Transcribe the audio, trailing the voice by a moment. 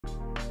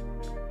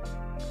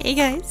Hey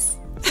guys.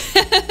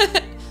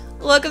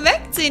 Welcome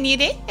back to a new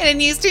day and a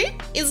new stream.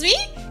 It's me,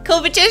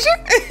 COVID Cheshire.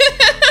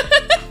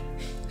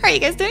 How are you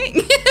guys doing?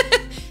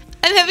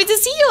 I'm happy to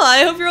see you all.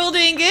 I hope you're all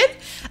doing good.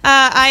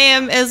 I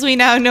am, as we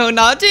now know,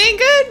 not doing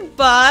good,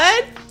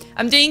 but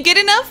I'm doing good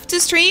enough to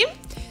stream.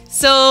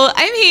 So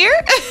I'm here.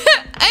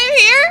 I'm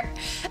here.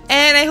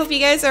 And I hope you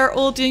guys are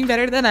all doing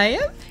better than I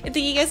am. And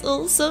thank you guys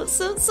all so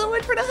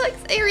much for the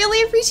hugs. I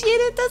really appreciate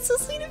it. That's so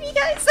sweet of you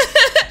guys.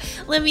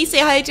 Let me say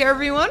hi to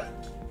everyone.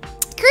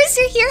 Chris,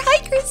 you're here.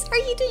 Hi, Chris. How are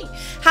you doing?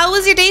 How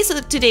was your day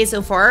today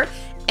so far?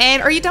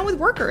 And are you done with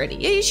work already?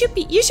 Yeah, you should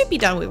be. You should be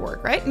done with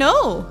work, right?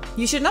 No,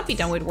 you should not be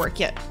done with work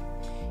yet.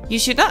 You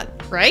should not,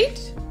 right?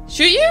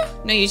 Should you?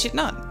 No, you should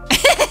not.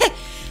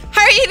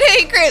 How are you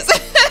doing, Chris?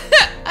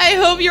 I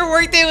hope your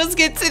workday was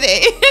good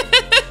today.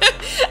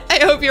 I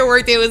hope your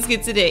workday was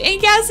good today.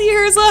 And Gasly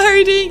here as well. How are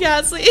you doing,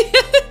 Gasly?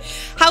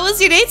 How was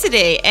your day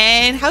today?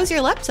 And how's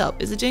your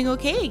laptop? Is it doing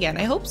okay again?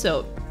 I hope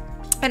so.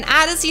 And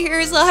Addis, you here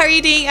as well. How are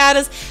you doing,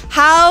 Addis?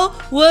 How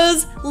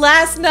was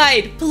last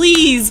night?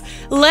 Please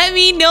let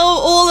me know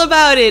all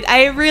about it.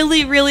 I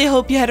really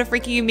hope you had a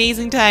freaking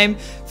amazing time.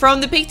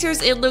 From the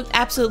pictures, it looked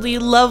absolutely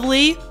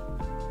lovely.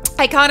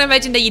 I can't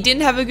imagine that you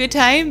didn't have a good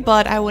time,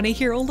 but I want to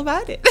hear all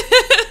about it.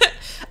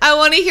 I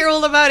want to hear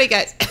all about it,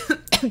 guys.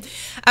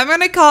 I'm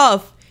gonna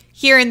cough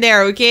here and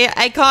there, okay?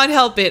 I can't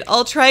help it.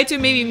 I'll try to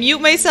maybe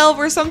mute myself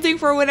or something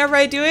for whenever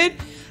I do it.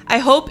 I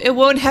hope it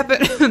won't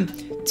happen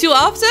too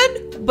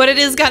often, but it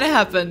is gonna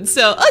happen.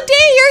 So, oh,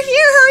 Day, you're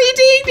here. How are you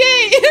doing,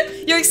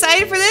 Day? You're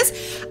excited for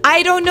this?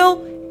 I don't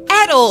know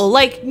at all.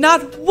 Like,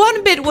 not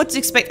one bit what to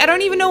expect. I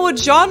don't even know what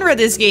genre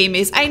this game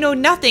is. I know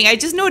nothing. I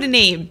just know the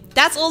name.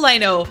 That's all I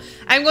know.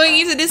 I'm going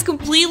into this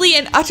completely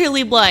and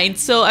utterly blind,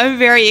 so I'm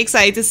very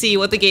excited to see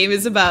what the game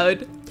is about.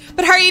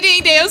 But how are you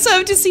doing, Day? I'm so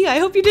happy to see you. I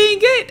hope you're doing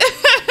good.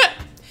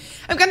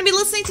 I'm gonna be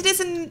listening to this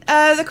in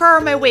the car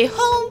on my way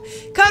home.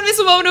 Can't miss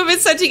a moment of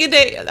it. Such a good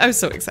day. I'm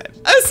so excited.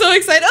 I'm so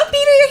excited. Oh,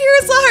 Peter, you're here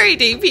as well. How are you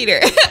doing,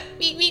 Peter?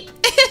 Meep, meep.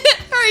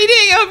 How are you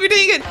doing? I hope you're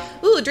doing good.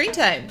 Ooh, drink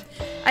time.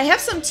 I have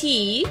some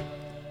tea.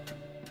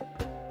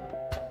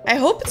 I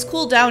hope it's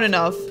cooled down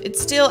enough.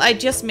 It's still, I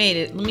just made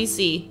it. Let me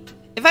see.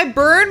 If I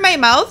burn my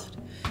mouth,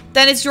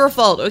 then it's your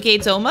fault. Okay,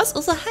 Thomas.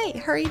 Also, hi.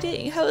 How are you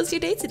doing? How was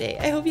your day today?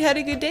 I hope you had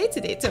a good day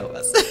today,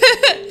 Thomas.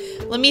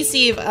 Let me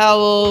see if I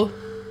will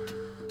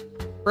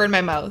burn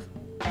my mouth.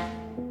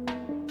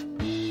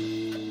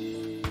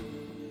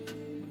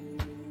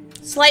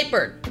 Slight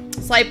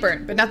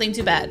burn, but nothing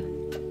too bad.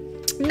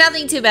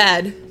 Nothing too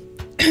bad.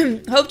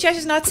 Hope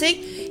Cheshire's not sick.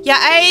 Yeah,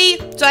 I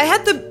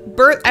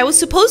was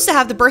supposed to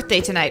have the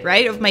birthday tonight,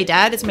 right? Of my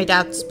dad. It's my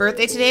dad's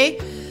birthday today.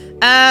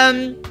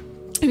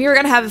 We were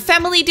gonna have a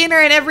family dinner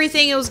and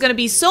everything. It was gonna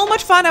be so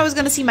much fun. I was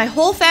gonna see my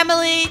whole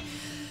family.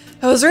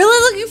 I was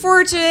really looking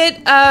forward to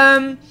it.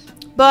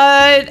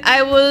 But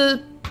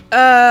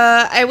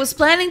I was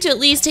planning to at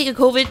least take a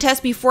COVID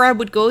test before I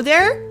would go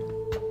there,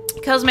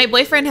 because my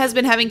boyfriend has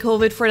been having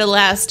COVID for the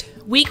last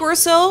week or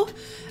so.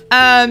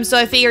 So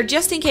I figured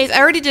just in case, I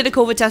already did a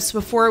COVID test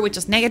before, which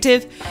is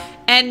negative.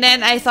 And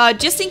then I thought,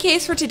 just in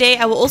case for today,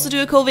 I will also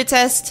do a COVID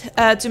test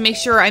to make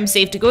sure I'm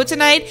safe to go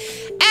tonight.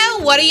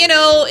 And what do you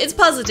know, it's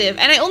positive.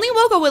 And I only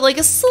woke up with like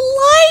a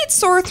slight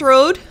sore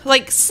throat,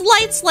 like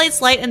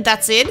slight, and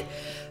that's it.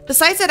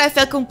 Besides that, I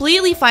felt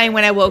completely fine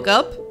when I woke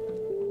up.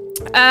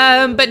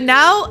 But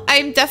now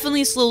I'm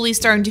definitely slowly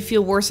starting to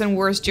feel worse and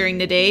worse during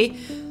the day.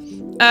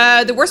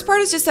 The worst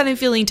part is just that I'm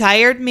feeling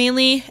tired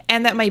mainly,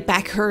 and that my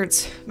back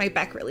hurts. My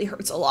back really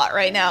hurts a lot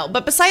right now.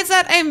 But besides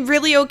that, I'm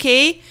really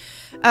okay.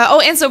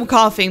 Oh, and some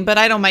coughing, but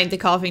I don't mind the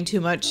coughing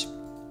too much.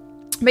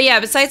 But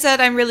yeah, besides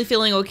that, I'm really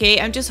feeling okay.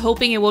 I'm just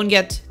hoping it won't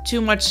get too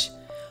much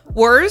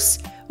worse,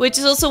 which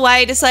is also why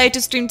I decided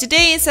to stream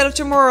today instead of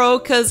tomorrow,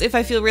 because if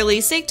I feel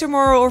really sick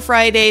tomorrow or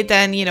Friday,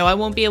 then, you know, I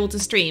won't be able to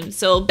stream.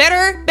 So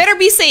better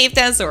be safe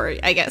than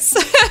sorry, I guess.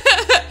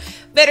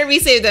 Better be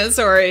safe than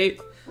sorry.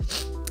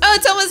 Oh,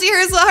 Thomas, you're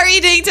here as well. How are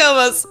you doing,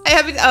 Thomas?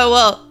 Oh,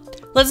 well,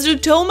 let's do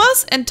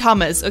Thomas and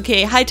Thomas.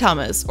 Okay, hi,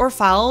 Thomas. Or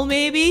Fowl,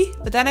 maybe?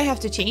 But then I have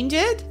to change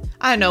it?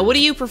 I don't know. What do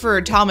you prefer?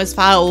 Thomas,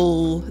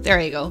 Fowl. There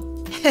you go.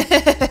 Viva!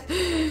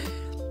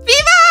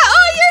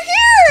 Oh, you're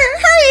here!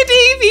 How are you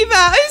doing, Viva?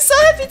 I'm so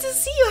happy to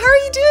see you. How are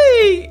you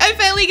doing? I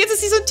finally get to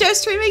see some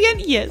Chess stream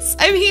again. Yes,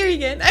 I'm here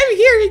again. I'm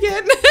here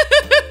again.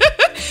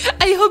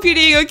 I hope you're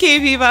doing okay,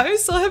 Viva. I'm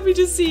so happy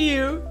to see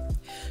you.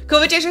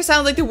 COVID Cheshire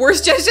sounds like the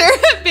worst Cheshire.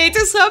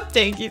 Beta sub.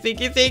 Thank you. I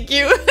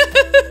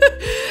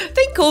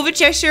think COVID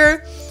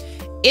Cheshire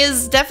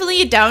is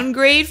definitely a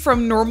downgrade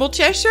from normal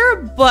Cheshire,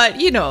 but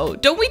you know,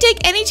 don't we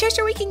take any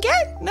Cheshire we can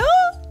get? No?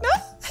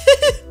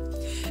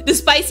 The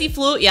spicy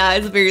flu, yeah,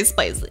 it's very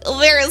spicy.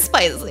 Very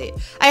spicy.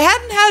 I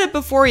hadn't had it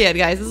before yet,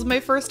 guys. This is my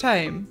first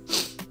time.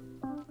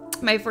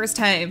 My first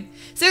time.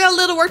 So I got a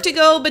little work to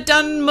go, but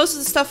done most of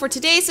the stuff for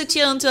today, so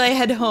chill until I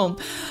head home.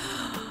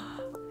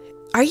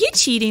 Are you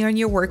cheating on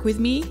your work with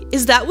me?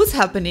 Is that what's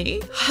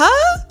happening?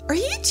 Huh? Are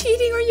you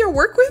cheating on your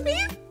work with me?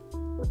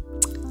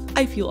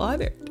 I feel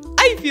honored.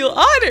 I feel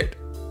honored.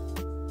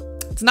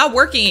 It's not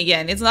working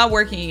again. It's not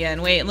working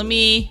again. Wait, let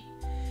me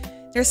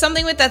There's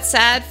something with that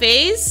sad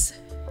face.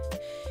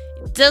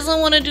 It doesn't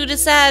want to do the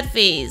sad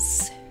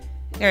face.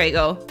 There we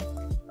go.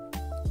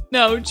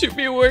 Now it should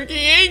be working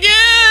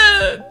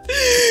again.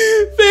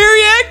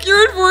 Very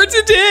accurate for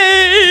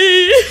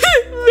today.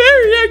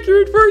 Very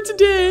accurate for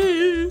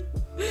today.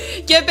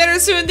 Get better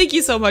soon. Thank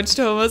you so much,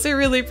 Thomas. I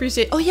really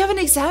appreciate it. Oh, you have an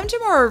exam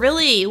tomorrow,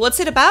 really? What's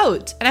it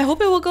about? And I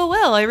hope it will go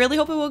well. I really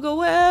hope it will go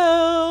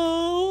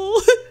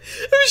well.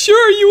 I'm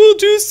sure you will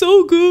do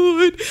so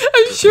good.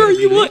 I'm sure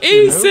you will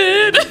ace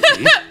it.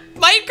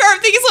 Minecraft,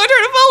 thank you so much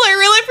for the follow. I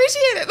really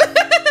appreciate it.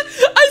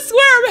 I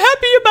swear I'm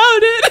happy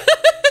about it.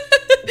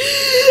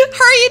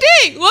 How are you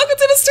doing? Welcome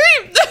to the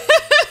stream.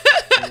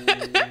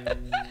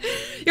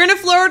 You're in a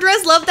floral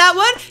dress. Love that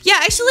one. Yeah,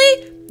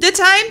 actually, the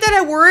time that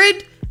I wore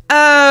it,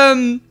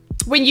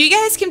 when you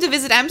guys came to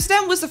visit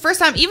Amsterdam was the first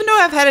time, even though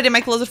I've had it in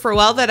my closet for a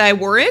while, that I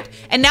wore it.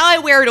 And now I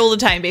wear it all the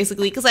time,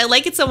 basically, because I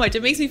like it so much.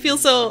 It makes me feel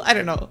so, I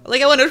don't know,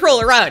 like I want to troll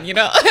around, you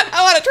know?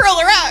 I want to troll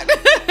around.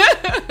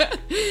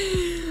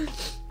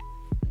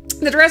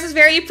 The dress is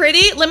very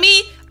pretty.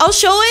 I'll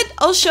show it.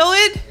 I'll show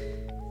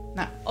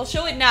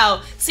it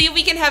now. See if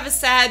we can have a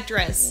sad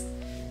dress.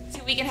 See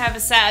if we can have a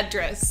sad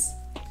dress.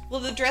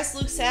 Will the dress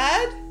look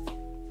sad?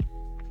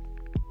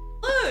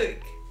 Look.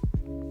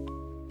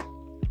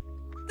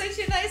 Such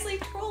a nicely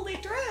trolly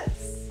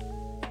dress.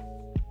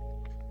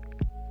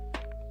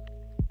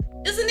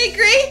 Isn't it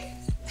great?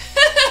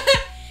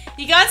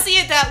 You can't see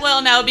it that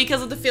well now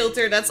because of the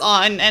filter that's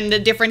on and the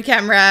different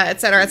camera,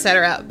 etc,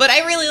 etc. But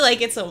I really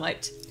like it so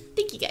much.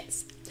 Thank you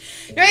guys.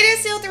 Right, I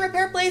still at the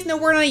repair place, no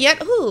word on it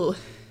yet. Ooh,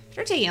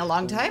 they're taking a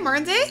long time,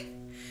 aren't they?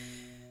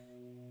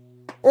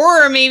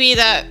 Or maybe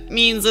that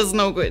means it's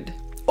no good.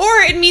 Or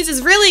it means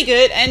it's really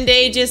good and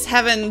they just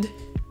haven't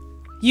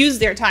used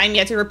their time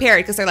yet to repair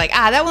it because they're like,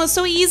 ah, that one's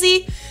so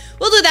easy.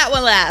 We'll do that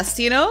one last,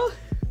 you know?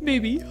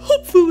 Maybe,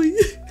 hopefully.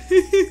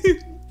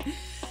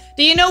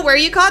 Do you know where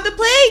you caught the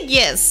plague?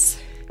 Yes.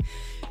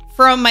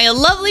 From my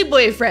lovely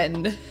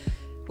boyfriend.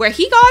 Where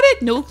he got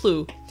it? No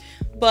clue.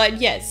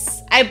 But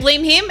yes, I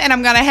blame him and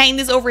I'm gonna hang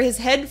this over his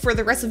head for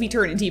the rest of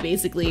eternity,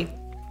 basically.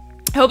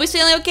 I hope he's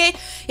feeling okay.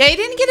 Yeah, he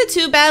didn't get it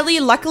too badly,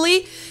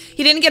 luckily.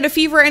 He didn't get a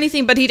fever or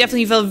anything, but he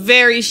definitely felt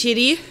very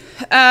shitty.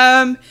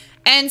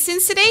 And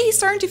since today, he's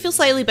starting to feel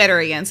slightly better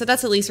again, so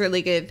that's at least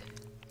really good.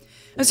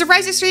 I'm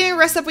surprised you're streaming.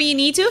 Rest up when you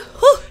need to.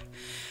 Whew.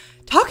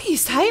 Talking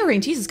is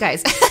tiring. Jesus,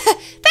 guys.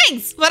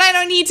 Thanks, but I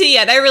don't need to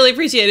yet. I really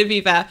appreciate it,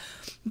 Viva.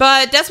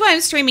 But that's why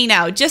I'm streaming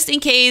now, just in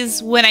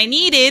case when I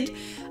need it,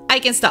 I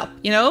can stop,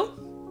 you know?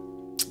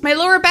 My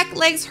lower back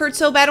legs hurt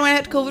so bad when I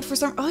had COVID for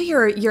some... Oh,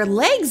 your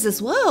legs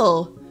as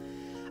well.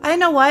 I don't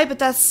know why, but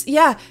that's...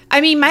 Yeah,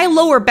 I mean, my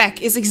lower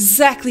back is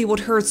exactly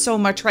what hurts so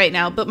much right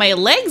now, but my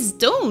legs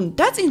don't.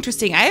 That's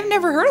interesting. I have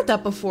never heard of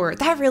that before.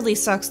 That really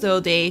sucks, though,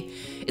 Day.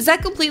 Is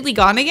that completely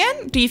gone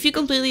again? Do you feel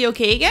completely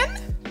okay again?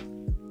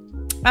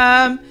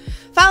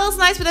 Foul is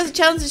nice, but as a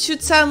challenge, it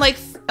should sound like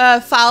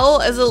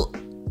foul as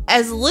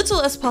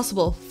little as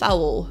possible.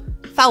 Foul.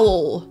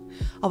 Foul.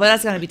 Oh, but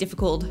that's gonna be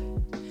difficult.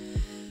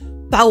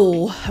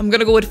 Foul. I'm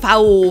gonna go with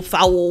foul,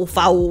 foul,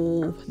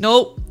 foul.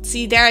 Nope.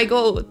 See, there I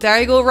go. There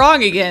I go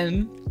wrong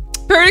again.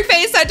 Perfect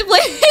face, time to play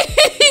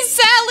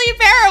Stanley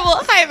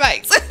Parable. Hi,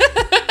 Mikes.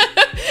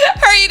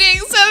 How are you doing?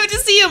 So good to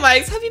see you,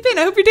 Mikes. How have you been?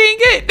 I hope you're doing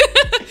good.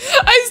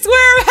 I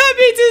swear I'm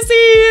happy to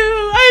see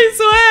you. I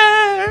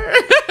swear.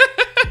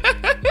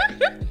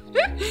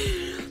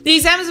 The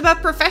exam is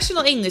about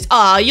professional English.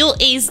 Aw, you'll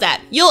ace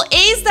that. You'll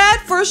ace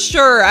that for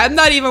sure. I'm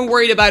not even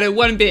worried about it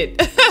one bit.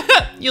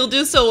 You'll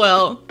do so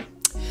well.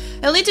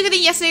 I only took it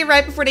in yesterday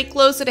right before they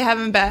closed, so they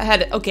haven't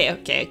had it.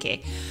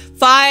 Okay.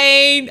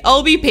 Fine.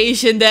 I'll be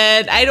patient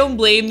then. I don't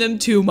blame them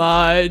too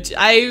much.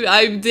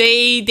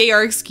 They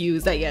are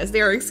excused, I guess. They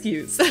are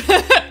excused.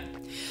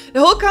 The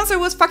whole concert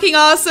was fucking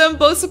awesome.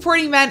 Both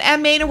supporting band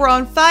and main were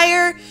on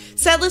fire.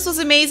 Setlist was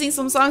amazing.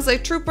 Some songs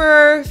like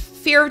Trooper,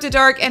 Fear of the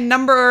Dark, and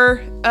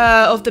Number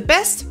of the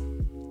Best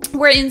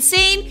were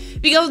insane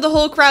because of the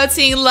whole crowd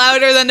singing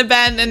louder than the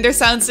band and their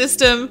sound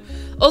system.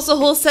 Also,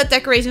 whole set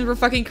decorations were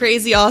fucking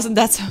crazy awesome.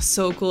 That sounds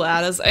so cool,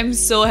 Addis. I'm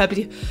so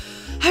happy to...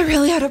 I'm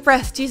really out of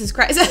breath. Jesus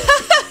Christ.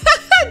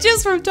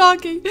 Just from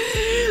talking.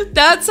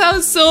 That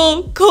sounds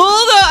so cool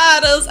though,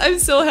 Addis. I'm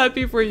so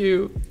happy for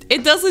you.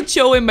 It doesn't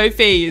show in my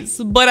face,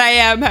 but I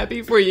am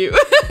happy for you.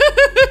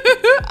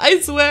 I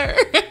swear.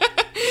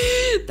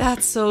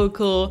 That's so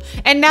cool.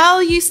 And now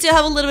you still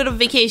have a little bit of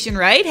vacation,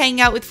 right? Hanging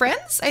out with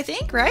friends, I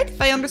think, right?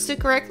 If I understood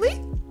correctly.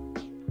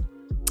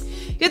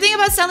 Good thing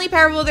about Stanley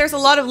Parable, there's a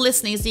lot of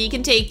listening, so you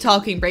can take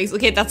talking breaks.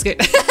 Okay, that's good.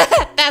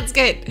 That's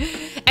good.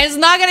 And it's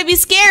not gonna be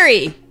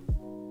scary.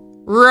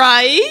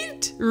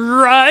 Right?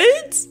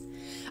 Right?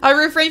 I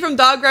refrain from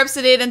dog grabs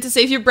today then to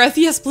save your breath.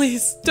 Yes,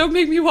 please. Don't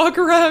make me walk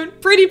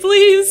around. Pretty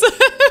please.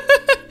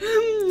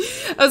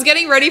 I was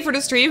getting ready for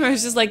the stream. I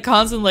was just like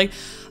constant like,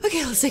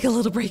 okay, let's take a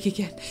little break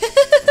again.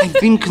 I've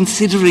been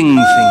considering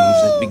things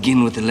that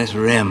begin with the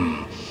letter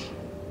M.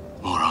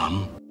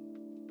 Moron.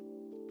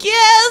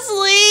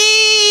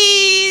 Gasly!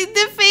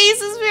 The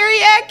face is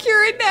very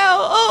accurate now.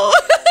 Oh,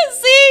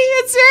 see?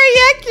 It's very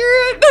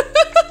accurate.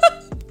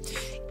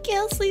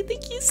 Kelsey.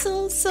 Thank you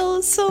so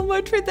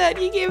much for that.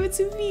 You gave it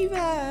to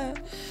Viva.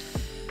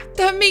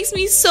 That makes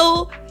me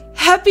so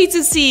happy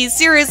to see.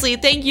 Seriously,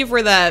 thank you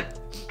for that.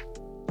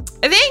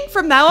 I think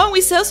from now on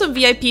we still have some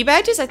VIP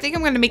badges. I think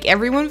I'm gonna make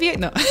everyone VIP.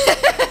 No.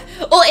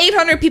 All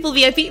 800 people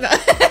VIP. No.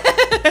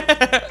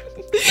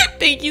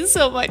 Thank you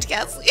so much,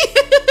 Cassie.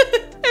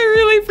 I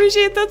really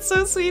appreciate that.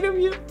 So sweet of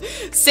you.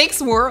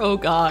 6 more? Oh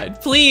god.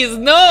 Please.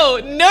 No.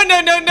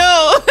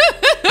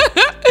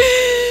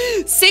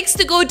 6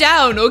 to go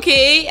down,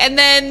 okay? And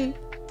then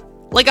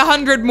like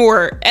 100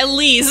 more, at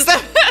least.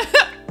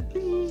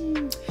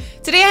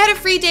 Today I had a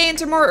free day and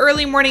tomorrow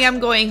early morning I'm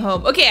going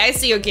home. Okay, I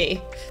see,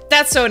 okay.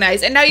 That's so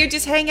nice. And now you're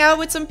just hanging out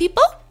with some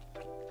people?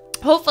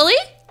 Hopefully?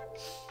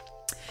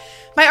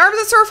 My arms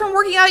are sore from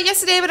working out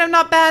yesterday, but I'm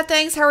not bad,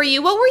 thanks. How are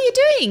you? What were you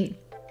doing?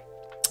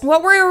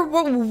 Let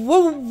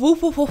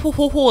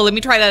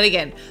me try that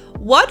again.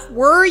 What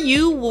were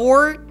you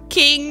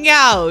working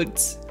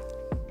out?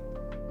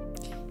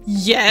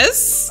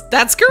 Yes,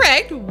 that's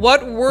correct.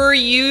 What were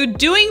you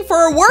doing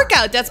for a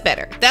workout? That's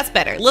better. That's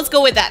better. Let's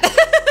go with that.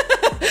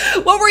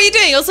 What were you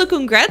doing? Also,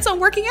 congrats on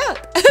working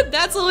out.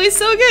 That's always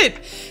so good.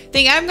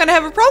 Think I'm gonna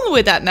have a problem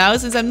with that now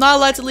since I'm not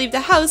allowed to leave the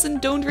house and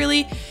don't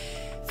really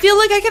feel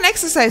like I can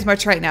exercise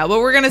much right now, but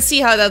we're gonna see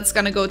how that's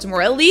gonna go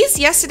tomorrow. At least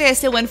yesterday I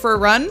still went for a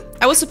run.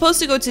 I was supposed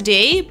to go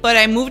today, but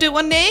I moved it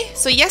one day.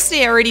 So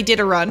yesterday I already did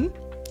a run.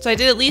 So I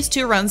did at least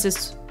 2 runs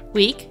this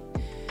week.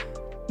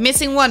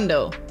 Missing 1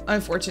 though,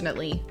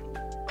 unfortunately.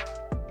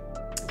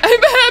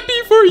 I'm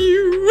happy for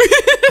you.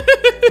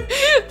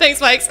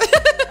 Thanks, Mikes.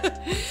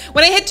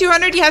 When I hit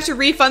 200, you have to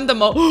refund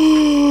them all.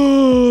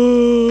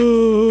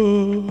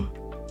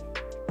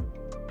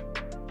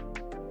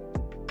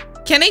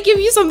 Can I give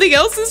you something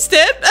else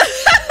instead? Can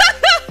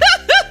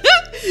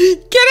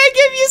I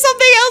give you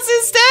something else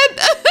instead?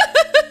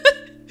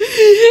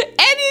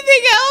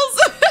 Anything else?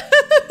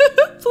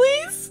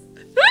 Please?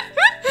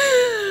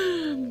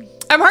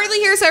 I'm hardly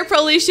here, so I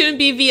probably shouldn't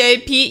be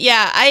VIP.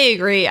 Yeah, I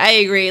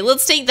agree.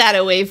 Let's take that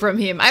away from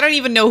him. I don't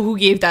even know who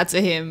gave that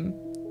to him.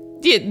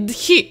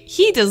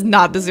 He does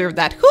not deserve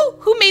that.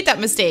 Who made that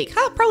mistake?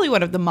 Huh, probably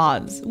one of the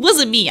mods.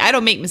 Wasn't me. I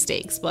don't make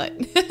mistakes, but...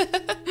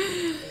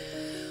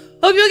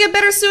 Hope you'll get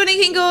better soon and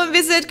can go and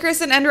visit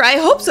Chris and Andrew. I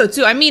hope so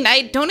too. I mean,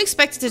 I don't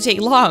expect it to take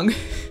long.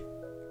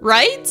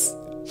 Right?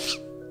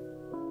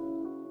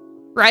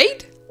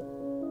 Right?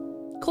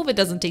 COVID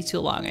doesn't take too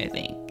long, I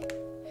think.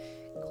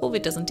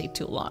 COVID doesn't take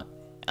too long.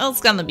 It's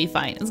gonna be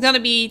fine. It's gonna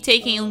be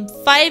taking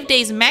 5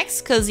 days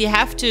max because you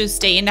have to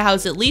stay in the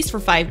house at least for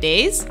 5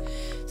 days.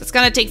 So it's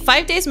gonna take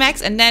 5 days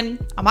max and then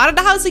I'm out of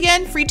the house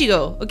again, free to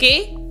go,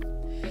 okay?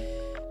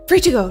 Free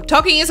to go.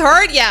 Talking is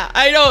hard? Yeah,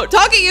 I know.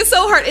 Talking is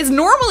so hard. It's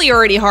normally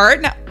already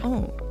hard. Now,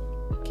 oh,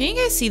 can you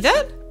guys see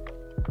that?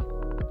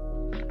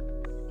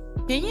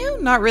 Can you?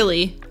 Not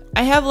really.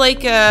 I have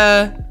like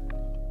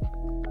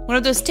one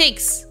of those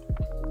takes.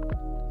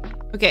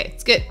 Okay,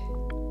 it's good.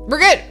 We're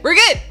good. We're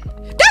good.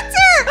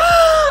 Doctor!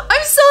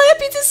 I'm so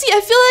happy to see.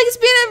 I feel like it's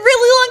been a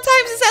really long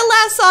time since I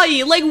last saw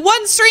you. Like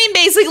 1 stream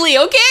basically,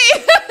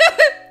 okay?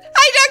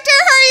 Hi, Doctor.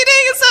 How are you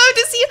doing? It's so good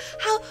to see you.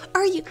 How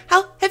are you?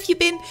 How have you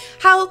been?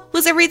 How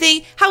was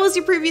everything? How was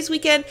your previous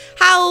weekend?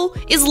 How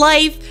is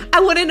life? I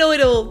want to know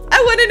it all.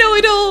 I want to know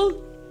it all.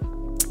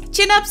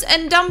 Chin-ups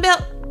and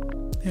dumbbell.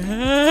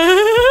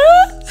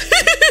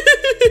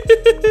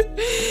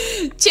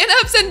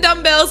 Chin-ups and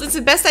dumbbells. It's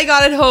the best I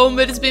got at home,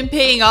 but it's been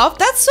paying off.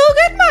 That's so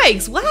good,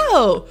 Mikes.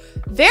 Wow.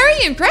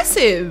 Very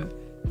impressive.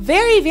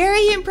 Very,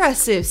 very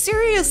impressive.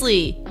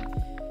 Seriously.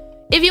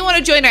 If you want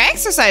to join our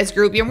exercise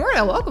group, you're more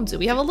than welcome to.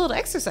 We have a little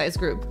exercise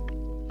group.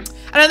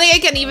 I don't think I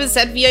can even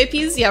set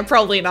VIPs. Yeah,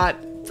 probably not.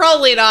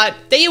 Probably not.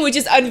 Then you would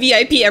just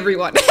un-VIP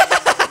everyone.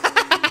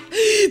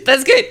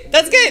 That's good.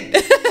 That's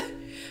good.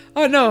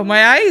 Oh no,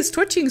 my eye is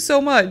twitching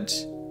so much.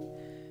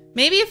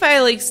 Maybe if I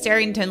like stare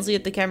intensely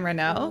at the camera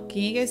now. Can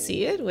you guys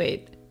see it?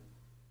 Wait.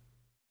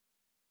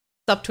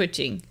 Stop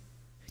twitching.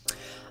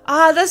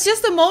 Ah, that's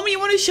just the moment you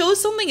want to show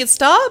something, it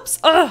stops.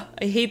 Ugh,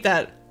 I hate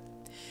that.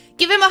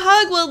 Give him a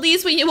hug, well, at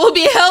least when you will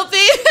be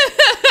healthy.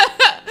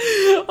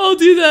 I'll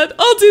do that.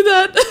 I'll do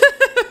that.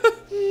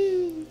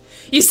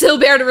 You still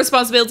bear the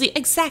responsibility.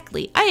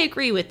 Exactly. I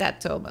agree with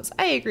that, Thomas.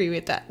 I agree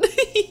with that.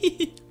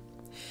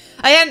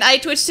 I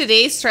twitched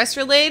today, stress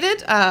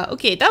related.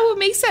 Okay, that would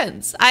make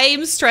sense. I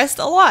am stressed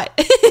a lot.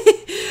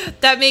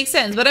 That makes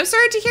sense. But I'm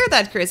sorry to hear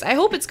that, Chris. I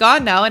hope it's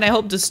gone now, and I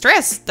hope the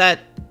stress that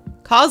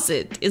caused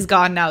it is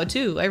gone now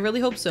too. I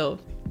really hope so.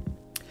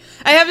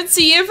 I haven't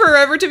seen you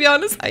forever, to be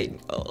honest. I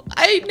know.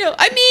 I know.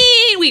 I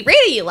mean, we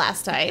rated you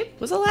last time.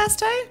 Was it last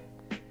time?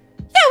 Yeah,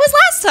 it was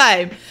last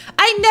time.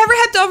 I never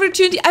had the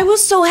opportunity. I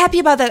was so happy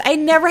about that. I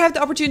never had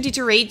the opportunity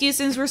to rate you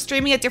since we're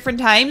streaming at different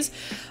times.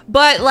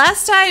 But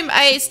last time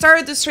I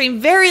started the stream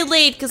very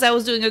late because I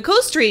was doing a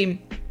co-stream.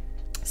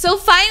 So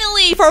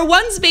finally, for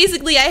once,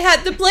 basically, I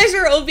had the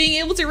pleasure of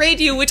being able to rate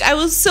you, which I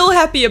was so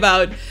happy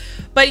about.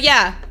 But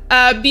yeah,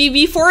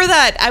 before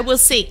that, I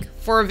was sick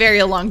for a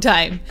very long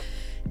time.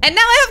 And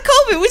now I have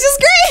COVID, which is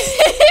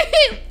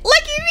great.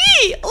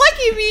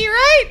 Lucky me,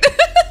 right?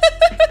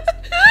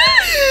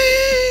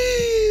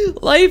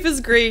 Life is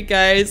great,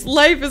 guys.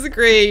 Life is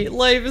great.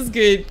 Life is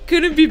good.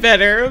 Couldn't be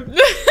better.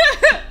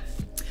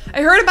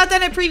 I heard about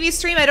that in a previous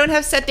stream. I don't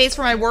have set dates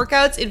for my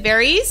workouts. It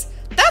varies.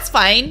 That's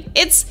fine.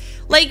 It's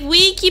like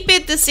we keep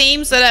it the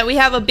same so that we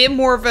have a bit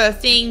more of a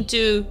thing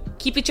to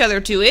keep each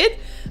other to it.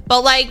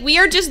 But like we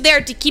are just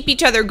there to keep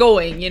each other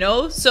going, you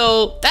know?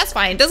 So that's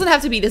fine. It doesn't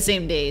have to be the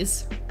same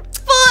days.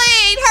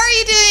 Fine. How are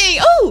you doing?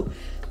 Oh,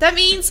 that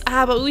means,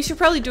 but we should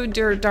probably do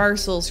Dark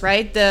Souls,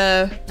 right?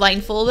 The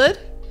blindfolded.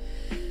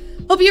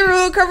 Hope you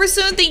recover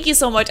soon. Thank you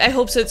so much. I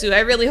hope so too. I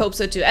really hope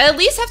so too. I at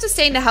least have to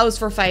stay in the house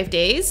for 5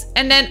 days.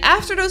 And then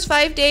after those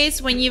 5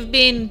 days, when you've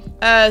been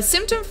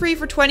symptom-free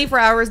for 24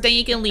 hours, then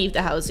you can leave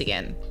the house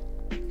again.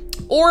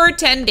 Or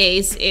 10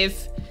 days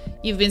if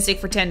you've been sick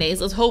for 10 days.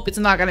 Let's hope it's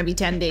not gonna be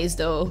 10 days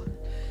though.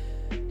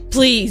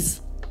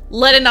 Please,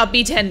 let it not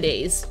be 10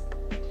 days.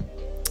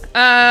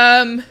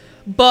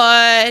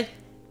 But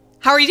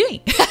how are you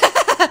doing?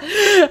 How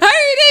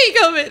are you doing,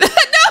 COVID? No,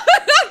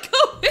 not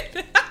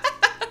COVID.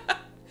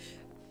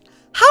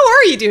 How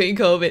are you doing,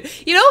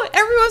 COVID? You know,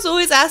 everyone's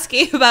always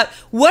asking about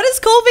what is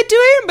COVID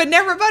doing, but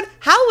never about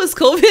how is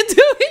COVID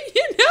doing,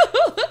 you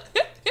know?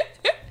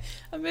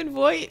 I meant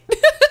void.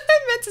 I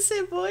meant to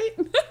say void.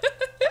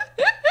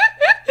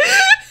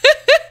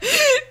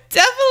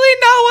 Definitely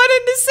not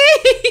wanting to say.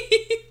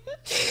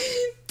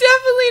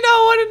 Definitely not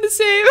wanting to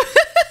say.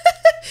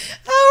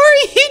 How are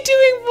you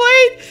doing,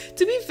 void?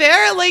 To be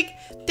fair, like,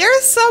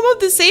 there's some of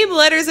the same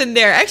letters in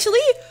there.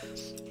 Actually,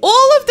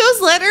 all of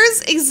those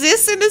letters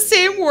exist in the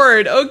same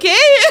word, okay?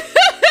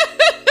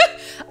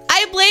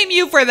 I blame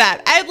you for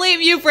that. I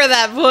blame you for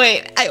that,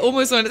 boy. I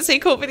almost wanted to say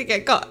COVID and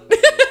get caught.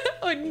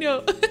 Oh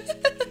no.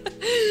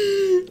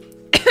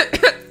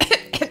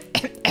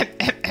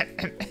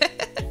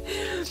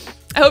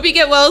 I hope you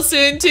get well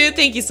soon too.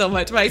 Thank you so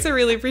much, Max. I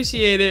really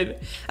appreciate it.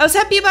 I was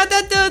happy about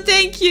that though.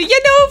 Thank you. Yeah,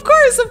 no, of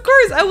course, of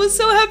course. I was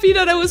so happy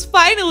that I was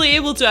finally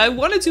able to. I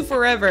wanted to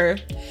forever.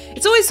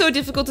 It's always so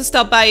difficult to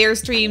stop by your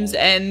streams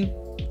and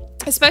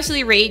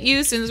especially rate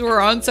you since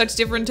we're on such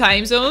different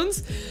time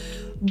zones.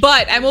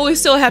 But I'm always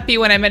so happy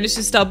when I manage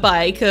to stop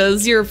by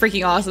because you're a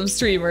freaking awesome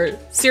streamer.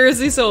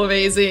 Seriously, so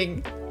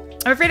amazing.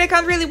 I'm afraid I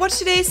can't really watch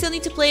today. Still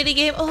need to play the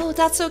game. Oh,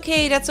 that's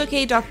okay. That's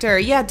okay, Doctor.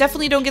 Yeah,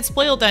 definitely don't get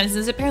spoiled then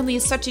since apparently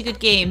it's such a good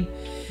game.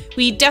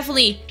 We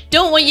definitely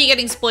don't want you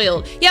getting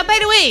spoiled. Yeah, by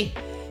the way,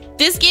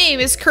 this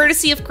game is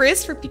courtesy of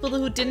Chris for people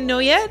who didn't know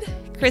yet.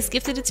 Chris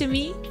gifted it to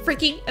me.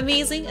 Freaking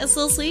amazing and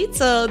so sweet.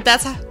 So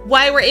that's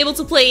why we're able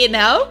to play it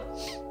now.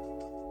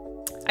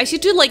 I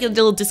should do like a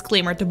little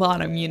disclaimer at the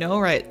bottom, you know,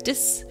 right?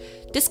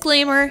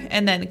 Disclaimer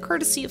and then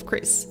courtesy of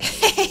Chris.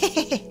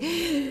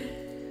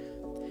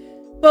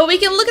 Well, we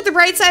can look at the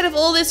bright side of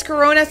all this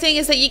corona thing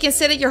is that you can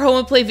sit at your home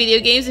and play video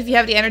games if you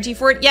have the energy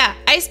for it. Yeah,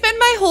 I spent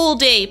my whole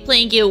day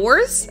playing Guild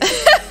Wars,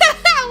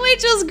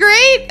 which was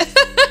great.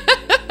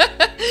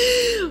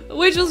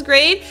 Which was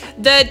great.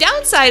 The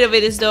downside of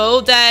it is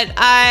though that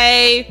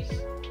I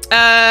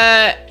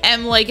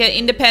am like an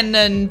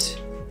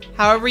independent,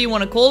 however you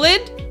want to call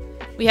it.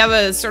 We have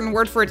a certain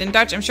word for it in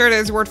Dutch. I'm sure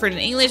there's a word for it in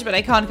English, but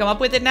I can't come up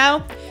with it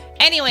now.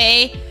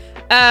 Anyway,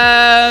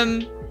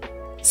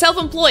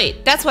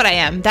 self-employed. That's what I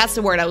am. That's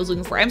the word I was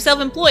looking for. I'm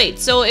self-employed.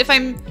 So if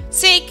I'm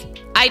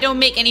sick, I don't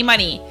make any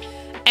money.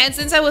 And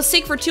since I was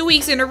sick for 2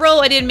 weeks in a row,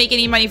 I didn't make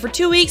any money for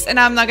 2 weeks, and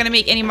I'm not gonna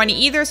make any money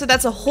either. So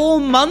that's a whole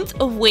month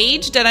of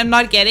wage that I'm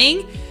not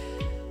getting,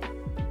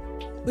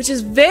 which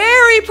is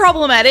very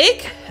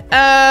problematic.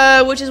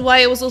 Which is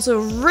why I was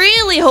also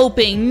really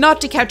hoping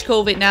not to catch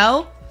COVID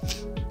now.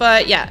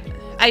 But yeah,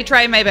 I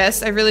try my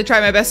best. I really try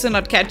my best to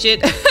not catch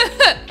it.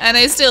 And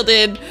I still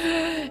did.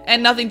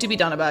 And nothing to be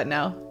done about it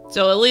now.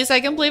 So at least I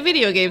can play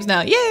video games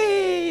now.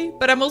 Yay!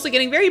 But I'm also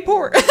getting very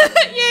poor.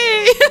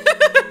 Yay!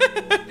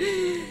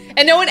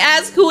 And no one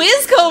asks who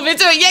is COVID.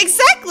 So yeah,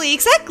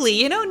 exactly.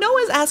 You know, no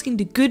one's asking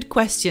the good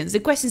questions.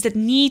 The questions that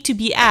need to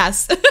be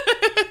asked.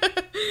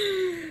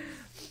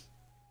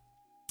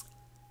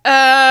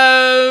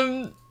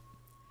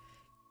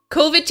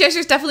 COVID Cheshire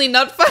is definitely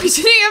not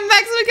functioning at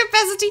maximum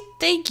capacity.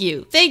 Thank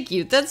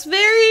you. That's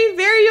very,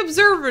 very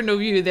observant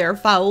of you there,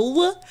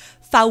 Foul.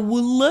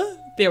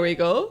 There we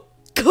go.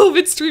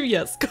 COVID stream,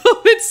 yes.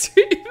 COVID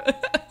stream.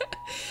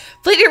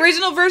 Played the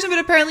original version, but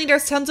apparently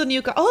there's tons of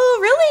new... Oh,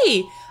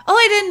 really? Oh,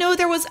 I didn't know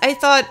there was... I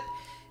thought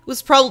it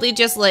was probably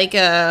just like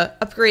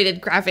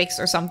upgraded graphics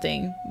or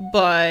something.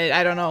 But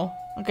I don't know.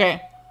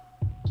 Okay.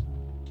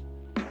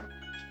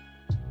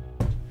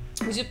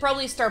 We should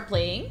probably start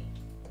playing.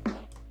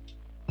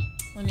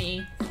 Let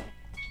me...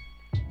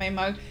 My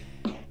mug.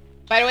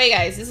 By the way,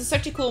 guys, this is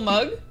such a cool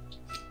mug.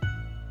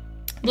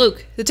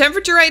 Look, the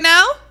temperature right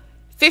now,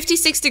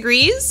 56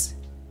 degrees.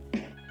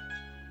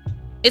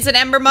 It's an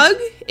Ember mug.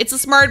 It's a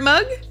smart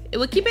mug. It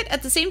will keep it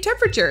at the same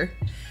temperature,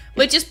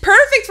 which is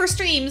perfect for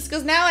streams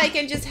because now I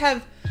can just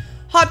have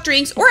hot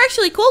drinks or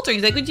actually cold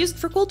drinks. I could use it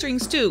for cold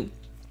drinks too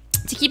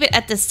to keep it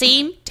at the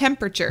same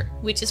temperature,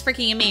 which is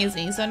freaking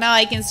amazing. So now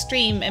I can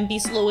stream and be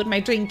slow with my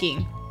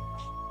drinking.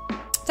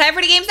 Time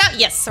for the games now?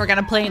 Yes, we're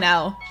gonna play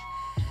now.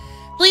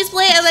 Please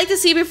play. I'd like to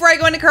see before I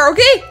go in the car.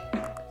 Okay,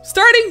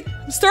 starting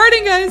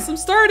starting, guys. I'm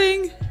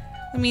starting.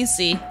 Let me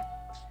see.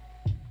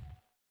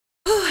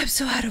 Oh, I'm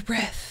so out of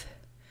breath.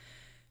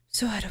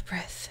 So out of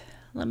breath.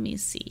 Let me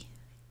see.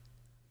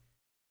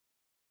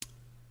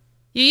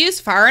 You use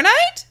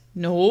Fahrenheit?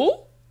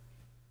 No.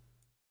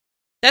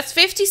 That's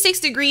 56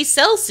 degrees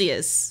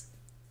Celsius.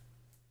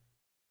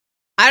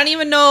 I don't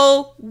even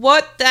know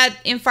what that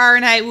in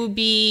Fahrenheit would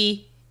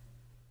be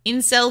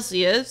in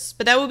Celsius,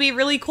 but that would be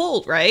really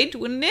cold, right?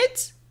 Wouldn't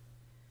it?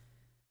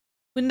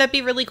 Wouldn't that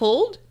be really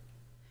cold?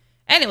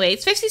 Anyway,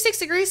 it's 56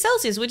 degrees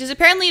Celsius, which is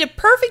apparently the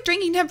perfect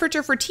drinking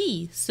temperature for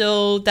tea.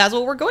 So that's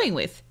what we're going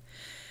with.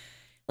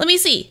 Let me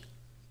see.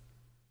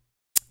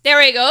 There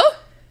we go.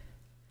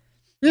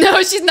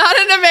 No, she's not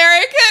an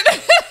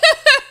American.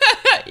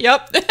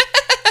 Yup.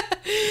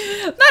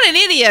 Not an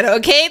idiot,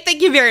 okay?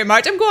 Thank you very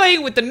much. I'm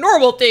going with the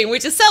normal thing,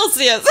 which is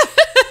Celsius.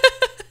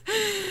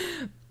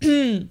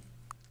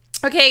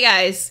 Okay,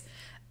 guys.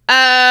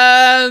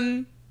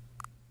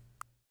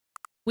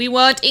 We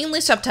want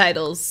English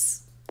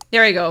subtitles.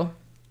 There we go.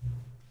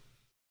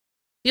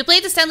 You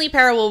played the Stanley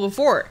Parable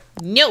before?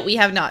 No, we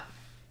have not.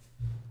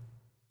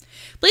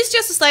 Please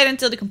adjust the slide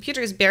until the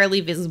computer is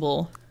barely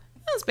visible.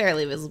 Oh, it's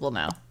barely visible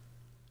now.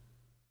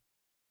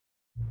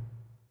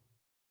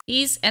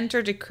 Please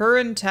enter the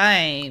current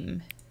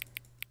time.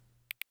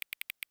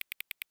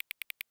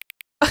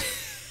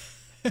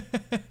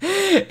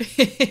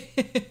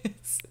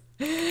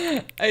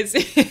 I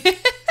see.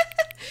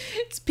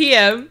 It's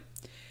PM.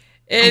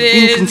 I've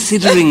been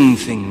considering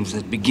things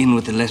that begin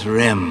with the letter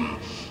M.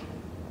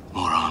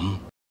 Moron.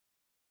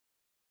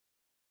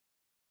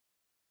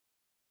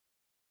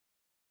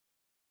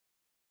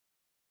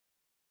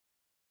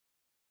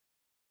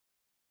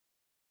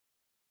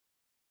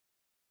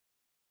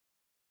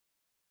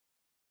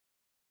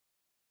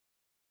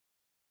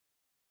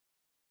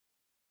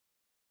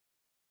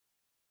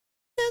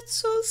 That's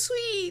so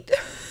sweet.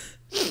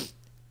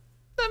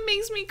 That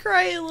makes me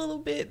cry a little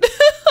bit.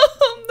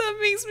 That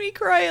makes me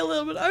cry a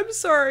little bit. I'm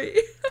sorry.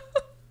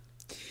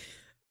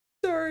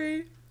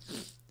 Sorry.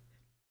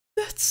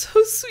 That's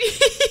so sweet,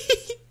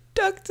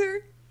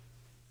 Doctor.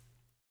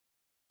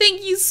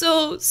 Thank you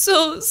so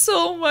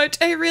much.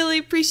 I really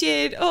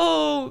appreciate it.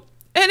 Oh,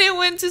 and it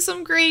went to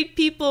some great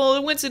people.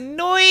 It went to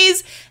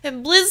Noise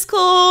and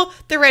Blizzcole,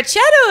 the Red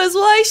Shadow as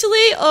well,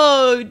 actually.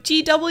 Oh,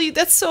 GW,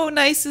 that's so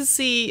nice to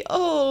see.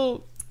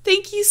 Oh,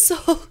 thank you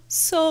so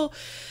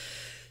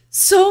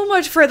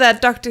much for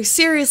that, Doctor.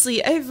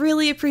 Seriously, I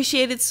really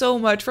appreciate it so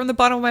much. From the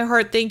bottom of my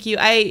heart, thank you.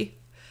 Thank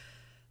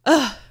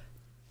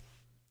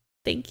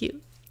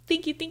you.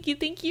 Thank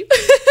you.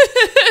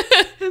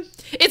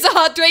 It's a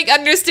hot drink,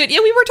 understood. Yeah,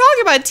 we were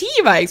talking about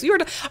tea, Mike. Are you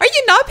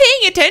not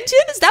paying attention?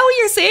 Is that what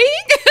you're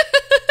saying?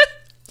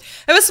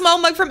 I have a small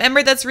mug from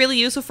Ember that's really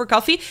useful for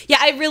coffee. Yeah,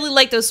 I really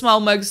like those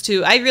small mugs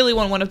too. I really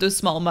want one of those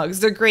small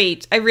mugs. They're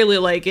great. I really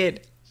like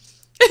it.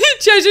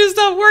 Cheshires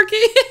stopped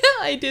working.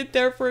 I did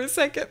there for a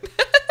second.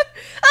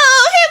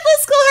 Oh, hey,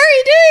 Blizzcole, how are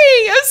you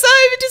doing? I'm so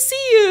happy to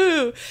see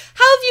you.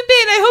 How have you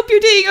been? I hope you're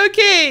doing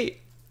okay.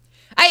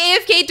 I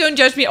AFK, don't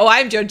judge me. Oh,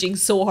 I'm judging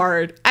so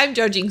hard. I'm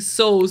judging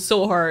so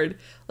hard.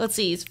 Let's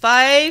see, it's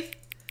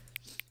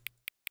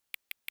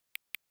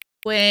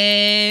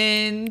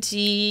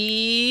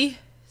 5:27.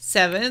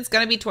 It's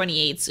gonna be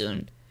 28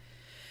 soon.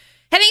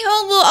 Heading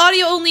home, will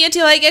audio only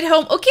until I get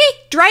home. Okay,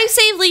 drive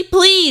safely,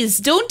 please.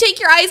 Don't take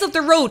your eyes off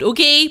the road,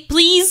 okay?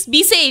 Please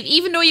be safe,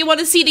 even though you want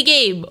to see the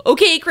game.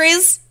 Okay,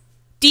 Chris?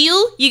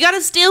 Deal? You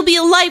gotta still be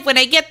alive when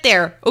I get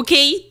there,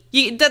 okay?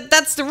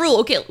 That's the rule.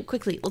 Okay,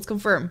 quickly, let's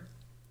confirm.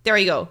 There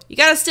we go. You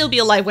gotta still be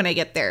alive when I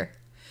get there.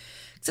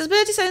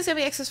 Accessibility settings can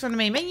be accessed from the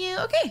main menu.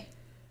 Okay.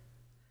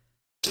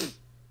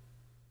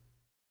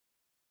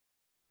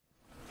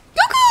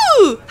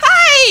 Goku!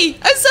 Hi!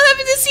 I'm so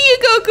happy to see you,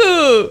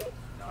 Goku!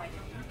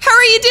 How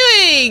are you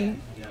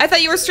doing? I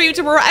thought you were streaming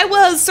tomorrow. I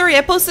was. Sorry,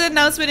 I posted an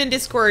announcement in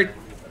Discord.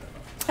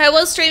 I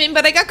was streaming,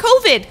 but I got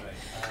COVID.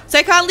 So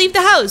I can't leave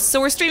the house.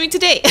 So we're streaming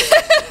today.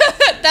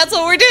 That's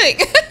what we're doing.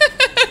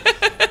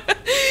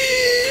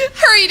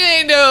 How are you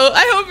doing, though?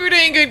 I hope you're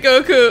doing good,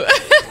 Goku.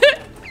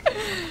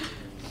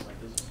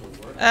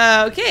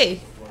 Okay.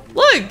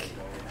 Look.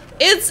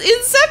 It's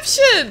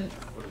Inception.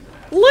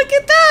 Look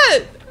at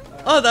that.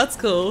 Oh, that's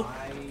cool.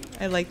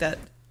 I like that.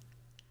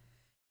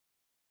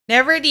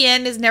 Never the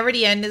end is never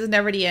the end is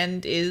never the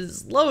end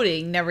is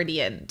loading. Never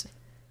the end.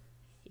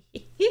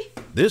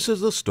 This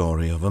is the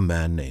story of a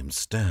man named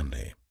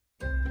Stanley.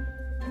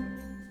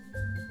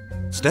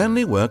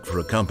 Stanley worked for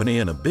a company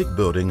in a big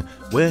building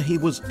where he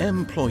was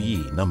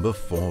employee number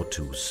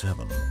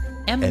 427.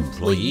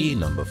 Employee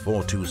number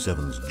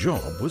 427's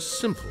job was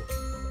simple.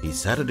 He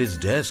sat at his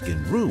desk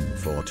in room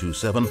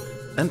 427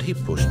 and he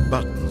pushed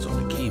buttons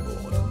on a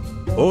keyboard.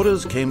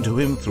 Orders came to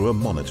him through a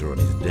monitor on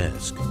his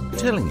desk,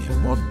 telling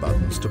him what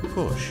buttons to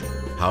push,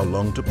 how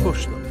long to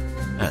push them,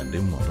 and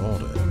in what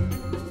order.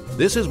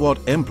 This is what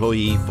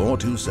employee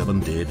 427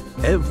 did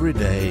every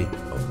day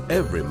of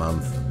every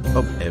month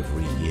of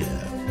every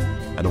year.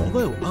 And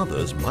although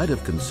others might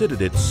have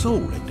considered it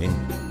soul-rending,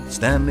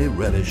 Stanley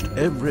relished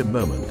every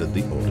moment that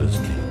the orders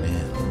came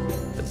in.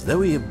 As as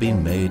though he had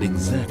been made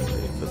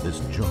exactly for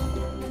this job.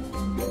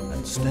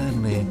 And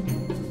Stanley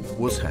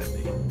was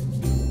happy.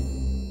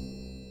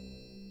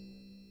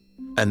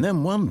 And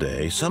then one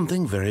day,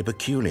 something very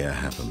peculiar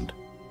happened.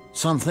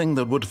 Something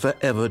that would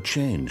forever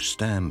change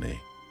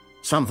Stanley.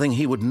 Something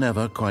he would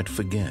never quite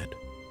forget.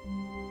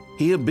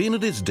 He had been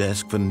at his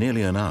desk for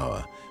nearly an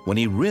hour when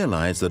he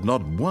realized that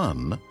not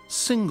one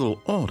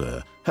single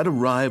order had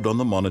arrived on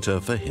the monitor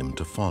for him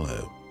to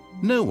follow.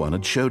 No one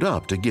had showed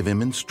up to give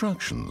him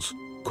instructions,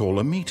 call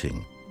a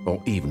meeting,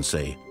 or even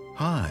say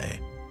hi.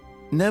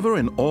 Never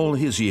in all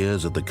his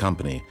years at the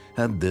company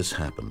had this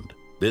happened,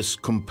 this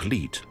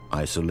complete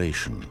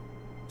isolation.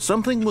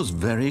 Something was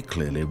very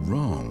clearly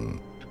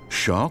wrong.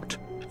 Shocked,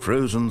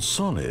 frozen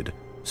solid,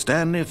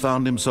 Stanley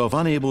found himself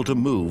unable to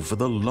move for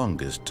the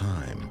longest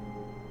time.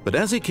 But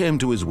as he came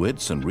to his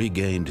wits and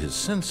regained his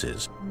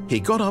senses, he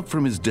got up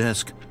from his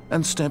desk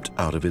and stepped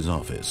out of his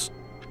office.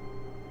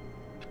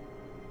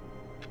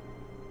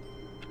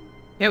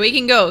 Here we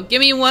can go. Give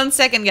me 1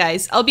 second,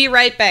 guys. I'll be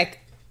right back.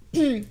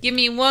 Give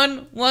me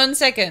one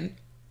second.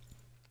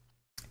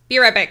 Be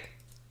right back.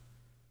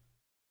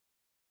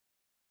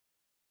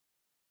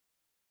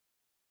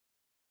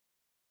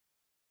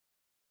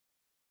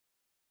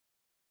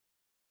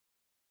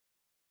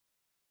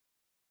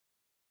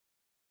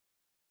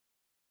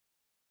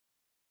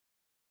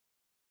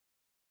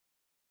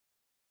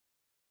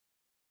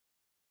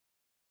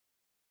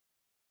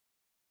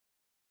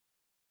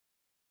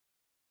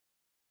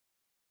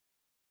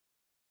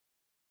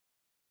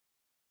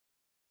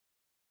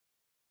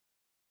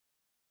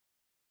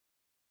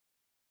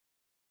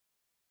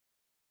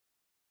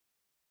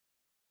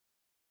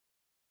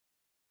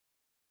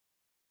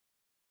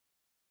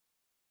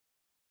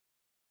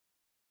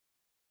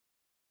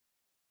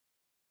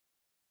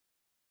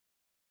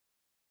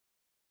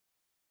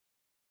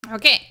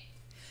 Okay,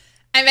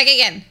 I'm back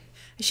again.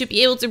 I should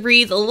be able to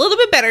breathe a little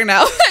bit better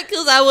now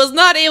because I was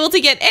not able to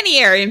get any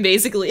air in,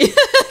 basically.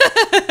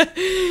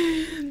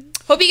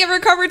 Hope you get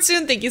recovered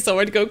soon. Thank you so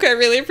much, Goku. I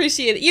really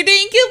appreciate it. You're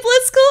doing good,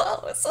 Blissco.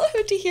 Oh, I'm so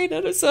happy to hear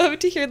that. I'm so happy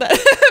to hear that.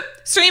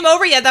 Stream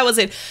over? Yeah, that was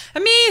it. I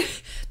mean,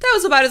 that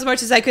was about as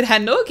much as I could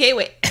handle. Okay,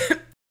 wait.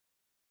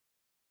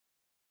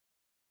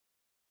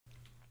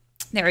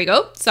 There we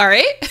go.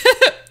 Sorry.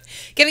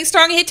 Getting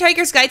strong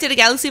Hitchhiker's Guide to the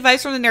Galaxy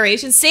vibes from the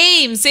narration.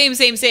 Same.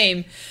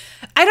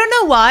 I don't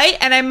know why,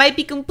 and I might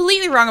be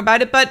completely wrong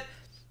about it, but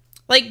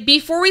like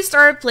before we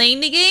started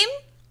playing the game,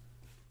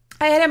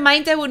 I had in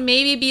mind that would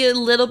maybe be a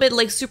little bit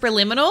like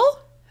superliminal.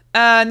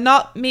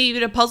 Not maybe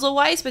the puzzle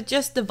wise, but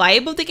just the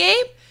vibe of the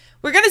game.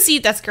 We're gonna see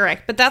if that's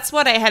correct, but that's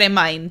what I had in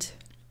mind.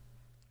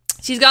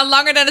 She's gone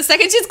longer than a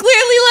second. She's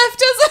clearly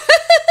left us.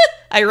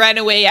 I ran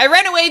away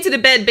to the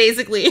bed,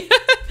 basically.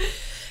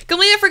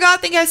 Completely forgot.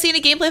 I think I've seen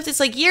a gameplay of this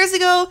like years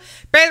ago,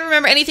 but I don't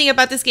remember anything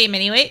about this game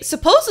anyway.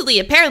 Supposedly,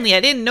 apparently, I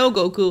didn't know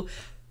Goku,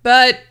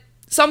 but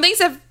some things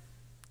have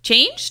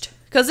changed.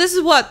 Because this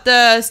is what,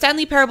 the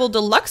Stanley Parable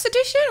Deluxe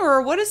edition?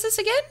 Or what is this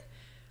again?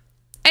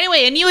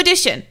 Anyway, a new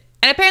edition.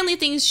 And apparently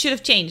things should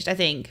have changed, I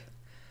think.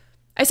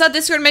 I saw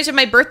Discord mention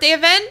my birthday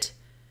event.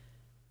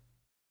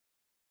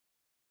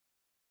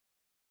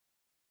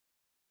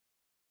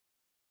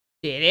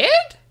 Did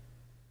it?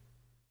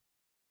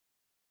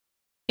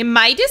 In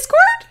my Discord?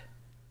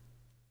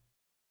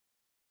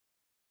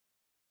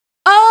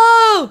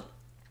 Oh!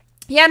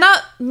 Yeah,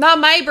 not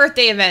my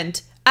birthday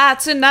event.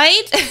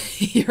 Tonight?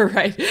 You're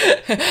right.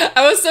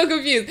 I was so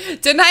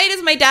confused. Tonight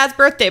is my dad's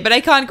birthday, but I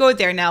can't go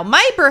there now.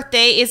 My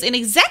birthday is in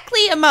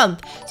exactly a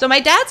month. So my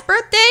dad's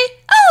birthday?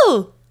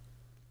 Oh!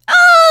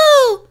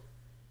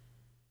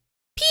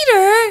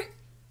 Peter!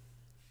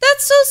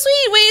 That's so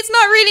sweet. Wait, it's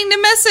not reading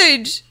the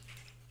message.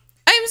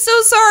 I'm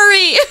so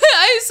sorry.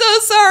 I'm so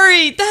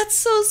sorry. That's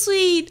so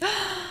sweet.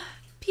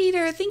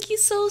 Peter, thank you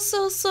so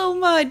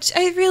much.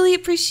 I really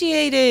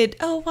appreciate it.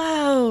 Oh,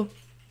 wow.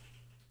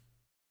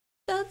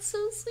 That's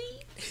so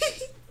sweet.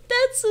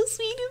 That's so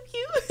sweet of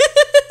you.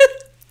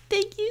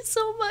 Thank you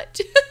so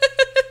much.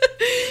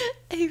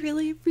 I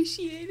really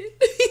appreciate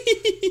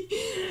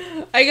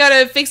it. I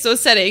gotta fix those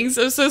settings.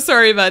 I'm so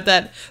sorry about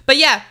that. But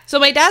yeah, so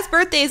my dad's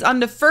birthday is on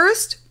the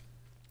 1st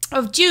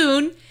of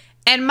June,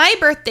 and my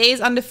birthday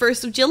is on the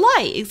 1st of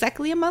July,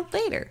 exactly a month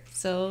later.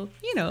 So,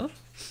 you know.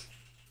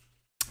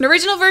 The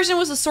original version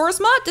was a source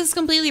mod. This is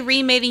completely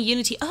remade in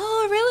Unity.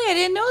 Oh, really? I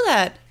didn't know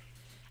that.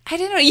 I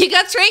didn't know. You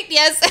got tricked,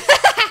 yes.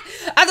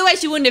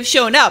 Otherwise, you wouldn't have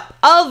shown up.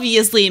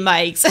 Obviously,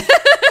 Mikes.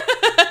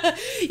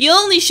 You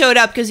only showed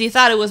up because you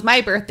thought it was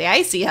my birthday.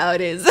 I see how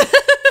it is.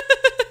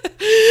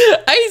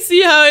 I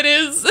see how it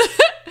is.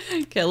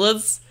 Okay,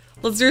 let's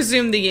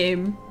resume the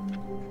game.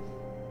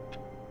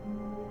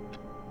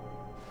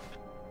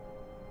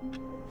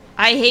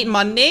 I hate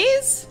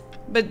Mondays,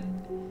 but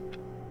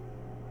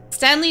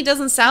Stanley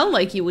doesn't sound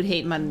like you would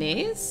hate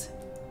Mondays.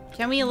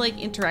 Can we like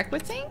interact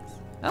with things?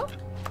 Oh.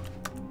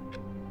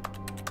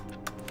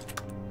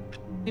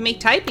 We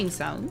make typing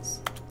sounds.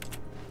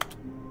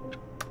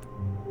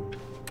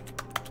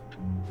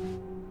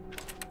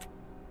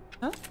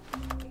 Huh?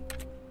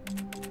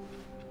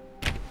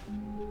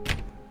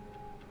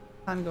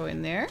 Can't go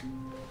in there.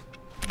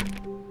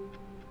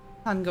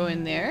 Can't go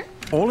in there.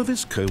 All of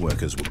his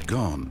co-workers were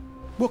gone.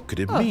 What could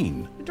it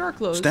mean? The door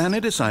closed. Stanley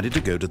decided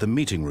to go to the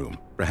meeting room.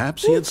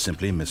 Perhaps he had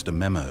simply missed a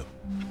memo.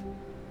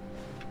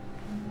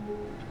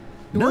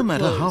 No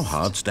matter how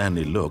hard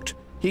Stanley looked,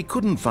 he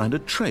couldn't find a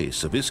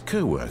trace of his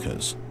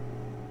co-workers.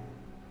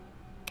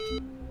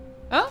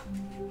 Oh.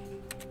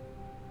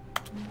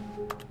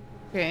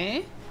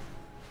 Okay.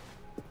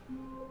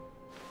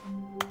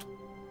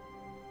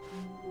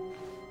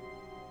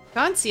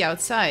 Can't see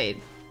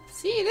outside.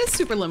 See, it is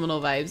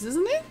superliminal vibes,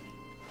 isn't it?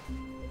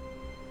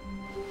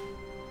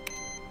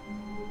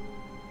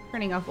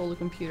 Turning off all the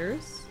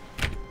computers.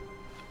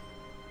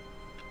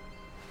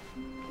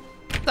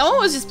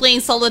 Someone was just playing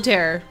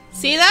solitaire.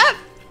 See that?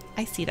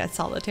 I see that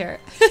solitaire.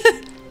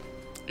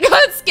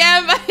 Got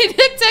scammed by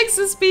the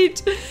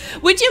text-to-speech.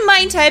 Would you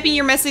mind typing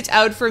your message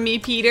out for me,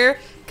 Peter?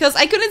 Because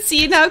I couldn't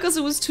see it now because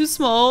it was too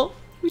small.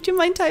 Would you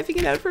mind typing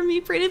it out for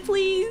me, pretty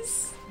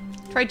please?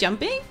 Try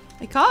jumping?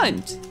 I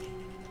can't.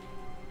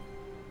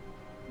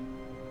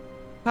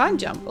 Can't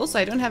jump. Also,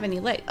 I don't have any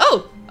legs.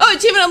 Oh! Oh,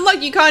 achievement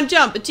unlocked. You can't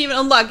jump. Achievement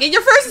unlocked. Get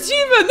your first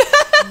achievement.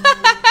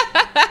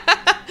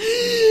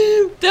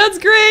 That's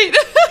great.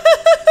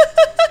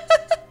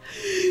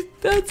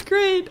 That's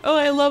great. Oh,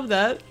 I love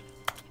that.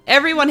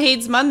 Everyone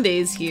hates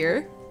Mondays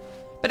here.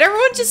 But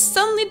everyone just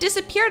suddenly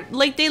disappeared.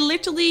 Like, they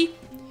literally...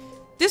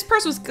 This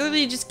person was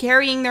clearly just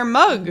carrying their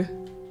mug.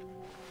 And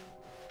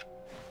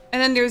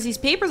then there's these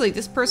papers. Like,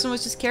 this person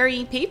was just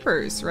carrying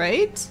papers,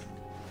 right?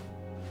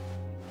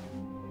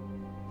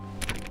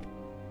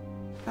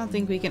 I don't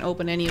think we can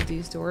open any of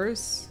these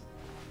doors.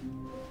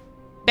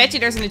 Bet you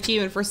there's an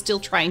achievement for still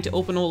trying to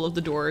open all of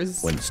the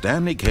doors. When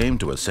Stanley came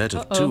to a set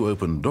of 2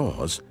 open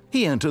doors,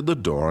 he entered the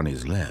door on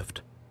his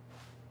left.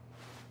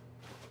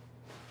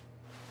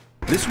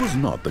 This was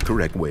not the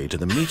correct way to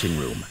the meeting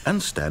room,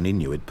 and Stanley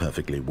knew it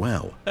perfectly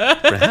well.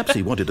 Perhaps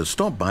he wanted to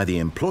stop by the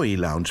employee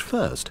lounge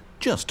first,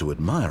 just to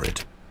admire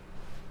it.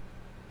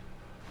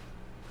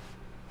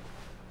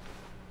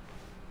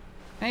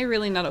 Can I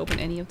really not open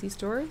any of these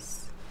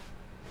doors?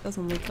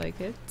 Doesn't look like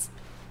it.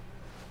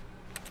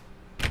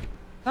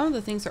 Some of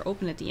the things are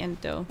open at the end,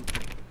 though.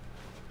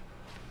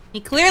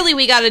 Clearly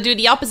we gotta do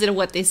the opposite of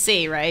what they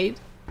say, right?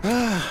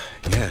 Ah,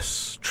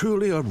 yes.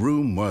 Truly a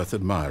room worth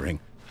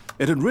admiring.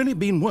 It had really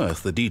been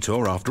worth the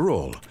detour after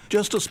all,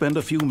 just to spend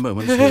a few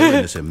moments here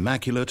in this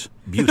immaculate,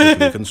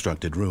 beautifully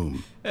constructed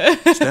room.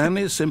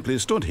 Stanley simply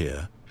stood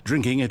here,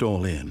 drinking it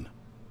all in.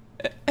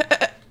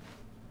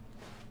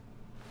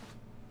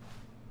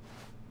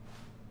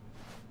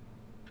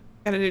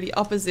 Gotta do the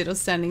opposite of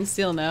standing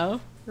still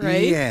now,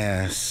 right?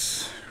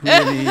 Yes.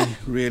 Really,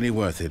 really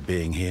worth it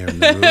being here in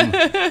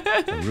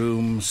the room. A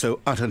room so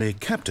utterly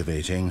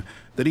captivating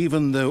that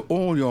even though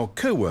all your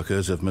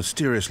co-workers have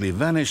mysteriously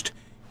vanished,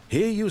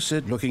 here you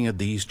sit looking at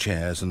these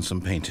chairs and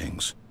some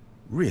paintings.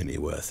 Really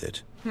worth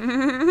it.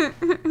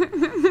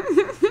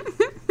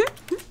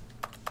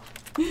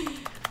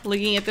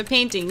 Looking at the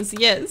paintings,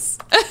 yes.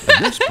 At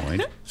this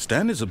point,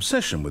 Stanley's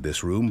obsession with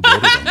this room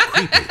bordered on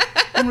creepy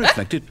and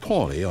reflected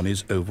poorly on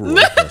his overall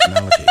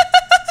personality.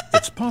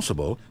 It's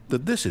possible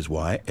that this is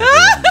why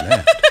everyone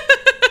left.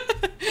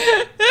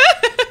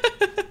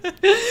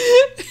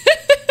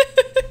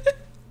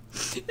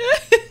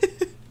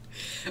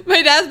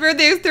 My dad's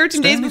birthday is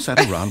 13 days Stanley before.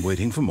 sat around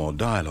waiting for more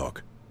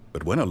dialogue.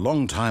 But when a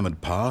long time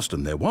had passed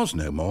and there was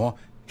no more,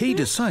 he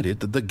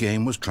decided that the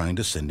game was trying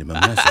to send him a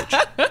message.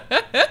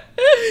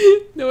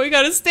 No, I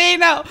gotta stay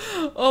now.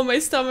 Oh, my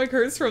stomach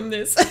hurts from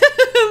this.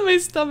 My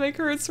stomach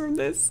hurts from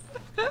this.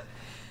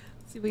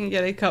 See if we can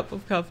get a cup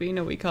of coffee.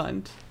 No, we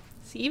can't.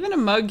 See, even a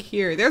mug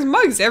here. There's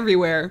mugs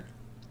everywhere.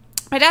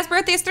 My dad's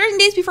birthday is 13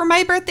 days before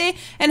my birthday,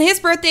 and his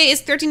birthday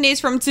is 13 days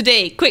from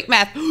today. Quick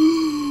math.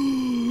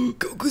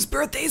 Goku's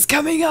birthday is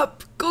coming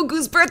up.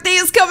 Goku's birthday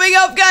is coming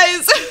up,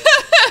 guys.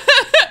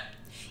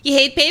 You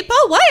hate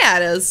PayPal? Why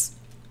at us?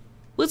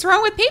 What's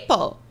wrong with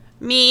PayPal?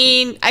 I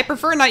mean, I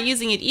prefer not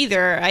using it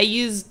either. I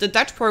use the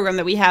Dutch program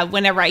that we have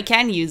whenever I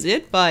can use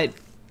it, but...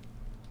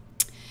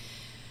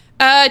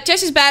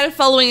 Cheshires bad at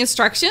following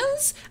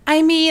instructions?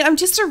 I mean, I'm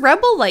just a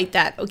rebel like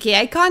that, okay?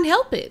 I can't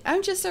help it.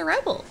 I'm just a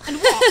rebel. And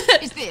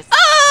what is this?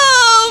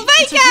 Oh,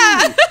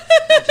 Micah!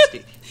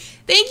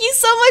 Thank you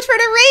so much for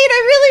the raid.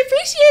 I really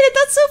appreciate it.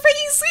 That's so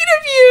freaking sweet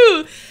of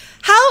you.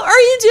 How are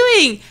you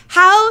doing?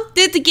 How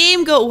did the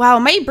game go? Wow,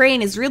 my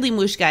brain is really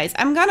mush, guys.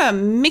 I'm gonna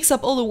mix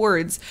up all the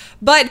words.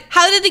 But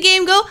how did the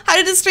game go? How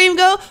did the stream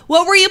go?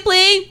 What were you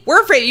playing?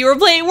 Warframe. You were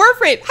playing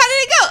Warframe. How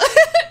did it go?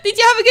 Did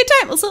you have a good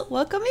time? Also,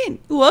 welcome in.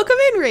 Welcome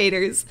in,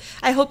 Raiders.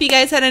 I hope you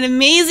guys had an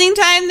amazing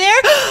time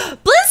there.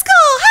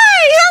 Blizzcall,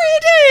 hi, how are you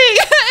doing?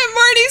 And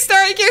Morning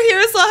Stark, you're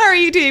here as well. How are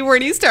you doing,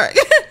 Morning Stark? I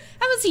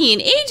haven't seen you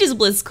in ages,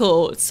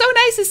 Blizzcall. It's so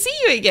nice to see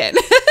you again.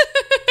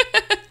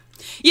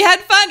 You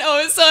had fun? Oh,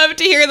 I'm so happy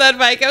to hear that,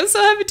 Mike. I'm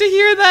so happy to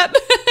hear that.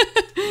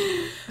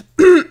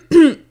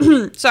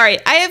 Sorry,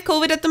 I have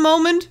COVID at the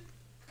moment.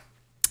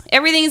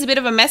 Everything is a bit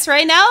of a mess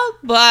right now,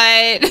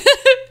 but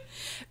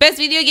best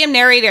video game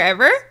narrator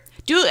ever.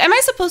 Am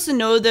I supposed to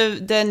know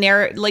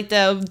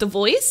the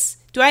voice?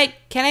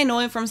 Can I know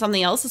him from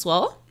something else as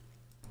well?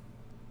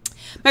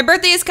 My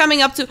birthday is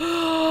coming up to...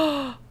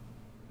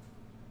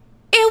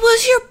 It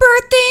was your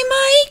birthday,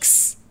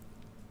 Mikes?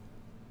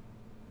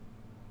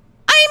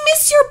 I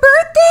missed your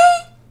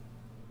birthday?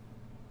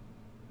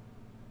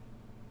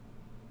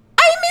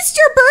 I missed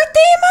your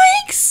birthday,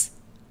 Mikes?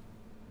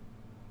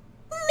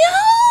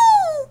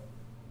 No!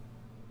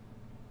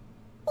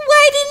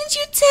 Why didn't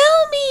you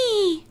tell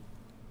me?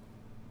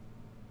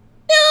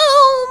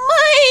 No,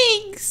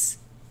 Mikes!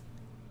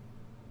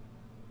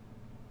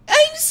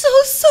 I'm so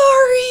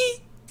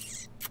sorry.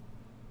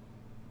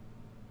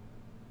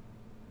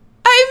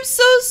 I'm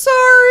so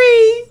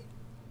sorry.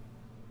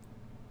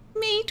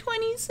 May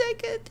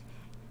 22nd.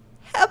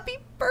 Happy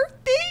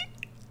birthday.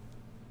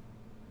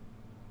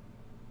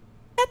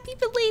 Happy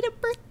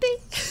belated birthday.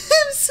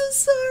 I'm so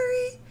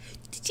sorry.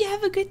 Did you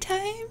have a good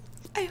time?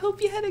 I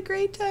hope you had a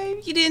great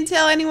time. You didn't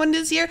tell anyone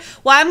this year?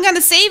 Well, I'm going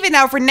to save it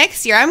now for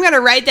next year. I'm going to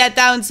write that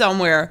down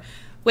somewhere.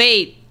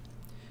 Wait.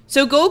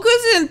 So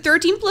Goku's in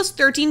 13 plus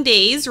 13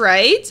 days,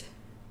 right?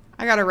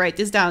 I got to write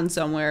this down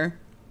somewhere.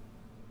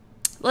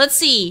 Let's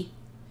see.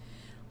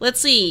 Let's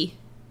see.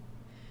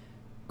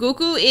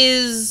 Goku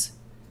is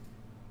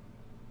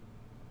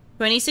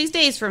 26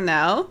 days from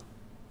now.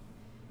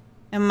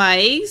 And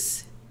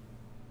Mike's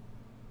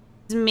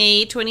is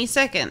May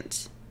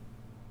 22nd.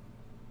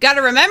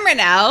 Gotta remember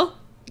now.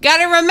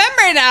 Gotta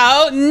remember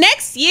now.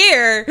 Next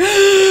year.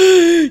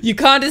 You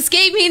can't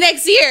escape me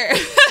next year.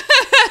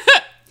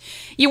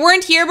 You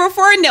weren't here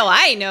before? No,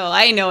 I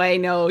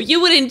know. You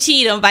wouldn't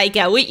cheat on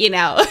Vika, would you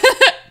now?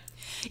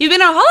 You've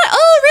been on holiday?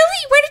 Oh,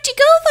 really? Where did you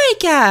go,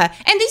 Vika?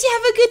 And did you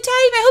have a good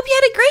time? I hope you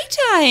had a great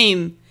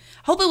time.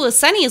 I hope it was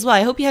sunny as well.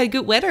 I hope you had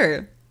good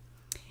weather.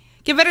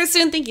 Get better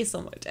soon. Thank you so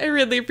much. I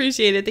really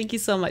appreciate it. Thank you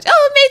so much.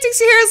 Oh, Matrix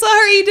here. So how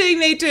are you doing,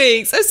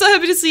 Matrix? I'm so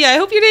happy to see you. I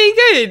hope you're doing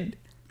good.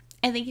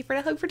 And thank you for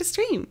the hug for the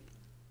stream.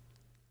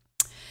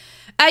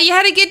 You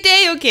had a good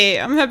day? Okay,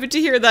 I'm happy to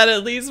hear that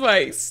at least,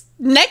 Mikes.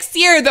 Next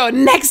year, though.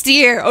 Next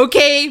year,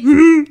 okay?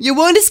 You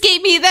won't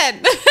escape me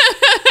then.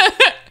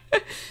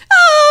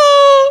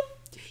 Oh,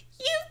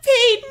 you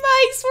paid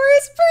Mikes for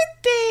his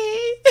birthday.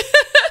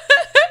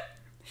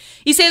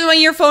 You say that on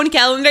your phone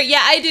calendar?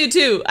 Yeah, I do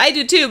too. I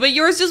do too, but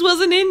yours just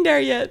wasn't in there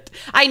yet.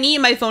 I need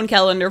my phone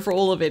calendar for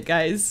all of it,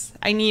 guys.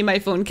 I need my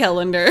phone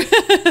calendar.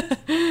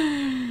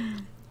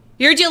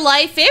 You're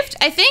July 5th?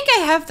 I think I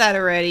have that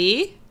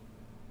already.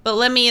 But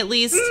let me at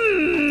least...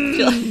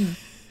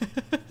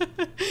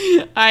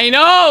 I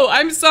know!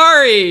 I'm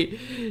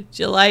sorry!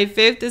 July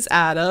 5th is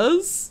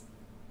Ada's.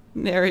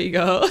 There you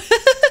go.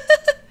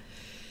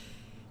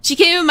 She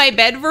came in my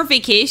bed for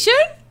vacation?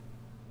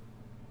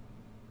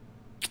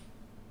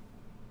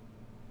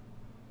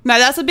 Now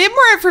that's a bit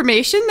more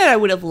information that I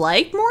would have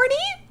liked, Morty.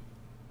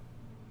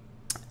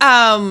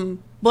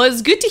 Well,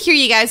 it's good to hear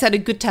you guys had a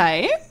good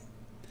time.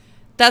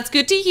 That's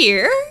good to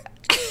hear.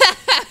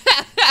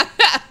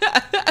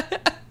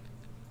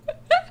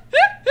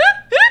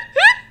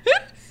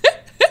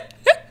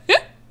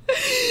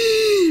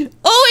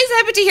 Always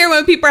happy to hear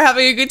when people are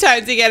having a good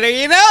time together,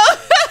 you know?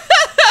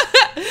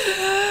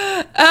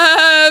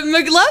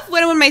 McLuff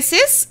went with my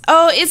sis.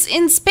 Oh, it's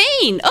in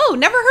Spain. Oh,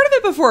 never heard of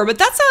it before, but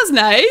that sounds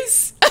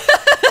nice.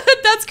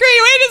 That's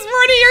great. Wait, is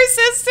Morty your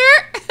sister?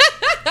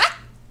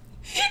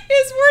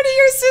 Is Morty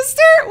your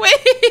sister?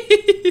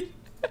 Wait.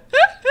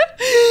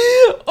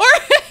 Or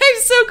I'm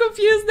so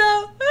confused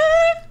now.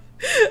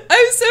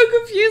 I'm so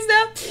confused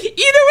now. Either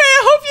way,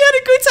 I hope you had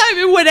a good time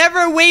in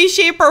whatever way,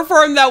 shape, or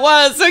form that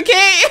was,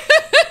 okay?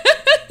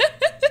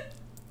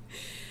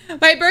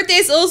 My birthday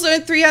is also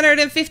in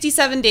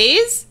 357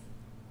 days.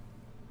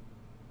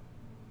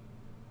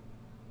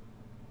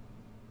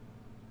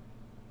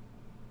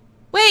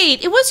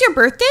 Wait, it was your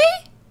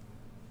birthday?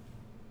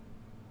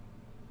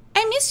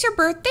 I missed your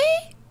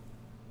birthday?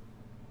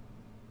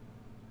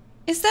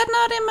 Is that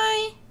not in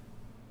my...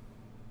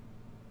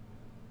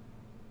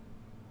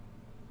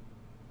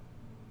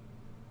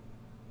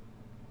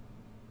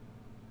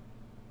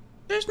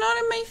 There's not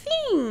in my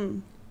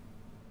thing.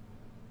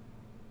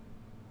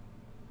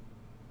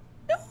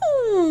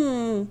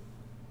 No.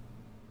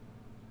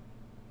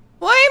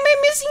 Why am I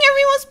missing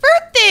everyone's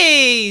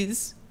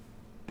birthdays?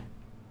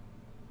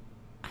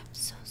 I'm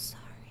so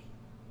sorry.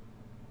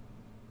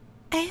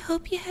 I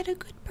hope you had a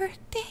good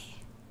birthday.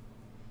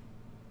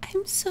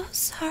 I'm so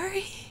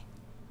sorry.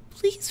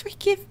 Please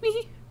forgive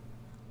me.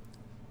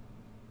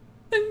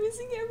 I'm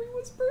missing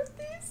everyone's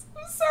birthdays.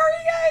 I'm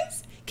sorry,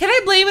 guys. Can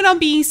I blame it on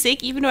being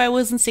sick even though I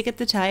wasn't sick at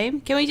the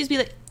time? Can we just be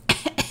like,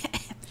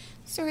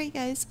 sorry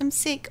guys, I'm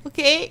sick,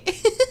 okay?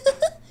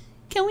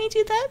 Can we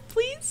do that,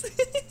 please?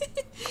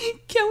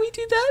 Can we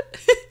do that?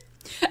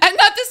 I'm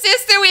not the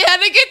sister, we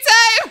had a good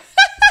time.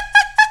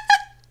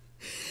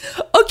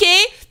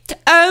 Okay,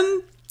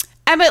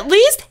 I'm at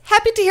least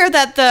happy to hear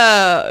that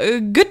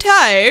the good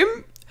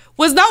time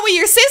was not with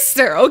your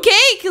sister, okay?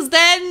 Because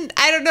then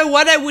I don't know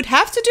what I would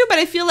have to do, but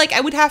I feel like I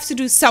would have to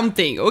do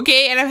something,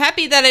 okay? And I'm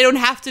happy that I don't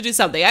have to do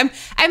something. I'm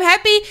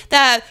happy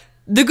that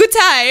the good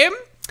time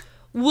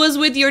was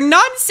with your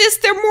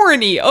non-sister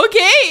Morny,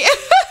 okay?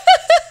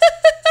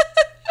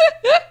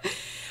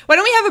 Why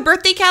don't we have a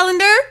birthday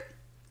calendar?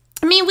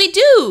 I mean, we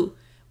do.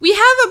 We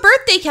have a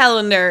birthday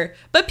calendar,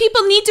 but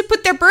people need to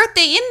put their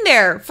birthday in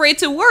there for it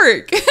to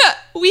work.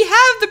 We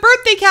have the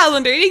birthday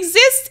calendar. It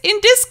exists in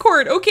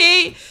Discord,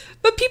 okay?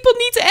 But people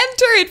need to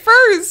enter it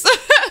first.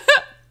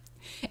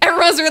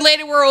 Everyone's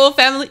related. We're all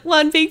family.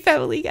 One big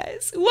family,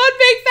 guys. One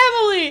big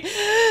family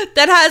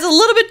that has a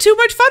little bit too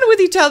much fun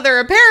with each other,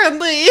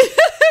 apparently.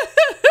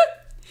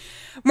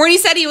 Morty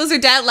said he was her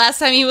dad last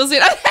time he was in.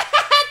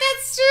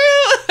 That's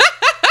true.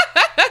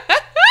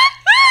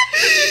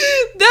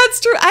 That's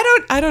true.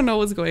 I don't know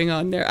what's going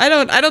on there. I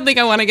don't think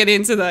I want to get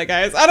into that,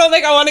 guys. I don't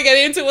think I want to get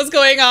into what's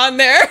going on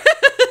there.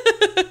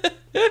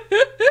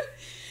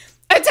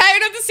 I'm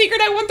tired of the secret.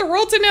 I want the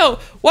world to know.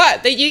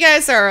 What? That you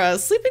guys are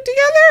sleeping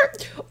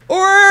together?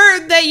 Or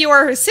that you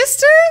are her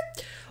sister?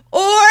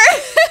 Or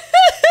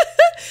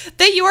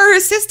that you are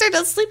her sister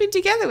that's sleeping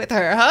together with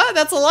her, huh?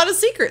 That's a lot of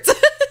secrets.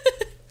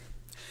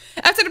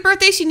 After the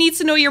birthday, she needs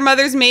to know your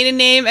mother's maiden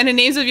name and the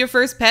names of your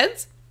first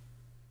pets.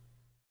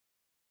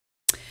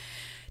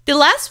 The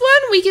last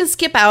one we can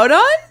skip out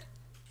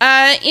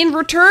on in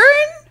return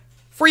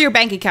for your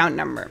bank account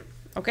number,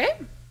 okay?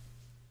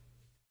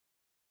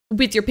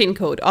 With your PIN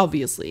code,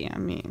 obviously. I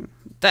mean,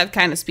 that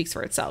kind of speaks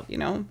for itself, you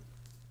know?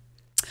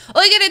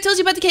 Oh, again, I told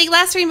you about the cake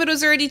last stream, but it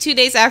was already 2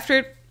 days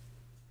after.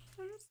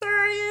 I'm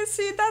sorry, I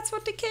see. That's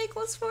what the cake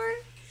was for.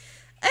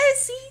 I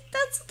see.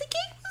 That's what the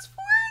cake was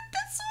for.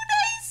 That's so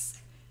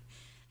nice.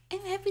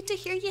 I'm happy to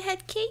hear you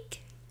had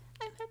cake.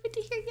 I'm happy to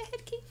hear you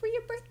had cake for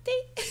your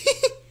birthday.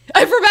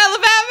 I'm from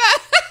Alabama.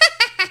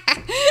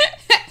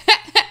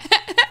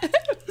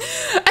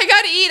 I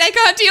gotta eat. I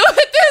can't deal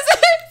with this.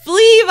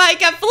 Flee,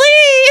 Micah,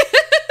 flee.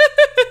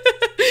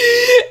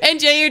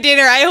 Enjoy your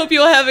dinner. I hope you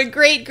will have a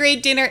great,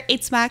 great dinner.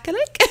 It's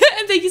Makalik.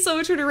 And thank you so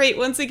much for the rate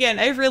once again.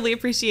 I really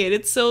appreciate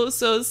it so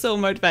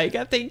much,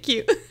 Micah. Thank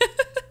you.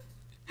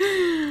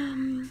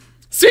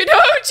 Sweet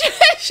home,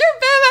 Cheshire,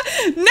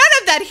 Bama. None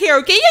of that here,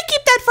 okay? You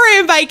keep that for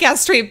a Micah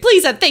stream,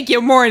 please, and thank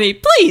you, Morny,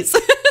 please.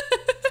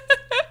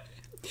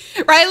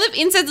 Right, live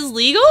incest is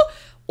legal?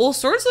 All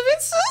sorts of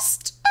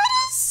incest?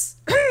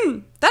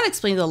 That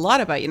explains a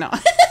lot about you now. No,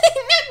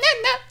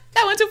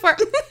 that went too far.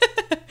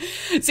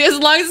 See, as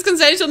long as it's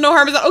consensual, no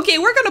harm is done. Okay,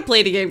 we're gonna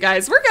play the game,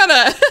 guys. We're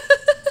gonna,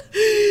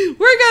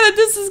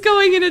 this is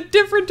going in a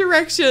different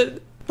direction.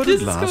 But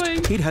at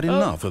last, he'd had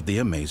enough of the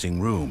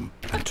amazing room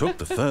and took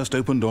the first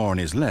open door on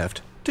his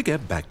left to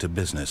get back to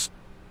business.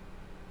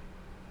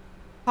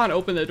 Can't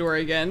open the door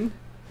again.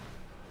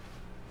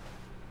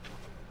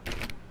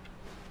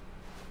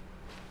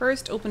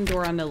 First open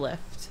door on the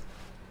left.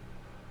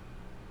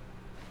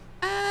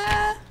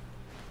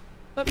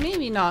 But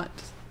maybe not.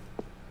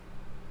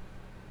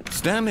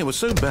 Stanley was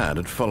so bad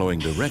at following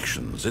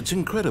directions, it's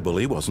incredible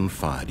he wasn't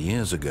fired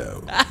years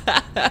ago.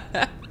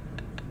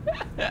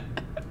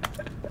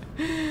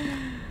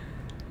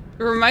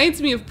 It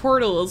reminds me of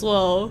Portal as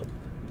well.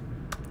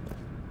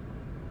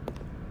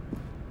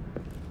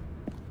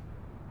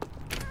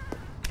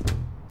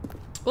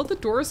 Well, the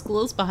doors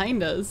close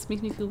behind us.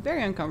 Makes me feel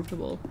very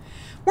uncomfortable.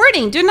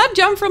 Warning, do not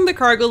jump from the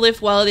cargo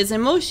lift while it is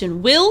in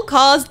motion. Will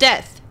cause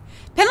death.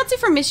 Penalty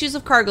for misuse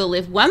of cargo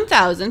lift,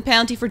 1,000.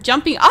 Penalty for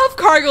jumping off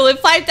cargo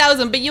lift,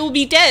 5,000. But you'll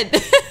be dead.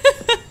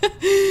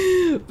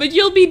 But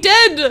you'll be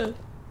dead.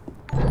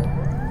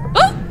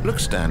 Oh! Look,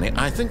 Stanley,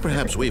 I think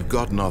perhaps we've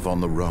gotten off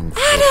on the wrong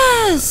foot.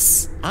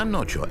 Addis! I'm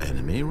not your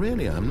enemy,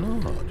 really, I'm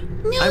not.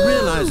 No. I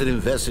realize that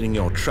investing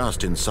your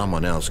trust in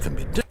someone else can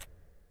be difficult.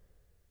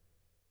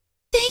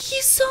 Thank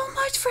you so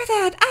much for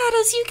that,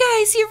 Addis. You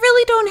guys, you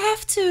really don't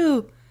have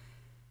to.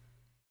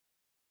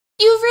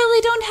 You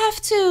really don't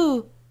have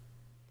to.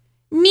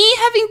 Me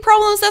having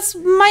problems, that's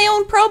my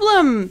own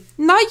problem.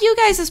 Not you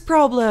guys'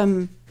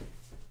 problem.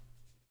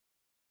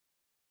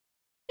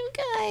 You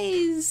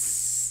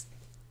guys.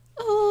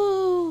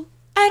 Oh,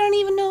 I don't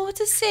even know what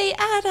to say.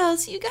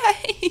 Addis, you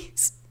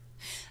guys.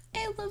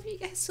 I love you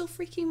guys so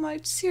freaking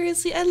much.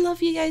 Seriously, I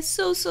love you guys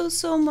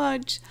so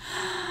much.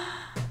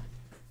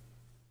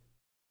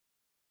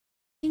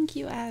 Thank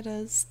you,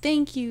 Addis.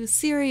 Thank you.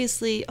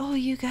 Seriously. Oh,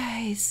 you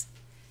guys.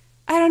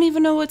 I don't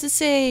even know what to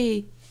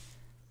say.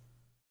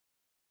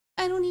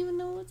 I don't even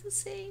know what to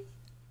say.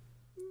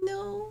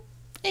 No.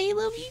 I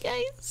love you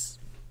guys.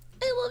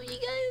 I love you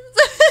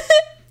guys.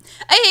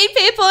 I hate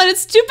PayPal and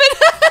its stupid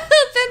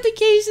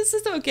authentication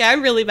system. Okay,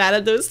 I'm really bad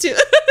at those too.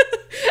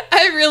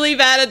 I'm really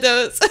bad at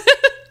those.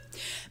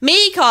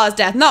 May cause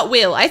death, not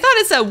will. I thought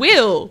it said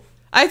will.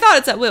 I thought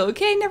it's at will.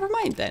 Okay, never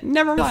mind then.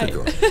 Never mind.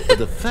 But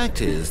the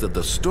fact is that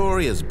the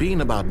story has been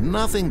about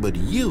nothing but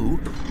you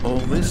all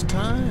this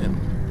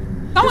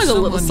time. That was a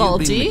little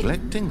salty. You've been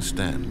neglecting,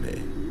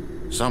 Stanley.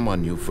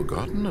 Someone you've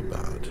forgotten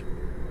about.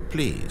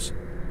 Please,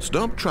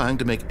 stop trying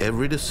to make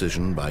every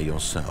decision by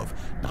yourself.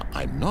 Now,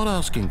 I'm not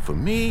asking for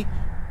me.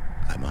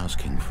 I'm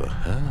asking for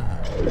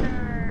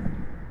her.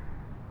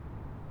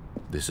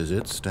 This is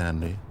it,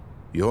 Stanley.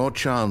 Your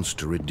chance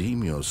to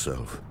redeem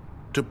yourself.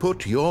 To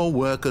put your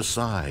work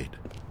aside.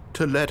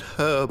 To let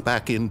her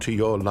back into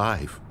your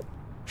life.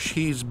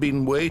 She's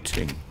been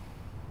waiting.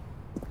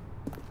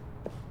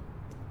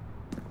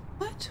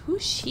 What?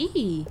 Who's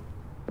she?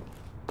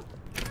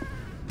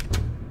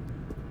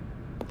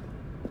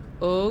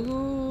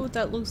 Oh,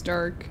 that looks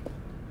dark.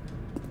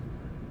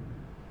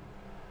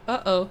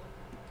 Uh-oh.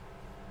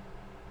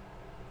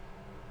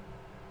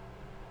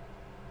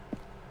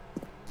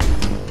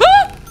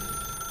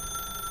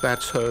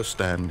 That's her,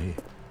 Stanley.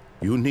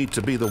 You need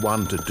to be the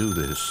one to do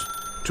this,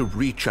 to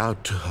reach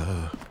out to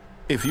her.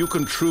 If you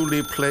can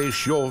truly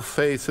place your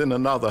faith in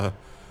another,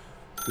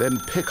 then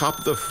pick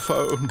up the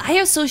phone. I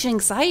have social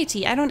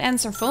anxiety. I don't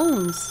answer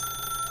phones.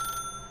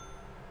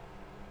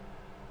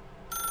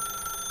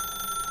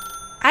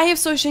 I have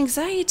social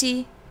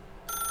anxiety.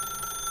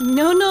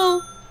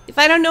 No. If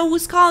I don't know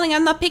who's calling,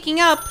 I'm not picking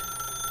up.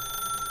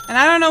 And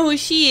I don't know who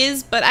she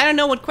is, but I don't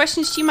know what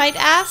questions she might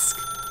ask.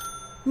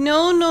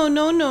 No.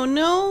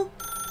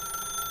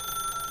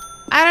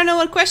 I don't know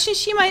what questions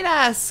she might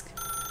ask.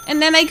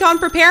 And then I can't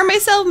prepare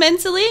myself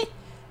mentally.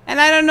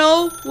 And I don't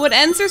know what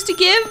answers to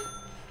give.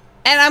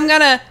 And I'm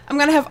gonna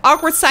have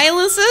awkward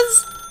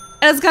silences.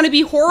 And it's gonna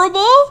be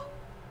horrible.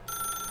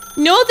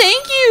 No,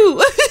 thank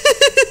you.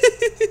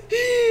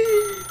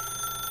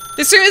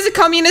 This stream is a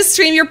communist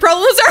stream. Your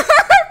problems are our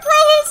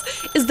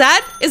problems. Is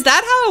that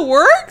how it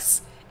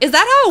works? Is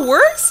that how it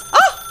works?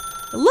 Oh,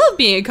 I love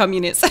being a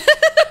communist.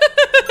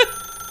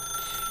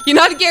 You're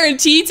not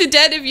guaranteed to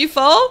death if you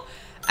fall.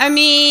 I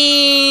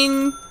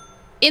mean,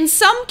 in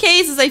some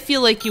cases, I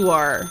feel like you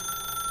are.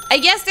 I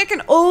guess there can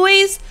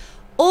always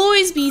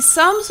be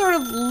some sort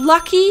of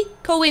lucky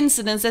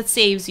coincidence that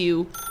saves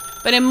you.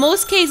 But in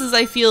most cases,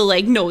 I feel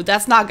like, no,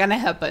 that's not gonna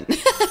happen.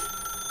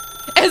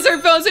 As our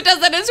phones, it does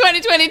that in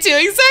 2022,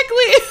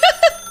 exactly.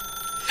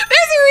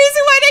 There's a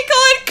reason why they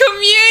call it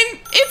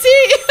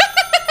community.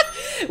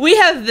 We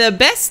have the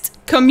best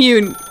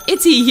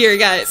community here,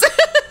 guys.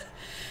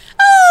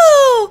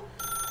 Oh,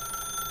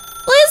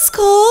 Liz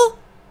Cole.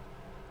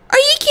 Are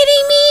you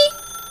kidding me?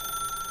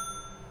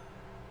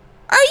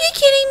 Are you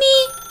kidding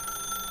me?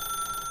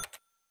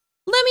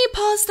 Let me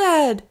pause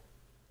that.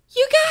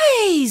 You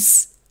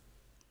guys.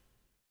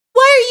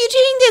 Why are you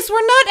doing this?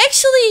 We're not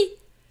actually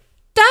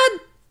that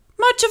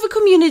much of a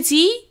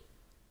community.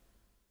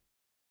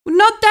 We're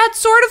not that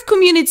sort of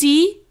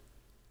community.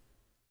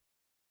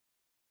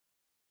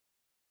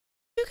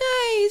 You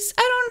guys,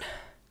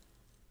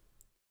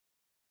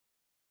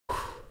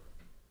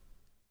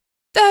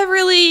 that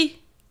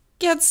really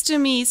gets to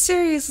me,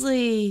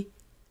 seriously.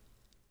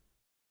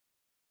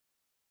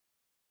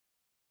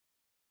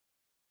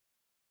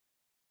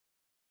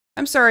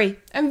 I'm sorry.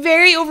 I'm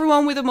very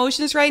overwhelmed with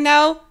emotions right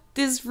now.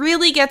 This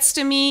really gets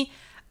to me.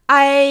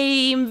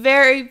 I'm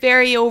very,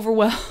 very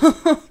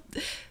overwhelmed.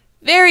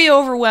 Very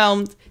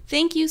overwhelmed.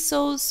 Thank you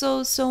so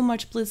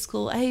much,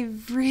 Blitzcool. I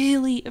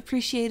really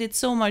appreciate it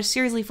so much.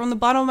 Seriously, from the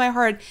bottom of my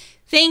heart.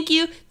 Thank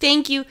you.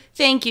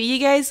 You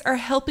guys are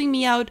helping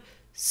me out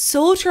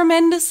so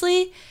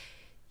tremendously.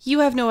 You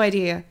have no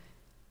idea.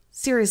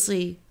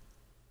 Seriously.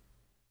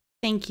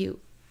 Thank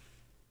you.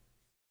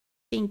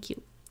 Thank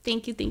you.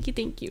 Thank you.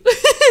 Thank you.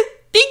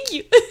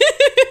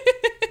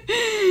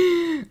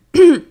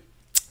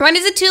 When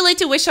is it too late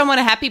to wish someone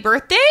a happy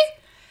birthday?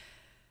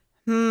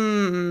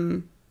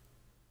 Feel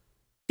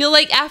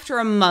like after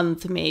a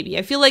month, maybe.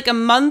 I feel like a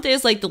month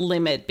is like the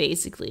limit,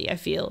 basically, I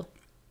feel.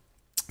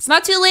 It's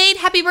not too late.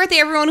 Happy birthday,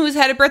 everyone who's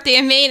had a birthday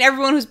in May and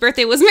everyone whose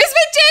birthday was Miss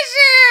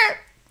Cheshire!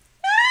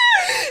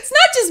 It's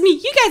not just me.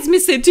 You guys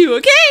miss it too,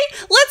 okay?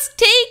 Let's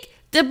take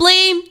the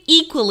blame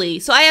equally.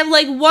 So I have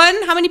like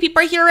how many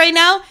people are here right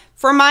now?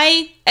 For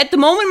at the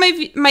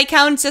moment, my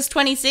count says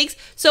 26.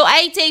 So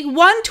I take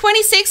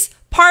 1/26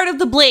 part of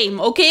the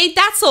blame, okay?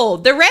 That's all.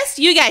 The rest,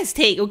 you guys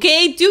take,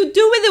 okay? Do with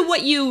it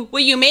what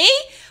you may,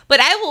 but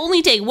I will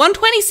only take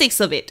 1/26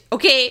 of it,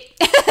 okay?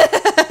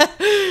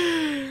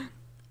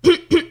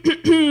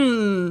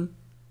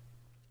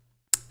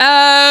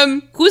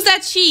 Who's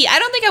that she? I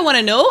don't think I want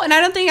to know, and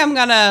I don't think I'm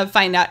gonna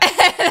find out.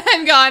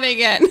 I'm gone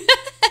again.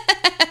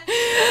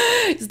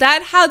 Is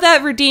that how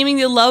that redeeming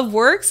the love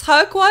works,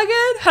 huh,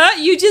 Quaggan? Huh?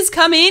 You just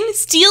come in,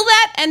 steal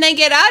that, and then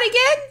get out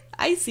again?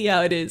 I see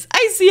how it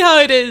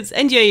is.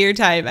 Enjoy your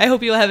time. I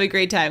hope you'll have a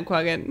great time,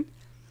 Quaggan.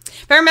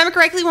 If I remember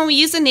correctly, when we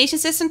use the nation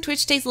system,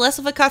 Twitch takes less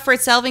of a cut for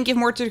itself and give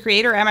more to the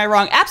creator. Am I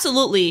wrong?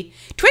 Absolutely.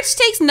 Twitch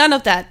takes none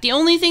of that. The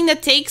only thing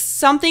that takes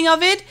something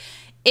of it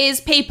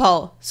is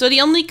PayPal. So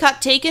the only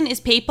cut taken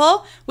is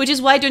PayPal, which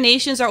is why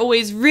donations are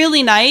always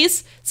really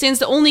nice, since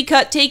the only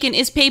cut taken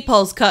is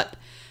PayPal's cut.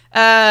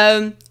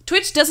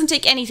 Twitch doesn't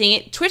take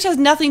anything. Twitch has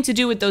nothing to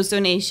do with those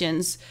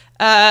donations.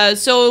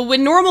 So with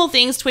normal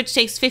things, Twitch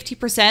takes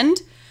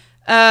 50%.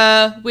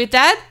 With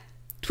that,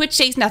 Twitch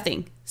takes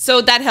nothing. So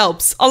that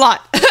helps a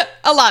lot.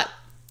 A lot.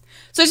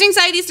 Social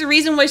anxiety is the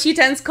reason why she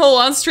tends Cole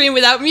on stream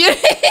without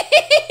muting.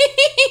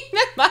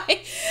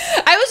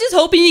 I was just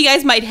hoping you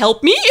guys might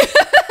help me.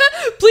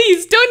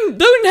 Please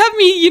don't have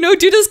me,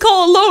 do this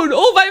call alone,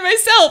 all by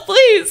myself,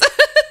 please.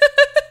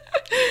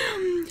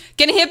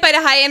 Getting hit by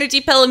the high energy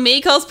pellet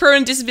may cause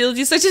permanent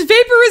disabilities such as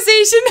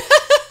vaporization.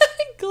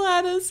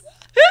 Gladys.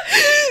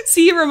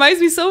 See, it reminds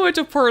me so much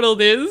of Portal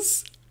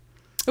this.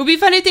 It would be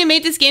fun if they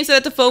made this game so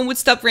that the phone would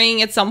stop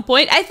ringing at some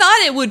point. I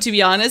thought it would, to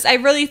be honest. I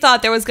really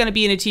thought there was going to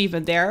be an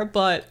achievement there,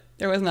 but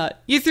There was not.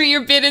 You threw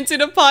your bid into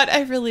the pot.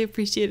 I really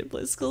appreciate it,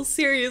 Bliskull.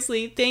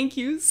 Seriously, thank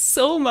you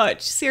so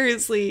much.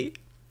 Seriously.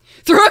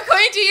 Throw a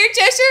coin to your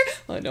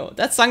Cheshire? Oh no,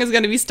 that song is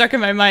gonna be stuck in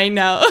my mind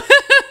now.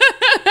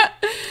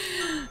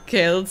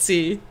 Okay, let's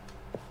see.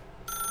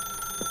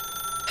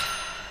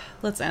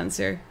 Let's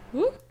answer.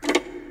 Ooh.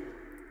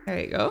 There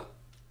you go.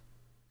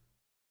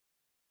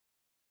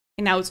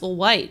 And now it's all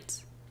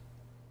white.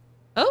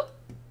 Oh.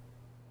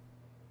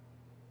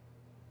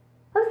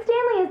 Oh,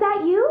 Stanley, is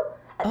that you?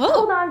 Oh.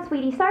 Hold on,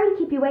 sweetie. Sorry to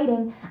keep you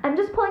waiting. I'm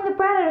just pulling the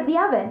bread out of the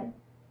oven.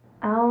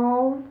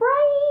 All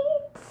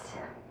right.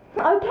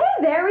 Okay,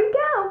 there we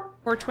go.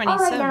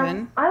 427. All right,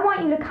 now, I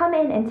want you to come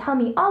in and tell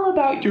me all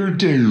about Your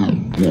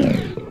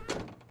day.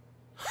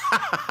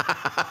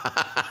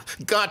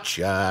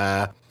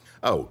 Gotcha!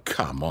 Oh,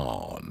 come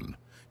on.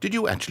 Did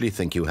you actually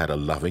think you had a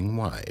loving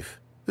wife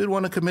who'd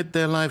want to commit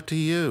their life to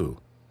you?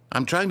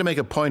 I'm trying to make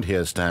a point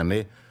here,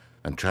 Stanley.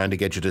 I'm trying to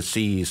get you to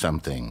see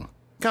something.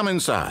 Come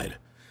inside.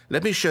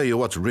 Let me show you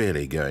what's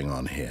really going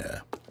on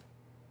here.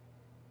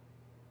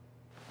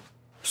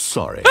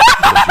 Sorry,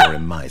 but you're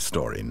in my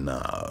story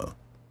now.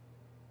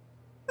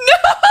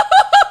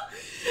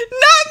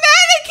 Not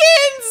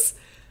mannequins!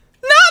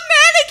 Not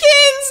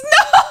mannequins!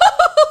 No!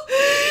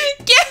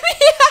 Get me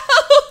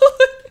out!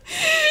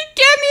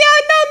 Get me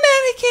out, not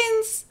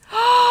mannequins!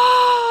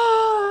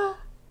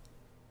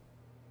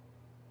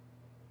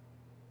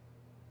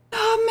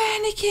 Not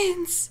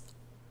mannequins!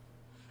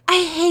 I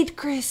hate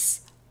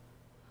Chris.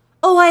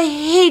 Oh, I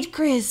hate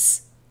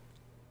Chris.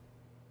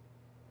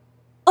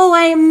 Oh,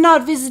 I am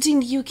not visiting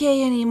the UK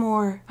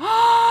anymore.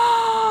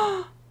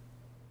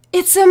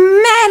 It's a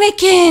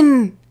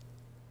mannequin!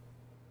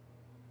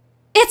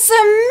 It's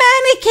a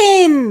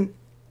mannequin!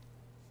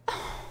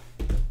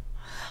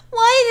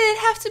 Why did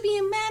it have to be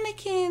a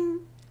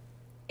mannequin?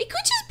 It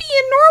could just be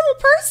a normal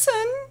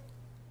person.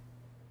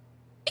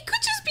 It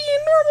could just be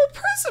a normal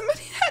person, but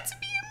it had to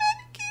be a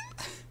mannequin.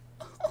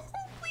 Oh,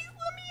 please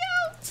let me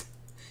out.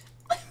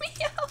 Let me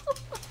out.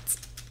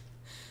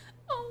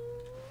 Oh.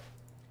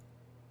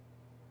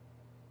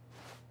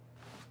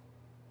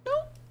 No.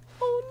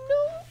 Oh,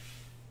 no.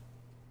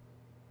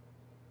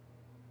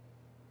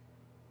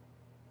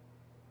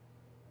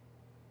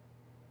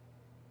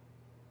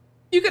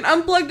 You can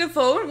unplug the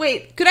phone?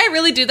 Wait, could I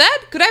really do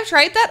that? Could I have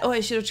tried that? Oh, I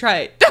should have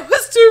tried. That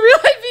was too real.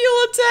 I feel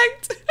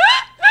attacked.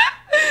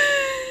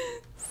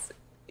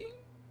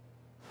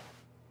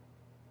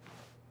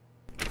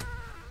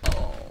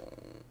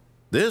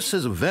 This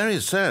is a very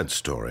sad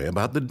story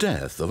about the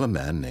death of a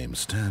man named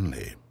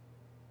Stanley.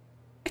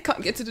 I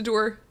can't get to the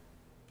door.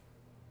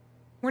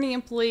 Morning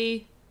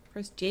employee.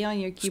 Press J on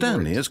your keyboard.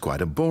 Stanley is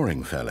quite a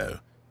boring fellow.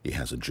 He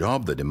has a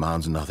job that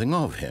demands nothing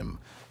of him,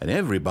 and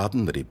every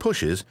button that he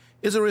pushes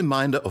is a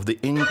reminder of the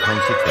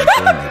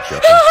inconsequential nature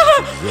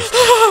of his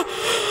existence.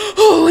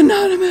 Oh,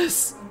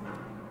 anonymous.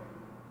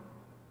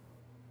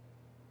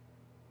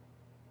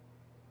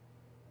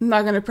 I'm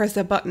not gonna press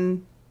that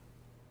button.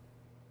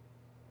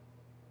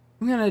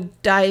 I'm gonna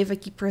die if I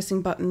keep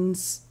pressing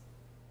buttons.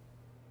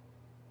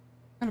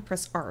 I'm gonna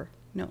press R.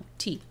 No,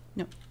 T.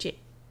 No, J.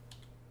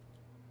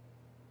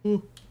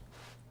 Ooh.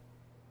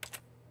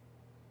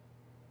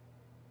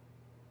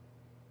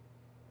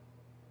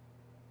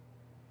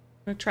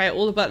 I'm gonna try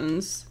all the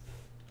buttons.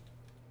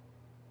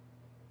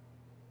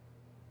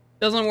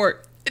 Doesn't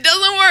work. It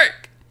doesn't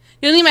work!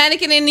 The only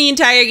mannequin in the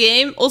entire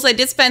game. Also, I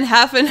did spend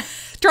half an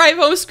drive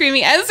home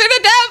screaming, answer the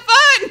damn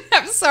phone!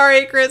 I'm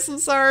sorry, Chris, I'm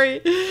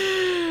sorry.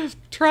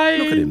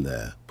 Trying. Look at him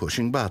there,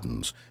 pushing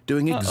buttons,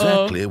 doing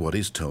exactly what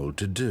he's told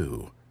to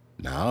do.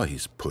 Now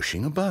he's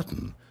pushing a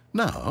button.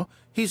 Now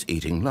he's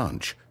eating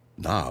lunch.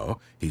 Now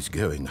he's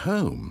going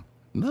home.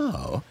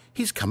 Now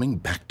he's coming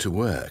back to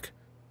work.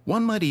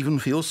 One might even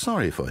feel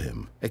sorry for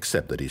him,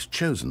 except that he's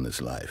chosen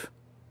this life.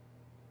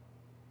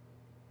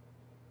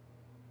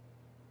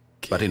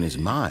 But in his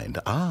mind,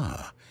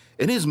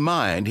 in his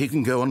mind he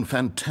can go on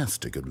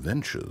fantastic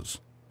adventures.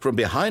 From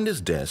behind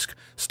his desk,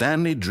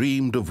 Stanley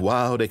dreamed of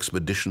wild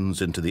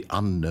expeditions into the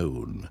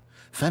unknown,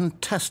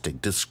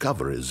 fantastic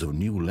discoveries of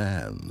new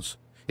lands.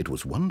 It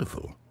was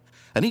wonderful,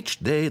 and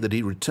each day that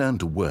he returned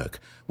to work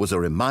was a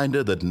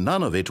reminder that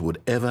none of it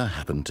would ever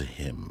happen to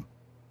him.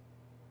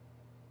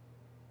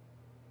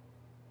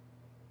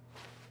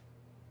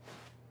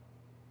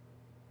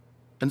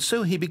 And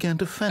so he began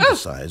to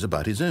fantasize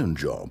about his own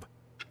job.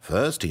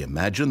 First, he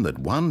imagined that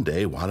one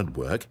day while at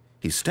work,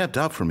 he stepped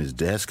up from his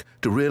desk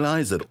to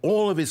realize that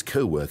all of his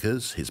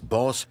co-workers, his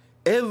boss,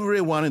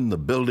 everyone in the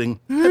building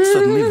had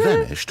suddenly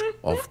vanished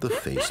off the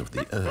face of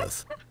the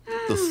earth.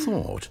 The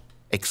thought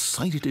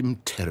excited him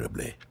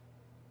terribly.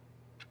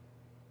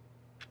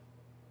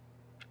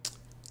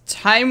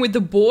 Time with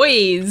the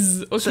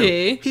boys.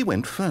 Okay. So he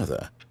went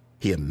further.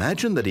 He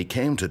imagined that he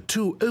came to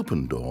two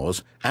open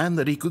doors and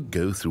that he could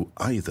go through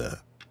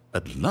either.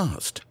 At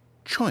last,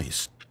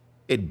 choice.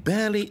 It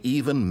barely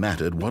even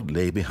mattered what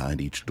lay behind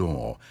each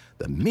door.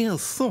 The mere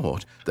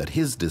thought that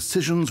his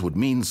decisions would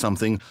mean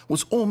something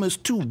was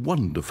almost too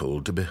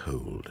wonderful to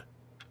behold.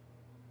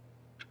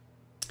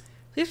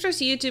 Please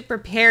proceed you to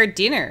prepare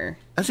dinner.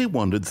 As he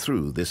wandered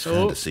through this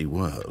fantasy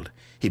world,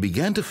 he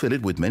began to fill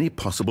it with many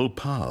possible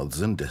paths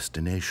and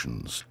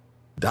destinations.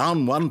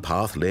 Down one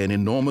path lay an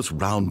enormous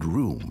round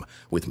room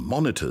with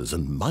monitors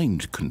and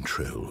mind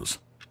controls.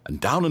 And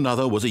down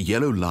another was a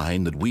yellow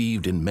line that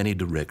weaved in many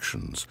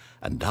directions.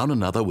 And down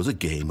another was a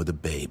game with a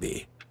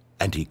baby.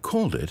 And he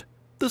called it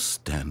the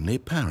Stanley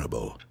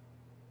Parable.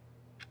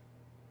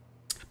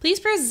 Please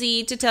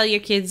proceed to tell your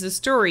kids the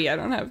story. I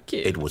don't have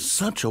kids. It was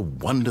such a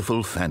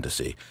wonderful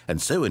fantasy,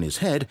 and so in his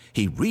head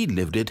he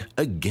relived it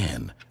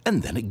again,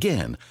 and then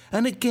again,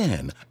 and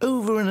again,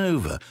 over and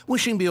over,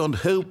 wishing beyond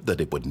hope that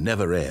it would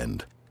never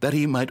end, that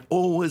he might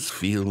always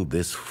feel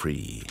this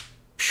free.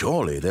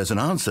 Surely there's an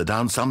answer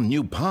down some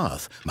new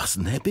path,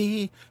 mustn't there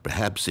be?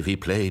 Perhaps if he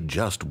played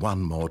just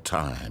one more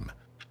time.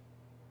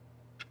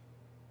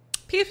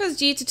 Please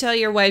proceed to tell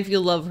your wife you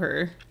love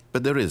her.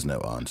 But there is no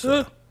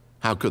answer.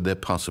 How could there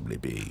possibly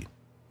be?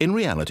 In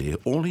reality,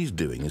 all he's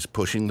doing is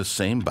pushing the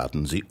same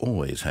buttons he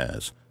always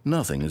has.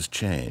 Nothing has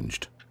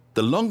changed.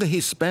 The longer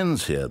he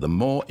spends here, the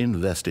more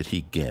invested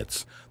he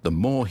gets, the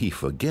more he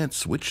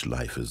forgets which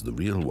life is the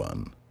real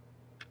one.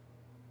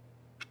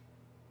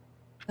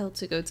 Well,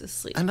 to go to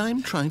sleep. And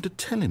I'm trying to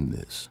tell him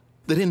this,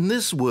 that in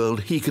this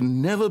world he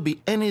can never be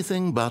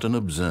anything but an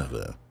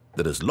observer,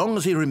 that as long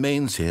as he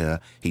remains here,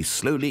 he's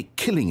slowly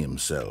killing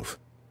himself.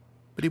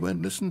 But he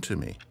won't listen to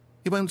me.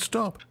 He won't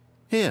stop.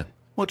 Here,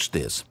 watch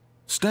this.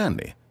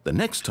 Stanley, the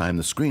next time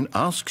the screen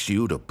asks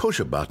you to push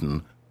a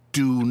button,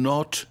 do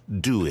not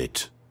do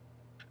it.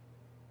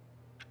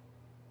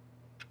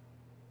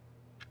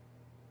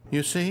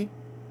 You see?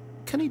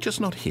 Can he just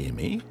not hear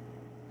me?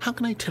 How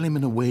can I tell him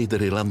in a way that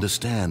he'll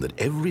understand that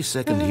every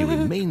second he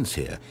remains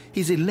here,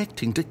 he's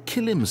electing to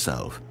kill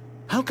himself?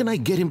 How can I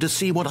get him to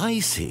see what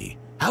I see?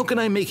 How can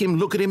I make him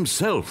look at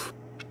himself?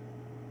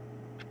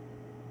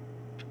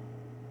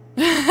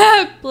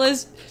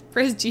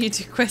 Press G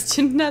to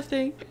question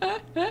nothing.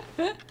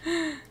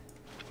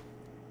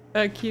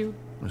 Cute.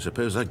 I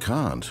suppose I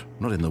can't,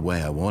 not in the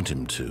way I want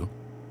him to.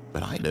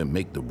 But I don't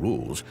make the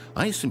rules.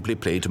 I simply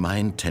play to my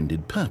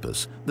intended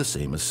purpose, the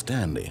same as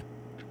Stanley.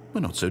 We're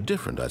not so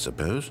different, I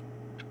suppose.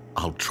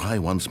 I'll try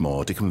once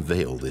more to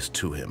convey all this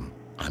to him.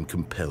 I'm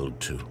compelled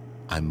to.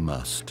 I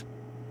must.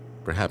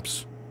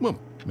 Perhaps, well,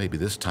 maybe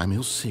this time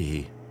he'll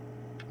see.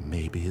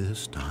 Maybe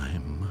this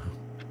time.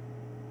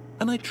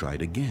 And I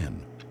tried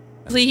again.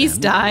 Please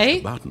die.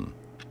 Button.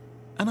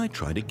 And I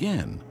tried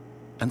again.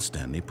 And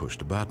Stanley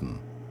pushed a button.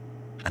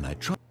 And I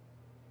tried.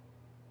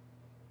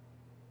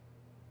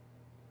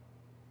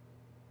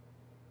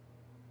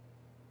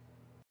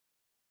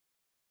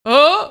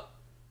 Oh!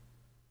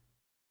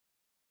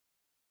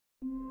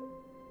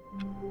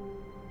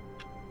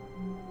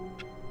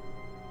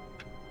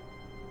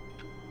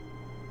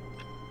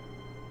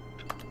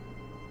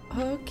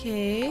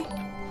 Okay.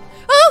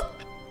 Oh!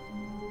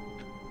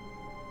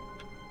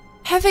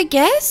 Have a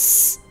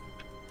guess?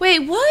 Wait,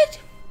 what?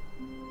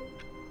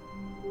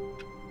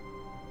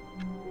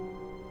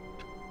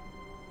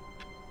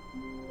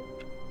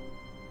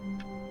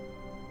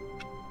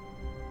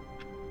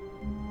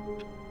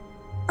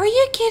 Are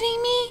you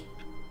kidding me?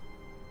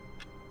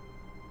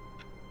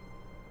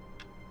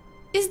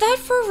 Is that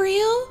for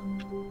real?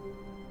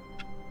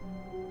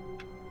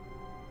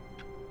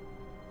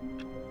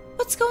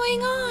 What's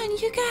going on,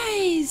 you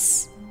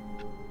guys?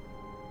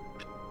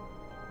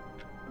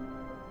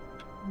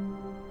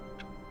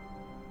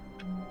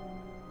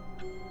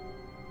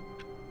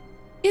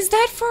 Is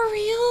that for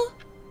real?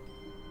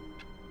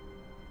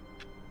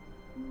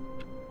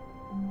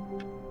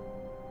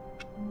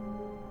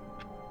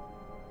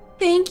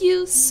 Thank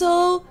you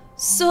so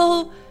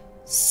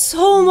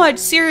much.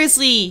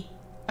 Seriously.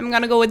 I'm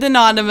gonna go with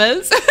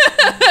anonymous.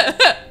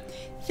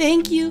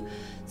 Thank you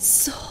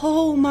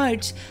so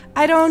much.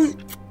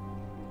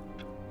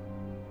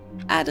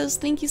 Ados,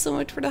 thank you so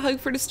much for the hug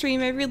for the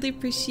stream. I really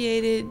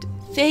appreciate it.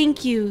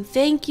 Thank you.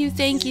 Thank you.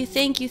 Thank you.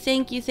 Thank you.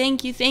 Thank you.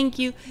 Thank you. Thank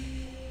you.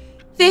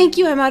 Thank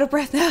you. I'm out of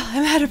breath now.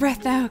 I'm out of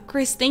breath now.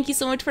 Chris, thank you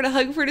so much for the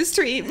hug for the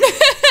stream.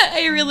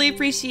 I really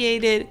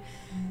appreciate it.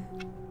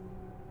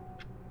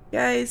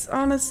 Guys,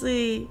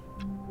 honestly.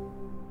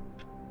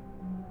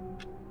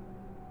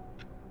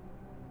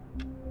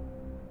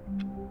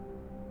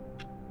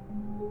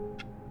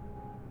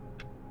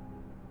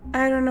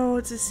 I don't know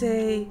what to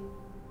say.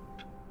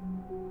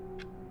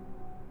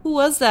 Who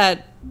was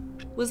that?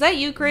 Was that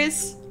you,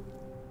 Chris?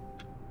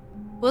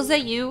 Was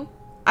that you?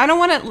 I don't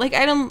want to, like,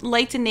 I don't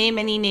like to name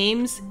any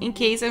names in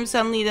case I'm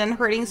suddenly then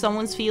hurting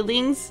someone's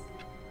feelings.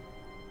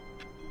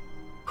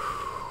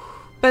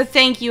 But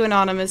thank you,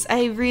 Anonymous.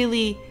 I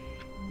really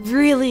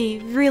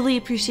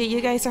appreciate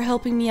you guys are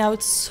helping me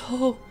out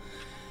so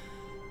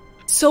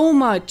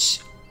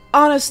much.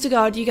 Honest to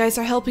God, you guys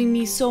are helping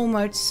me so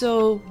much.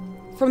 So,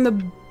 from the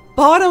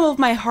bottom of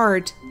my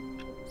heart,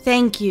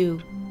 thank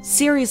you.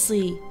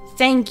 Seriously,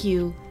 thank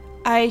you.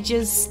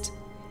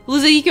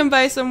 Lizzie, you can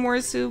buy some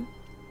more soup.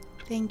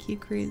 Thank you,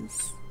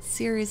 Chris.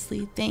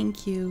 Seriously,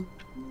 thank you.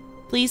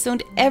 Please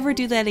don't ever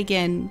do that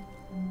again.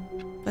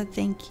 But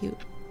thank you.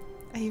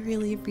 I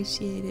really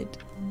appreciate it.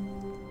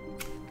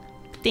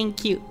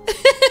 Thank you.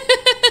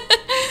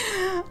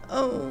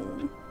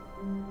 Oh.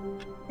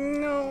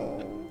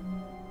 No.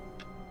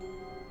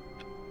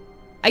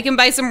 I can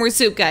buy some more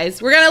soup,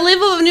 guys. We're gonna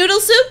live off of noodle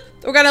soup.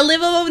 We're gonna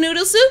live off of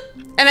noodle soup.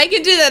 And I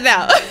can do that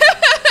now.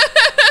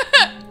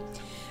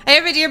 I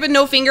have it here, but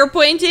no finger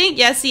pointing.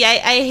 Yeah, see, I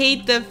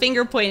hate the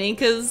finger pointing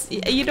because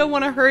you don't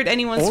want to hurt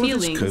anyone's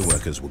feelings. All of his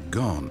co-workers were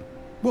gone.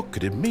 What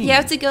could it mean? You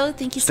have to go.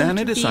 Thank you so much.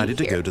 Stanley decided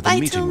to go to the Bye,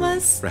 meeting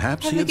Thomas. room.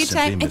 Perhaps have he a had good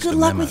simply time. missed And good a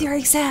luck memo. with your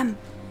exam.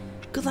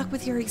 Good luck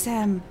with your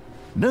exam.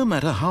 No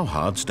matter how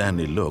hard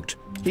Stanley looked,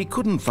 he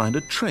couldn't find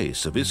a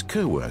trace of his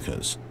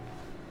co-workers.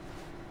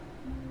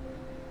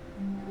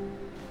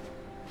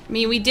 I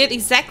mean, we did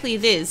exactly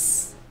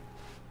this.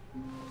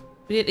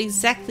 We did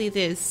exactly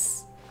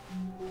this.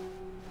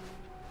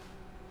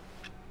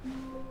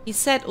 He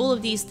said all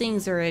of these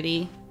things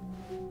already.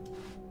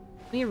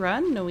 Can we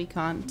run? No, we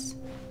can't.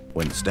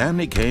 When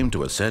Stanley came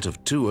to a set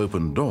of 2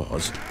 open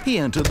doors, he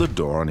entered the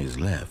door on his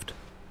left.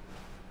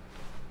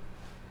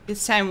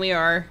 This time we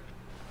are.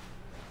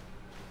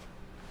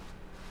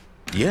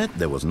 Yet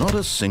there was not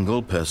a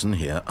single person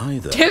here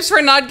either. Tips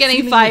for not getting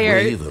Feeling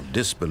fired. a wave of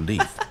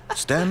disbelief,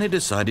 Stanley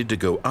decided to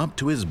go up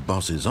to his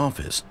boss's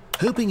office,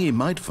 hoping he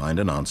might find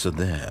an answer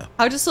there.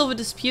 How to solve a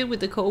dispute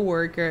with a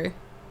co-worker.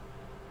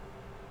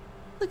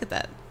 Look at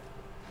that.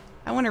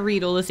 I want to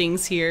read all the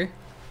things here.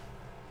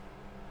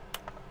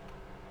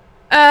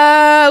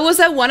 Was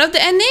that one of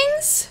the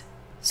endings?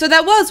 So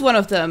that was one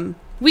of them.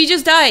 We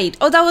just died.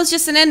 Oh, that was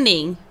just an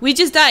ending. We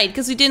just died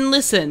because we didn't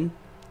listen.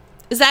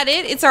 Is that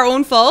it? It's our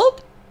own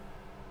fault?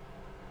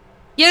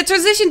 Yeah, the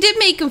transition did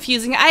make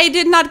confusing. I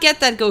did not get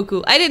that,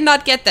 Goku. I did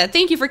not get that.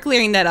 Thank you for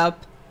clearing that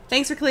up.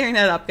 Thanks for clearing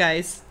that up,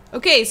 guys.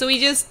 Okay, so we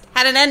just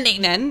had an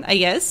ending then, I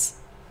guess.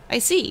 I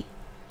see.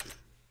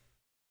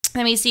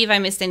 Let me see if I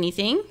missed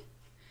anything.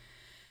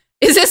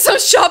 Is this some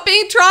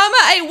shopping trauma?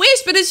 I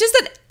wish, but it's just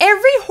that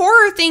every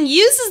horror thing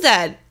uses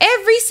that.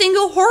 Every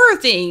single horror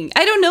thing.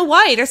 I don't know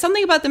why. There's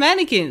something about the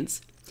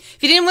mannequins.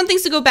 If you didn't want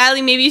things to go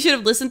badly, maybe you should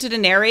have listened to the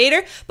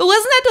narrator. But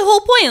wasn't that the whole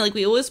point? Like,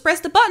 we always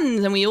press the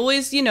buttons and we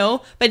always, you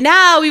know. But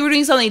now we were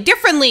doing something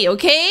differently,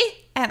 okay?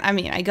 And I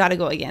mean, I gotta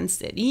go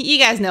against it. You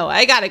guys know,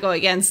 I gotta go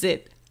against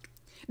it.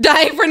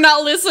 Dying for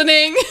not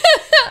listening.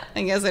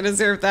 I guess I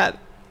deserve that.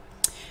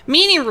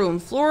 Meeting room,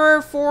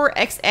 floor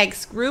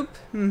 4XX group.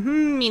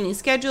 Meeting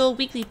schedule,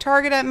 weekly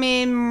target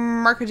admin,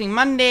 marketing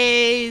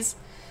Mondays,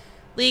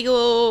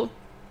 legal.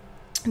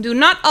 Do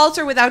not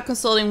alter without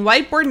consulting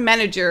whiteboard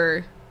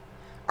manager.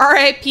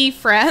 RIP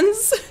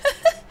friends.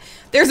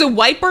 There's a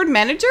whiteboard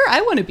manager?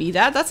 I want to be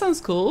that. That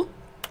sounds cool.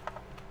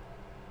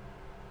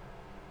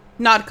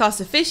 Not cost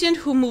efficient.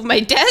 Who moved my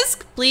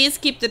desk? Please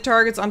keep the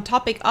targets on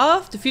topic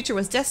of. The future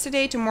was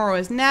yesterday. Tomorrow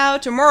is now.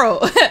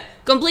 Tomorrow.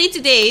 Complete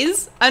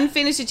today's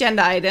unfinished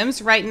agenda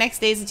items. Write next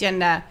day's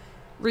agenda.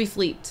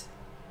 Refleet.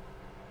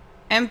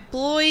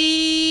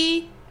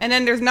 Employee. And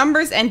then there's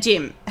numbers and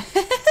gym.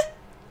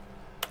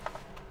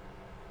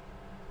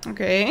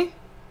 Okay.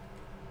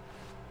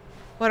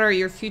 What are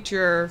your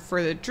future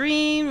for the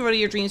dream? What are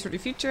your dreams for the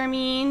future, I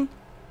mean?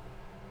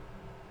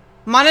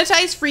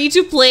 Monetize free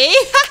to play?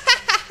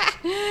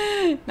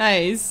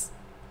 Nice.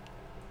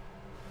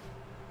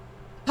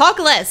 Talk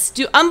less.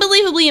 Do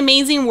unbelievably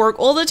amazing work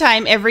all the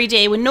time, every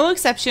day, with no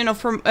exception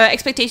of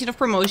expectation of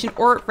promotion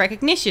or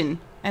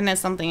recognition. And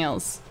that's something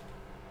else.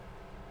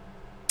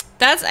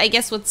 That's, I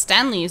guess, what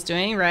Stanley is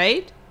doing,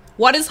 right?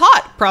 What is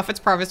hot? Profits,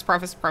 profits,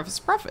 profits, profits,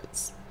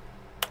 profits.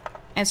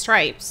 And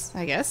stripes,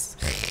 I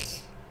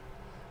guess.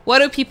 What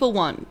do people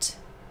want?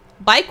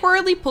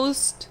 Bi-quarterly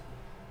post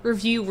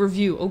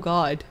review. Oh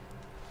god.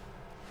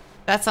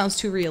 That sounds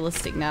too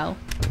realistic now.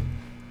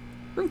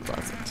 Room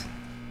closet.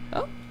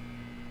 Oh.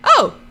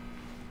 Oh!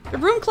 The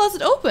broom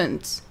closet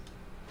opened.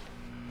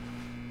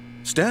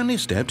 Stanley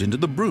stepped into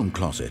the broom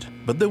closet,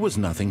 but there was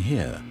nothing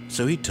here,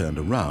 so he turned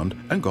around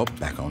and got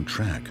back on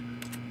track.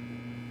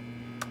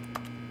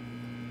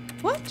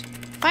 What?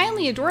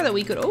 Finally a door that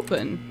we could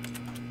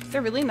open. Is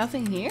there really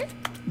nothing here?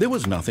 There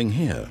was nothing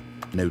here.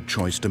 No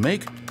choice to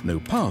make, no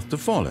path to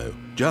follow,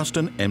 just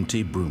an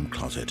empty broom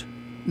closet.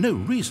 No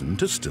reason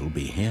to still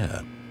be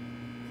here.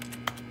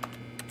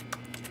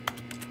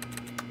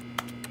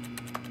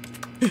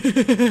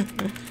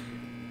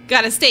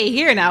 Gotta stay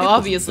here now,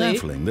 obviously. It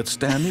was baffling that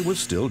Stanley was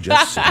still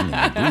just sitting in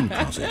the broom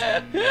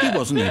closet. He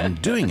wasn't even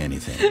doing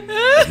anything.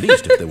 At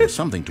least if there was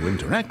something to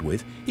interact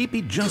with, he'd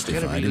be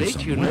justified in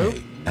some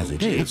way. As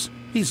it is,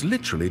 he's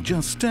literally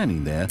just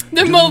standing there.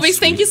 The Mobix,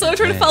 thank you so much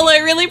for the follow. I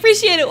really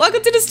appreciate it.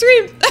 Welcome to the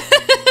stream.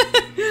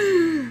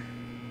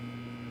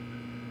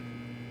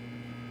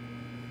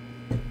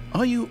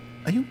 Are you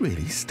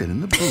really still in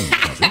the broom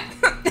closet?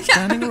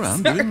 Standing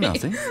around doing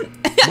nothing?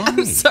 Why?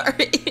 I'm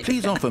sorry.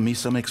 Please offer me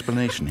some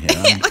explanation here.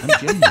 I'm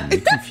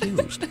genuinely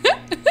confused.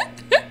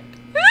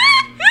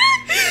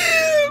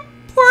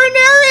 Poor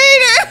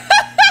narrator.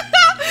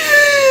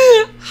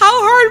 How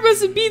hard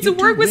must it be to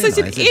work with such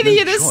an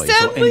idiot as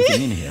Stanley?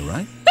 In here,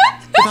 right?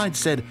 If I'd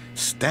said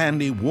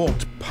Stanley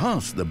walked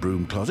past the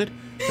broom closet,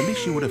 At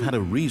least you would have had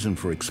a reason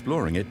for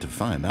exploring it to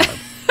find out.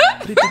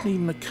 But it didn't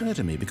even occur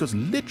to me because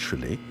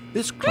literally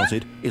this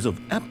closet is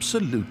of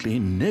absolutely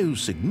no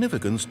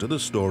significance to the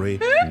story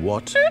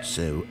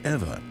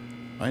whatsoever.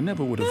 I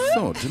never would have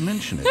thought to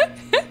mention it.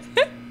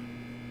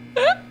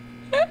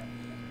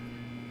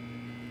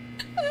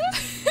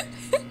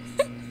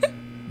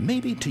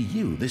 Maybe to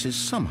you this is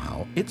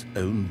somehow its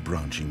own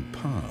branching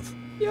path.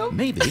 Yep.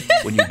 Maybe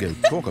when you go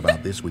talk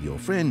about this with your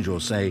friends,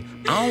 you'll say,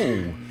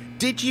 "Oh,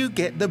 did you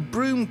get the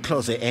broom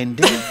closet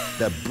ending?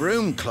 The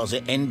broom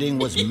closet ending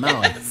was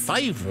my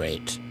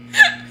favourite."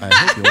 I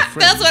hope your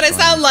friends That's what I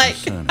sound like.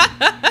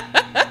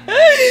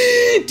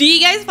 Do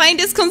you guys find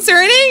this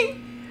concerning?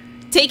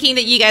 Taking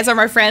that you guys are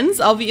my friends,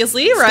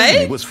 obviously, right?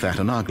 Stanley was fat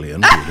and ugly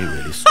and really,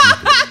 really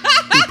stupid.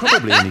 He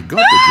probably only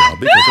got the job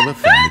because of a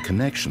family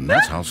connection.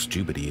 That's how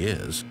stupid he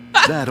is.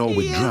 That all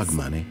with drug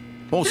money.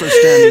 Also,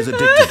 Stanley's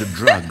addicted to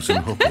drugs and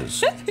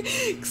hookers.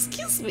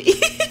 Excuse me.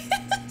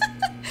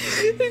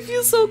 I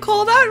feel so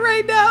called out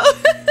right now.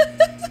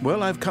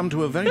 Well, I've come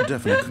to a very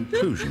definite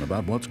conclusion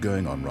about what's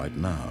going on right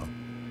now.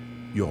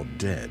 You're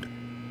dead.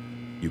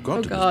 You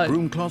got to this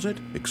broom closet,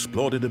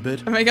 explored it a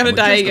bit, Am I gonna and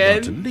die were just again?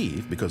 about to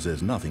leave because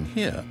there's nothing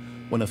here,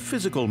 when a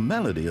physical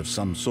malady of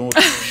some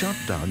sort shut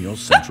down your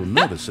central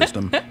nervous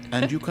system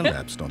and you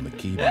collapsed on the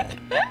keyboard.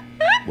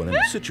 Well, in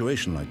a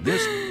situation like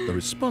this, the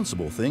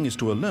responsible thing is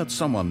to alert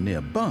someone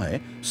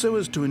nearby so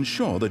as to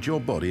ensure that your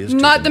body is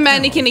Not the taken care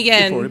mannequin of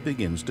again. before it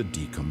begins to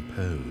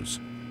decompose.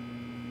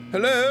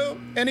 Hello?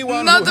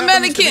 Anyone Not who the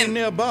happens to be mannequin.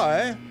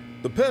 nearby?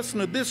 The person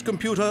at this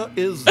computer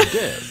is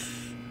dead.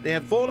 They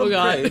have fallen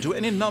prey to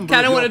any number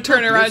Kinda of wanna your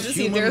turn around hopeless to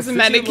see if human there's a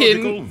mannequin.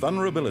 physiological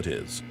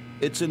vulnerabilities.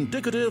 It's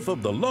indicative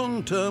of the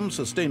long-term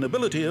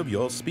sustainability of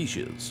your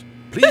species.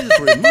 Please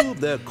remove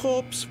their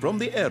corpse from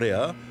the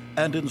area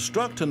and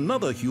instruct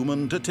another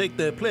human to take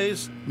their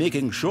place,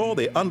 making sure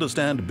they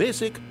understand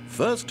basic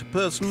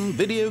first-person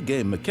video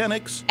game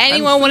mechanics.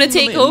 Anyone want to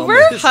take over?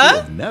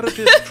 Huh?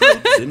 Narrative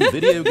tropes in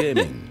video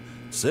gaming,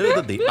 so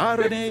that the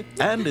irony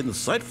and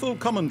insightful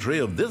commentary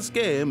of this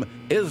game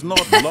is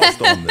not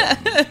lost on them.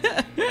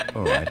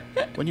 All right,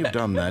 when you've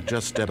done that,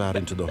 just step out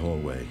into the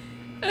hallway.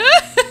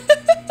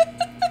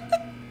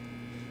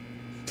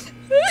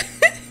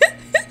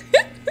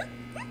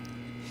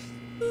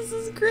 This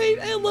is great.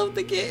 I love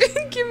the game.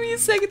 Give me a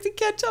second to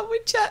catch up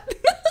with chat.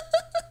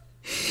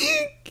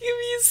 Give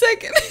me a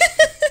second.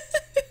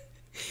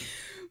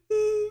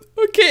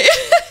 Okay.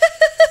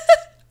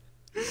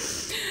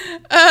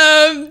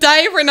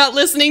 Dying for not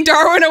listening,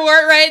 Darwin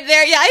Award right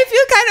there. Yeah, I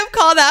feel kind of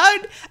called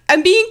out.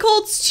 I'm being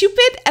called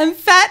stupid and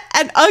fat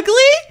and ugly.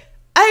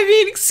 I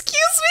mean,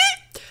 excuse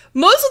me?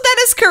 Most of that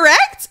is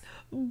correct,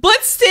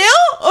 but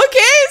still,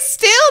 okay,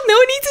 still, no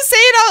need to say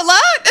it out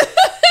loud.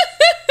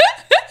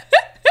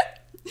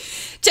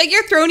 Check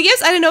your throne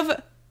gifts. I don't know if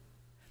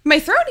my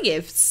throne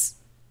gifts.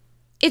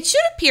 It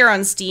should appear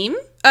on Steam.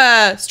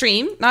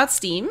 Stream, not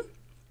Steam.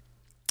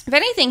 If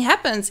anything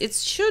happens, it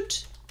should.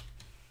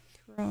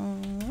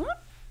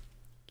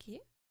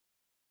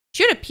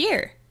 Should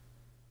appear.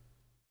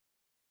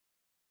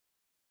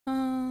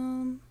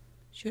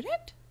 Should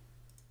it?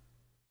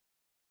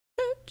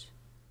 Should.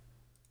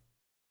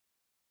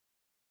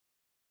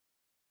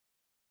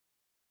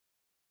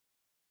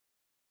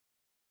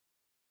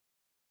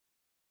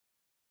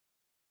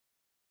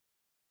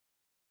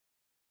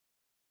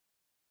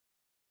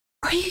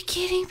 Are you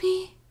kidding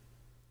me?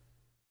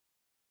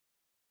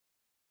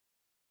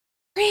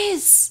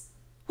 Chris,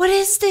 what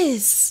is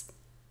this?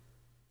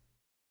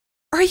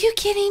 Are you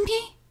kidding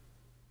me?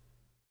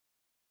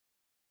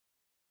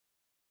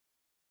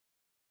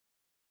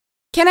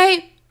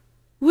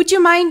 Would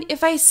you mind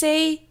if I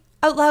say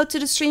out loud to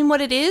the stream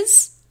what it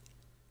is?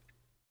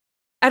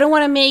 I don't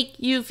want to make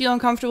you feel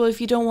uncomfortable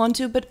if you don't want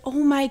to, but oh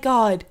my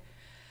God.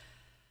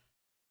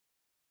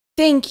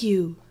 Thank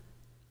you.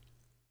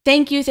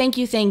 Thank you, thank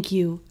you, thank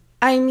you.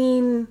 I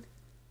mean,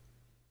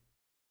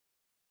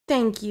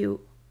 thank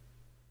you.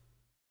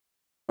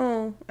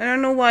 Oh, I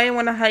don't know why I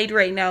want to hide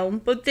right now,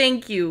 but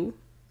thank you.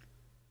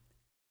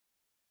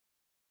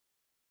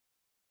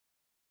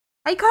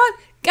 I can't,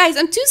 guys,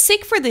 I'm too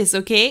sick for this,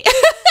 okay?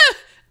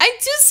 I'm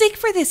too sick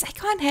for this. I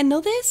can't handle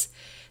this.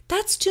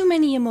 That's too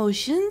many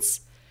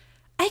emotions.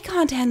 I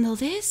can't handle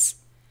this.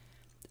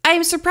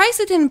 I'm surprised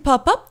it didn't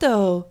pop up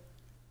though.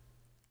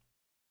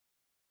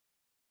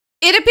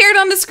 It appeared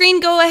on the screen,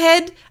 go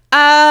ahead.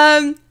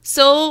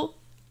 So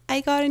I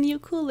got a new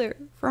cooler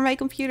for my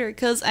computer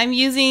because I'm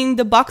using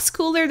the box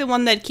cooler, the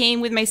one that came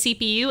with my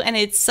CPU, and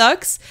it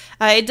sucks.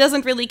 It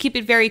doesn't really keep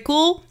it very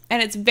cool,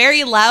 and it's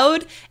very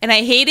loud, and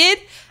I hate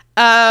it.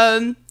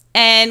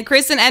 And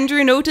Chris and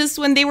Andrew noticed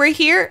when they were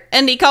here,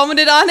 and they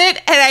commented on it,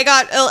 and I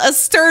got a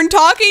stern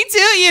talking to,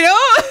 you know?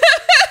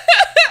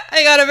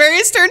 I got a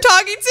very stern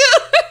talking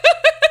to.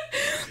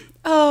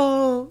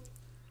 Oh,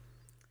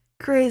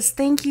 Chris,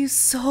 thank you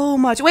so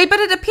much. Wait, but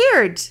it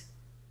appeared.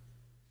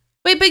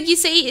 Wait, but you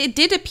say it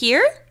did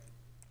appear?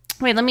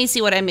 Wait, let me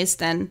see what I missed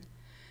then.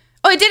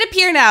 Oh, it did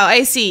appear now.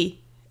 I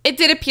see. It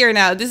did appear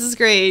now. This is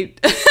great.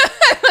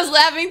 I was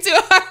laughing too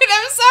hard.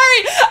 I'm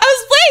sorry. I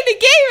was playing the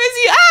game as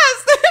you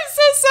asked. I'm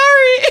so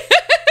sorry.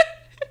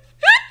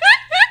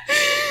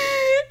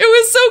 It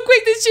was so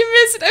quick that you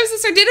missed it. I'm so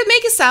sorry. Did it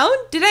make a sound?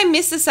 Did I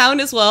miss the sound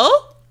as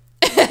well?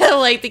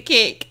 Like the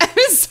cake.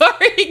 I'm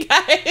sorry,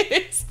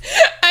 guys.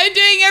 I'm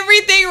doing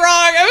everything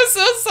wrong. I'm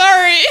so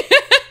sorry.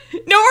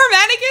 No more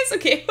mannequins?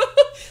 Okay.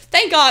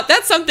 Thank God.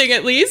 That's something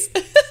at least.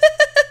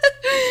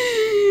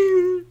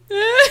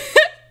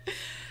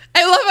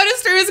 I love how the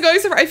stream is going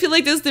so far. I feel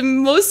like this is the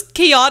most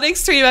chaotic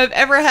stream I've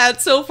ever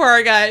had so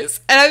far,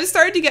 guys. And I'm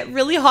starting to get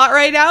really hot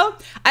right now.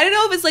 I don't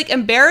know if it's like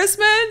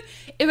embarrassment,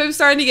 if I'm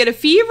starting to get a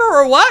fever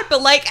or what,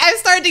 but like I'm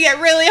starting to get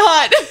really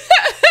hot.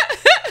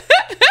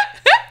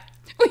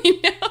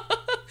 We know.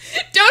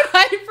 Don't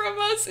hide from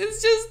us.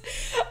 It's just,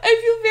 I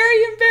feel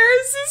very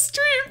embarrassed this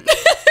stream.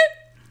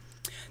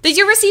 Did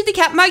you receive the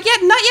cat mug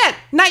yet? Not yet.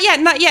 Not yet.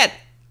 Not yet.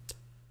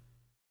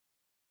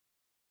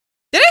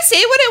 Did I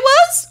say what it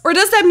was? Or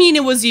does that mean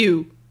it was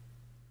you?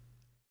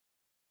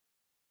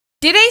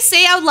 Did I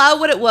say out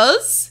loud what it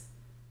was?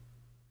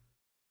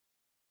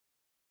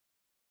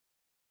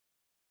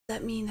 Does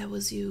that mean that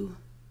was you?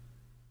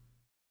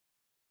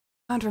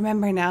 I can't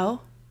remember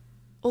now.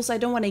 Also, I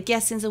don't want to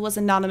guess since it was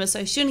anonymous,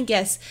 so I shouldn't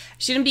guess. I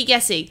shouldn't be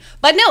guessing.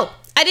 But no,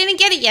 I didn't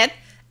get it yet.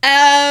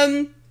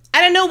 I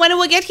don't know when it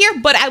will get here,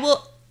 but I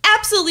will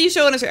absolutely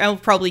show it on stream. I will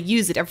probably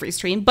use it every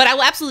stream, but I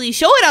will absolutely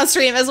show it on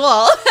stream as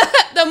well.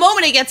 The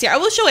moment it gets here, I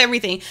will show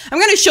everything. I'm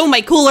going to show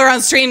my cooler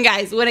on stream,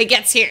 guys, when it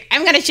gets here.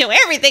 I'm going to show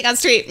everything on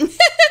stream.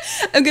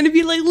 I'm going to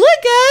be like,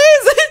 look,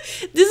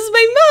 guys, this is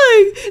my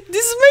mug.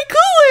 This is my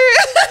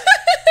cooler.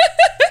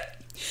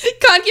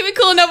 Can't keep it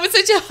cool enough with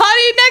such a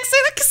hottie next to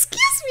it.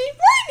 Excuse me,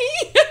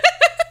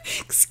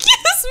 Marnie.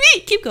 Excuse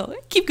me. Keep going.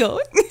 Keep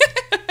going.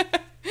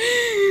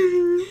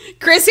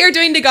 Chris here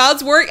doing the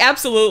God's work?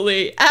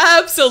 Absolutely.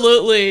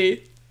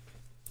 Absolutely.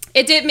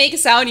 It did make a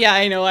sound. Yeah,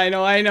 I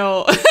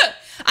know.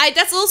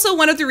 That's also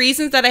one of the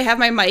reasons that I have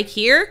my mic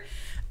here.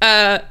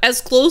 As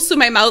close to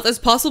my mouth as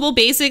possible,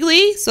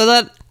 basically. So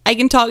that I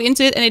can talk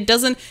into it and it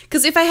doesn't...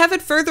 Because if I have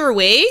it further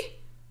away...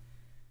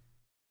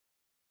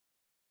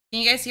 Can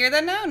you guys hear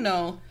that now?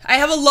 No. I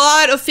have a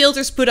lot of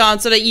filters put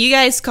on so that you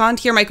guys can't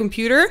hear my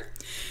computer.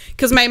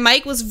 Because my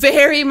mic was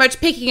very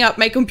much picking up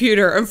my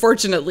computer,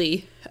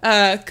 unfortunately.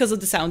 Because of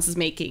the sounds it's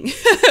making. You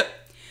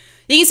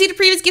can see the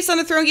previous gifts on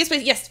the throne gifts.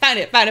 Yes, found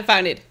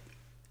it.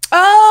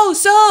 Oh,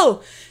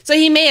 so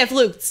he may have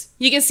looked.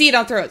 You can see it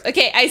on thrones.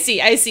 Okay, I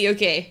see,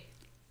 okay.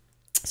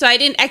 So I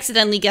didn't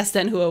accidentally guess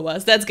then who it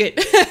was. That's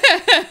good.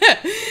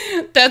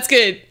 That's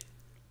good.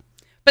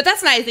 But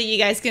that's nice that you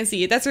guys can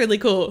see it. That's really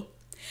cool.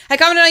 I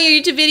commented on your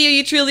YouTube video,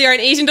 you truly are an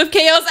agent of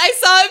chaos. I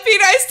saw it,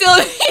 Peter. I still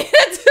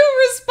needed to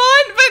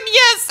respond, but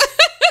yes.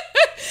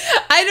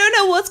 I don't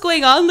know what's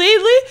going on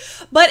lately,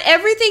 but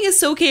everything is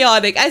so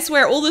chaotic. I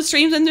swear, all the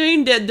streams I'm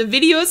doing, the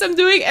videos I'm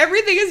doing,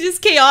 everything is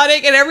just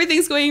chaotic and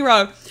everything's going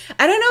wrong.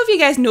 I don't know if you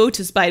guys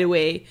noticed, by the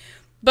way,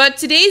 but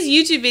today's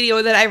YouTube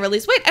video that I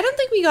released, wait, I don't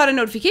think we got a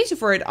notification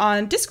for it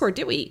on Discord,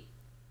 did we?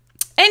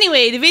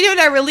 Anyway, the video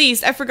that I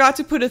released, I forgot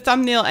to put a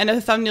thumbnail and a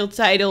thumbnail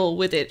title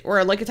with it,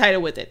 or like a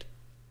title with it.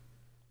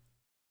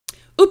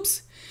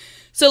 Oops.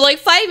 So like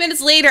 5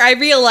 minutes later, I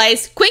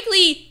realized,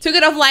 quickly took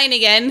it offline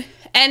again,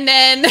 and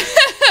then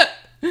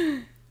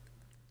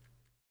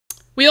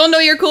we all know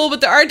you're cool with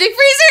the Arctic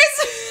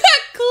freezers.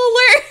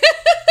 Cooler.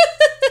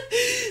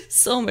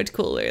 So much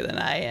cooler than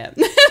I am.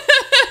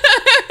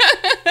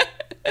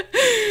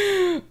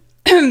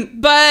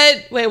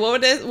 But wait,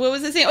 what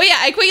was I saying? Oh yeah,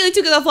 I quickly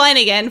took it offline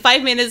again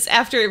 5 minutes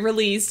after it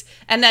released,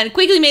 and then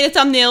quickly made a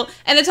thumbnail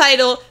and a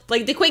title,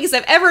 like the quickest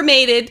I've ever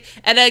made it,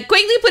 and then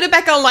quickly put it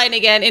back online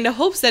again in the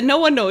hopes that no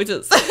one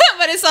noticed.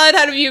 But I saw it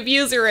had a few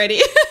views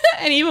already,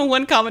 and even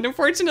one comment,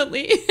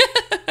 unfortunately.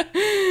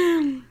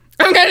 I'm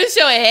gonna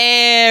show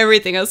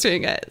everything I was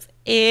doing, guys.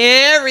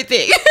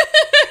 Everything.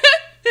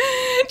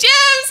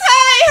 Gems,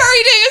 hi! How are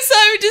you doing? It's so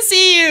good to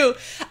see you.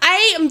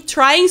 I am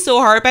trying so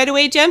hard, by the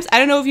way, Gems. I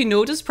don't know if you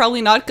noticed,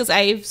 probably not, because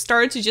I've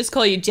started to just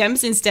call you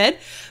Gems instead.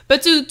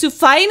 But to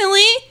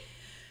finally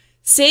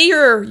say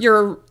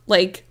your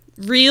like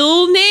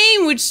real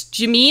name, which is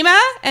Jemima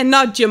and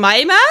not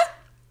Jemima.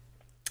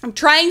 I'm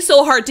trying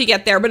so hard to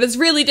get there, but it's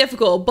really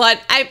difficult.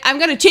 But I'm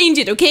gonna change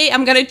it, okay?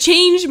 I'm gonna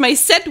change my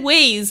set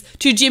ways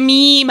to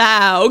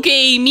Jemima,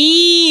 okay?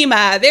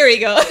 Mima. There we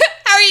go.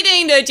 How are you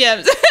doing, though,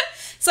 Gems?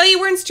 So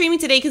you weren't streaming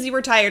today because you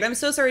were tired. I'm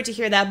so sorry to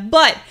hear that.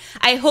 But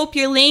I hope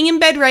you're laying in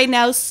bed right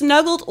now,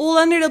 snuggled all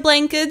under the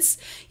blankets.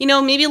 You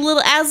know, maybe a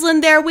little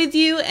Aslan there with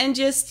you and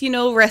just, you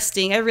know,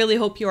 resting. I really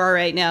hope you are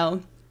right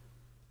now.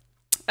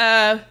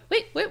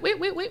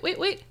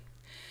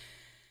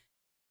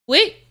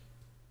 Wait.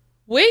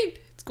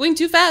 It's going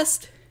too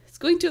fast. It's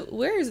going to,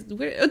 where?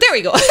 Oh, there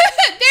we go.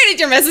 There did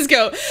your message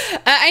go.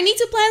 I need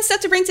to plan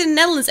stuff to bring to the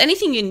Netherlands.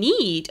 Anything you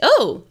need?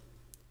 Oh.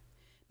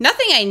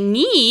 Nothing I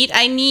need.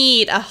 I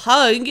need a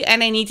hug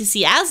and I need to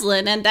see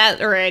Aslan, and that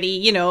already,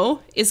 you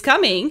know, is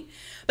coming.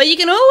 But you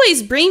can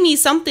always bring me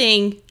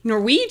something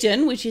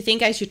Norwegian, which you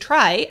think I should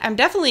try. I'm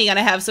definitely going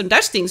to have some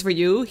Dutch things for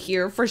you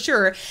here for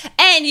sure.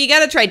 And you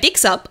gotta try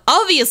dicks up.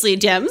 Obviously,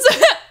 Gems.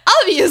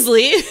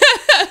 Obviously.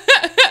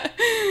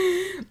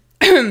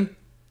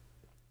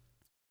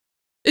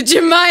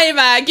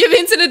 Jemima, give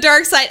in to the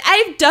dark side.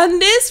 I've done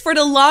this for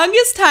the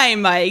longest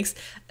time, Mikes.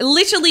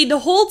 Literally the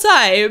whole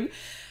time.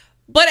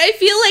 But I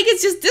feel like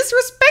it's just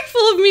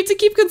disrespectful of me to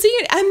keep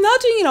continuing. I'm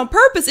not doing it on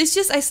purpose. It's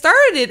just I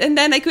started it and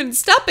then I couldn't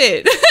stop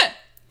it.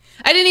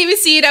 I didn't even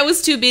see it. I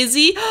was too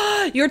busy.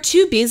 You're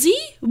too busy?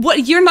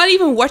 What? You're not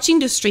even watching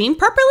the stream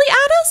properly,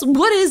 Addis?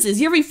 What is this?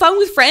 You're having fun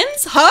with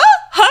friends? Huh?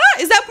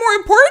 Is that more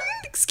important?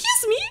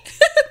 Excuse me?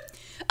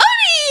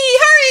 Oni!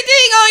 How are you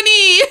doing,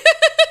 Oni?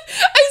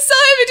 I'm so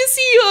happy to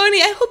see you,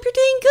 Oni. I hope you're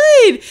doing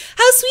good.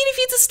 How sweet of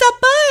you to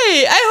stop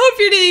by. I hope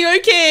you're doing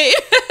okay.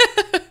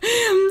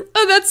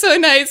 Oh, that's so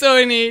nice,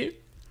 Oni.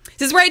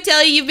 This is where I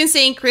tell you you've been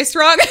saying Chris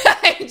wrong.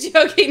 I'm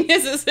joking.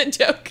 This is a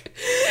joke.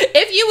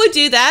 If you would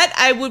do that,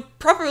 I would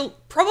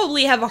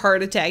probably have a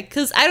heart attack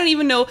because I don't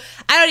even know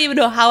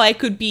how I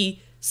could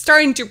be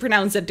starting to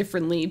pronounce that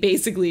differently,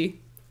 basically.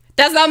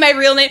 That's not my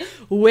real name.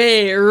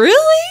 Wait, really?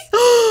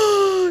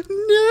 No.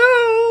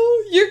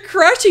 You're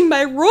crushing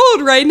my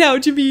world right now,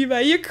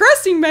 Jemima. You're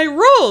crushing my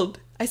world.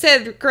 I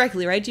said it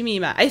correctly, right,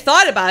 Jemima? I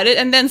thought about it,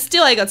 and then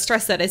still I got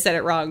stressed that I said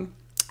it wrong.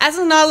 As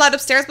I'm not allowed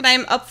upstairs, but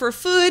I'm up for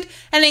food,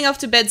 heading off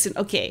to bed soon.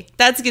 Okay,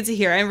 that's good to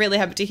hear. I'm really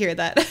happy to hear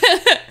that.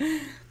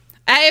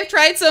 I have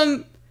tried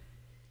some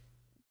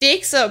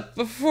dicks up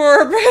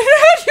before, but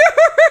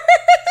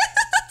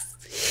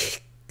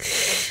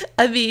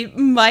I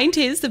mean, mine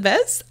tastes the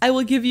best. I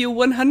will give you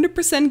a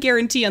 100%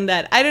 guarantee on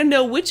that. I don't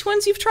know which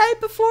ones you've tried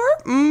before,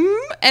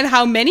 and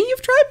how many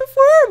you've tried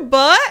before,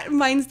 but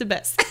mine's the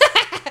best.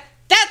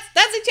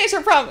 That's a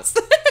Cheshire promise.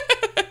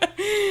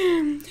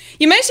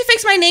 You managed to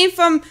fix my name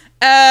from,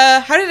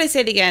 how did I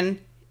say it again?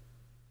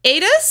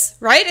 Adis,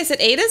 right? I said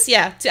Adis?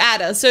 Yeah, to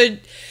Ada. So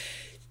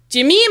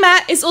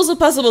Jemima is also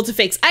possible to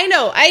fix. I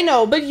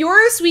know, but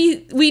yours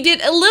we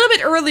did a little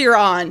bit earlier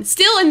on.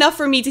 Still enough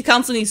for me to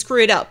constantly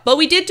screw it up, but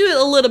we did do it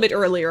a little bit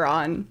earlier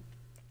on.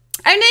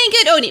 I'm doing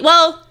good, Oni.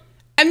 Well,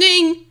 I'm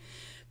doing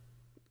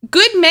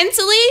good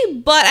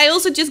mentally, but I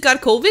also just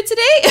got COVID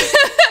today.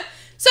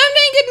 So I'm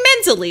doing good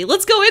mentally.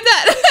 Let's go with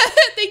that.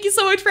 Thank you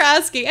so much for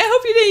asking. I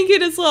hope you're doing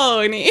good as well,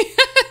 Oni.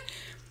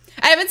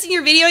 I haven't seen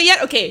your video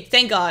yet? Okay,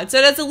 thank God.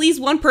 So that's at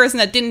least one person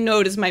that didn't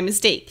notice my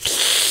mistake.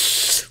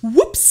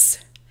 Whoops.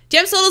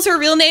 Jem told us her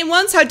real name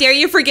once. How dare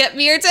you forget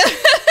me?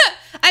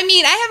 I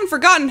mean, I haven't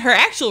forgotten her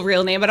actual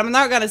real name, but I'm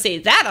not going to say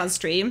that on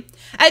stream.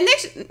 I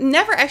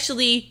never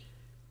actually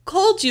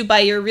called you by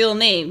your real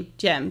name,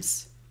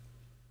 Gems.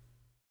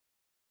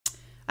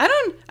 I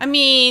don't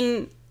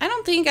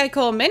think I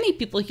call many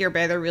people here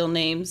by their real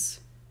names.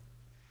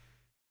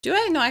 Do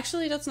I? No,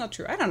 actually, that's not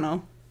true. I don't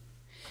know.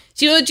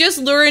 She will just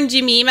learn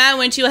Jemima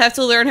when she'll have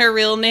to learn her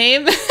real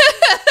name.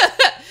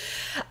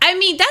 I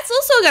mean, that's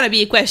also going to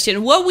be a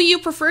question. What would you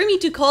prefer me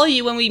to call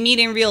you when we meet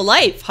in real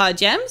life, huh,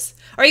 Gems?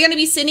 Are you going to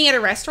be sitting at a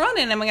restaurant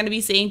and am I going to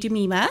be saying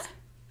Jemima?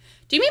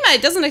 Jemima,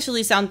 it doesn't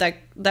actually sound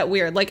that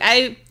weird. Like,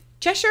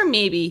 Cheshire,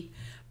 maybe.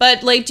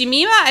 But, like,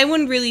 Jemima, I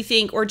wouldn't really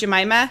think, or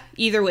Jemima,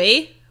 either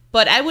way.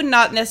 But I would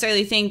not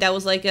necessarily think that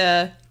was like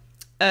a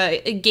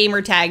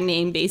gamer tag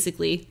name,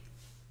 basically.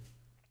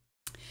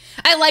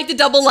 I like the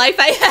double life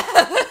I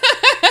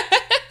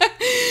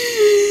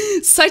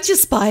have. Such a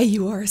spy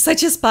you are.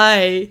 Such a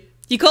spy.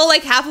 You call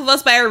like half of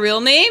us by our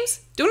real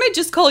names? Don't I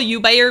just call you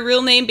by your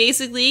real name,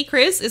 basically,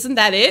 Chris? Isn't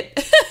that it?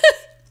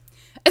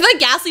 I thought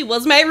Ghastly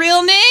was my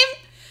real name.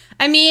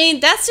 I mean,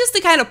 that's just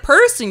the kind of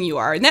person you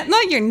are,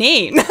 not your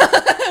name. I'm sorry.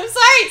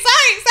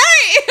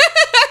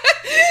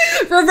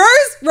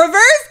 Reverse.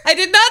 I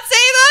did not say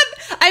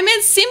that. I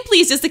meant simply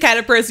is just the kind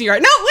of person you are.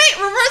 No, wait,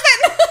 reverse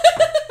that.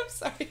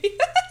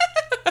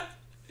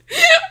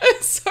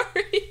 I'm sorry.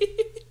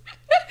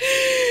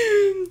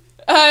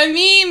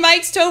 Me,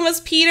 Mike's,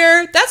 Thomas,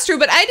 Peter. That's true,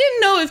 but I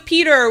didn't know if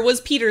Peter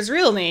was Peter's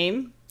real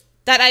name.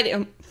 That I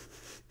didn't.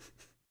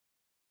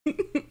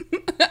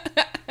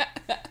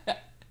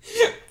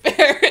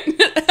 Fair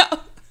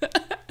enough.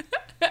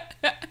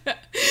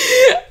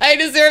 I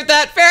deserve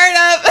that. Fair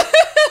enough.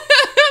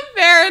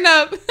 Fair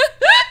enough.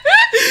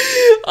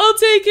 I'll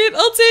take it.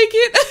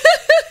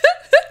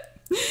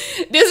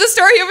 There's a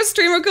story of a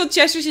streamer called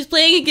Cheshire. She's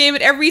playing a game,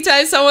 and every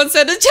time someone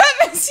said the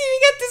chat, she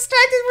get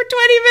distracted for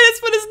 20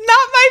 minutes, but it's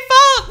not my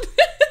fault.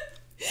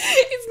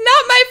 It's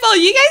not my fault.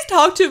 You guys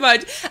talk too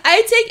much.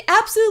 I take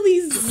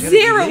absolutely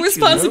zero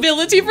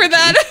responsibility for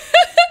that.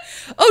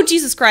 Oh,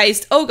 Jesus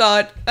Christ. Oh,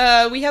 God.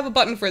 We have a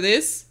button for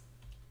this.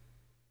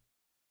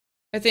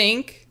 I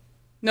think.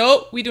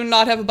 No, we do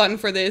not have a button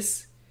for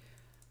this.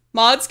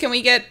 Mods, can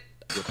we get...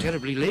 You're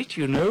terribly late,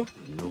 you know.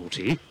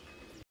 Naughty.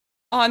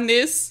 On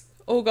this?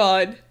 Oh,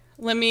 God.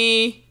 Let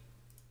me...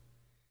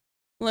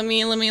 There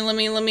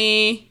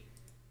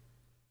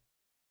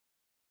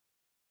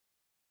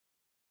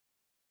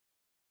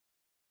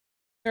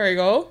we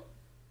go.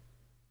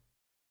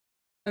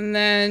 And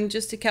then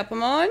just to cap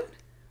them on.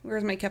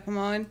 Where's my cap them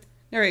on?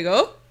 There we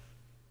go.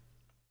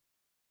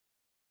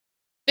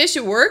 This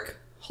should work.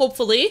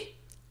 Hopefully.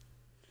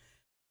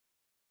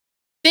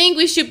 Think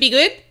we should be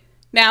good.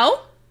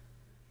 Now?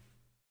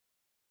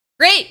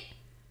 Great!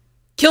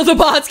 Kill the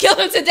bots, kill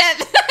them to death!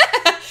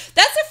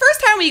 That's the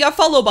first time we got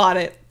follow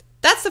botted.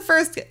 That's the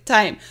first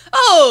time.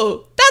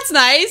 Oh, that's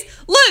nice.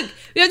 Look,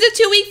 we have the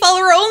 2-week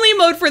follower only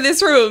mode for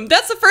this room.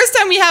 That's the first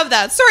time we have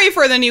that. Sorry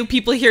for the new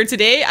people here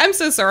today. I'm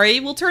so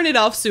sorry. We'll turn it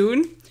off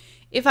soon,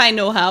 if I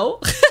know how.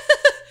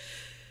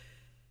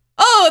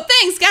 Oh,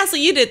 thanks,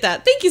 Ghastly, you did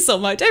that. Thank you so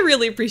much. I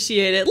really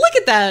appreciate it. Look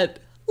at that.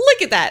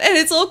 Look at that. And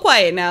it's all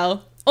quiet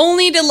now.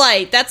 Only the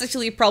light. That's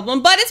actually a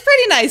problem, but it's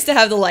pretty nice to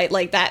have the light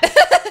like that.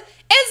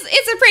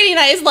 It's a pretty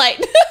nice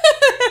light.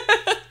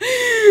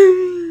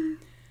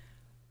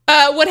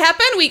 What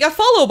happened? We got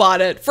follow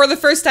botted for the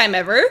first time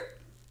ever.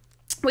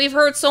 We've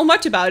heard so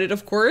much about it,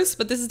 of course,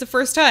 but this is the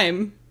first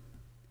time.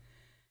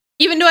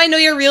 Even though I know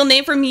your real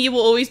name, for me, you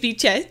will always be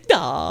Chess.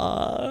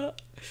 Aww.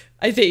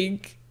 I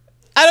think.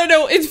 I don't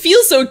know. It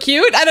feels so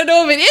cute. I don't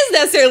know if it is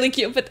necessarily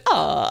cute, but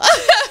aww.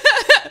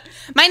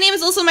 My name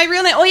is also my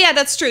real name. Oh yeah,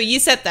 that's true. You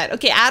said that.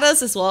 Okay, add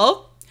us as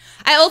well.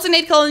 I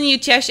alternate calling you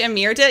Chesh and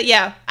Mirta.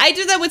 Yeah, I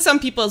do that with some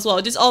people as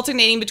well. Just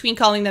alternating between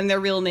calling them their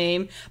real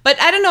name.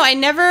 But I don't know. I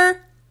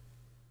never...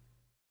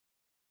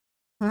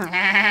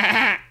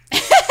 I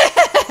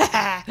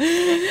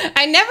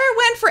never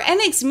went for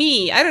NX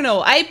me. I don't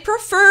know. I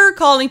prefer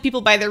calling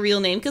people by their real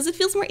name because it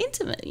feels more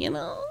intimate, you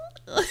know?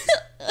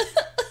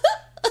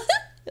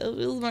 It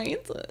feels more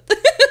intimate.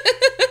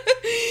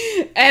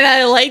 And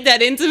I like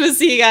that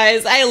intimacy,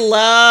 guys. I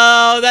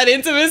love that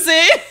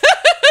intimacy.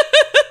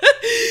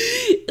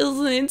 It's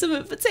an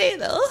intimate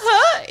potato,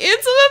 huh?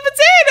 Intimate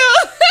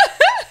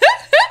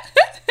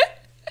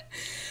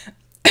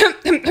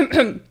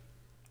potato.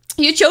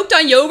 You choked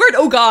on yogurt?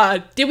 Oh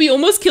god. Did we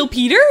almost kill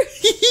Peter?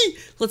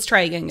 Let's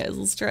try again, guys.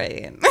 Let's try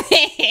again.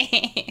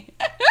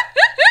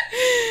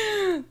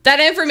 That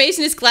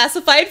information is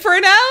classified for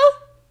now?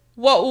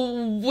 What?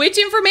 Which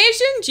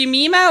information?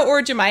 Jemima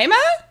or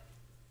Jemima?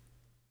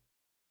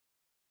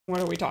 What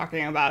are we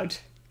talking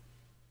about?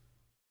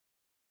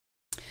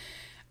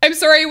 I'm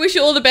sorry, I wish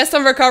you all the best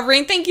on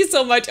recovering. Thank you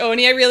so much,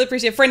 Oni. I really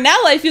appreciate it. For now,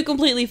 I feel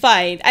completely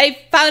fine. I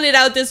found it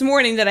out this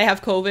morning that I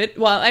have COVID.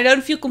 Well, I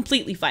don't feel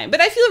completely fine,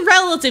 but I feel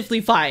relatively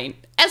fine.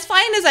 As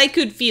fine as I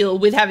could feel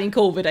with having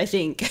COVID, I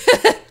think.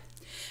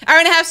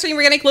 Hour-and-a-half stream,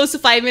 we're getting close to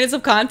 5 minutes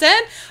of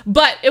content,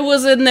 but it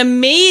was an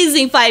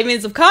amazing 5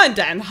 minutes of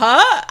content, huh?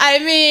 I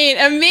mean,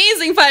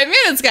 amazing 5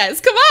 minutes, guys.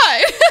 Come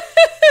on.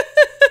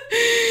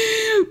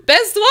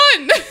 Best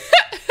one.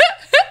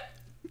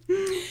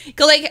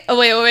 Go like, oh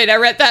wait, I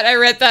read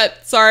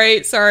that.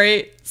 Sorry.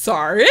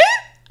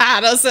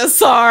 Ada says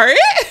sorry.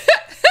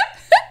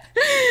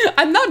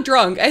 I'm not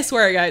drunk, I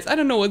swear, guys. I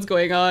don't know what's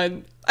going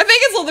on. I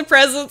think it's all the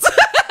presents.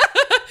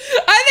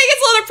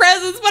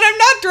 But I'm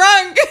not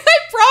drunk. I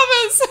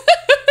promise.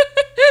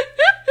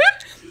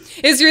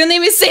 His real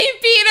name is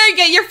Saint Peter.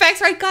 Get your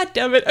facts right. God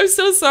damn it. I'm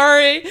so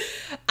sorry.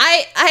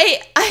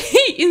 I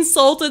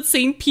insulted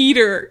Saint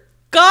Peter.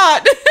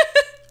 God.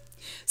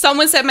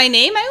 Someone said my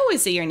name. I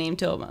always say your name,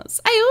 Thomas.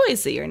 I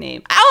always say your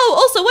name. Oh,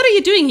 also, what are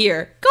you doing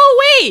here? Go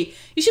away.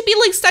 You should be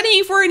like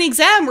studying for an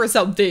exam or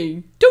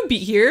something. Don't be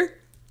here.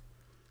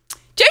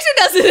 Cheshire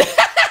does it.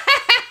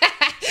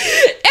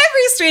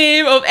 Every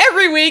stream of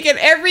every week and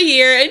every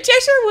year, and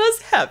Cheshire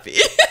was happy.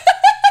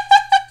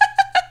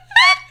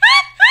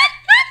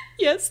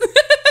 Yes.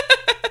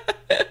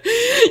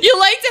 You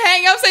like to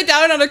hang upside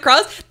down on a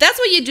cross? That's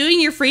what you do in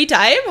your free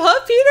time,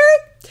 huh,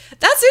 Peter?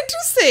 That's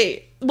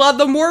interesting. Well,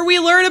 the more we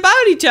learn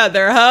about each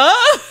other, huh?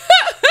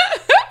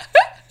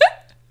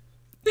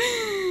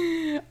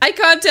 I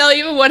can't tell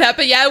you what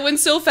happened. Yeah, it went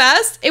so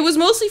fast. It was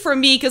mostly for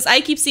me because I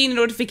keep seeing the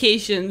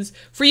notifications.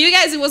 For you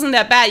guys, it wasn't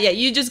that bad yet.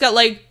 You just got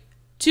like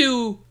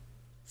 2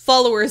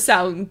 follower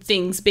sound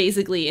things,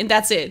 basically, and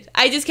that's it.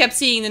 I just kept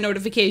seeing the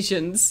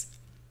notifications.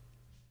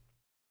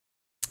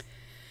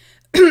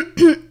 Oh,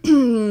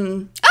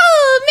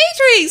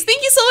 Matrix!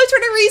 Thank you so much for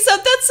the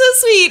resub. That's so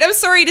sweet. I'm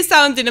sorry the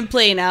sound didn't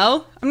play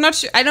now. I'm not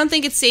sure. I don't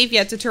think it's safe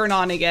yet to turn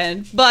on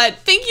again. But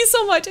thank you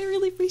so much. I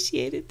really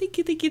appreciate it. Thank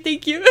you.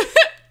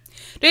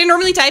 Do I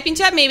normally type in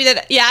chat? Maybe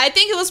that. Yeah, I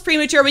think it was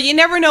premature, but you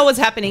never know what's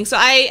happening. So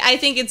I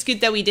think it's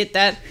good that we did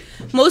that.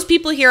 Most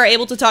people here are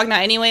able to talk now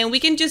anyway, and we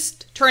can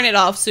just turn it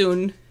off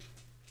soon.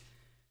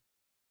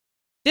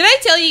 Did I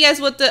tell you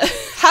guys what the...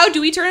 How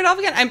do we turn it off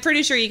again? I'm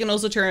pretty sure you can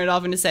also turn it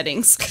off in the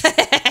settings.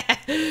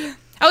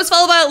 I was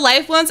followed by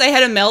life once. I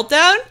had a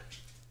meltdown.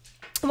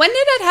 When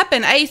did that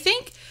happen? I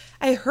think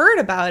I heard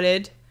about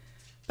it,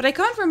 but I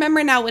can't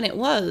remember now when it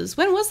was.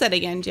 When was that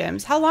again,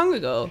 Gems? How long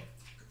ago?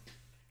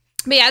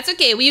 But yeah, it's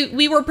okay.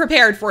 We were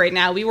prepared for it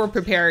now. We were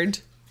prepared.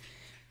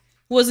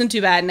 Wasn't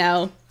too bad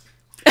now.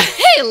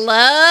 I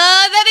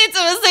love that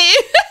intimacy.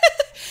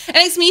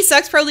 NX Me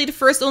sucks. Probably the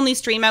first only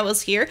stream I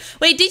was here.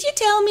 Wait, did you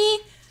tell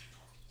me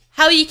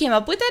how you came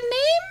up with that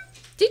name?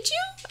 Did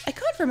you? I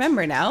can't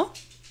remember now.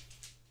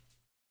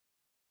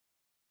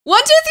 1,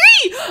 2,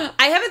 3!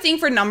 I have a thing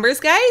for numbers,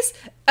 guys.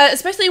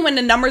 Especially when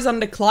the numbers on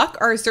the clock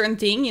are a certain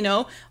thing, you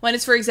know? When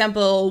it's, for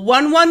example,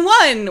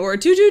 111 or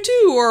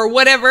 222 or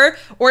whatever.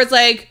 Or it's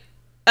like,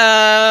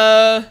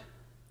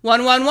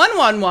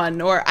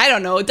 11111, or I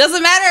don't know. It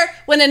doesn't matter.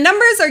 When the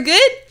numbers are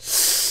good,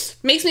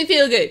 makes me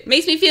feel good.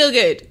 Makes me feel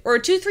good. Or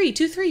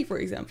 2323, for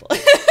example.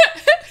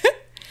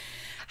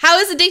 How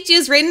is the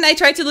dictionary written? I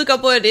tried to look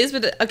up what it is,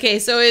 but okay,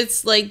 so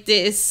it's like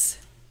this.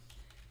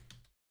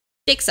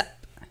 Fix up.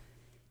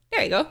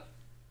 There you go.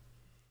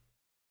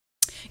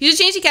 You should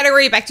change the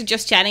category back to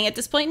just chatting at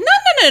this point.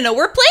 No.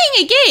 We're playing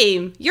a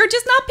game. You're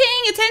just not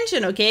paying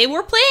attention, okay?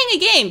 We're playing a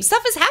game.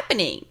 Stuff is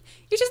happening.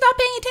 You're just not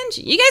paying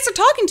attention. You guys are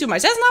talking too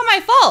much. That's not my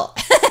fault.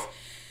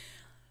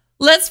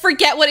 Let's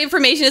forget what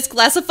information is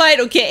classified.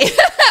 Okay,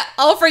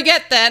 I'll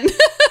forget then.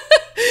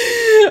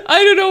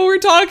 I don't know what we're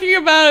talking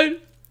about.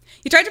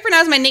 You tried to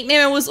pronounce my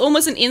nickname and it was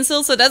almost an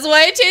insult, so that's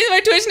why I changed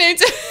my Twitch name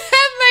to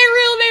have my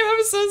real name.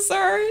 I'm so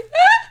sorry.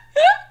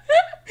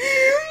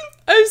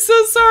 I'm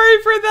so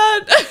sorry for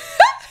that.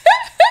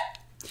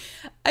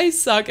 I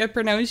suck at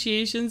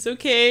pronunciations,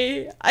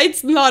 okay?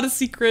 It's not a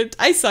secret.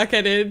 I suck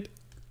at it.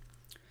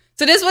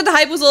 So this is what the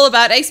hype was all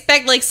about. I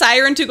expect like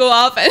Siren to go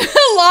off and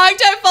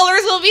long-time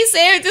followers will be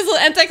saved. This will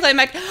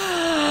anticlimax.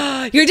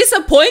 You're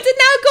disappointed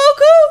now,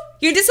 Goku?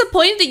 You're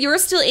disappointed that you're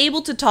still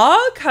able to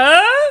talk,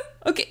 huh?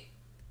 Okay.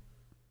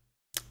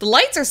 The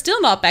lights are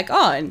still not back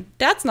on.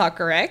 That's not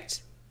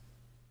correct.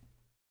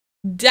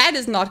 That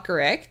is not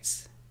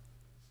correct.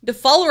 The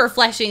follower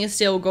flashing is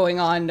still going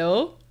on,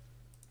 though.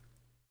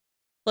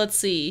 Let's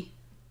see.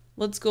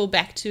 Let's go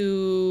back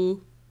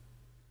to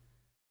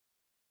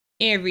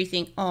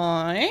everything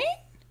on.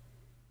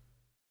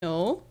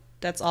 No,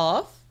 that's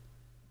off.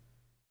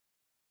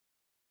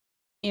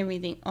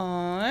 Everything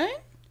on.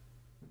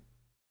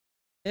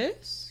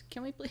 This.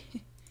 Can we please?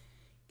 Can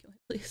we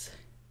please?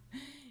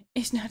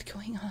 It's not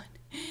going on.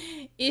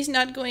 It's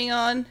not going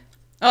on.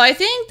 Oh, I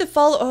think the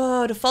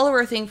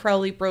follower thing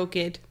probably broke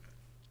it.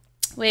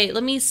 Wait,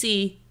 let me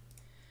see.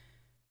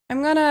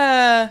 I'm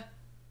gonna...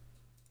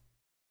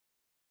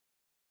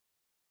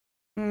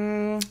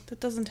 that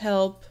doesn't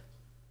help.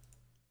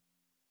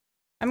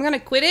 I'm gonna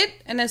quit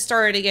it and then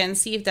start it again,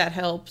 see if that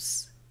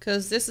helps.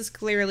 Because this is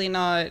clearly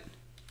not...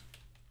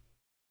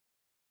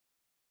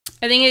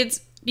 I think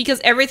it's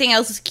because everything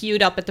else is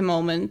queued up at the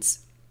moment.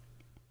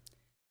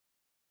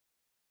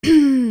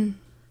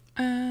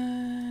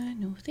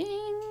 No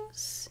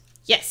things.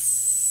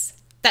 Yes!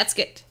 That's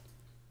good.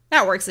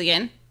 That works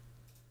again.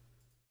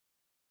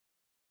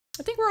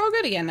 I think we're all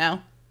good again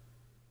now.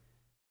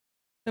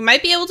 We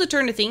might be able to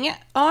turn the thing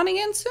on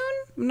again soon?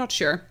 I'm not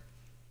sure.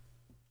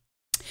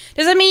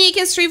 Does that mean you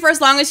can stream for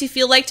as long as you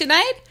feel like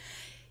tonight?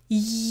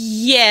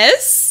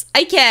 Yes,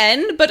 I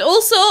can. But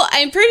also,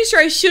 I'm pretty sure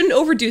I shouldn't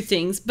overdo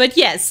things. But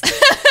yes.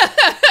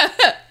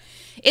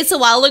 It's a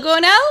while ago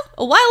now?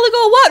 A while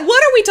ago what?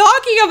 What are we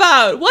talking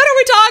about? What are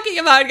we talking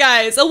about,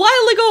 guys? A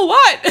while ago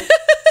what?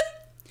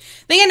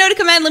 Think I know the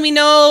command, let me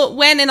know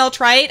when and I'll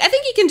try it. I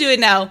think you can do it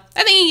now.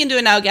 I think you can do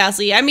it now,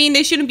 Ghastly. I mean,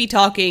 they shouldn't be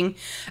talking.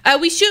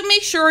 We should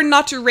make sure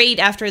not to raid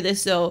after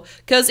this, though.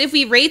 Because if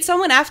we raid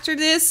someone after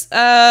this,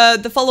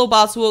 the follow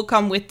bots will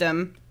come with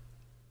them.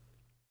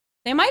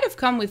 They might have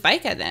come with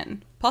Vika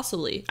then.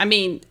 Possibly. I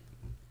mean,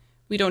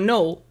 we don't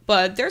know.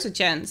 But there's a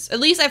chance.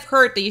 At least I've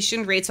heard that you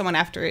shouldn't raid someone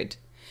after it.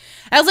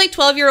 I was like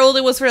 12-year-old,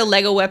 it was for the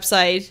Lego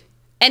website.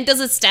 And does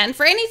it stand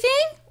for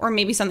anything? Or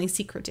maybe something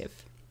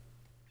secretive?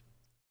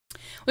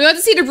 We want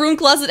to see the broom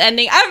closet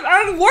ending.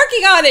 I'm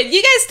working on it.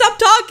 You guys stop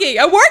talking.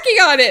 I'm working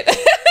on it.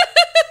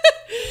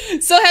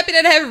 So happy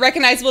that I have a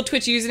recognizable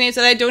Twitch username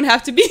so that I don't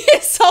have to be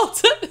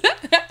insulted.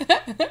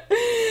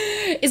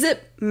 Is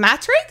it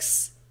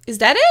Matrix? Is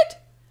that it?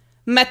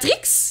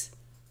 Matrix?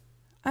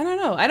 I don't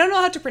know. I don't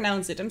know how to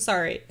pronounce it. I'm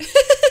sorry.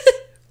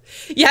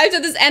 Yeah, I've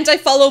done this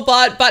anti-follow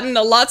bot button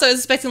a lot, so I was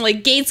expecting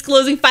like gates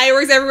closing,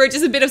 fireworks everywhere,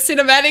 just a bit of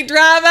cinematic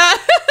drama.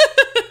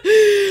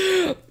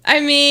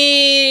 I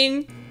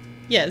mean,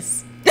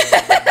 yes.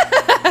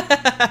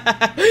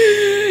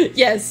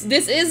 Yes,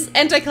 this is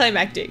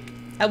anticlimactic.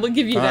 I will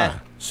give you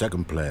that.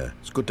 Second player,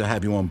 it's good to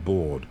have you on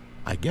board.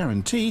 I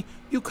guarantee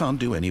you can't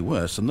do any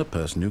worse than the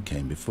person who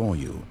came before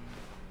you.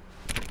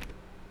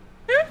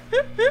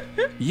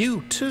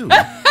 You too?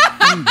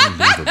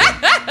 Unbelievable.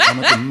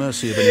 I'm at the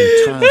mercy of an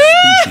entire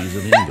species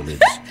of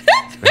invalids.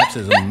 Perhaps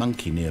there's a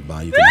monkey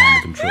nearby you can hand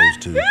the controls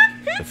to.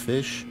 A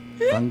fish?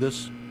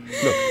 Fungus?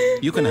 Look,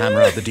 you can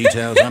hammer out the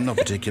details. I'm not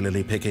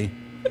particularly picky.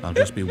 I'll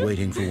just be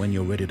waiting for when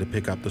you're ready to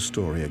pick up the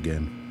story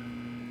again.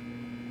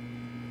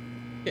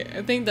 Yeah,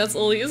 I think that's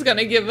all he's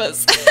gonna give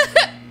us.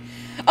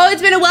 Oh,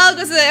 it's been a while.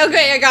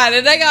 Okay, I got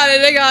it.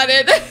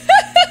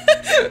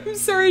 I'm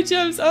sorry,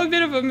 Gems. I'm a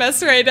bit of a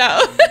mess right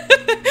now.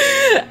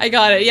 I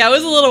got it. Yeah, it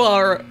was a little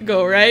while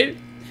ago, right?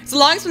 It's a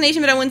long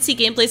explanation, but I wouldn't see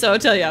gameplay, so I'll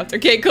tell you after.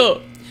 Okay,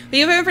 cool. But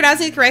you've been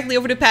pronouncing it correctly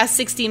over the past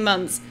 16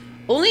 months.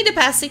 Only the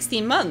past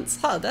 16 months?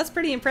 Huh, that's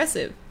pretty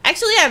impressive.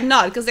 Actually, I have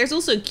not, because there's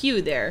also a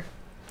Q there.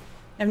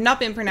 I've not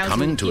been pronouncing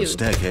Coming Q. to a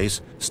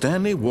staircase,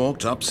 Stanley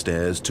walked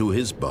upstairs to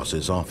his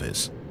boss's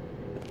office.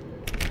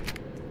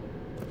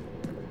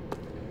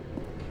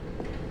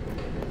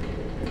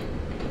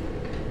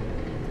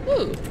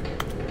 Ooh.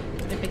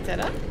 Can I pick that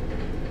up?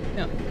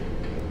 No.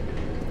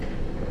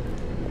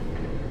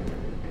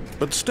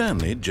 But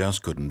Stanley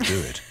just couldn't do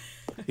it.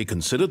 He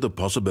considered the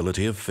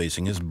possibility of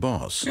facing his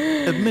boss,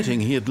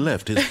 admitting he had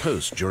left his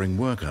post during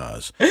work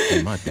hours.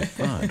 He might be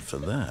fired for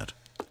that.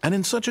 And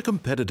in such a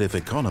competitive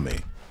economy,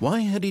 why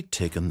had he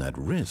taken that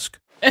risk?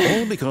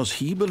 All because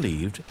he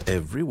believed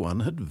everyone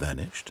had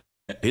vanished?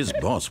 His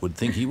boss would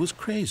think he was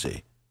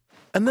crazy.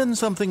 And then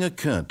something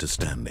occurred to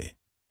Stanley.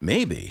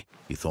 Maybe,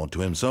 he thought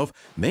to himself,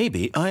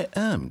 maybe I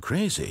am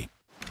crazy.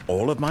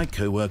 All of my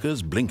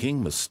co-workers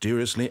blinking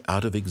mysteriously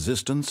out of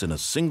existence in a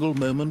single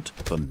moment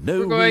for no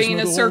reason at all. We're going in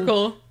a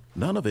circle.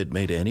 None of it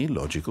made any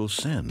logical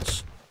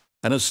sense.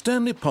 And as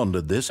Stanley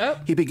pondered this,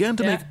 he began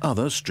to make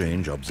other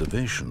strange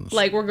observations.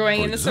 Like we're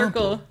going in a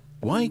circle.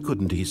 Why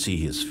couldn't he see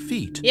his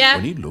feet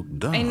when he looked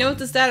down? I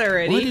noticed that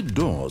already. Why did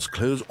doors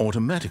close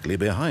automatically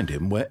behind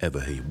him wherever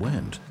he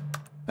went?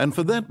 And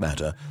for that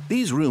matter,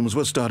 these rooms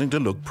were starting to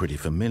look pretty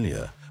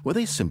familiar. Were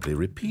they simply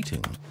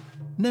repeating?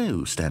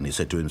 No, Stanley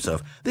said to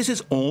himself, this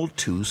is all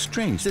too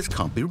strange. This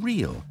can't be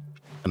real.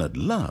 And at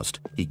last,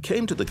 he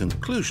came to the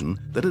conclusion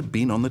that had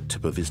been on the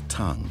tip of his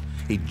tongue.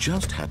 He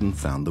just hadn't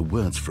found the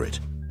words for it.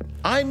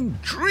 I'm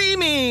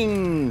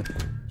dreaming,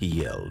 he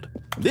yelled.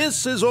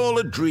 This is all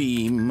a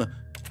dream.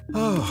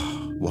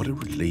 Oh, what a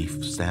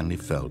relief Stanley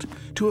felt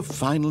to have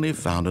finally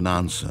found an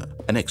answer,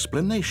 an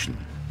explanation.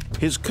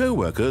 His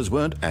co-workers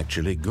weren't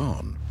actually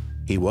gone.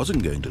 He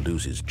wasn't going to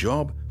lose his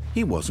job.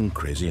 He wasn't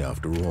crazy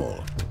after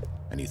all.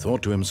 And he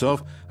thought to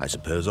himself, I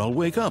suppose I'll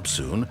wake up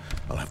soon.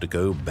 I'll have to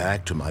go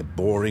back to my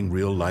boring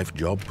real-life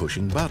job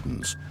pushing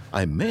buttons.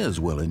 I may as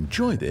well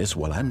enjoy this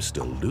while I'm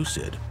still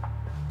lucid.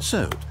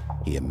 So,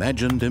 he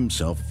imagined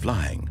himself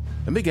flying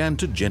and began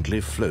to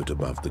gently float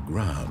above the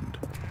ground.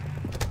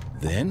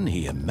 Then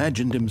he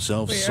imagined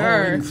himself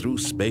soaring through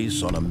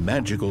space on a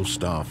magical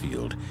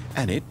starfield,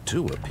 and it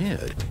too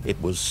appeared.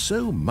 It was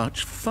so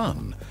much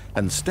fun,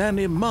 and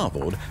Stanley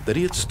marveled that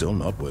he had still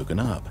not woken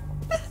up.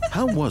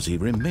 How was he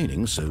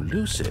remaining so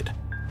lucid?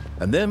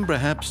 And then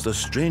perhaps the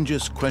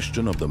strangest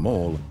question of them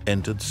all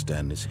entered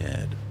Stanley's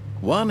head.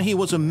 One he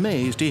was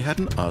amazed he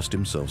hadn't asked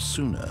himself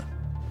sooner.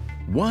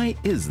 Why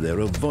is there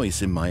a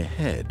voice in my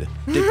head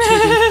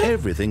dictating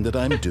everything that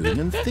I'm doing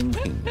and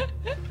thinking?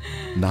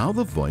 Now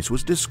the voice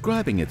was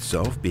describing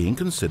itself being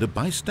considered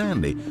by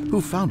Stanley,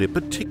 who found it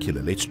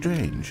particularly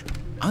strange.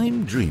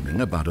 I'm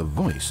dreaming about a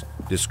voice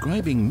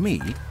describing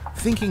me,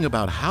 thinking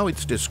about how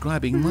it's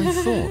describing my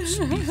thoughts,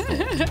 he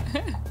thought.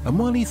 And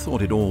while he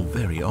thought it all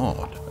very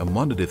odd and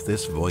wondered if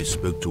this voice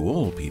spoke to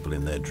all people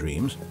in their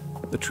dreams,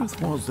 the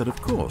truth was that, of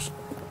course,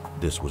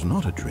 this was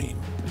not a dream.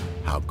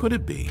 How could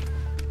it be?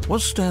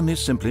 Was Stanley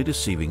simply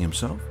deceiving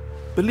himself,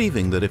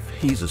 believing that if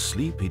he's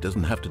asleep, he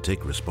doesn't have to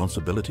take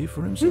responsibility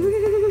for himself?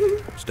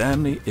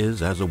 Stanley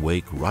is as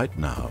awake right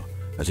now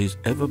as he's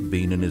ever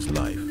been in his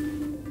life.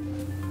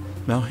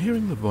 Now,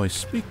 hearing the voice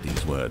speak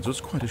these words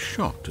was quite a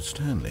shock to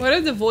Stanley. What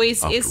if the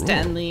voice is After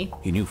Stanley? all,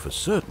 he knew for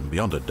certain,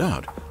 beyond a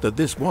doubt, that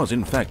this was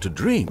in fact a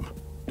dream.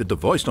 Did the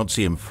voice not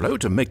see him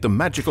float and make the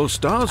magical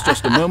stars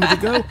just a moment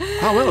ago?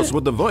 How else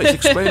would the voice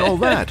explain all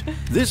that?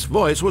 This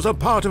voice was a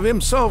part of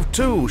himself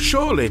too.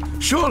 Surely,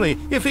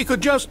 if he could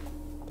just...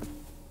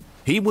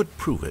 He would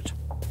prove it.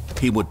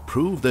 He would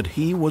prove that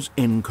he was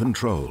in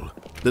control,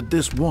 that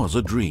this was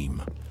a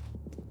dream.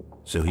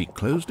 So he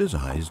closed his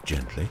eyes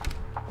gently,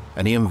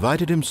 and he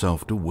invited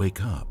himself to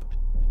wake up.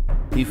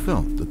 He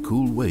felt the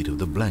cool weight of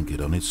the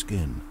blanket on his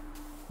skin,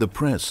 the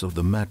press of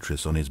the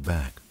mattress on his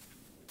back,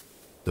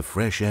 the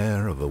fresh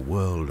air of a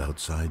world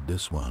outside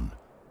this one.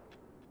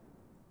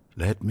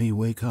 Let me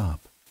wake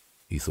up,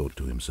 he thought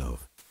to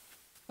himself.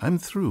 I'm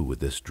through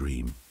with this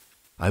dream.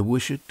 I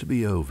wish it to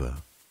be over.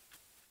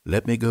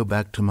 Let me go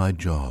back to my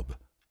job.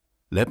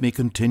 Let me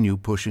continue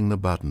pushing the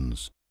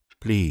buttons.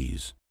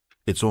 Please,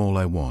 it's all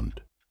I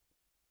want.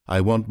 I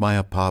want my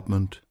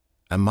apartment,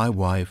 and my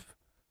wife,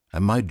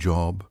 and my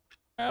job.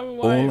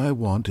 All I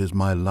want is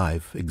my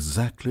life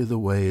exactly the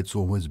way it's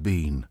always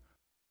been.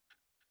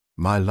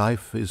 My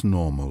life is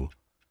normal.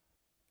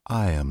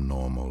 I am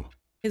normal.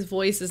 His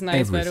voice is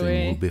nice, by the way.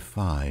 Everything will be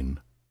fine.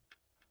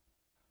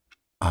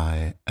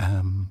 I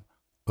am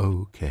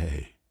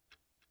okay.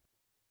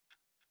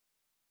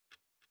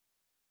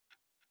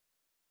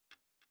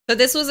 So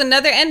this was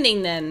another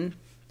ending then?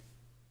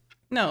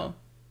 No.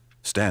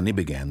 Stanley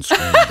began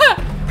screaming.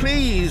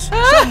 Please,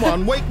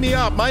 someone wake me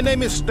up. My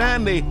name is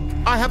Stanley.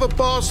 I have a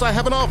boss. I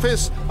have an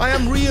office. I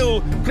am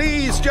real.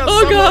 Please, just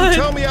someone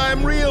tell me I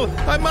am real.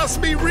 I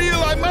must be real.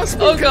 I must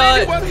be. Can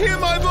anyone hear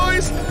my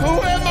voice?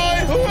 Who am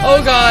I? Who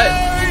am I?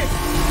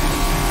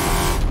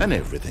 And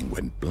everything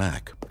went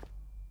black.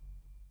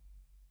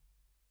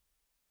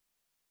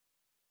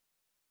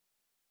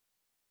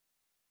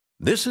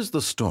 This is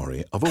the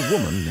story of a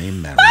woman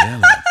named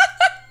Mariella.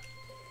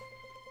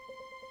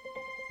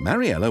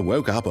 Mariella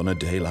woke up on a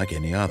day like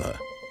any other.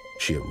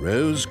 She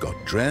arose, got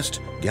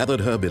dressed, gathered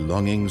her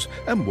belongings,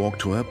 and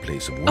walked to her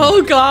place of work.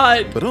 Oh,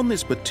 God! But on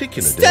this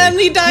particular day,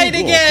 Stanley died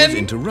again! was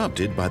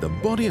interrupted by the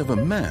body of a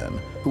man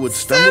who had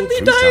stumbled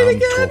through town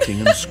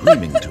talking and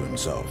screaming to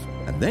himself,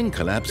 and then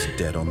collapsed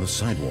dead on the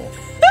sidewalk.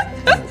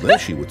 And although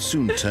she would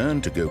soon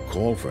turn to go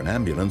call for an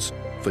ambulance,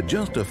 For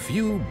just a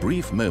few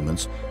brief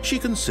moments, she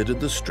considered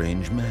the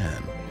strange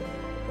man.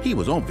 He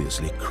was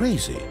obviously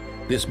crazy.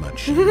 This much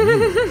she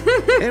knew.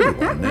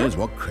 Everyone knows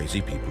what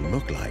crazy people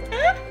look like.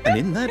 And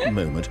in that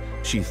moment,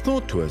 she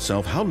thought to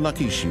herself how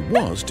lucky she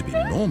was to be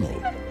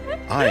normal.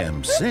 I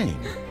am sane.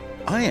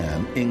 I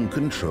am in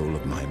control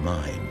of my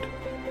mind.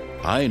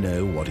 I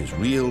know what is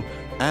real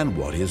and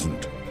what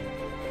isn't.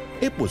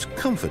 It was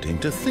comforting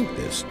to think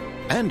this,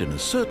 and in a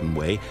certain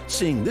way,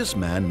 seeing this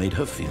man made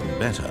her feel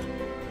better.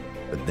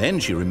 But then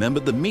she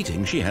remembered the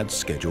meeting she had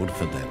scheduled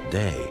for that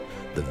day.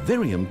 The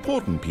very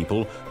important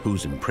people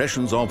whose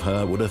impressions of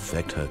her would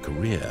affect her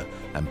career,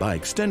 and by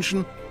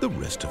extension, the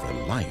rest of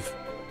her life.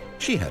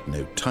 She had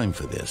no time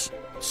for this,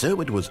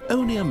 so it was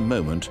only a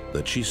moment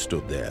that she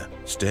stood there,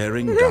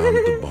 staring down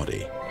at the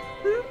body.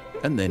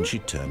 And then she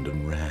turned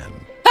and ran.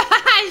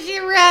 She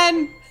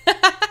ran!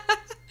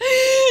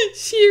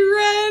 She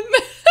ran!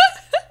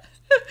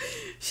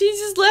 She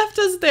just left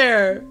us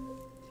there.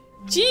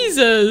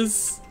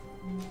 Jesus!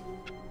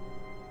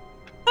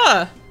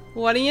 Huh,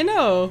 what do you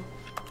know?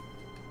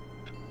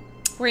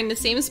 We're in the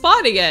same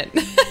spot again.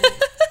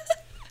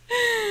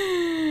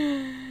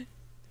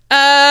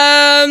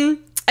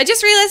 I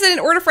just realized that in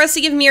order for us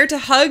to give Mir to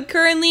hug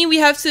currently, we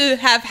have to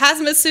have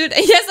hazmat suit.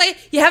 Yes,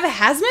 you have a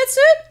hazmat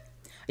suit?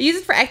 I use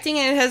it for acting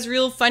and it has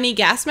real funny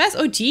gas masks.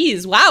 Oh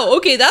geez, wow,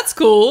 okay, that's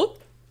cool.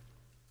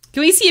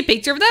 Can we see a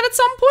picture of that at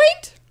some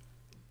point?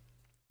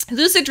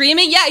 Lucid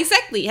dreaming? Yeah,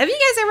 exactly. Have you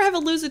guys ever have a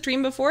lucid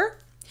dream before?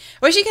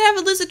 I wish you could have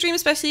a lucid dream,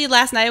 especially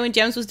last night when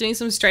Gems was doing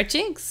some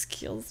stretching.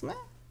 Excuse me?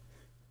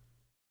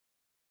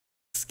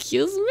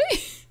 Excuse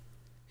me?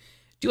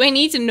 Do I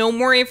need to know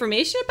more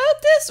information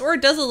about this? Or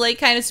does it like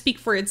kind of speak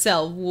for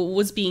itself, what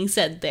was being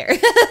said there?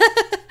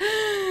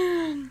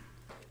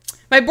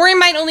 My boring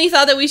mind only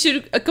thought that we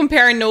should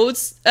compare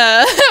notes,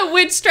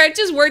 which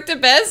stretches work the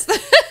best.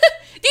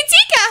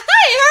 Ditika,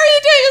 hi, how are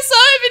you doing? It's so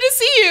happy to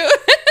see you.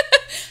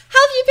 How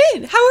have you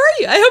been? How are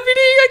you? I hope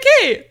you're doing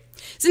okay.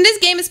 Isn't this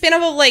game a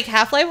spin-off of like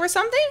Half-Life or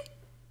something?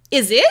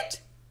 Is it?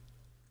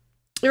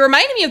 It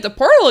reminded me of the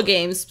Portal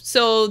games,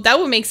 so that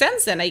would make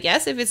sense then, I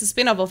guess, if it's a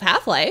spin-off of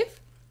Half-Life.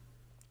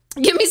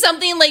 Give me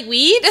something like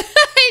weed.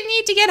 I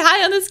need to get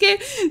high on this game.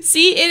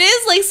 See, it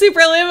is like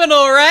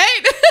superliminal,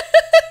 right?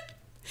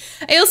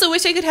 I also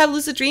wish I could have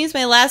lucid dreams.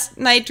 My last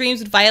night dreams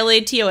would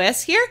violate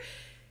TOS here.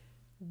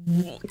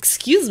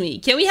 Excuse me.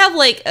 Can we have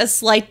like a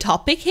slight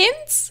topic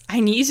hints? I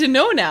need to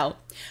know now.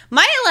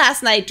 My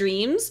last night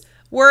dreams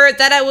were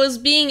that I was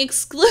being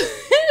excluded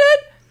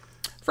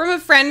from a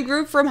friend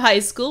group from high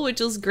school, which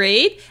was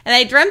great. And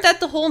I dreamt that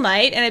the whole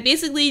night, and I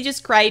basically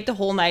just cried the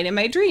whole night in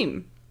my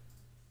dream.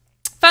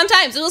 Fun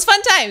times. It was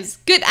fun times.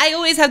 Good. I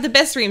always have the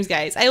best dreams,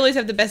 guys. I always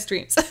have the best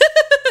dreams.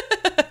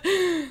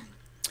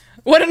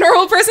 What a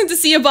normal person to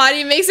see a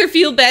body makes her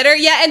feel better.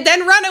 Yeah, and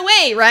then run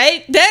away,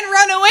 right? Then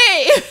run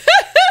away.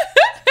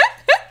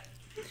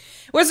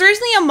 It was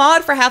originally a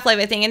mod for Half-Life,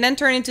 I think, and then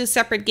turned into a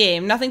separate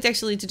game. Nothing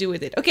actually to do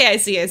with it. Okay, I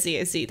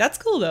see. That's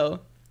cool,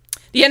 though.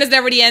 The end is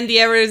never the end. The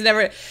end is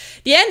never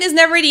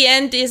the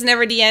end. Is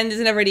never the end.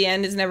 Is never the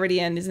end. Is never the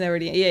end. Is never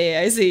the end.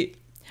 Yeah, I see.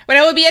 When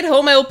I will be at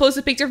home, I will post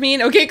a picture of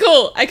me. Okay,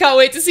 cool. I can't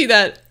wait to see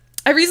that.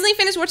 I recently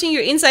finished watching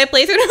your Inside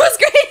playthrough and it was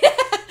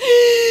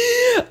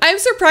great. I'm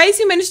surprised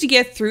you managed to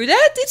get through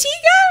that,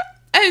 Titika.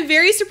 I'm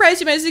very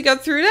surprised you managed to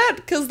get through that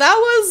because that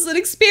was an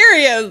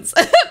experience.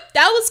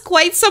 That was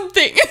quite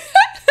something.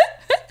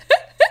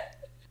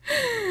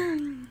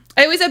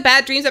 I always have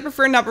bad dreams. I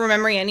prefer not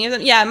remembering any of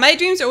them. Yeah, my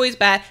dreams are always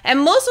bad.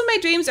 And most of my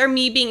dreams are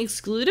me being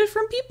excluded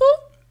from people,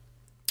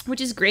 which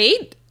is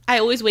great. I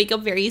always wake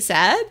up very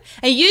sad.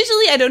 And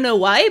usually, I don't know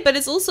why, but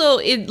it's also,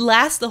 it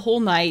lasts the whole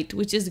night,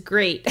 which is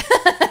great.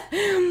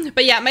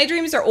 But yeah, my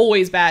dreams are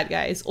always bad,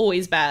 guys.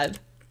 Always bad.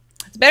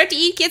 It's better to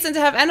eat kids than to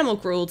have animal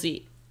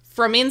cruelty.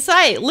 From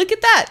inside. Look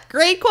at that.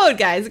 Great quote,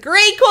 guys.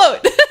 Great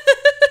quote.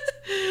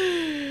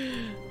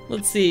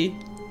 Let's see.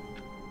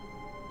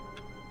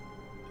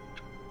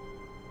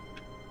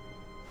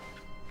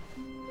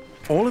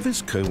 All of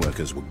his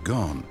co-workers were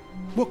gone.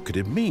 What could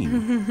it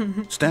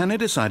mean? Stanley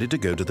decided to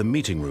go to the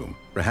meeting room.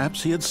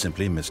 Perhaps he had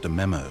simply missed a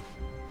memo.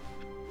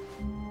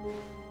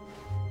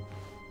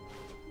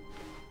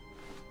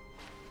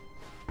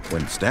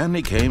 When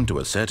Stanley came to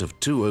a set of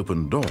 2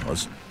 open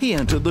doors, he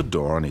entered the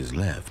door on his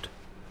left.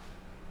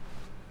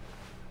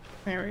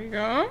 There we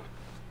go.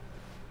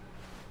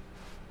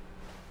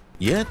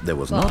 Yet there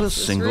was not a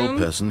Boss's single room.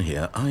 person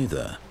here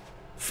either.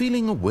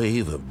 Feeling a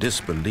wave of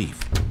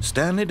disbelief,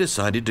 Stanley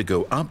decided to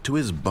go up to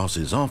his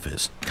boss's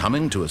office.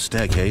 Coming to a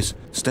staircase,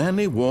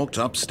 Stanley walked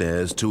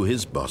upstairs to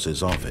his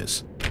boss's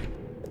office.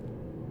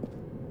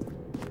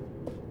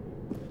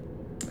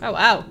 Oh,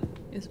 wow.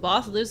 His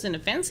boss lives in a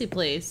fancy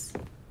place.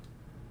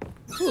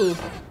 Ooh.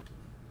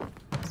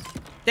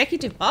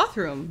 Executive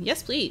bathroom.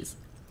 Yes, please.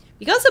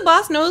 Because the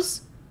boss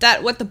knows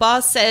that what the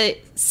boss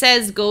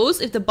says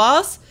goes, if the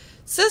boss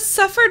says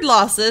suffered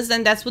losses,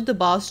 then that's what the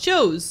boss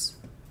chose.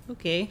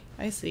 Okay,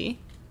 I see.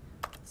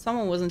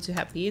 Someone wasn't too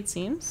happy, it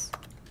seems.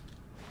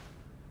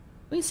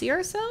 Can we see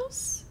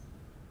ourselves?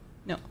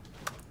 No.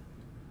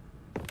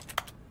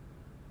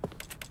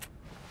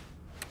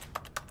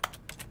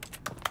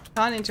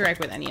 Can't interact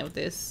with any of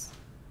this.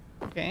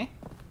 Okay.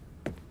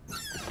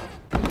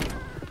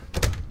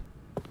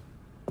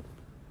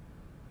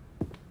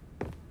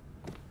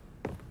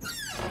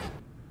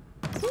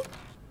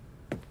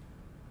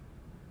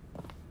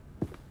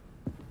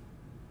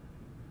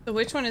 So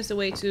which one is the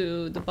way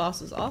to the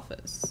boss's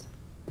office?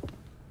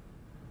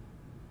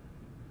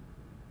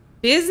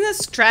 Business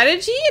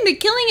strategy into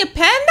killing a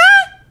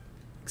panda?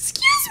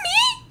 Excuse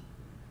me?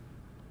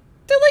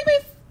 They're like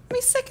my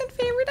second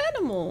favorite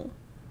animal.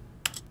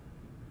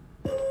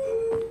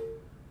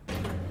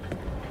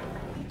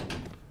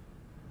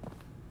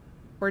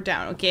 We're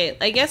down. Okay,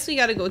 I guess we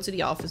gotta go to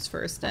the office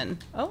first then.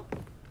 Oh.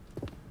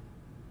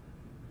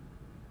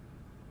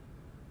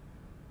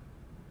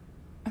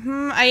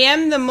 I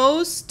am the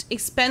most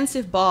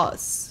expensive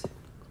boss.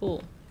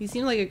 Cool. He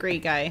seemed like a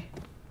great guy.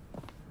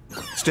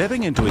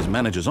 Stepping into his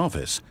manager's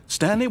office,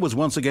 Stanley was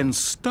once again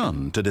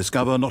stunned to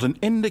discover not an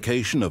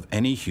indication of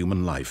any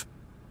human life.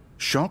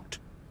 Shocked,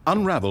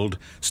 unraveled,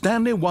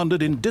 Stanley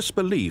wondered in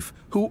disbelief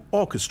who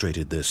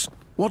orchestrated this.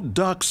 What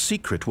dark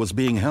secret was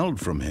being held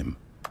from him?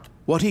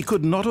 What he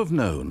could not have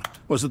known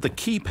was that the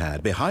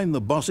keypad behind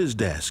the boss's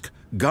desk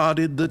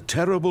guarded the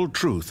terrible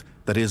truth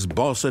that his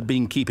boss had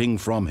been keeping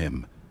from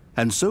him.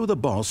 And so the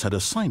boss had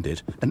assigned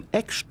it an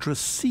extra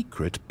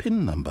secret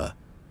PIN number,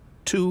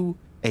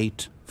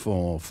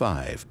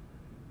 2845.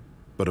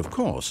 But of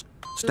course,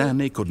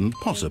 Stanley couldn't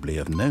possibly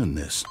have known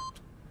this.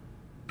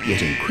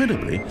 Yet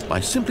incredibly,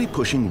 by simply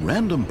pushing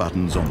random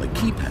buttons on the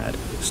keypad,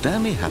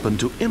 Stanley happened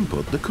to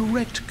input the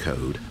correct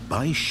code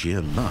by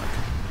sheer luck.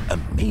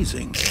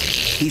 Amazing.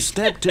 He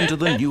stepped into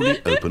the newly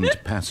opened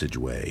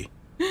passageway.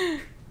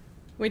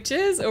 Which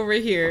is over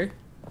here.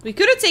 We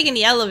could have taken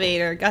the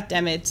elevator, god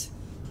damn it.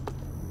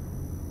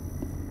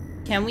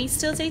 Can we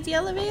still take the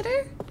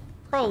elevator?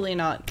 Probably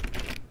not.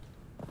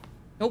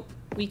 Nope,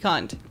 we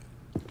can't.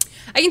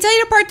 I can tell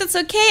you the part that's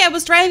okay. I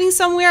was driving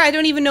somewhere, I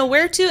don't even know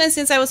where to, and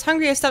since I was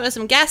hungry, I stopped at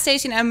some gas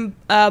station and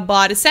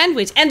bought a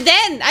sandwich. And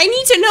then, I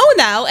need to know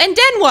now, and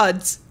then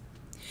what?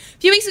 A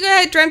few weeks ago,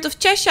 I dreamt of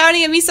Chess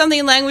shouting at me something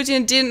in language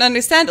and didn't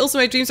understand. Also,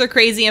 my dreams are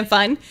crazy and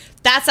fun.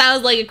 That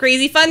sounds like a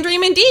crazy fun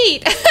dream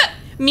indeed.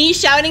 Me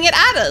shouting it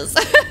at us.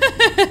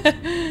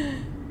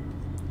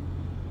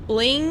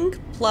 Link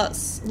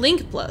plus.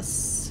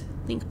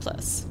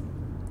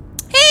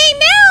 Hey,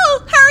 Nell!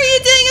 How are you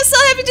doing? I'm so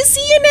happy to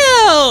see you,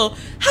 Nell!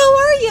 How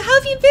are you? How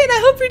have you been? I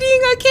hope you're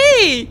doing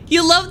okay.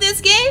 You love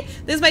this game?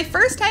 This is my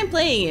first time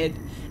playing it.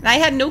 And I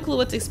had no clue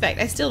what to expect.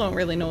 I still don't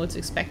really know what to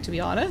expect, to be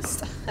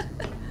honest.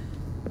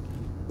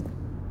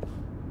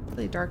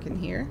 Really dark in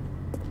here.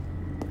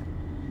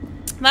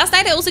 Last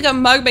night I also got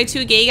mugged by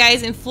two gay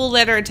guys in full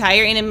leather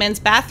attire in a men's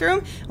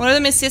bathroom. One of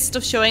them insists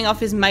of showing off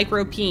his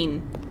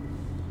micro-peen.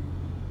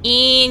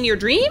 In your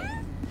dream?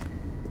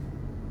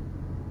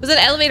 Was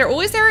that elevator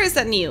always there or is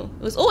that new?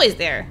 It was always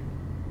there.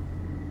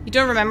 You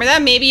don't remember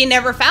that? Maybe you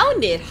never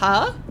found it,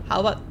 huh? How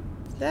about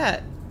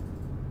that?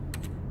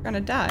 We're gonna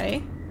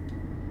die.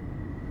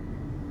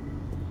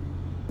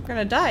 We're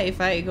gonna die if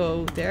I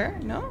go there.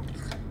 No?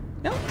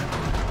 No?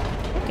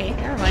 Okay,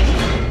 never mind.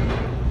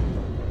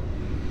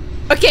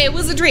 Okay, it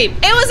was a dream.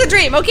 It was a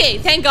dream. Okay,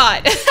 thank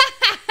God.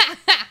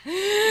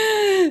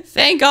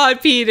 Thank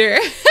God, Peter.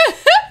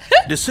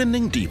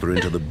 Descending deeper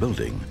into the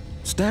building,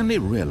 Stanley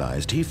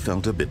realized he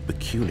felt a bit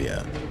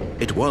peculiar.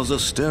 It was a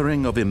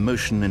stirring of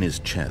emotion in his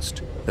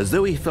chest, as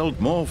though he felt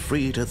more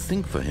free to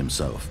think for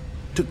himself,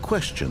 to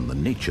question the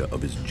nature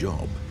of his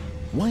job.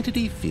 Why did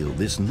he feel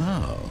this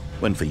now,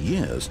 when for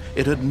years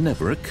it had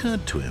never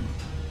occurred to him?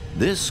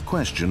 This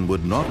question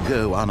would not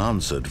go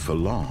unanswered for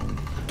long.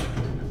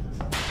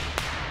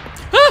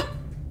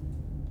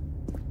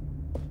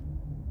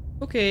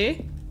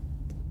 Okay.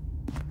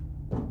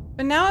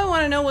 But now I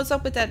want to know what's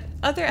up with that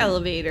other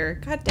elevator.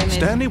 God damn it.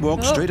 Stanley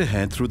walked straight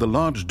ahead through the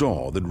large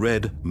door that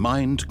read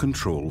Mind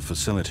Control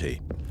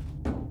Facility.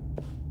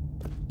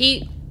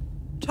 He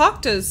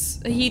told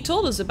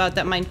us about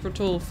that mind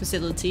control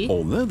facility.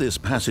 Although this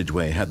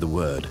passageway had the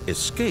word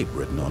escape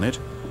written on it,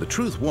 the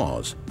truth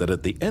was that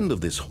at the end of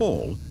this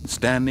hall,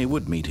 Stanley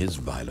would meet his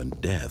violent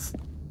death.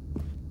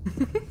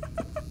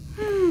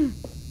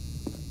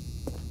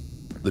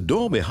 The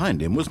door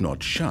behind him was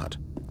not shut.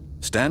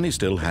 Stanley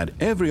still had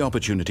every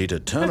opportunity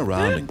to turn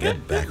around and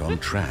get back on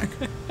track.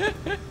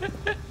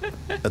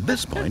 At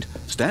this point,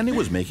 Stanley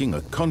was making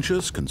a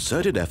conscious,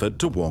 concerted effort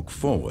to walk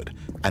forward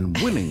and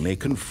willingly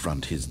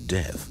confront his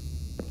death.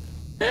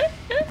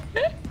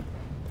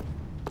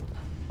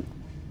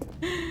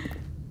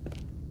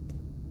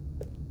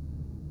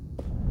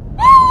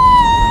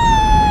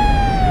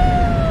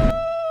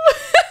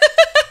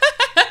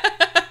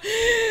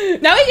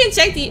 Now we can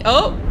check the...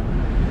 Oh!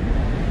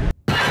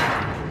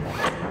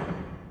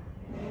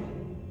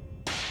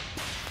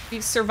 He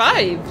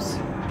survived.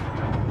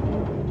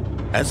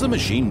 As the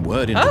machine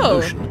whirred into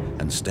motion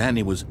and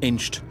Stanley was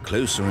inched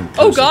closer and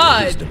closer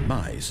to his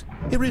demise,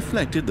 he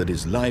reflected that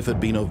his life had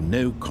been of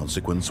no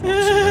consequence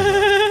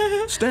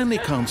whatsoever. Stanley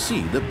can't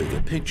see the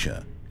bigger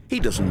picture. He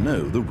doesn't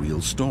know the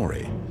real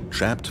story,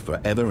 trapped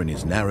forever in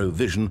his narrow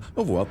vision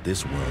of what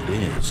this world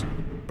is.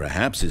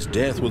 perhaps his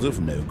death was of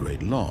no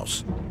great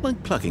loss,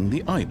 like plucking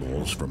the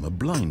eyeballs from a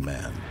blind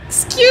man.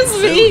 Excuse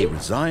So he me!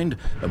 resigned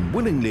and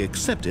willingly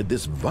accepted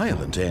this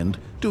violent end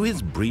to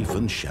his brief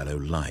and shallow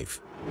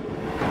life.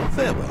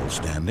 Farewell,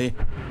 Stanley.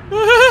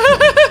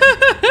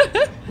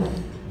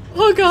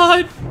 Oh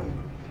god.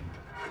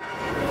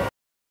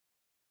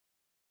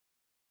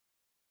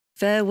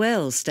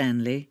 "Farewell,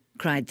 Stanley,"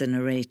 cried the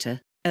narrator,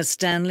 as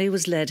Stanley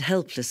was led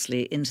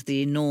helplessly into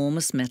the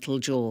enormous metal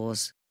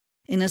jaws.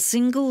 In a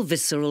single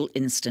visceral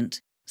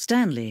instant,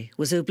 Stanley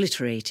was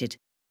obliterated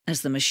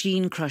as the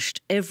machine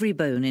crushed every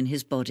bone in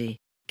his body,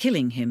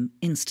 killing him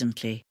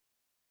instantly.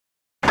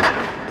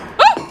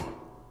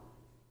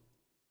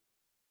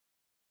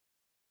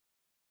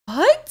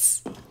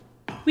 What?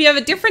 We have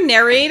a different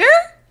narrator?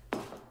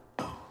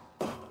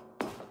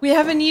 We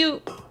have a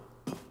new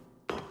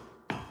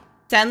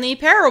Stanley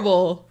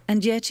Parable.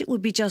 And yet it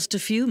would be just a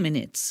few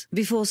minutes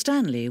before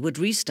Stanley would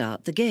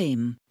restart the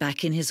game,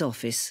 back in his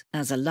office,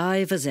 as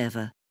alive as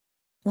ever.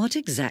 What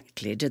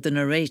exactly did the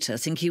narrator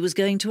think he was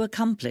going to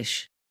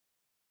accomplish?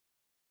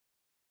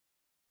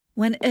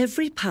 When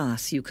every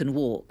path you can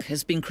walk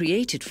has been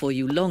created for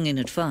you long in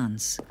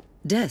advance,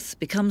 death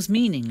becomes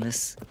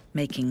meaningless,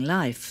 making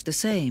life the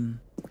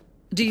same.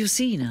 Do you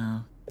see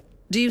now?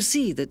 Do you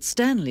see that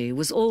Stanley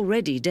was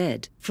already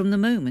dead from the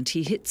moment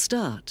he hit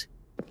start?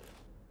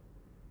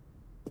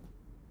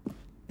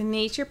 The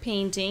nature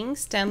painting,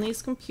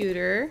 Stanley's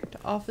computer,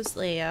 the office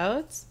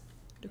layouts,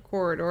 the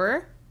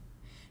corridor.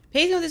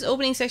 Pacing of this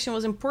opening section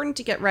was important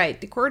to get right.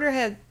 The corridor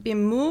had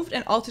been moved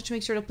and altered to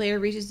make sure the player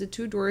reaches the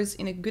 2 doors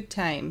in a good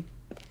time.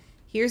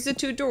 Here's the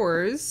 2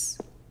 doors.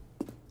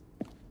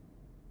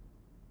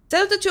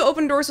 Set of the 2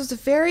 open doors was the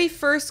very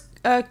first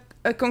a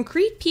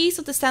concrete piece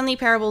of the Stanley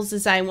Parable's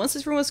design. Once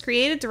this room was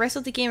created, the rest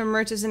of the game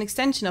emerged as an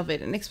extension of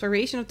it, an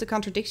exploration of the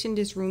contradiction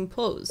this room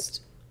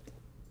posed.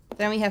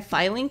 Then we have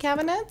filing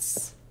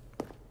cabinets.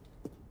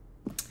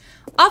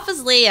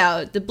 Office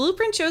layout. The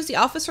blueprint shows the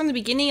office from the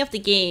beginning of the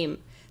game.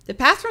 The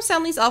path from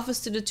Stanley's office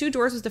to the 2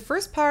 doors was the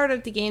first part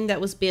of the game that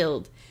was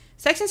built.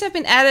 Sections have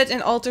been added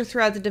and altered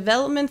throughout the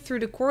development through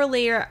the core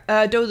layer,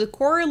 though the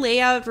core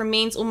layout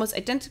remains almost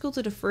identical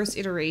to the first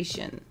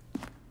iteration.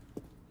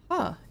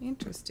 Huh,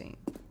 interesting.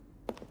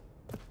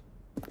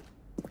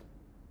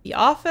 The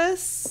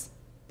office.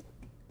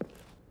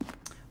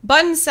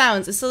 Button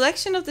sounds. A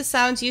selection of the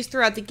sounds used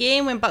throughout the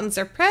game when buttons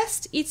are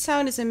pressed. Each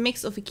sound is a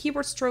mix of a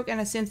keyboard stroke and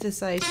a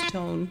synthesized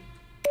tone.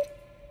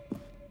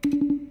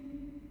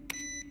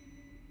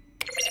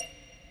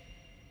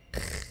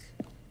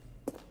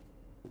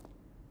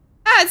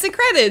 Ah, it's the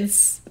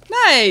credits.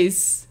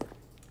 Nice.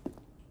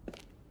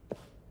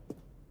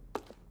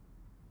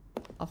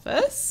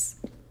 Office.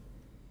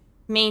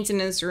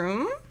 Maintenance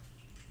room.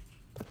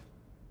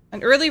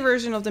 An early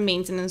version of the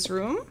maintenance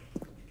room.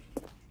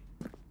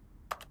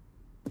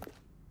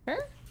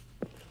 Okay.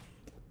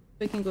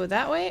 We can go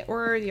that way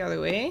or the other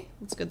way.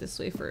 Let's go this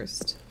way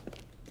first.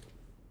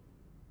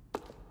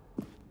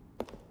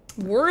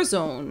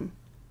 Warzone.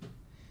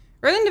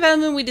 Early in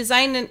development, we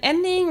designed an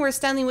ending where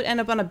Stanley would end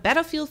up on a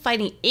battlefield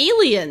fighting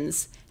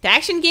aliens. The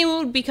action game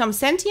would become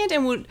sentient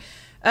and would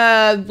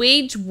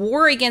wage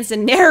war against the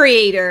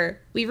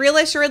narrator. We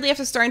realized shortly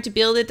after starting to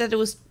build it that it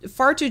was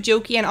far too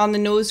jokey and on the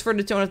nose for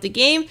the tone of the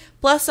game.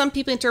 Plus, some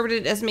people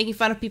interpreted it as making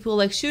fun of people who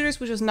like shooters,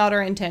 which was not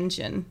our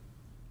intention.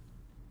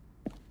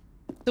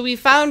 So we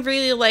found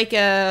really like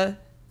an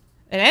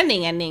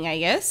ending, I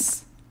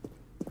guess.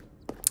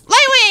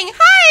 Lightwing,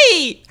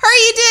 hi! How are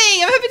you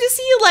doing? I'm happy to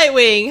see you,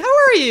 Lightwing. How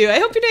are you? I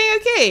hope you're doing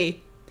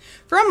okay.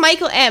 From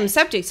Michael M.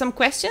 Subject, some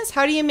questions.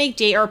 How do you make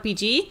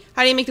JRPG?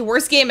 How do you make the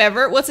worst game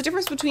ever? What's the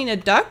difference between a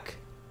duck?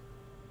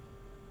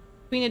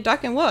 Between a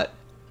duck and what?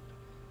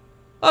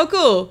 Oh,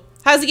 cool.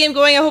 How's the game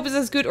going? I hope it's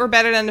as good or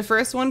better than the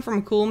first one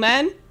from Cool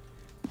Man.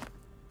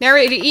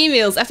 Narrator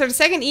emails. After the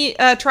second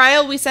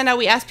trial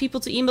we asked people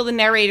to email the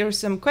narrator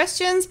some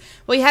questions.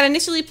 We had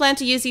initially planned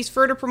to use these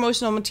further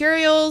promotional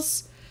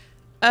materials.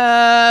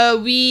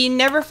 We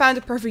never found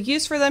a perfect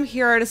use for them.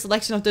 Here are the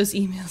selection of those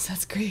emails.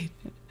 That's great.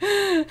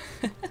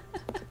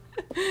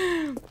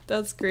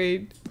 That's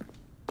great.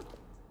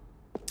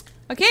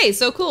 Okay,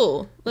 so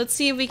cool. Let's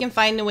see if we can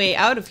find a way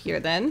out of here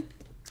then.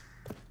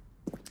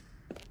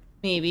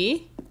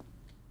 Maybe.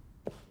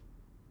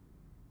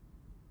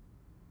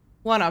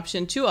 One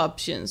option, 2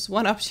 options.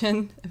 1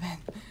 option.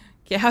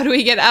 Okay, how do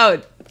we get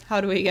out? How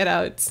do we get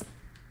out?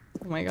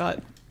 Oh my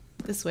god.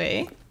 This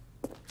way.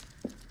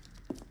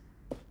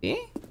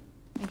 See?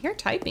 I hear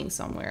typing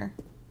somewhere.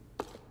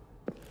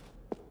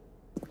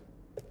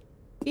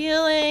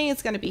 Feeling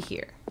it's gonna be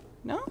here.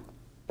 No?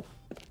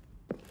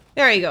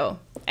 There you go.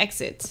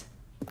 Exit.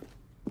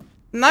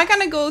 I'm not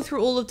gonna go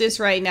through all of this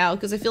right now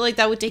because I feel like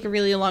that would take a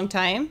really long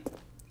time.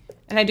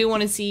 And I do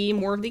want to see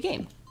more of the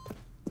game.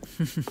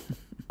 So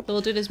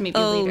we'll do this maybe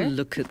later. Oh,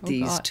 look at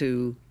these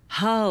two.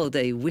 How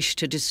they wish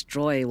to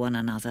destroy one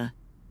another.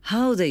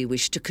 How they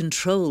wish to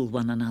control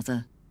one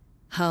another.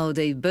 How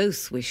they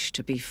both wish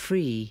to be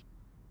free.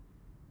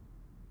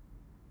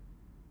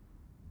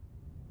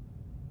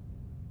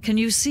 Can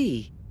you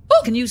see?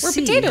 Oh, Can you we're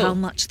see potato. how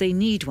much they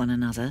need one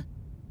another?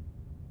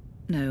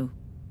 No,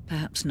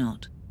 perhaps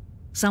not.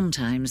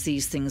 Sometimes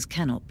these things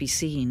cannot be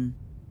seen.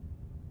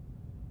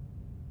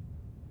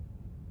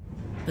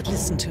 But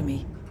listen to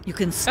me. You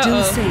can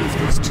still save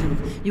these two.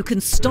 You can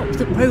stop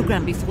the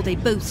program before they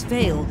both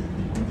fail.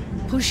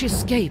 Push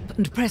escape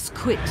and press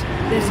quit.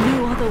 There's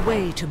no other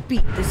way to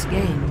beat this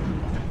game.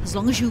 As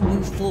long as you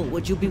move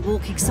forward, you'll be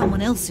walking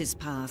someone else's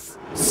path.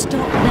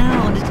 Stop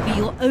now and it'll be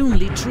your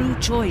only true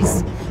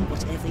choice.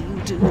 Whatever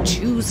you do,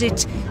 choose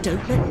it.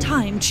 Don't let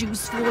time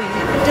choose for you.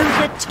 Don't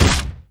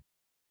let...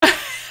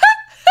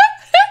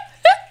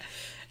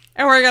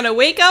 And we're gonna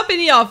wake up in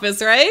the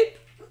office, right?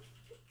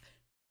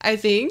 I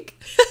think.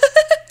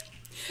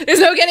 There's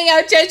no getting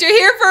out, Cheshire,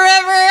 here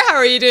forever. How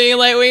are you doing,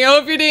 Lightwing? I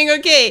hope you're doing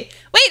okay.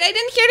 Wait, I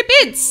didn't hear the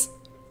bids.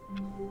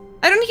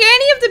 I don't hear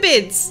any of the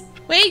bids.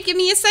 Wait, give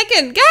me a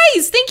second.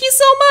 Guys, thank you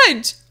so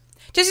much.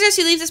 Cheshire says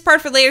she leaves this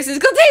part for later since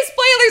it's gonna say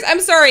spoilers.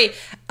 I'm sorry.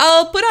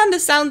 I'll put on the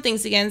sound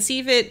things again, see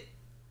if it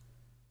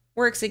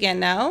works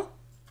again now.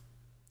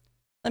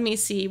 Let me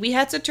see. We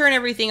had to turn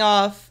everything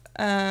off.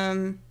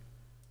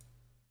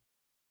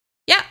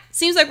 Yeah,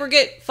 seems like we're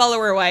good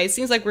follower-wise.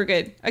 Seems like we're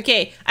good.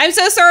 Okay, I'm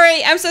so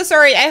sorry. I'm so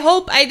sorry. I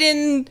hope I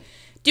didn't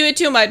do it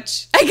too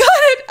much. I got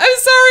it. I'm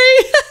sorry.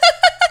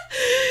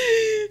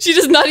 She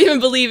does not even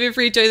believe in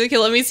free choice. Okay,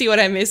 let me see what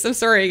I missed. I'm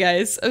sorry,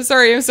 guys. I'm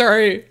sorry. I'm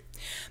sorry.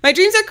 My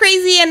dreams are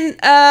crazy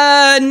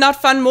and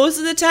not fun most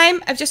of the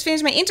time. I've just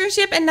finished my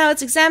internship and now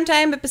it's exam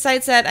time, but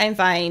besides that, I'm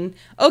fine.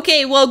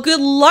 Okay, well, good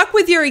luck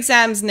with your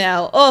exams,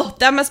 Nell. Oh,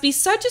 that must be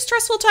such a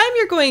stressful time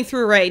you're going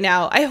through right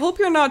now. I hope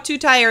you're not too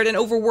tired and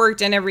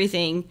overworked and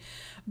everything.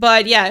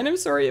 But yeah, and I'm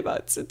sorry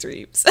about the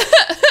dreams.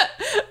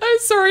 I'm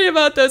sorry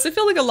about those. I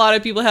feel like a lot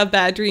of people have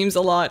bad dreams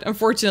a lot,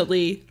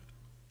 unfortunately.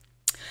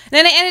 And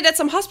then I ended at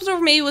some hospital,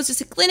 or maybe it was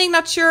just a clinic,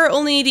 not sure.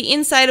 Only the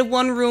inside of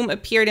one room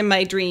appeared in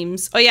my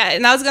dreams. Oh yeah,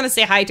 and I was gonna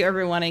say hi to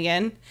everyone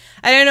again.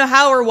 I don't know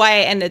how or why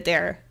I ended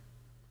there.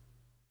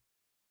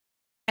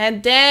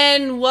 And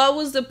then what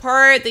was the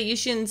part that you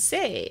shouldn't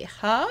say?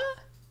 Huh?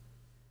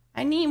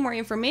 I need more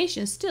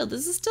information still.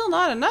 This is still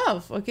not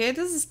enough, okay?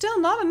 This is still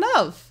not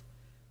enough.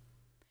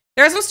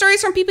 There are some stories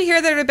from people here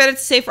that are better to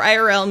say for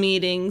IRL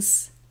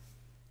meetings.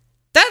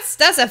 That's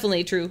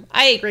definitely true.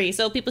 I agree.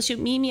 So people should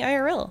meet me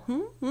IRL.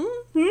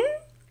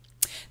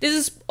 This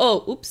is,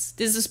 oh, oops.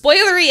 This is a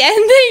spoilery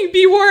ending.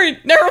 Be warned.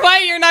 Never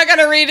mind. You're not going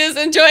to read this.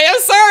 Enjoy.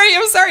 I'm sorry.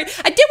 I'm sorry.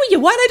 I did what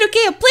you wanted.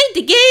 Okay. I played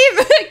the game.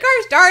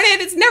 Gosh darn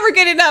it. It's never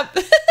good enough.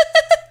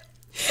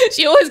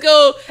 She always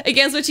go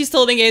against what she's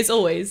told in games.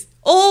 Always.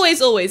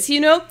 Always, always. You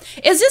know?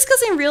 Is this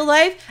because in real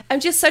life, I'm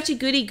just such a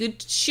goody good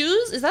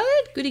shoes? Is that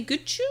it? Goody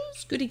good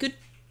shoes? Goody good.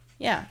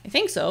 Yeah, I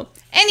think so.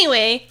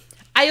 Anyway,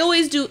 I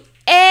always do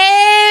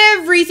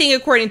everything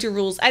according to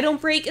rules. I don't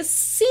break a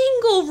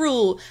single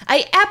rule.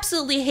 I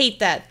absolutely hate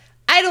that.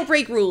 I don't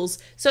break rules.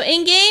 So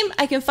in game,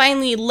 I can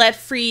finally let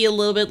free a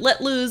little bit,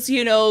 let loose,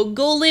 you know,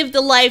 go live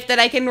the life that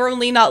I can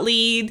normally not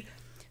lead.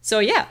 So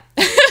yeah,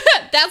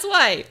 that's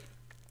why.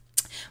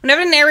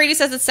 Whenever the narrator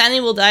says that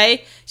Stanley will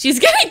die, she's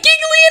getting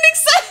giggly and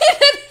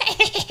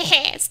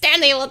excited.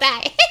 Stanley will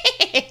die.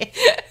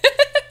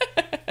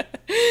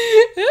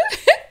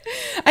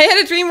 I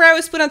had a dream where I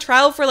was put on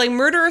trial for like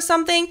murder or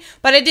something,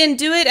 but I didn't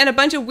do it, and a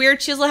bunch of weird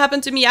chisel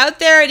happened to me out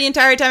there. The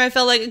entire time I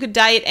felt like I could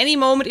die at any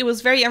moment. It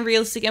was very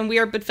unrealistic and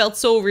weird, but felt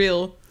so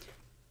real.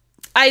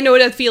 I know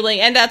that feeling,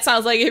 and that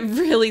sounds like it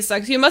really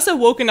sucks. You must have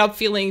woken up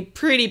feeling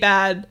pretty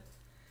bad.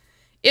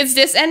 It's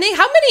this ending?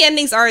 How many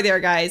endings are there,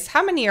 guys?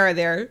 How many are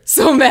there?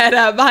 So mad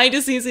at behind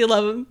the scenes, I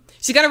love them.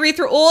 She's gonna read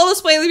through all the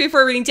spoilers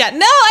before reading chat.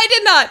 No, I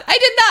did not. I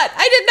did not.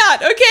 I did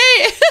not.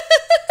 Okay.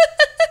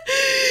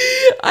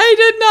 I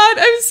did not.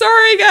 I'm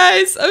sorry,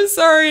 guys. I'm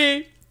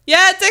sorry.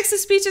 Yeah,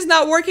 text-to-speech is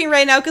not working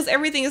right now because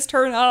everything is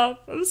turned off.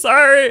 I'm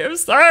sorry. I'm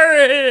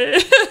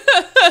sorry.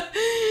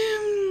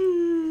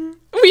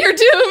 We are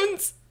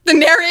doomed. The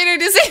narrator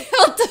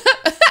disabled.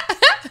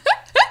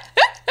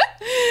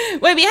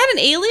 Wait, we had an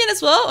alien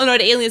as well? Oh no,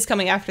 the alien is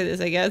coming after this,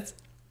 I guess.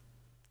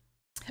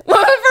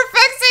 Well, for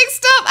fuck's sake,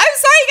 stop! I'm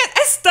sorry, guys.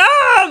 I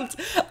stopped!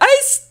 I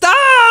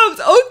stopped!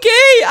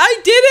 Okay, I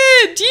did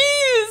it!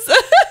 Jeez!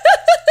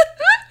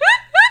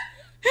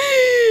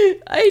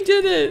 I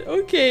did it.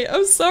 Okay,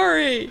 I'm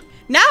sorry.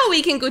 Now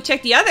we can go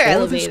check the other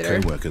elevator. All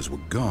his co-workers were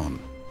gone.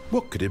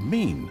 What could it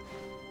mean?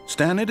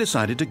 Stanley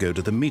decided to go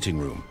to the meeting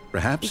room.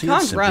 Perhaps he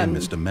had simply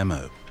missed a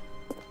memo.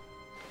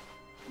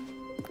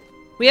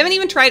 We haven't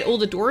even tried all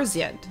the doors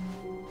yet.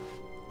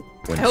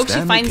 When I hope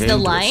Stanley she finds came the to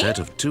line. a set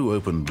of 2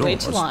 open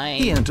doors, Which line?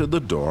 he entered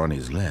the door on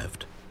his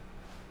left.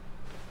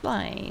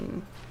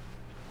 Line.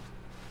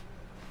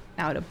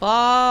 Now the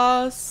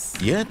boss.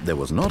 Yet there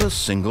was not a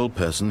single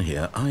person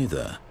here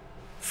either.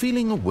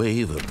 Feeling a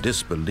wave of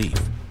disbelief,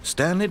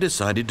 Stanley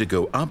decided to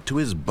go up to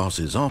his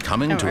boss's office.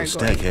 Coming to a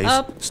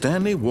staircase,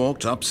 Stanley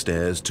walked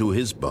upstairs to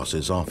his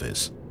boss's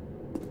office.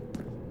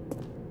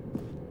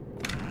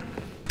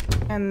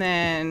 And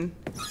then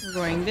we're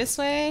going this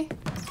way.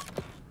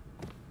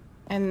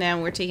 And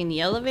then we're taking the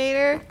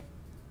elevator.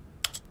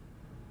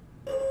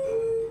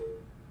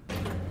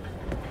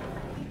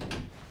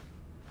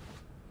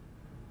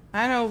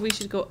 I don't know if we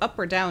should go up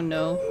or down,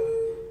 no.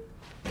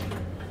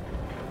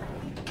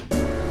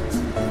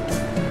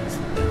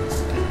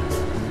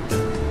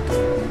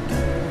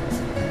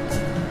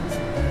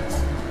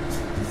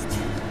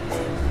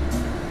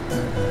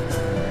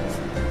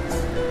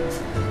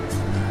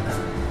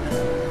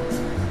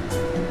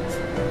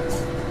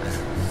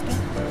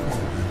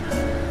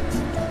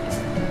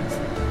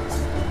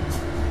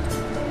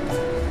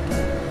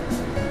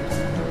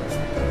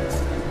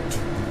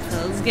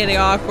 It's getting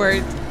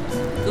awkward.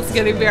 It's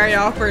getting very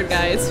awkward,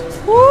 guys.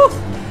 Woo!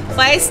 Well,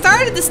 I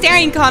started the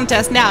staring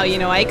contest now, you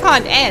know, I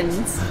can't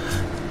end.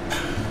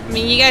 I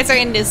mean, you guys are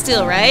in this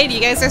still, right?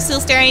 You guys are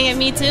still staring at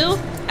me too?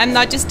 I'm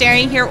not just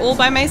staring here all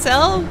by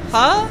myself?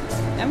 Huh?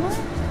 Am I?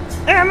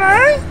 Am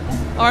I?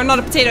 Oh, I'm not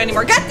a potato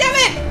anymore. God damn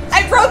it!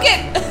 I broke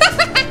it!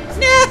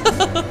 No!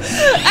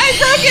 I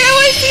broke it! I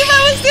want to see if I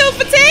was still a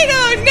potato!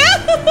 No!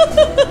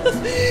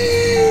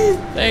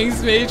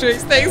 Thanks,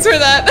 Matrix. Thanks for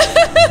that.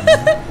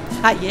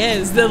 Ah,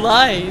 yes, the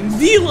line.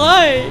 The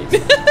line.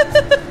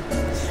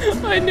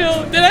 I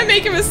know. Did I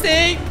make a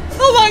mistake?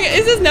 How long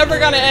is this never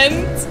gonna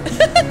end?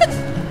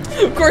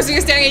 Of course,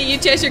 you're staring at you,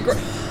 Cheshire.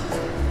 Gorgeous.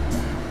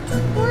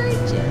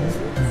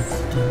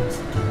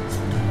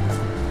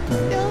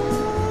 No.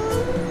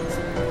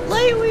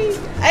 Lightweight.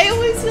 I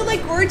always feel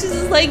like gorgeous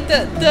is like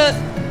the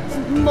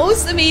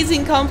most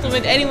amazing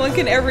compliment anyone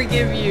can ever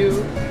give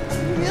you.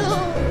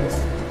 No.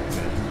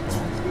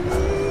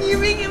 You're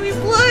making me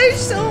blush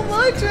so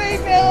much right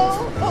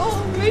now.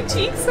 Oh, my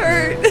cheeks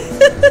hurt.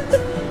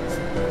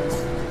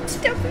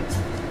 Stop it.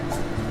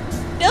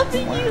 Stop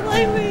it, you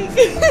Lightwing.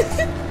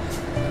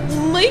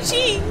 My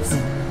cheeks.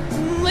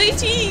 My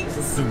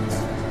cheeks.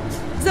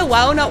 Is the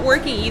WoW not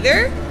working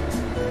either?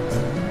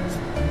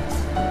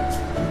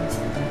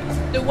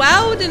 The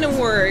WoW didn't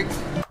work.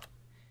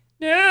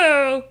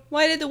 No.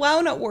 Why did the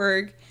WoW not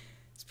work?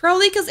 It's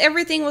probably because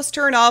everything was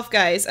turned off,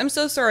 guys. I'm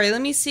so sorry.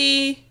 Let me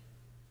see.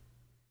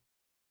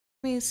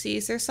 Let me see,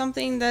 is there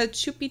something that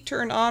should be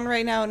turned on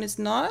right now and is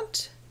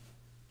not?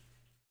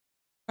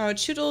 Oh, it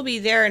should all be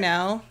there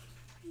now.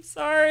 I'm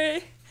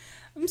sorry.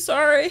 I'm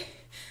sorry.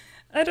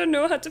 I don't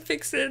know how to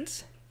fix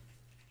it.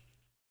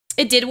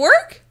 It did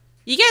work?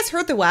 You guys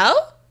heard the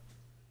WoW?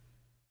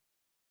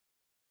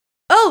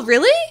 Oh,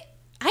 really?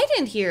 I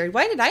didn't hear it.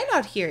 Why did I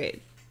not hear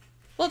it?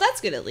 Well,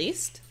 that's good at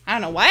least. I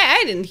don't know why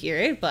I didn't hear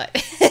it, but...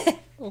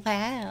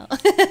 Wow.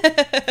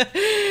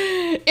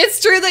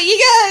 It's true that you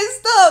guys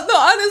stop. No,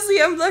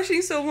 honestly, I'm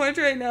blushing so much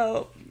right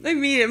now. I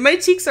mean it. My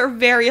cheeks are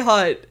very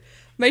hot.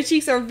 My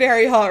cheeks are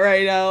very hot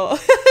right now.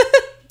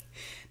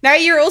 Now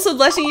you're also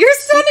blushing. You're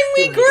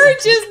stunningly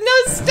gorgeous.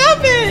 No, stop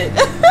it.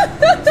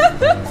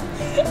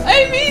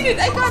 I mean it.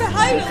 I gotta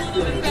hide a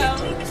little bit now.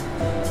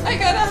 I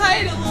gotta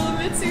hide a little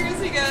bit.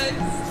 Seriously, guys.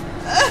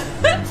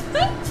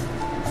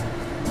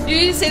 You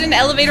need to sit in an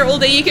elevator all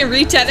day, you can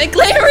reach out and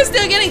claim we're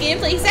still getting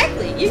gameplay.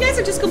 Exactly. You guys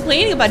are just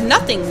complaining about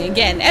nothing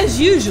again, as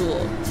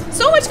usual.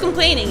 So much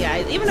complaining,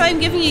 guys, even though I'm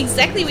giving you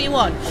exactly what you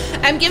want.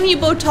 I'm giving you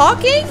both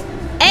talking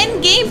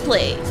and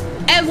gameplay.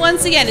 And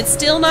once again, it's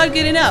still not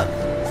good enough.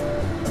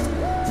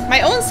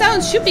 My own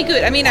sound should be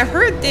good. I mean, I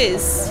heard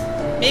this.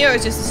 Maybe I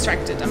was just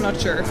distracted. I'm not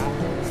sure.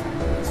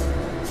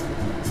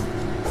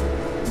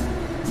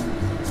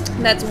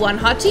 That's one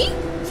hottie.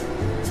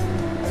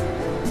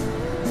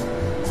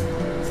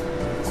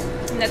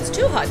 That's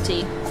 2 hot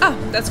tea. Oh,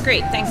 that's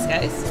great. Thanks,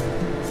 guys.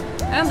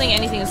 I don't think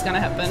anything is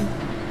gonna happen.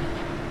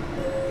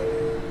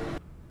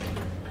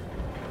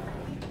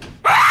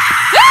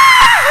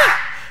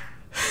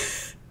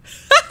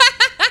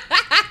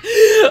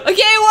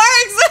 Okay, it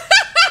works!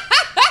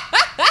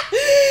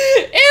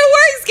 It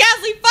works,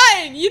 Ghastly!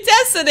 Fine! You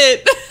tested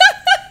it!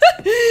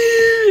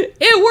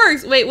 It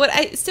works! Wait, what?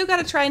 I still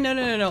gotta try.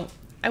 No.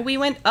 We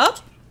went up?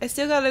 I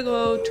still gotta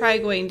go try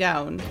going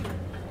down.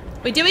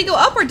 Wait, did we go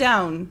up or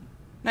down?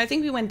 No, I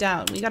think we went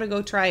down. We gotta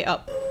go try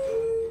up.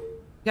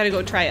 We gotta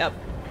go try up.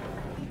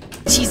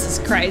 Jesus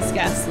Christ,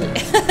 Ghastly.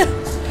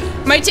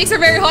 My cheeks are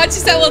very hot.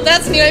 She said, well,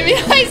 that's new. I mean,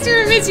 I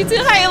still miss you too.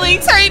 Hi,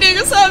 Lynx. How are you doing?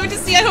 So happy to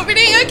see you. I hope you're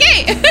doing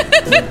okay.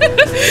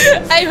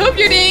 I hope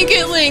you're doing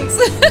good, Lynx.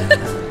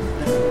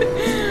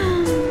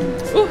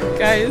 Ooh,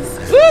 guys.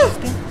 Ooh.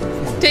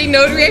 Take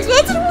note, reacts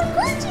well to the word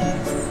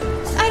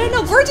gorgeous. I don't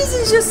know. Gorgeous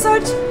is just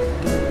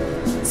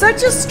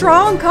such a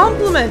strong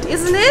compliment,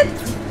 isn't it?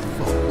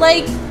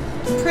 Like...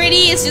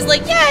 pretty is just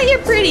like, yeah,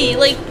 you're pretty.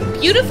 Like,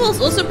 beautiful is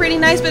also pretty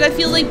nice, but I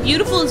feel like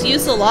beautiful is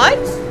used a lot.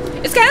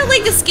 It's kind of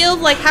like the skill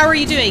of like, how are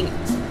you doing?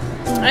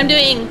 I'm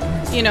doing,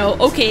 you know,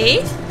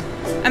 okay.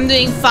 I'm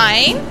doing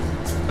fine.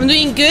 I'm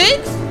doing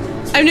good.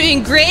 I'm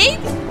doing great.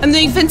 I'm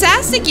doing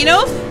fantastic, you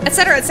know,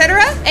 etc.,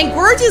 etc. And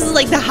gorgeous is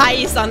like the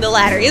highest on the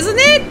ladder, isn't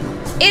it?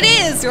 It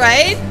is,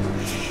 right?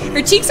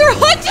 Her cheeks are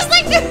hot just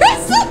like the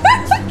rest of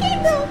her. Okay,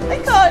 no,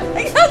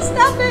 I can't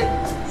stop it.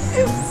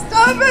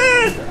 Stop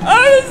it!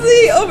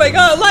 Honestly! Oh my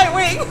god,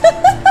 Lightwing!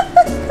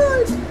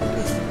 God.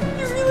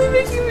 You're really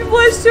making me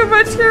blush too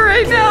much here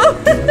right now.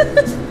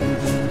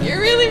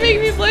 You're really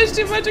making me blush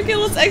too much. Okay,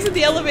 let's exit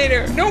the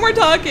elevator. No more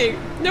talking.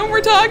 No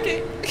more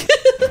talking.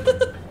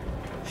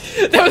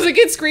 That was a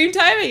good scream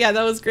timing? Yeah,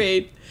 that was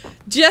great.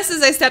 Just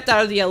as I stepped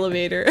out of the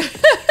elevator.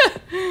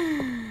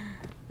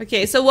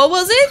 Okay, so what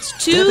was it?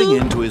 Stepping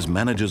into his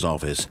manager's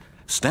office,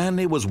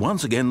 Stanley was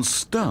once again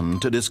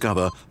stunned to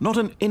discover not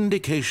an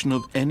indication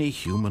of any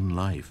human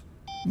life.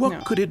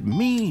 What could it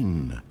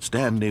mean?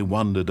 Stanley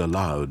wondered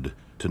aloud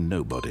to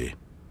nobody.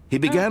 He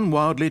began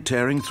wildly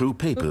tearing through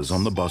papers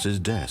on the boss's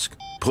desk,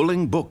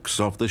 pulling books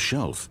off the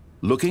shelf,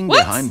 looking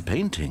behind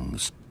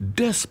paintings,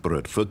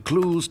 desperate for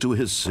clues to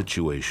his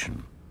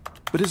situation.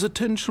 But his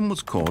attention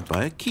was caught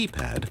by a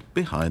keypad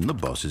behind the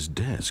boss's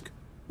desk.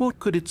 What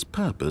could its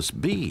purpose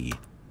be?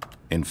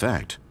 In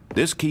fact,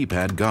 this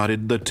keypad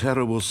guarded the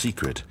terrible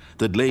secret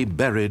that lay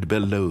buried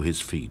below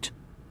his feet.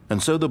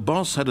 And so the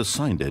boss had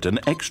assigned it an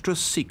extra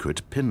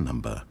secret PIN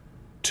number,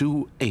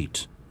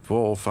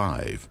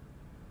 2845.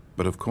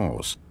 But of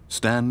course,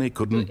 Stanley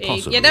couldn't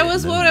possibly... Yeah, that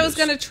was what I was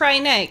going to try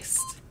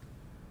next.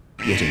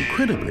 Yet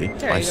incredibly,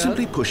 by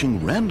simply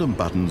pushing random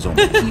buttons on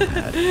the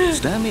keypad,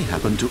 Stanley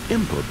happened to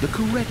input the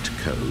correct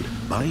code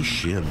by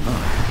sheer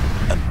luck.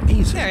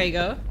 Amazing. There you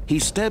go. He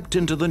stepped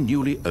into the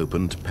newly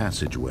opened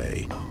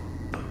passageway.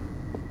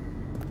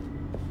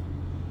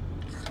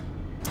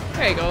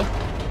 There you go.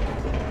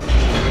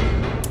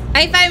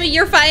 I find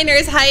your finder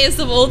is highest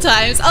of all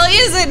times. Oh,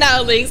 is it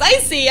now, Links? I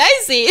see.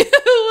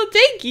 Well,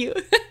 thank you.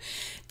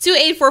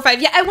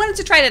 2845. Yeah, I wanted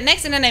to try that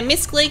next, and then I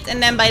misclicked,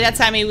 and then by that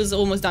time he was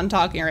almost done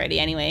talking already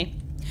anyway.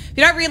 If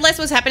you don't realize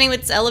what's happening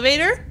with this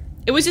elevator,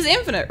 it was just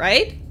infinite,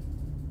 right?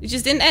 It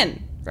just didn't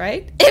end,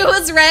 right? It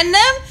was random?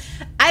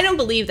 I don't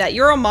believe that.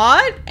 You're a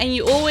mod, and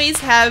you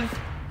always have,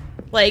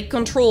 like,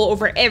 control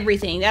over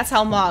everything. That's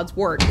how mods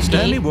work. Okay?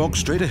 Stanley walked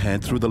straight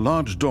ahead through the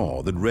large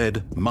door that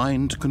read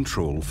Mind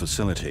Control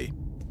Facility.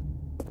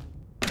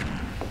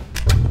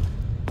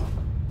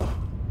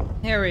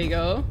 There we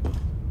go.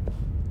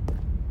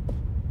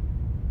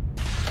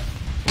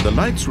 The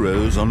lights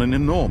rose on an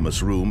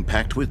enormous room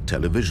packed with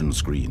television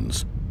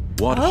screens.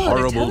 What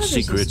horrible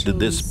secret did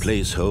this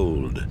place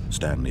hold?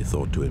 Stanley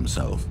thought to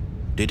himself.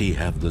 Did he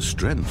have the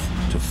strength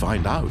to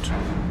find out?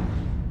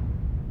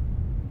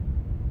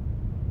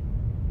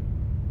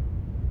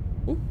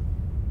 Ooh.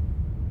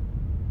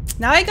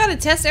 Now I gotta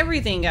test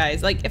everything,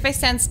 guys. Like, if I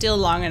stand still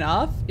long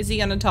enough, is he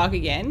gonna talk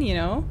again, you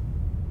know?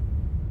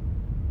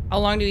 How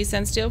long do we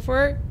stand still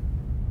for?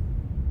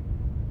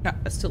 No,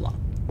 that's too long.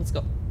 Let's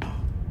go.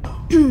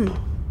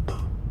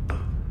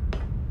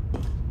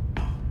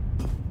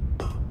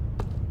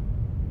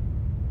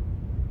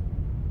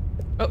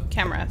 Oh,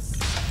 cameras.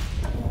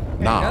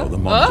 Now the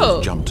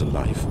monsters jumped to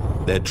life,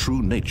 their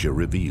true nature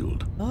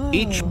revealed.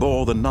 Each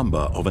bore the number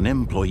of an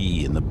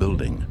employee in the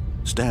building,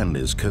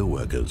 Stanley's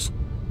co-workers.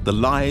 The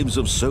lives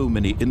of so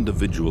many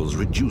individuals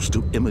reduced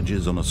to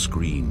images on a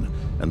screen,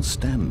 and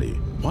Stanley,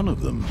 one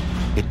of them,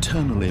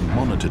 eternally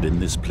monitored in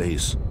this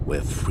place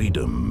where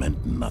freedom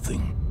meant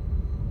nothing.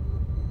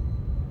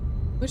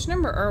 Which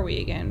number are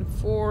we again?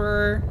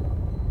 For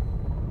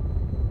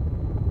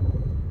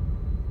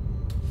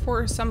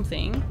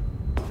something,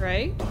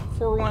 right?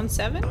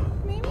 417,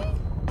 maybe?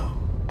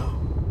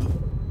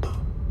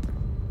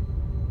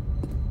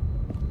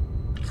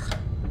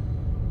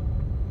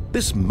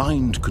 This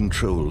mind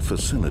control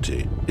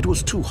facility, it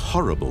was too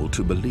horrible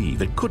to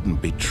believe. It couldn't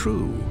be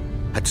true.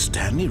 Had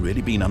Stanley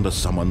really been under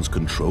someone's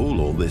control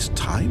all this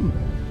time?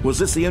 Was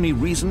this the only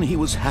reason he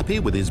was happy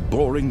with his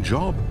boring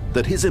job?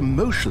 That his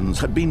emotions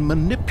had been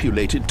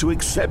manipulated to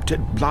accept it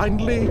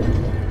blindly?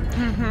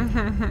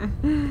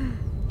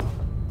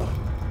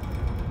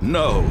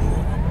 No,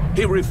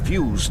 he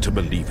refused to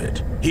believe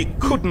it. He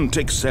couldn't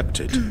accept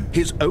it.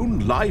 His own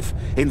life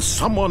in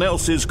someone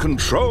else's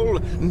control?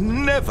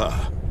 Never!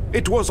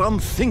 It was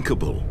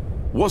unthinkable,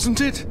 wasn't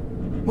it?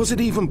 Was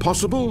it even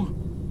possible?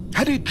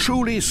 Had he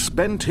truly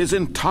spent his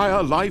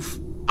entire life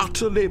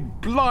utterly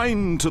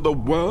blind to the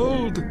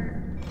world?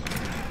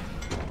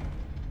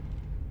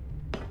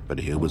 But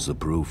here was the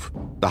proof,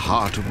 the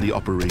heart of the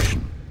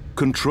operation.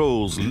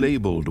 Controls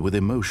labeled with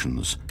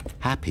emotions,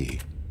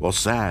 happy or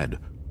sad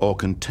or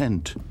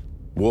content.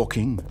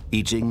 Walking,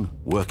 eating,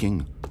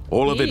 working,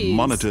 all of it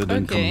monitored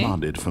and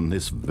commanded from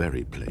this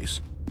very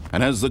place.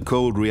 And as the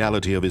cold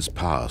reality of his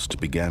past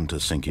began to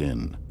sink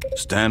in,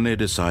 Stanley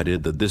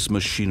decided that this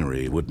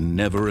machinery would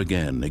never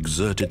again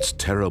exert its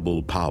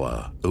terrible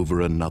power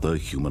over another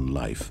human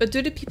life. But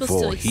do the people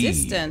still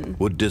exist then? For he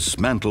would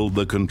dismantle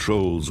the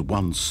controls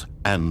once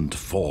and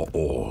for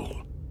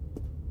all.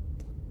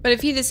 But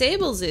if he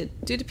disables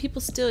it, do the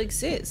people still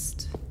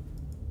exist?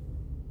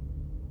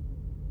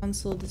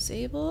 Console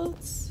disabled?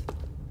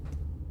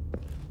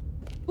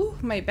 Ooh,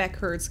 my back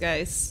hurts,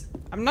 guys.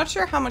 I'm not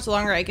sure how much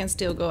longer I can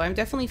still go. I'm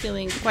definitely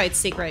feeling quite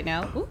sick right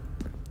now. Ooh,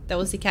 that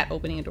was the cat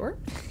opening a door.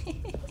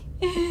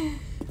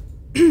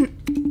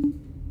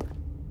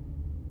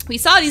 We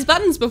saw these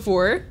buttons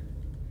before.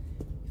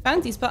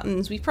 Found these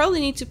buttons. We probably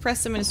need to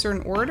press them in a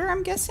certain order,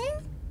 I'm guessing?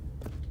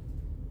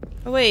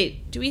 Oh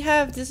wait, do we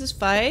have, this is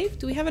 5?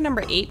 Do we have a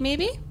number 8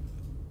 maybe?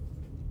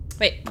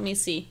 Wait, let me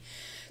see.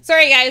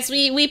 Sorry guys,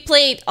 we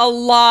played a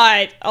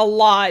lot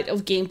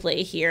of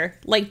gameplay here.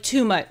 Like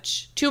too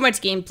much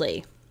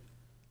gameplay.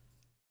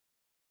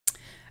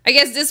 I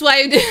guess this is why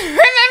I remember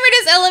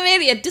this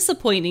elevator. Yeah,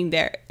 disappointing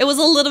there. It was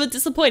a little bit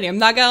disappointing. I'm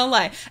not gonna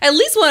lie. I at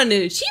least wanted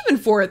an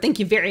achievement for it. Thank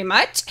you very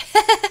much.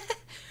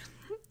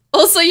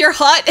 Also, you're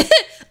hot.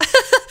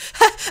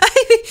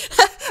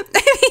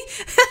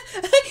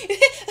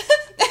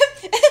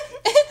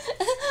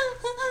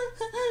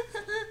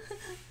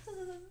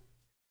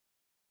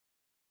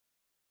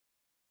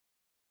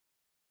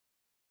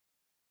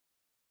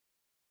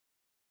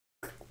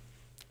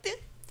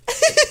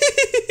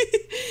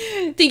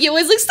 Think it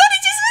always looks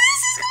stunning. Just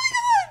what is going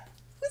on?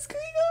 What's going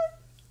on?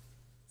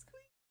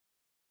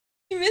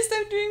 You missed.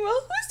 I'm doing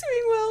well. Who's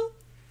doing well?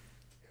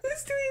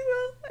 Who's doing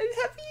well? I'm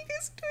happy you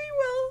guys are doing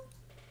well.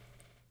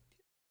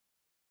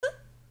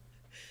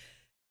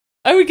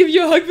 I would give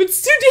you a hug, but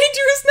it's too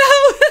dangerous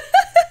now.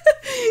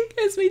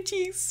 Guys, my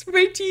cheeks,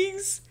 my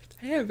cheeks.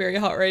 I am very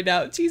hot right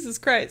now. Jesus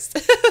Christ.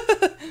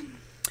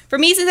 For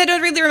me, since I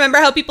don't really remember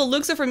how people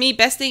look, so for me,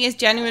 best thing is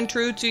genuine,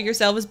 true to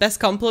yourself is best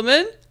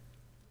compliment.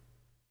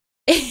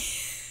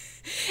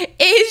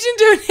 Asian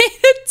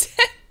donated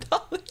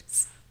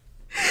 $10.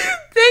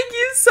 Thank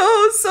you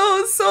so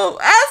Aslan.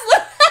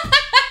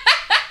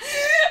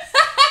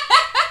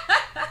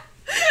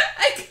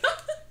 I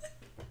got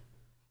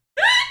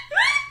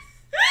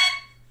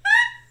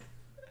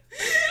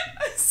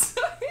I'm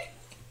sorry.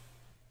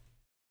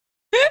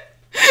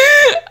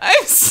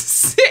 I'm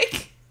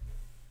sick.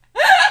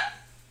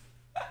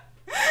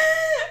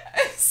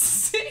 I'm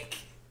sick.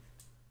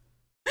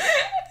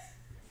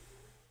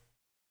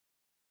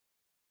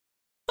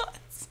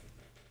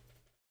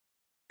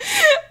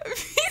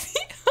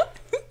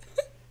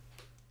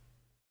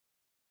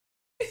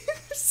 I'm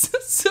so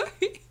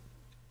sorry.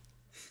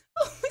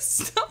 Oh, my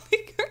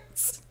stomach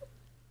hurts.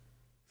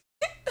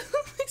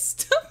 Oh, my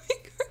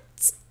stomach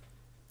hurts.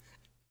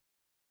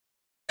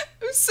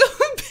 I'm so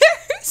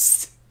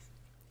embarrassed.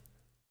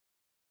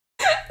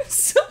 I'm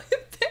so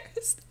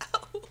embarrassed.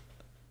 Ow.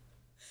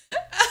 Ow.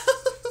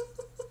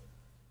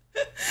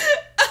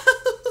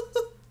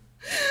 Ow.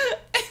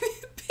 I'm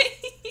in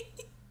pain.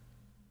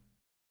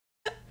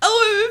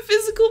 Oh, I'm in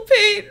physical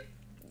pain.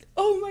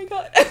 Oh my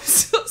god, I'm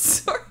so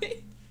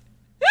sorry.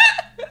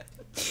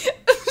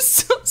 I'm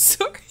so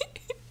sorry.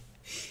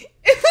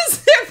 It was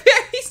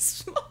very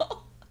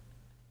small.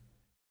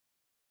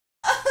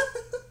 I'm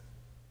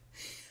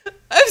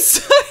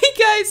sorry,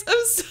 guys.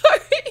 I'm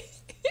sorry.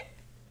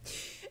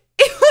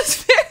 It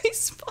was very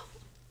small.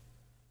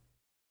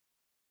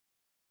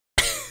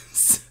 I'm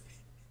sorry.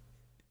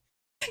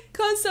 I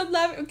can't stop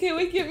laughing. Okay,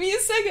 wait, give me a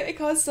second. I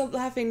can't stop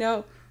laughing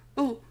now.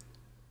 Oh.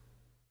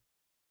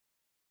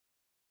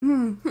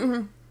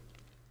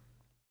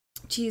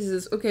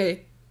 Jesus,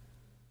 okay.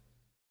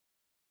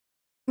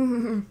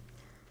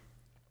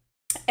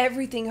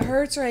 Everything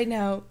hurts right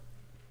now.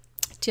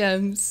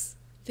 Gems,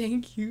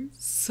 thank you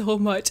so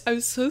much.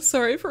 I'm so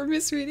sorry for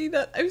misreading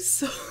that. I'm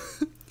so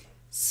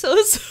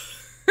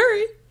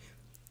sorry.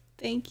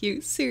 Thank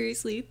you.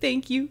 Seriously,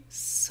 thank you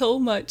so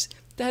much.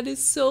 That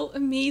is so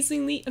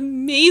amazingly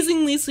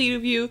sweet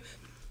of you.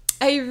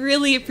 I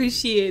really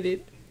appreciate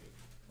it.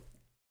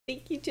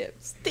 Thank you,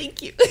 Gems.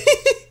 Thank you.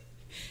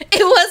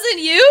 It wasn't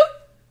you?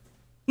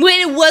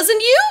 Wait, it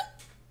wasn't you?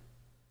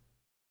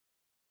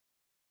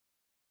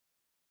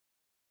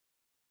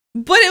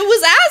 But it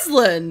was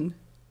Aslan.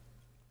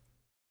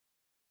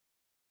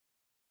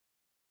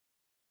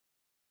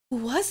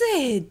 Was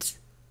it?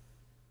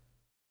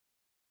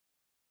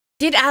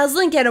 Did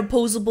Aslan get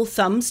opposable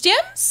thumbs,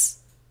 Gems?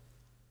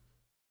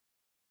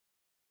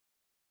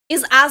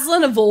 Is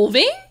Aslan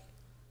evolving?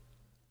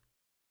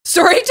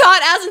 Sorry,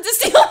 taught Aslan to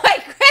steal my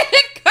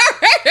credit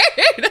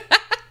card.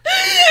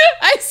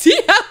 I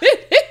see how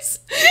it is.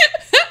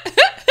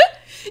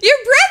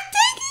 You're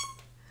breathtaking?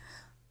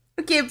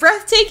 Okay,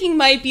 breathtaking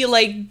might be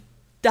like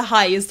the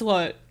highest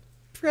one.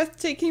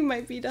 Breathtaking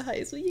might be the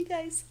highest one. You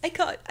guys,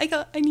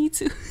 I need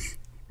to.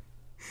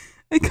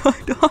 I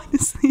can't,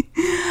 honestly.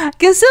 I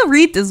can still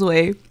read this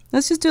way.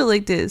 Let's just do it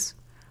like this.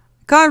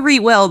 I can't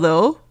read well,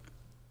 though.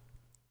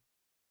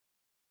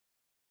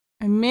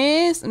 I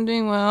missed. I'm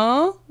doing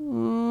well.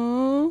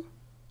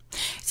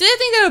 So I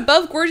think that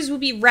above gorgeous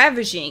would be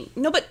ravishing.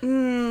 No, but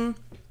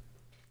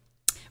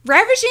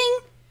ravishing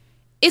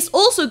is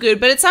also good,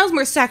 but it sounds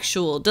more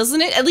sexual,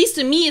 doesn't it? At least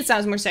to me, it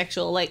sounds more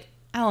sexual. Like,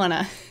 I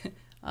wanna.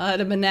 Oh,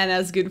 the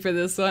banana's good for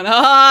this one.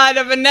 Oh,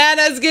 the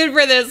banana's good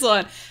for this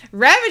one.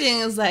 Ravishing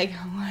is like,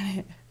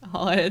 I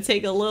want to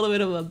take a little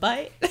bit of a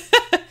bite.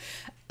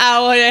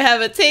 I want to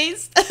have a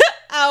taste.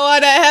 I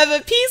want to have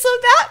a piece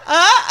of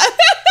that.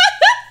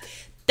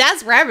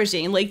 That's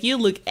ravishing. Like, you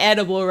look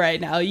edible right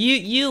now.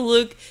 You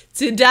look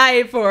to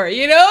die for,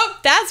 you know?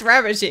 That's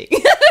ravishing.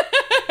 Isn't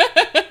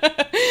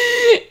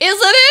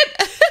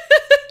it?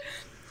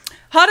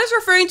 Hot is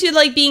referring to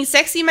like being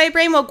sexy in my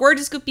brain, while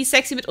gorgeous could be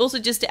sexy, but also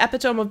just the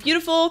epitome of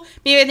beautiful.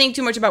 Maybe I think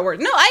too much about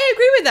words. No, I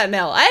agree with that,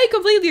 Mel. I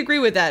completely agree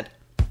with that.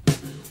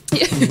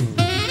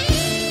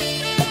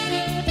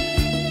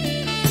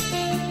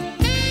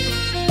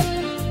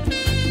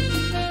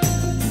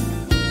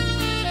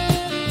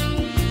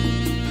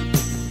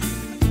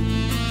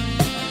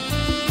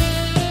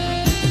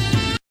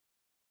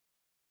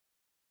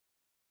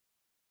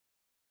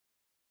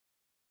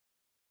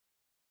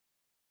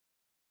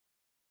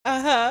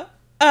 I'm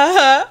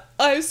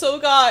so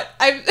glad.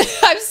 I'm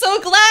so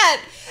glad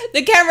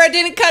the camera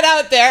didn't cut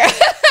out there. I'm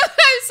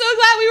so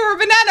glad we were a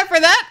banana for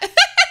that.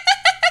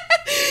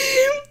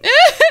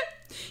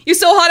 You're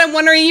so hot, I'm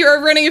wondering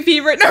you're running a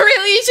fever. No,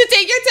 really, you should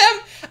take your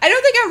temp. I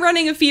don't think I'm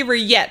running a fever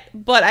yet,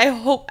 but I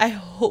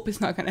hope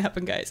it's not gonna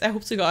happen, guys. I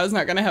hope to God it's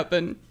not gonna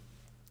happen.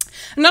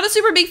 I'm not a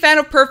super big fan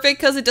of perfect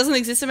because it doesn't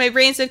exist in my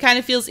brain, so it kind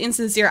of feels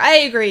insincere. I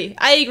agree.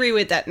 I agree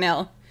with that,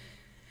 Nell.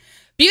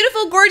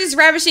 Beautiful, gorgeous,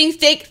 ravishing,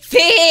 thick.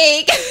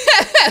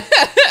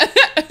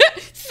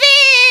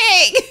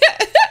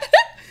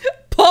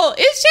 Paul,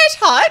 is Chesh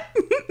hot?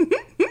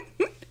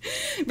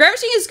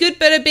 Ravishing is good,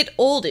 but a bit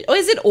oldish. Oh,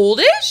 is it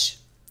oldish?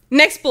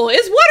 Next bull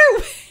is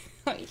water.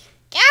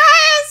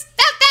 Yes,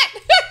 stop that.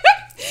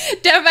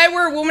 Damn, if I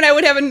were a woman, I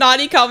would have a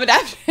naughty comment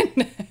after.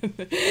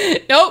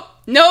 Nope.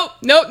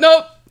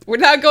 We're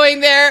not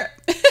going there.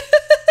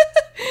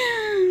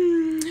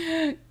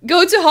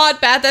 Go to hot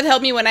bath. That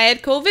helped me when I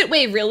had COVID.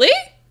 Wait, really?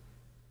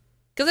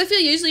 Because I feel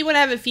usually when I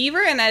have a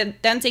fever and I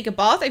then take a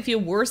bath, I feel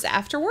worse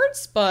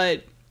afterwards,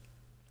 but...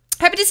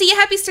 Happy to see you.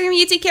 Happy streaming.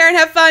 You take care and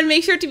have fun.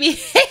 Make sure to be...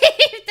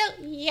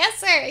 Yes,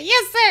 sir.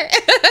 Yes, sir.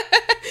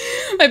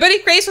 My buddy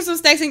craves for some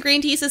snacks and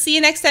green tea, so see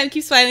you next time.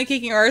 Keep smiling and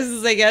kicking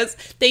arses, I guess.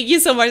 Thank you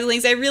so much,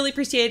 Links. I really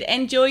appreciate it.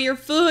 Enjoy your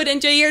food.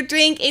 Enjoy your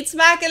drink. It's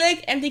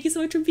smakelijk. And thank you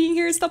so much for being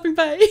here and stopping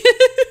by.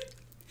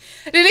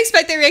 I didn't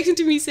expect that reaction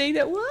to me saying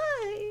that.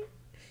 Why?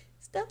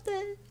 Stop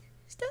that.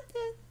 Stop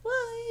that.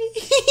 Why?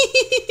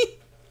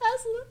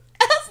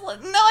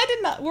 Aslan. No, I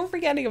did not. We're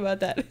forgetting about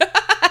that.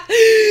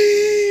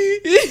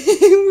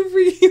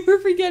 We're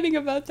forgetting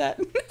about that.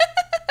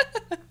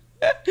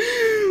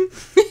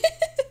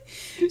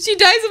 She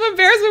dies of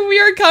embarrassment. We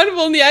are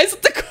accountable in the eyes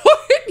of the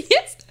court.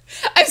 Yes.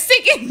 I'm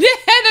sick in the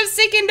head. I'm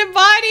sick in the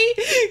body.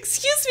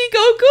 Excuse me,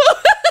 Goku.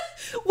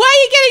 Why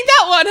are you getting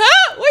that one,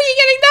 huh? Why are you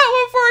getting that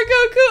one for,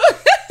 Goku?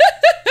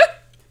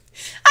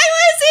 Hi,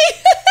 Lizzie.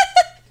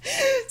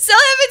 So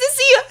happy to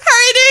see you. How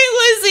are you doing,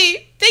 Lizzie?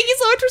 Thank you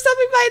so much for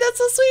stopping by. That's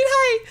so sweet.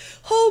 Hi.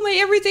 Oh, my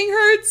everything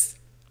hurts.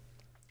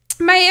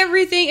 My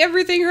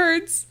everything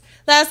hurts.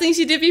 Last thing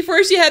she did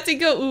before she had to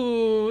go.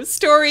 Ooh,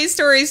 story.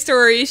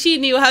 She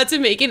knew how to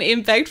make an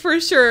impact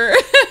for sure.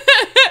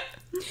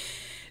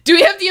 Do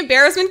we have the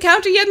embarrassment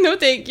counter yet? No,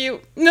 thank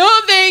you. No,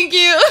 thank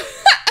you.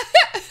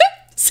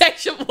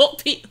 Sexual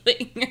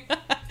feeling.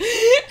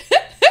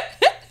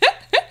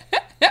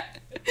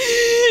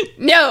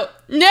 No.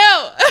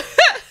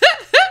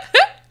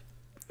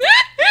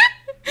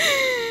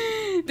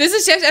 This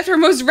is just after her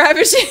most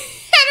ravishing.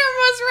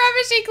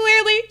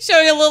 Clearly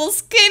showing a little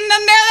skin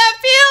under that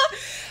peel.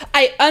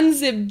 I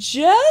unzipped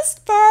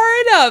just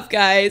far enough,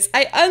 guys.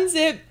 I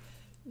unzipped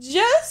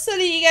just so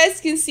that you guys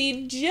can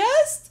see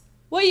just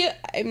what you...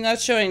 I'm not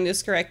showing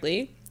this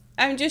correctly.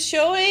 I'm just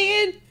showing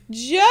it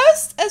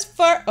just as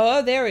far...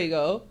 Oh, there we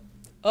go.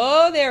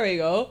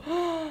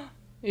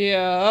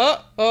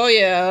 Yeah. Oh,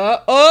 yeah.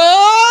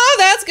 Oh,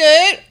 that's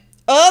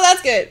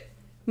good.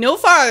 No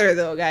farther,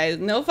 though, guys.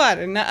 No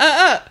farther.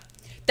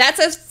 That's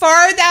as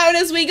far down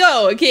as we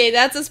go, okay?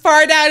 That's as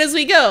far down as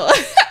we go.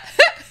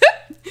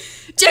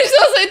 Just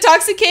also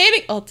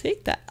intoxicating. I'll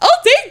take that.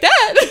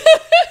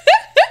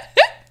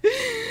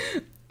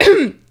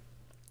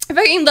 I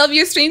fucking love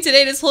your stream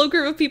today. This whole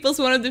group of people is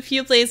one of the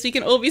few places we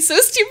can all be so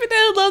stupid.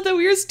 I love that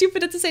we are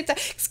stupid at the same time.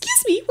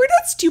 Excuse me, we're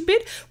not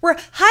stupid. We're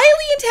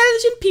highly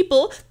intelligent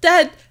people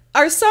that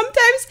are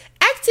sometimes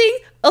acting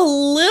a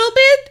little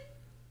bit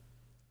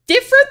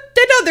different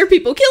than other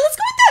people. Okay, let's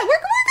go with that. We're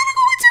gonna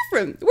go with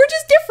different. We're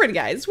just different,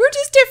 guys. We're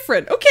just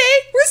different, okay?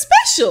 We're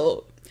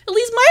special. At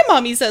least my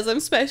mommy says I'm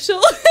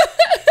special.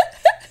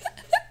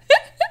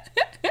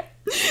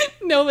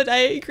 No, but I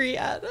agree,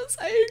 Adams.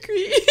 I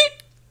agree.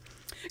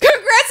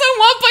 Congrats on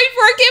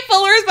 1.4K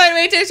followers, by the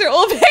way, Cheshire.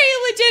 Oh, very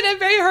legit and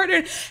very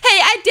hard-earned.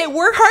 Hey, I did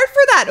work hard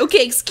for that.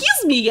 Okay,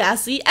 excuse me,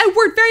 Yassi. I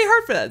worked very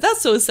hard for that.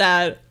 That's so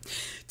sad.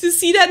 To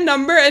see that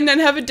number and then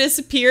have it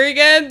disappear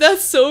again,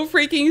 that's so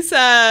freaking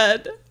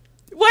sad.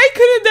 Why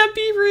couldn't that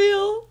be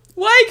real?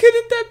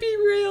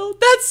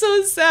 That's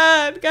so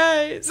sad,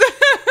 guys.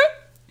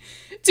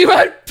 Too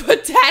much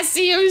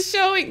potassium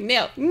showing.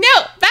 No,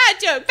 bad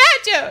joke.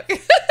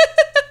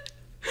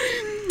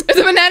 If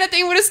the banana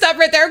thing would have stopped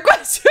right there,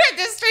 this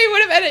stream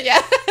would have ended.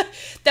 Yeah,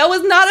 that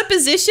was not a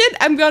position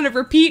I'm gonna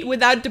repeat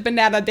without the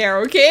banana there,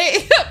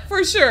 okay?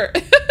 For sure.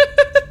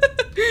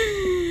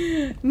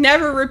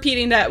 Never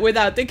repeating that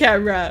without the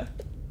camera.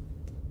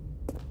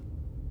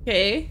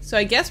 Okay, so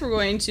I guess we're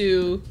going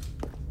to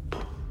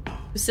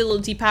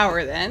facility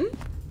power then.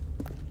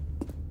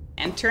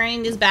 And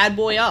turning this bad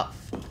boy off.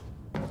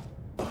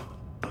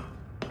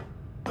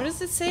 What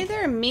does it say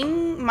there?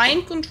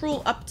 Mind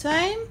control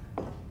uptime?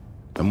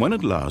 And when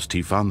at last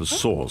he found the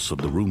source of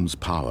the room's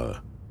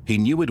power, he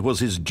knew it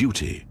was his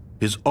duty,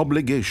 his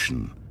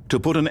obligation, to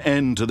put an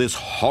end to this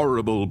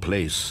horrible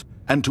place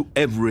and to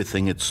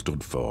everything it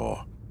stood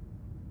for.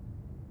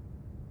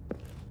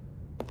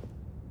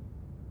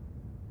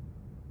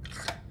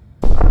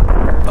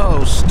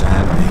 Oh,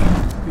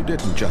 Stanley, you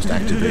didn't just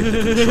activate the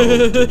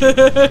control, did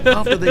you?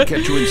 After they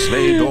kept you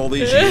enslaved all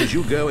these years,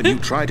 you go and you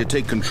try to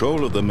take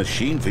control of the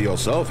machine for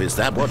yourself. Is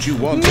that what you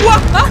want?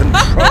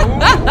 Control?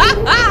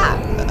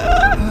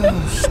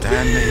 Oh,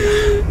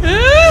 Stanley,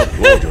 I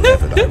applaud your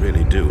effort, I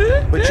really do.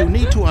 But you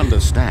need to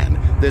understand,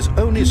 there's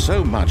only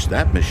so much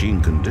that machine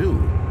can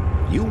do.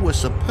 You were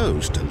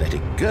supposed to let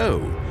it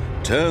go,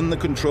 turn the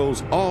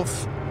controls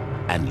off,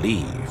 and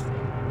leave.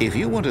 If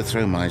you want to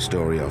throw my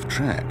story off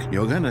track,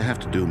 you're going to have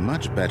to do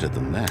much better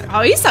than that.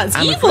 Oh, he sounds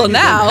I'm evil afraid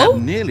now. You don't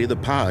have nearly the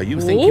power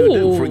you think you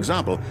do, for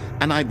example,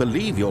 and I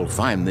believe you'll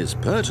find this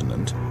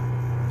pertinent.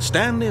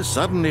 Stanley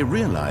suddenly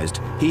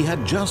realized he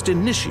had just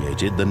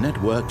initiated the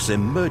network's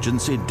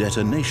emergency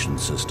detonation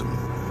system.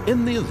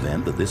 In the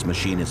event that this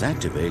machine is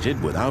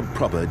activated without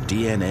proper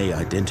DNA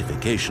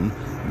identification,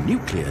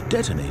 nuclear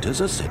detonators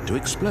are set to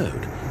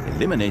explode,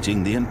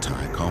 eliminating the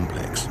entire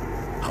complex.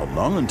 How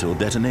long until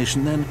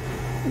detonation then?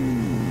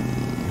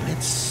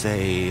 Let's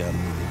say,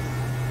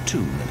 2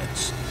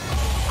 minutes.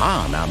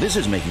 Ah, now this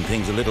is making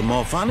things a little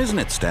more fun, isn't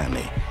it,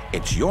 Stanley?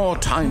 It's your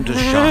time to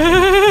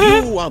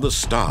shine. You are the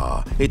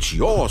star. It's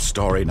your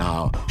story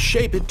now.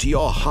 Shape it to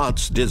your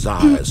heart's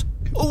desires.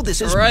 Oh,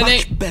 this is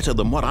much better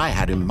than what I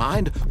had in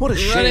mind. What a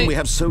shame we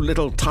have so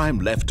little time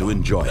left to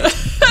enjoy it.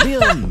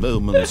 Mere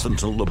moments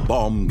until the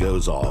bomb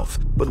goes off.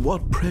 But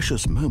what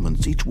precious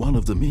moments each one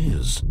of them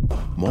is.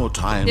 More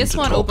time to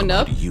talk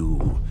about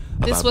you.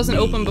 This wasn't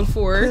open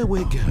before. Where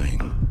we're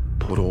going.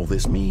 What all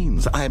this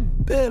means. I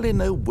barely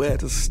know where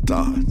to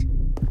start.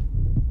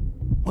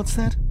 What's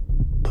that?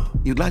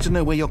 You'd like to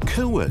know where your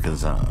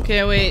co-workers are?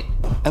 Okay, wait.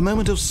 A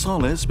moment of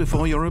solace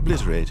before you're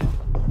obliterated.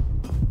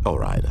 All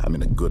right, I'm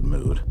in a good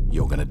mood.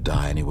 You're gonna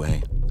die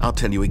anyway. I'll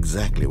tell you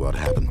exactly what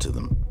happened to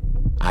them.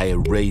 I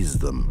erased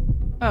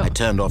them. I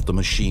turned off the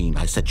machine.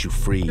 I set you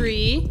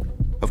free.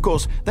 Of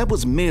course, that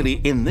was merely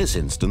in this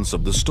instance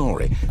of the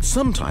story.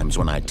 Sometimes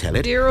when I tell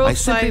it, I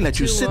simply let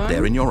you sit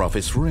there in your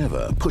office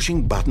forever,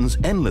 pushing buttons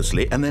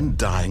endlessly and then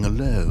dying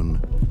alone.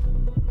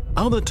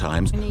 Other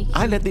times,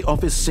 I let the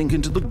office sink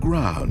into the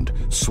ground,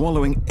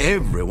 swallowing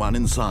everyone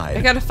inside.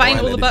 I gotta find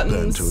all the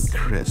buttons. Burn to a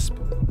crisp.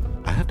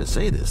 I have to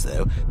say this,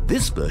 though.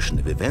 This version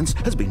of events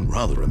has been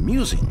rather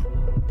amusing.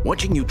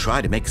 Watching you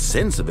try to make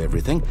sense of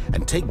everything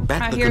and take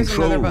back the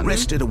control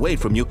wrested away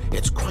from you,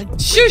 it's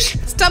quite... Shush!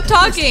 Stop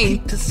talking! I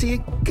hate to see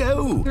it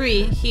go.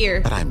 3,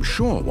 here. But I'm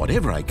sure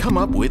whatever I come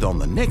up with on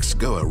the next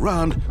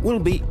go-around will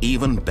be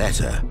even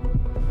better.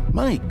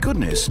 My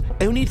goodness,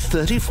 only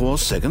 34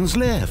 seconds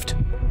left.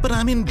 But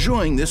I'm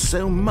enjoying this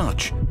so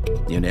much.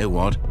 You know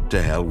what?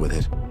 To hell with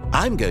it.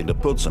 I'm going to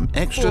put some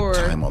extra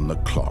time on the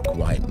clock.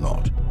 Why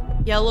not?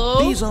 Yellow.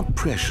 These are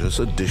precious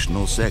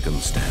additional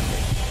seconds, Stanley.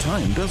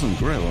 Time doesn't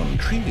grow on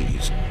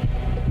trees.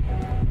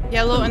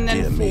 Yellow and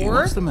then 4.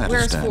 What's the matter,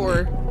 Where's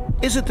Stanley? 4?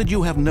 Is it that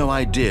you have no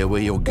idea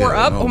where you're going? 4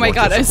 up? Oh my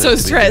god, I'm so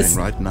stressed.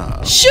 Right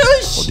now?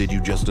 Shush! Or did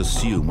you just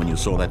assume when you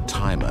saw that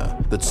timer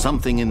that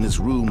something in this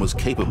room was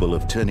capable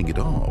of turning it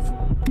off?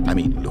 I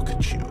mean, look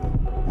at you.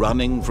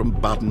 Running from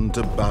button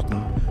to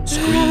button,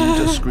 screen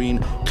to screen,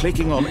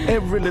 clicking on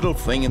every little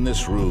thing in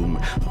this room.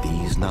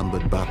 These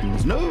numbered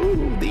buttons,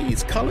 no,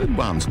 these colored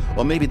ones.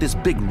 Or maybe this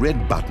big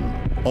red button,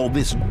 or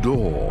this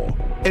door.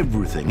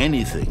 Everything,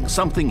 anything,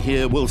 something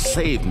here will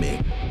save me.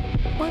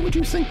 Why would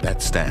you think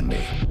that,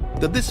 Stanley?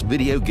 That this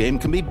video game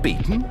can be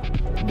beaten?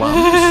 One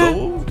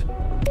solved?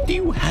 Do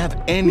you have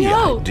any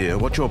idea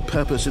what your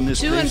purpose in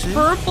this place is? Doing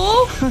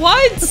purple?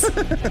 What?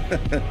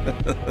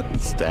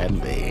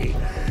 Stanley,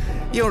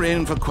 you're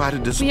in for quite a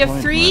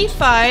disappointment. We have 3,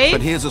 5.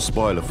 But here's a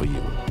spoiler for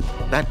you.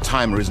 That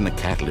timer isn't a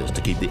catalyst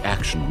to keep the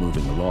action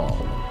moving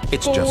along.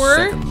 It's 4. just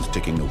seconds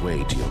ticking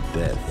away to your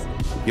death.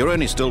 You're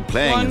only still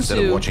playing 1, instead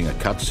 2. of watching a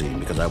cutscene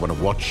because I want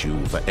to watch you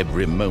for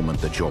every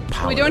moment that you're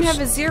powerless. We don't have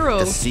a 0.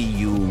 To see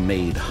you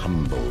made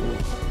humble.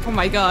 Oh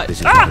my god. This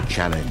is not a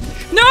challenge.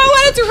 No, I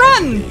wanted to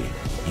run!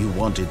 You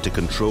wanted to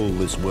control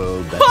this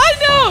world. That's I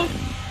know!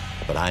 fine.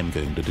 But I'm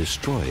going to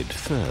destroy it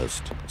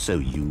first, so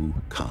you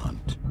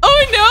can't.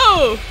 Oh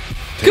no!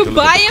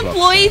 Goodbye,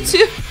 employee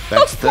 2.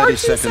 That's 30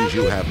 seconds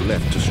you have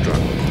left to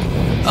struggle.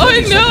 Oh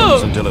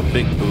no! Until a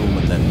big boom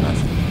and then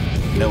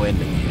nothing. No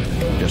ending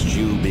here. Just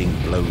you being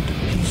blown to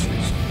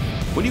pieces.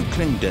 Will you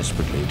cling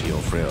desperately to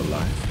your frail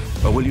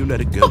life, or will you let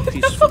it go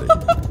peacefully?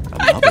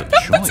 Another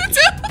choice.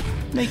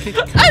 Make it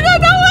count. I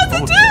don't know what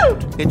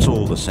to do! It's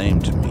all the same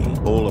to me,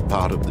 all a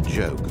part of the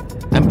joke.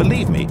 And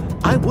believe me,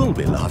 I will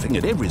be laughing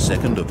at every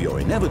second of your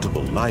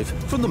inevitable life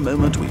from the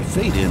moment we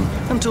fade in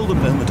until the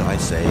moment I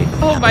say,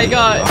 oh my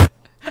god.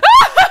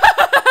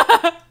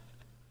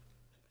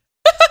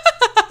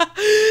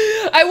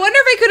 I wonder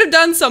if I could have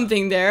done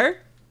something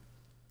there.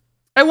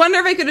 I wonder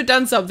if I could have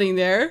done something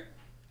there.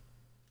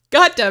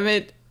 God damn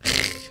it.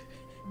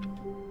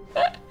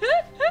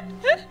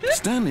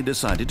 Stanley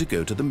decided to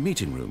go to the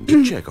meeting room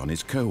to check on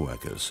his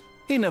co-workers.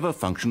 He never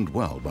functioned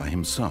well by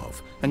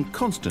himself and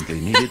constantly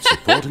needed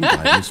support and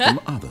guidance from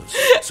others,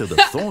 so the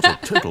thought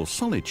of total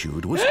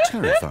solitude was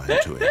terrifying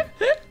to him.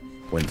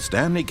 When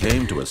Stanley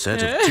came to a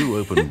set of 2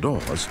 open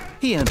doors,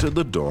 he entered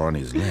the door on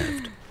his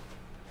left.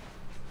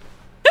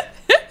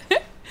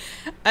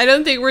 I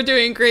don't think we're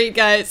doing great,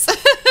 guys.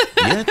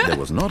 Yet there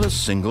was not a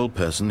single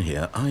person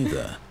here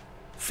either.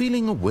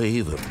 Feeling a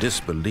wave of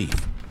disbelief,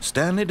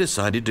 Stanley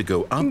decided to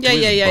go up to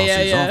his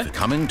boss's office.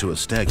 Coming to a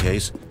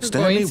staircase,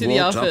 Stanley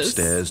walked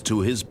upstairs to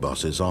his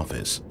boss's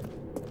office.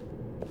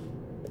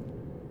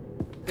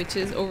 Which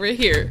is over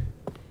here.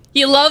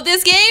 You love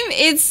this game?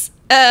 It's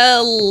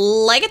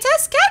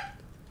Legatus Cat?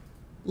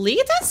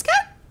 Legatus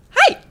Cat?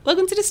 Hi,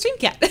 welcome to the stream,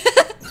 Cat.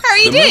 How are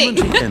you doing?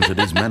 The moment he entered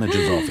his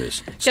manager's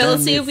office, okay,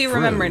 let's see if we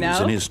remember froze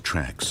now. in his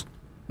tracks.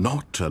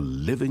 Not a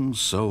living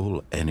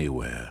soul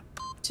anywhere.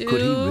 2,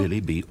 Could he really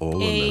be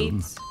all 8,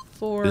 alone?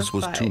 4, This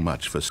was 5. too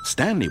much for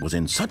Stanley. Was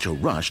in such a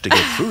rush to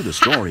get through the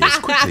story as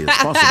quickly as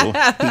possible.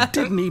 He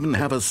didn't even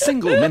have a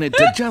single minute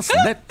to just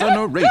let the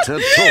narrator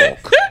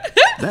talk.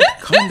 That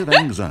kind of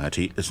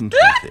anxiety isn't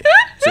healthy,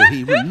 so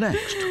he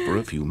relaxed for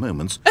a few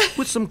moments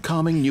with some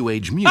calming new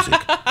age music.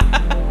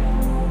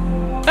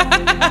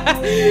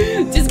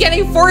 Just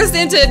getting forced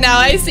into it now.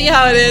 I see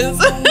how it is.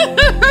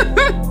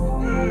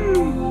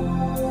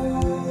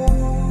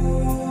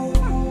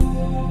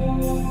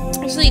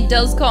 Actually, it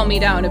does calm me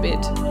down a bit.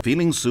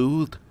 Feeling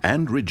soothed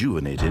and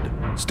rejuvenated,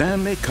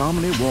 Stanley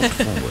calmly walked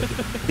forward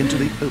into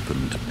the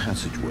opened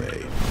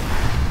passageway.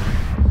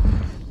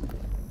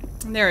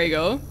 There we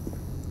go.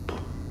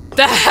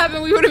 That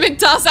happened, we would have been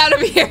tossed out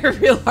of here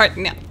real hard.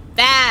 No.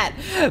 Bad.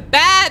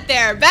 Bad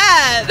there.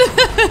 Bad.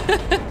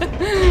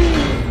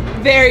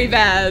 Very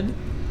bad.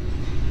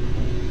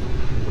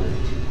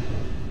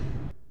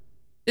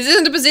 This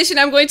isn't a position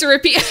I'm going to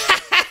repeat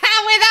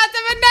without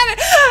the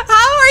banana.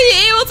 How are you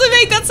able to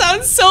make that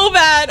sound so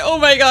bad? Oh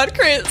my god,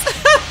 Chris.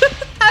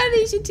 How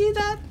did you do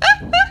that?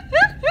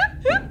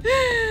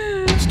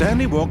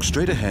 Stanley walked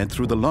straight ahead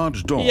through the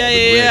large door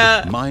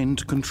that read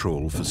Mind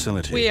Control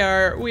Facility. We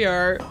are.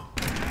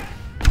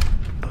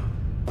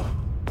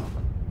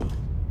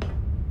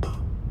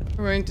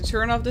 We're going to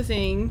turn off the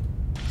thing.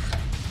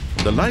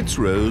 The lights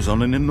rose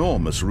on an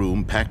enormous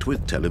room packed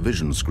with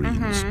television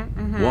screens.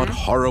 What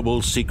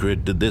horrible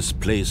secret did this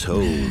place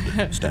hold?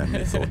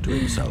 Stanley thought to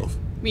himself.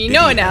 We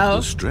know Did he now. have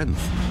the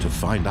strength to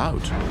find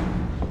out.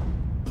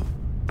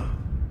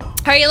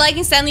 How are you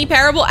liking Stanley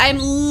Parable? I'm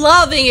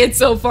loving it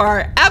so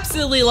far.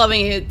 Absolutely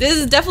loving it. This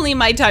is definitely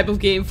my type of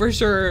game for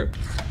sure.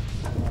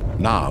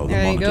 Now the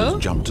There you monitors go.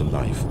 jumped to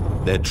life,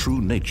 their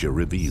true nature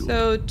revealed.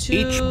 So 2,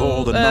 Each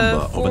bore the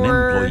number of an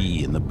 4.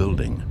 employee in the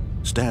building,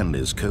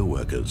 Stanley's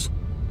co-workers.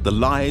 The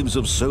lives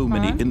of so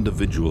many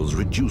individuals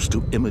reduced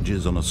to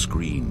images on a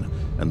screen,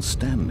 and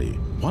Stanley,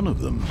 one of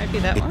them, Might be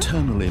that one.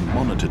 eternally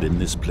monitored in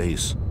this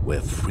place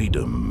where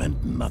freedom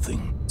meant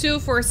nothing.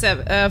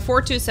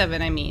 427,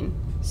 I mean.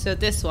 So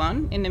this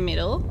one in the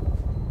middle.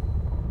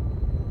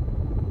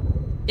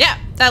 Yeah,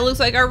 that looks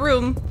like our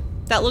room.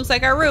 That looks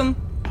like our room.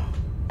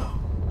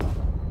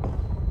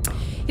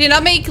 He did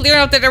not make it clear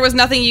enough that there was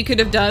nothing you could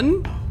have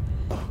done.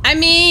 I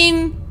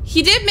mean,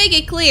 he did make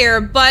it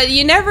clear, but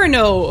you never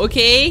know,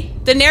 okay?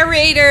 The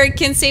narrator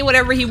can say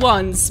whatever he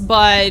wants,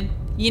 but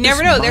you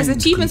never know. There's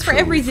achievements for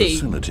everything.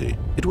 Facility.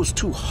 It was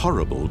too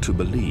horrible to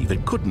believe.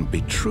 It couldn't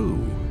be true.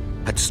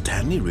 Had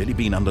Stanley really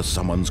been under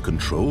someone's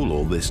control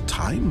all this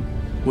time?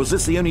 Was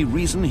this the only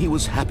reason he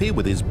was happy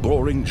with his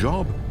boring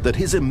job? That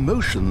his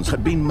emotions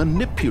had been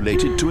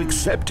manipulated to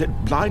accept it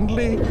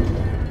blindly?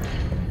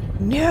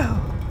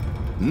 No.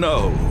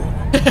 No.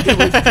 He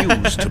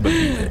refused to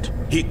believe it.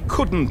 He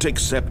couldn't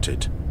accept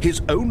it.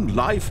 His own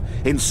life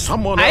in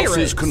someone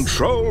else's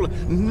control?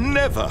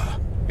 Never.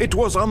 It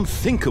was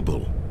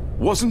unthinkable.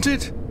 Wasn't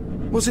it?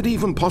 Was it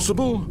even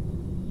possible?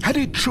 Had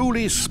he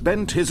truly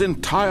spent his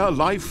entire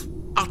life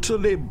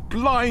utterly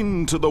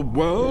blind to the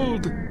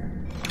world?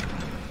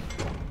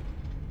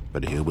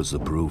 But here was the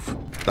proof.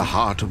 The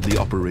heart of the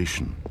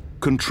operation.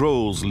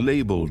 Controls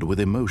labeled with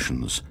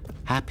emotions.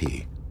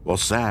 Happy, or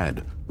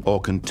sad,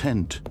 or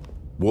content.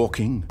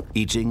 Walking,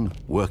 eating,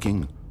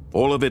 working.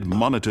 All of it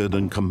monitored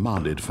and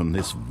commanded from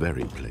this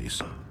very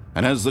place.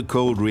 And as the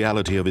cold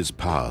reality of his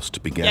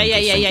past began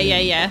to sink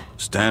in,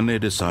 Stanley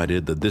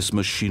decided that this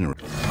machinery...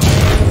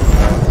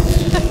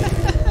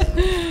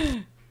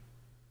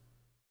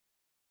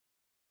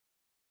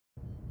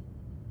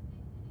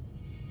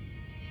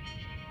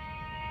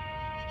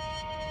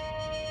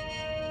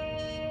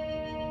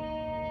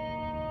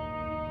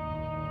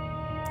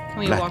 Can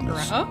we walk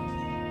around?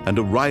 Oh. And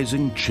a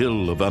rising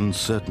chill of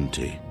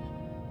uncertainty.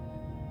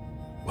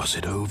 Was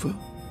it over?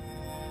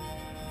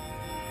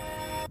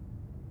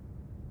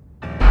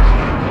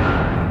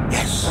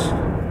 Yes.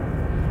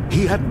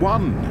 He had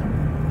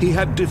won. He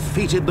had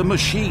defeated the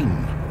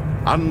machine.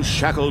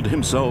 Unshackled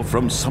himself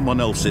from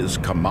someone else's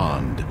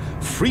command.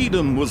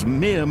 Freedom was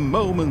mere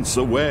moments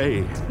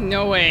away.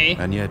 No way.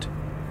 And yet,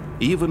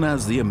 even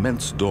as the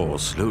immense door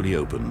slowly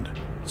opened,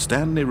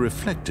 Stanley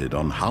reflected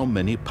on how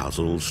many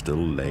puzzles still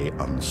lay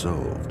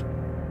unsolved.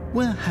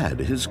 Where had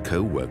his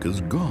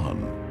co-workers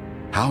gone?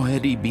 How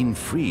had he been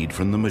freed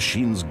from the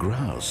machine's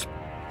grasp?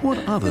 What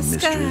other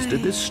mysteries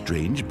did this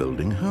strange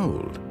building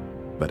hold?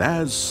 But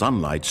as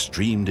sunlight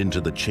streamed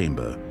into the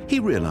chamber, he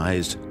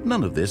realized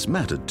none of this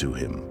mattered to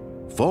him.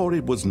 For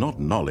it was not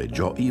knowledge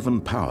or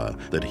even power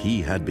that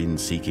he had been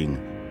seeking,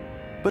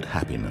 but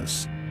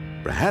happiness.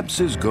 Perhaps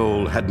his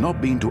goal had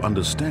not been to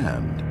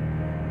understand,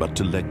 but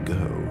to let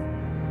go.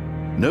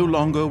 No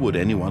longer would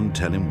anyone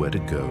tell him where to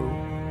go,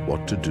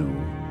 what to do,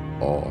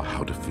 or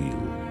how to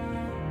feel.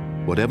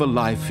 Whatever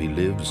life he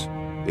lives,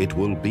 it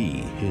will be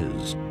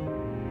his.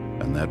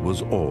 And that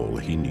was all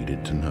he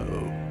needed to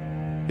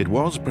know. It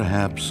was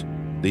perhaps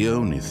the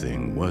only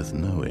thing worth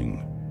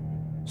knowing.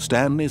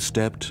 Stanley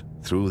stepped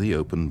through the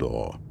open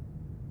door.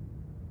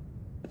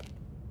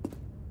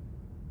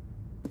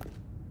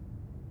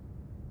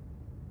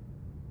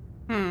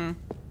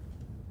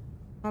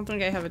 I don't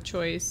think I have a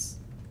choice.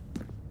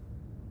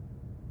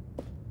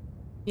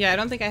 Yeah, I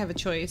don't think I have a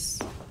choice.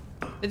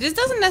 But this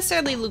doesn't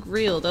necessarily look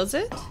real, does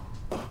it?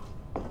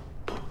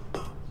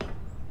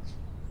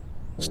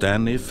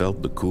 Stanley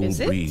felt the cool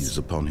breeze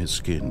upon his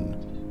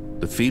skin,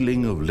 the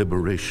feeling of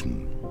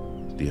liberation,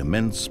 the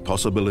immense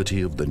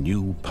possibility of the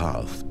new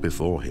path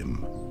before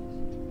him.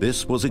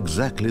 This was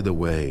exactly the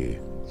way,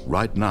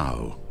 right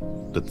now,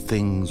 that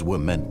things were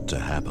meant to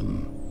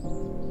happen.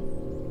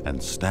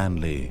 And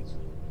Stanley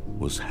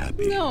was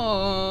happy.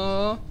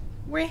 No,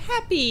 we're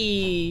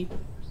happy.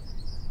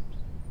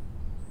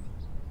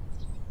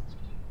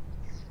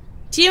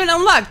 Achievement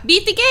unlocked.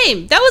 Beat the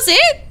game. That was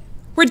it?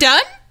 We're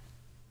done?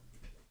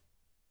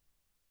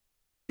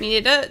 I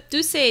mean, it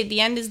do say the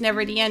end is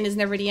never the end, is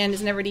never the end,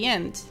 is never the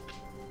end.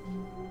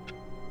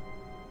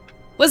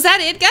 Was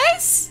that it,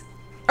 guys?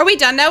 Are we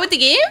done now with the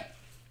game?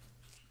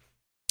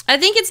 I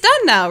think it's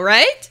done now,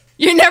 right?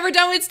 You're never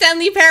done with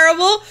Stanley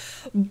Parable,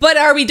 but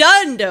are we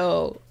done,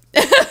 though?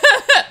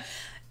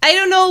 I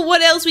don't know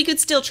what else we could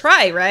still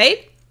try,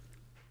 right?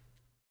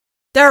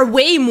 There are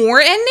way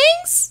more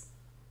endings?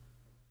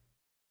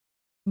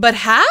 But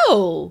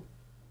how?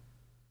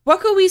 What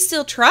could we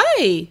still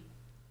try?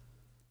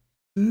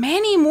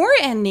 Many more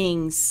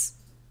endings.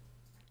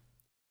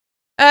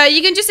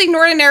 You can just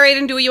ignore the narrator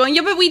and do what you want.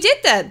 Yeah, but we did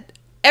that.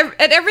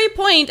 At every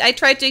point, I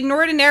tried to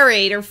ignore the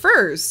narrator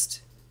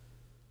first.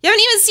 You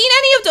haven't even seen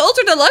any of the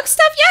Ultra Deluxe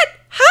stuff yet?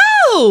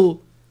 How?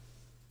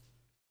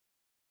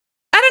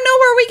 I don't know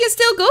where we can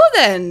still go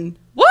then.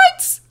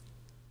 What?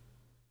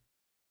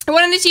 I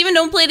want an achievement,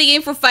 don't play the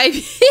game for 5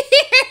 years.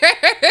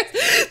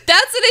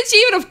 That's an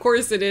achievement, of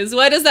course it is.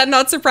 Why does that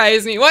not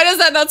surprise me? Why does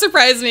that not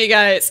surprise me,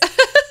 guys?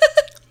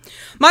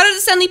 Motto of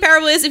the Stanley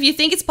Parable is, if you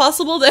think it's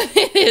possible, then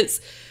it is.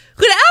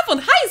 Good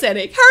afternoon. Hi,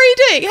 Zenik. How are you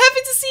doing?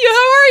 Happy to see you.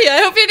 How are you?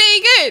 I hope you're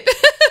doing good.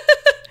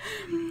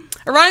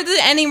 Ironic to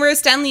the ending where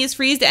Stanley is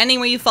freeze, the ending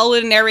where you follow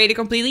the narrator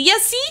completely. Yeah,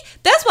 see?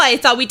 That's why I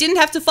thought we didn't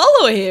have to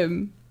follow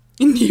him.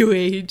 New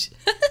Age.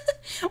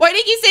 Why do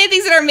you keep saying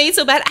things that are made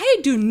so bad? I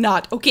do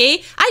not,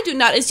 okay? I do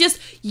not. It's just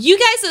you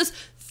guys'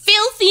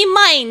 filthy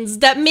minds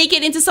that make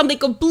it into something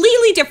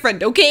completely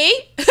different,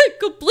 okay?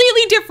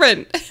 Completely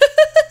different.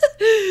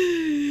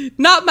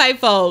 Not my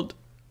fault.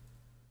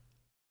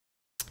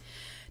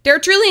 There are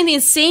truly an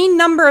insane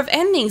number of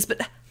endings,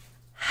 but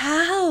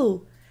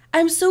how?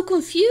 I'm so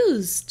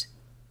confused.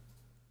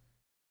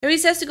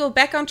 Everybody says to go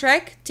back on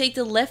track, take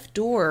the left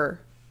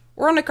door.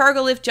 Or on a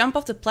cargo lift, jump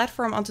off the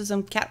platform onto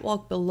some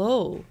catwalk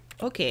below.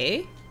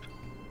 Okay.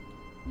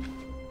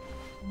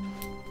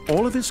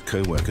 All of his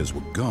co-workers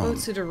were gone. Go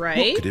to the right.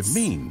 What could it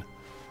mean?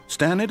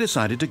 Stanley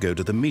decided to go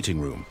to the meeting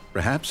room.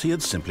 Perhaps he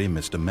had simply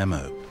missed a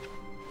memo.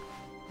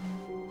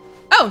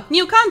 Oh,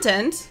 new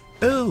content.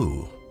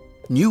 Oh,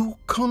 new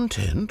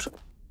content?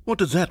 What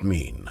does that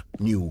mean,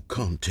 new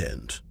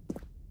content?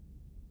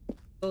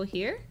 Go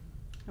here?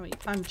 Oh, you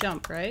can't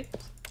jump, right?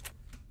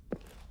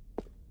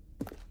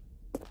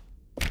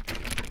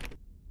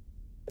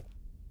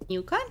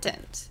 New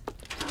content.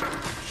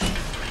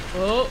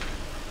 Oh.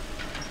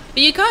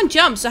 But you can't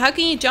jump, so how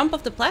can you jump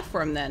off the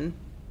platform then?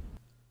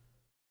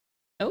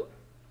 Oh.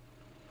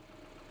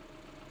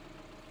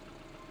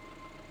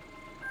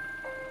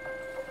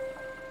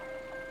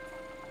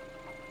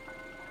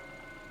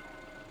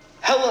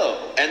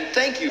 Hello, and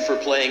thank you for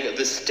playing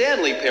The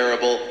Stanley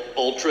Parable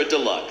Ultra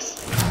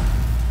Deluxe.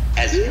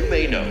 As you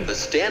may know, The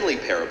Stanley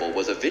Parable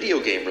was a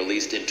video game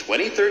released in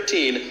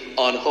 2013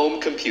 on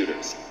home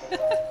computers.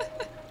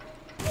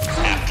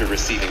 After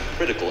receiving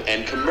critical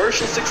and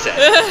commercial success,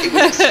 it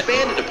was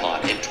expanded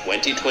upon in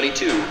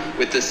 2022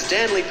 with The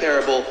Stanley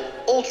Parable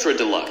Ultra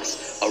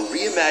Deluxe, a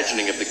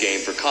reimagining of the game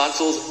for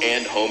consoles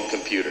and home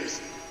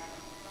computers.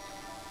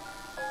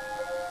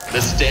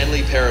 The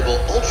Stanley Parable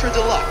Ultra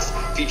Deluxe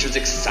features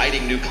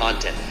exciting new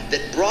content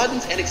that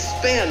broadens and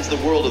expands the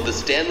world of The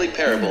Stanley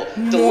Parable,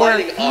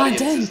 delighting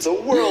audiences the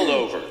world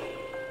over.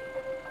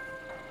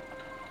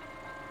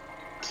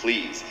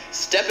 Please,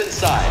 step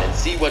inside and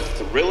see what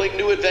thrilling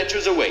new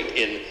adventures await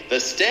in The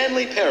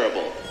Stanley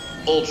Parable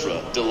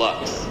Ultra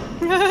Deluxe.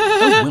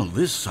 Oh, well,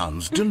 this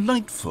sounds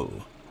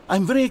delightful.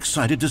 I'm very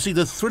excited to see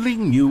the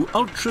thrilling new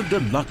Ultra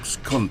Deluxe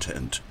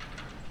content.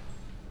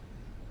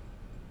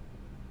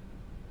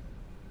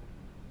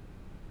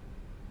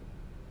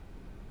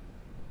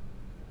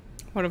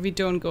 What if we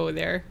don't go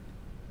there?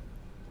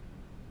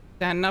 Is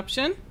that an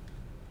option?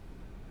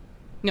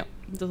 No,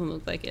 it doesn't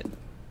look like it.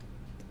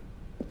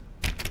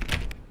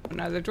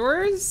 Another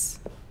doors?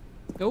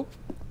 Nope.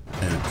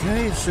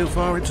 Okay, so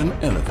far it's an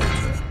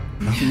elevator.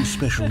 Nothing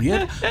special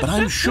yet, but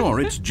I'm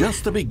sure it's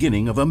just the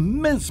beginning of a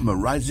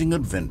mesmerizing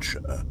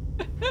adventure.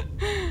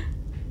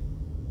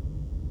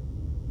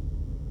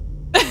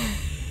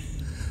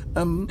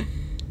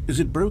 Is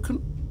it broken?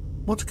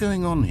 What's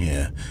going on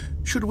here?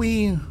 Should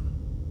we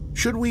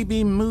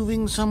be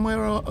moving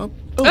somewhere or...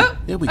 Oh,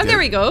 there we go. There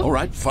we go. All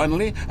right,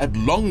 finally, at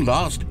long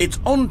last, it's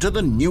on to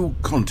the new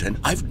content.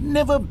 I've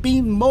never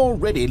been more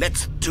ready.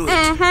 Let's do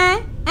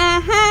it.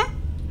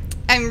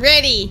 I'm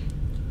ready.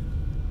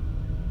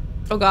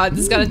 Oh god, this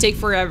is gonna take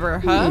forever,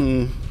 huh?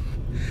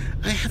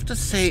 I have to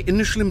say,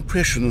 initial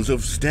impressions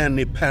of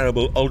Stanley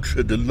Parable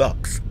Ultra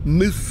Deluxe,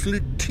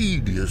 mostly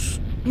tedious.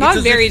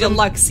 Not very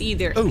deluxe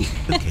either. Oh,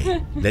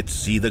 okay. Let's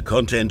see the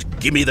content.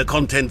 Give me the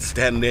content,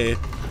 Stanley.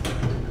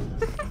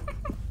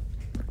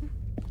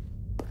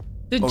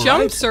 The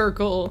jump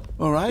circle.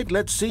 All right,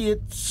 let's see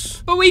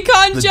it's... But we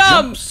can't the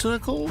jump.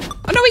 Circle?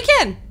 Oh, no, we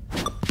can.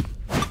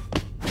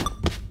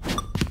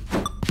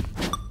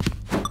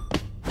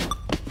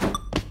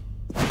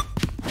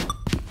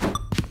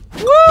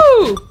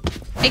 Woo!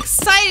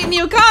 Exciting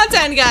new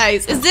content,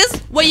 guys. Is this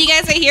what you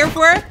guys are here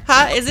for?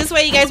 Huh? Is this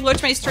why you guys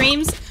watch my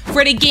streams?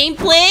 For the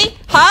gameplay?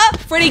 Huh?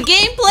 For the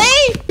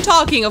gameplay?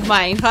 Talking of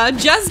mine, huh?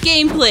 Just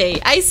gameplay.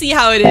 I see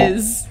how it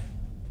is.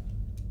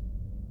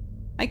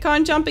 I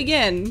can't jump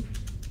again.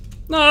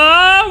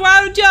 Ah, we're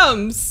out of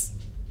jumps.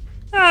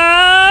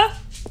 Ah,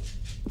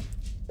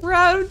 we're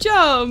out of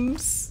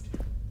jumps.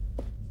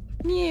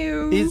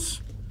 Mew.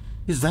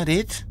 Is that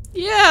it?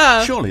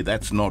 Yeah. Surely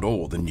that's not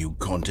all the new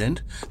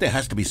content. There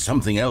has to be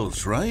something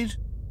else, right?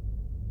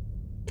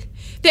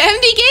 The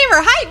MD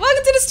Gamer, hi,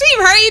 welcome to the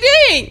stream. How are you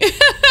doing?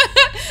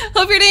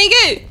 Hope you're doing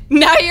good.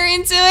 Now you're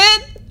into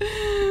it.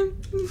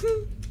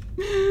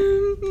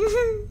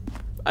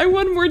 I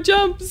want more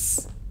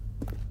jumps.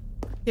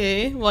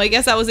 Okay, well, I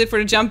guess that was it for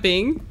the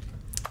jumping.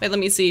 Wait, let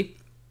me see.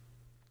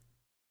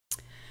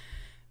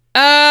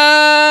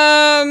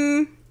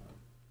 You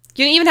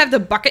didn't even have the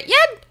bucket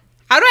yet?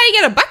 How do I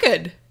get a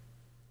bucket?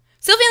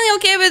 Still feeling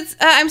okay with,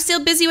 I'm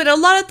still busy with a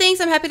lot of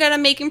things. I'm happy that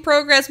I'm making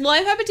progress. Well,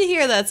 I'm happy to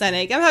hear that,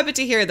 Senek. I'm happy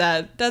to hear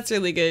that. That's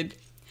really good.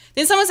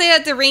 Didn't someone say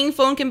that the Ring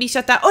phone can be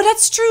shut down? Oh,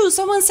 that's true.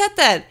 Someone said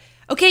that.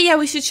 Okay, yeah,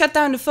 we should shut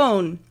down the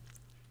phone.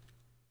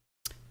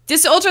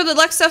 This Ultra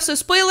Deluxe stuff, so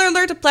spoiler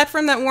alert, a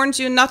platform that warns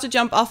you not to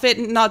jump off it,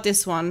 not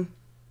this one.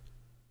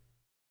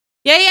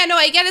 Yeah, no,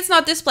 I get it's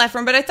not this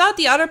platform, but I thought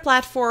the other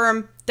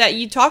platform that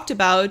you talked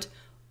about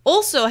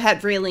also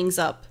had railings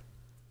up.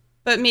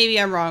 But maybe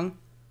I'm wrong.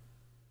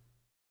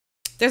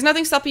 There's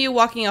nothing stopping you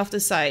walking off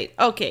the site.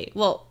 Okay,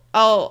 well,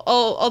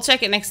 I'll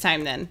check it next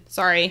time then.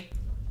 Sorry.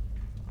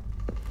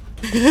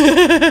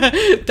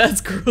 That's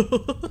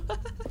cruel.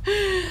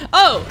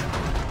 Oh,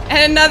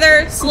 and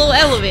another slow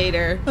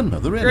elevator.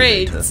 Another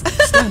Great. elevator.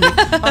 Stanley,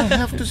 I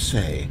have to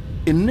say,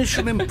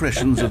 initial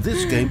impressions of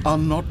this game are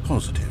not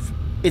positive.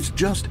 It's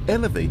just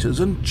elevators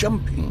and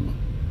jumping.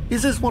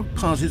 Is this what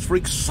passes for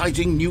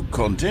exciting new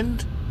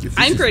content? If this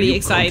I'm is pretty new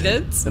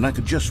excited. Content, then I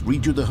could just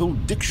read you the whole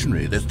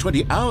dictionary. There's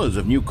 20 hours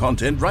of new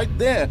content right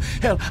there.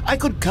 Hell, I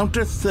could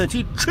counter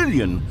 30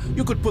 trillion.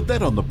 You could put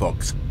that on the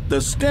box. The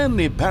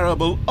Stanley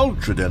Parable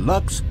Ultra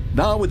Deluxe,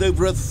 now with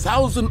over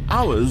 1,000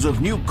 hours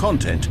of new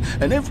content.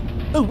 And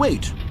oh,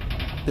 wait.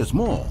 There's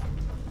more.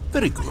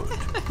 Very good.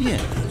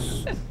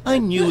 Yes. I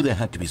knew there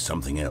had to be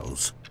something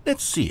else.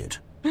 Let's see it.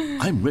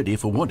 I'm ready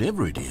for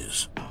whatever it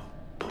is.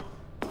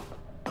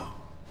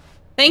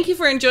 Thank you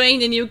for enjoying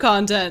the new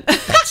content.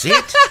 That's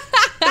it?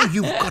 Oh,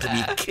 you've got to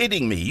be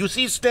kidding me. You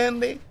see,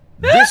 Stanley?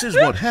 This is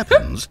what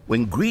happens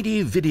when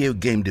greedy video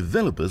game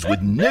developers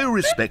with no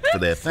respect for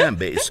their fan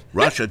base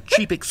rush a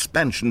cheap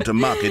expansion to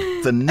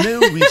market for no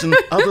reason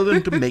other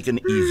than to make an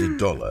easy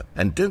dollar.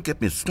 And don't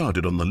get me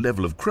started on the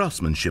level of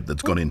craftsmanship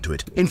that's gone into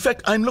it. In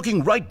fact, I'm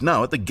looking right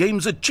now at the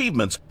game's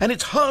achievements, and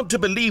it's hard to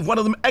believe one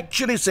of them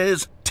actually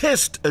says,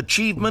 "Test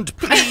achievement,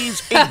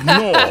 please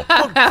ignore."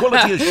 What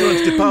quality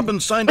assurance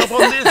department signed off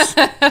on this?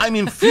 I'm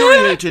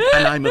infuriated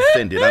and I'm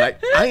offended, and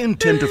I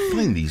intend to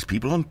find these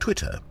people on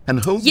Twitter and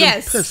hold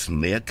them personally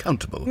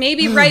accountable.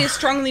 Maybe write a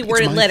strongly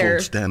worded it's my letter.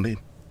 Fault, Stanley.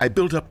 I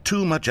built up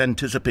too much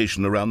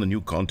anticipation around the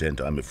new content,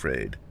 I'm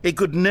afraid. It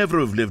could never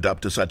have lived up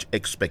to such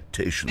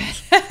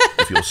expectations.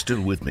 If you're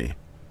still with me,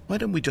 why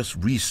don't we just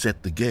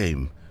reset the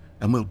game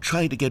and we'll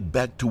try to get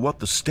back to what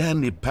the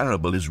Stanley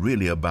Parable is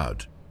really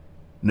about.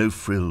 No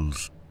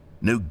frills.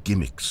 No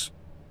gimmicks.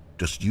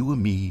 Just you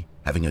and me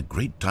having a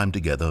great time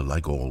together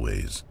like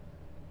always.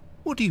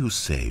 What do you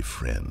say,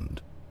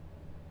 friend?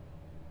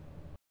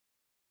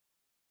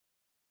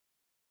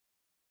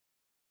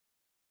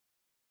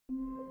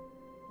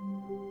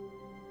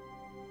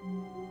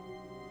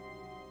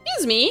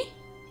 Excuse me.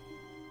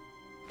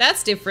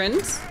 That's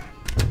different.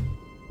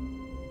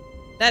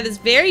 That is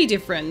very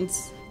different.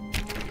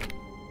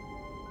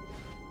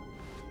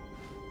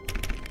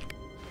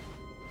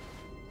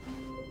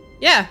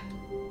 Yeah.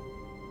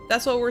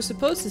 That's what we're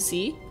supposed to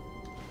see.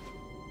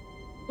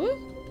 Ooh.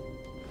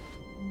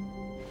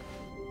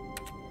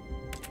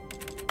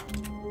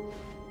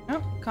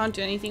 Oh, can't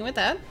do anything with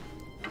that.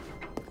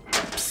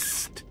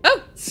 Psst.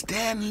 Oh!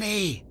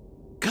 Stanley,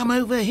 come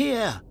over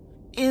here.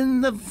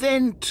 In the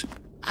vent.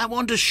 I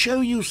want to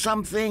show you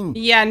something.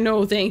 Yeah,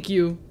 no, thank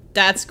you.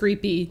 That's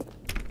creepy.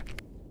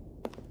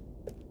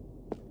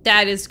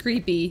 That is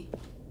creepy.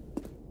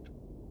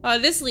 Oh,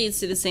 this leads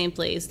to the same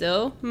place,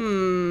 though.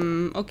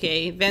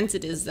 Okay, vent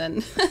it is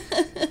then.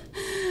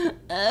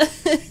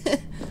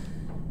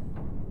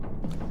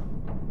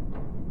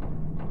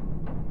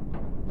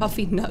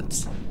 Puffy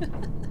nuts.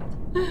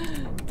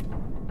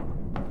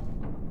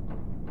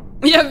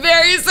 Yeah,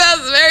 very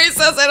sus, very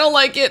sus. I don't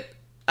like it.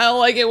 I don't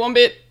like it one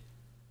bit.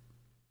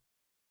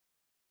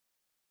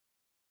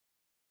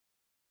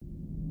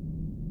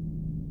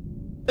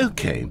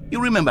 Okay,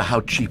 you remember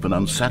how cheap and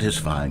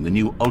unsatisfying the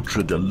new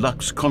Ultra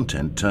Deluxe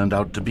content turned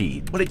out to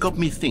be? Well, it got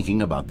me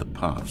thinking about the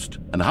past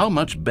and how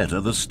much better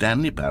the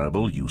Stanley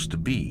Parable used to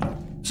be.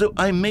 So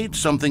I made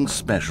something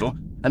special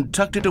and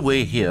tucked it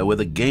away here where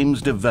the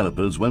game's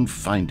developers won't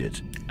find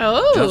it.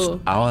 Oh. Just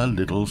our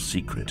little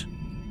secret.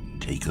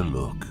 Take a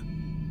look.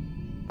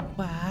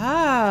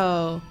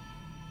 Wow.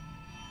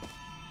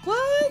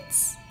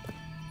 What?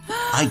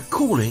 I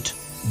call it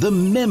the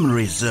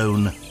Memory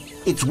Zone.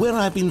 It's where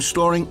I've been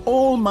storing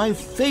all my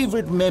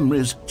favorite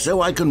memories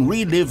so I can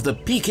relive the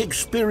peak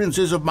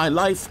experiences of my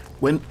life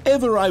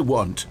whenever I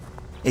want.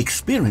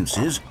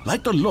 Experiences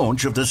like the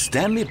launch of the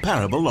Stanley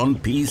Parable on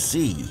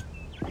PC.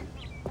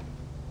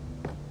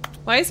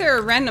 Why is there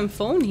a random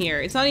phone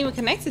here? It's not even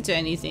connected to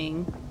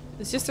anything.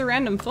 It's just a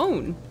random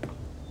phone.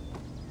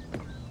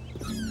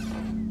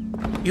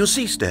 You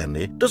see,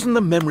 Stanley, doesn't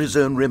the Memory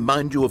Zone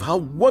remind you of how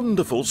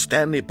wonderful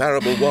Stanley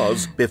Parable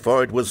was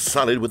before it was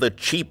sullied with a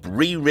cheap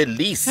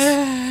re-release?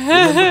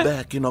 Remember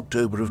back in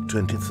October of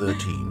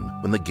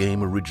 2013, when the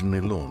game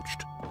originally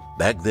launched?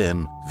 Back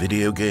then,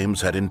 video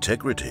games had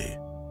integrity.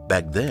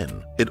 Back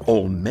then, it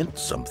all meant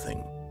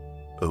something.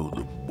 Oh,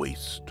 the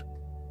waste.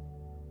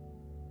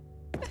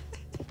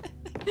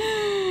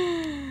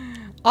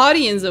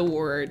 Audience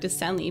Award, the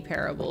Stanley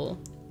Parable.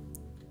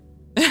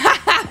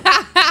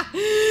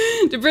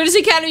 The British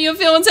Academy of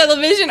Film and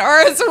Television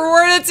Arts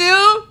awarded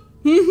to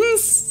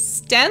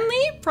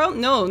Stanley?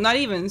 No, not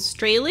even.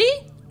 Straley?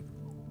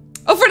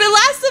 Oh, for The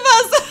Last of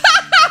Us!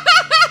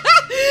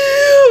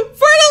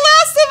 For The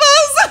Last of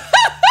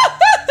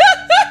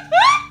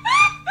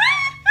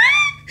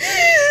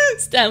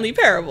Us! Stanley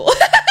Parable.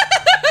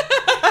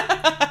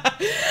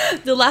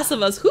 The Last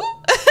of Us, who?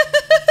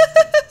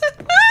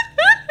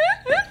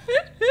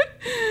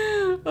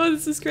 Oh,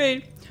 this is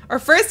great. Our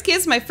first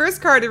kiss, my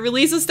first car to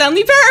release of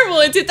Stanley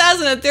Parable in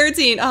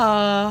 2013.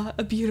 Ah,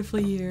 a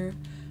beautiful year.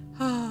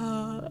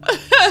 Ah.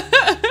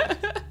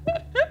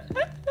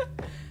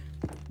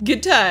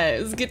 Good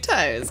times,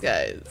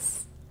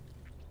 guys.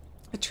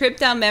 A trip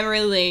down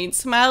memory lane.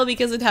 Smile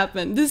because it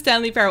happened. This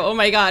Stanley Parable. Oh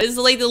my god, this is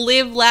like the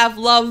live, laugh,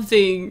 love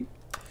thing.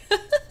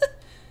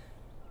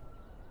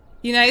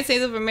 United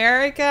States of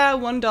America,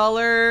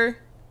 $1.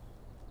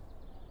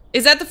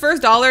 Is that the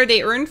first dollar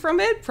they earned from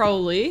it?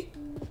 Probably.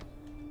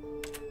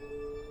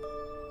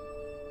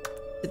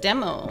 The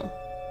demo.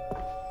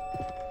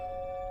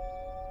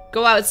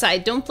 Go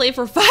outside. Don't play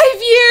for 5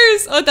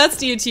 years. Oh, that's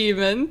the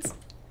achievement.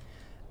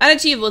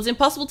 Unachievable. It's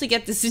impossible to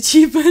get this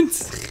achievement.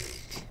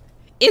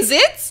 Is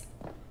it?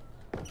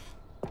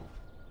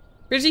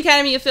 British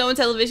Academy of Film and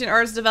Television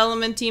Arts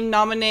Development Team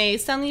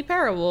nominate Stanley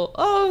Parable.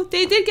 Oh,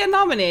 they did get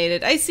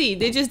nominated. I see.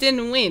 They just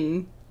didn't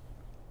win.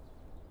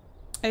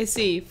 I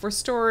see. For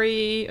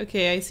story.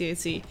 Okay, I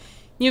see.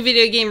 New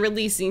video game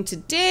releasing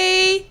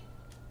today.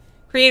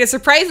 Create a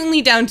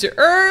surprisingly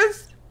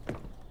down-to-earth.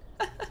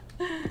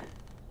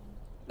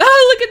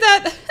 Oh, look at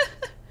that.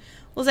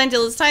 Los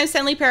Angeles Times,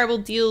 Stanley Parable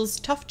deals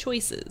tough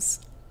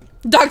choices.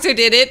 Doctor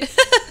did it.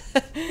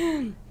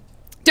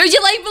 Don't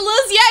you like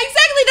balloons? Yeah,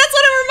 exactly. That's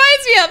what it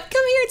reminds me of.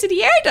 Come here to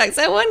the air ducts.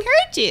 I won't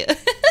hurt you.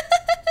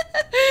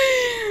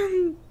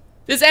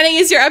 This ending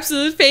is your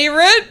absolute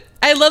favorite.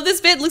 I love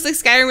this bit. It looks like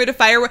Skyrim with a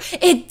firework.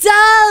 It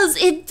does.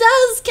 It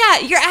does,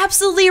 Kat. You're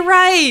absolutely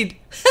right.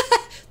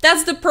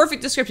 That's the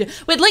perfect description.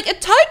 With like a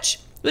touch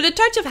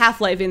of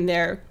Half-Life in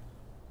there.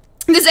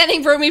 This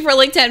ending broke me for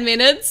like 10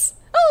 minutes.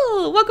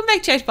 Oh, welcome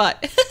back, Cheshbot.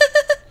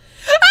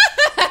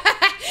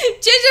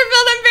 Cheshire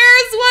felt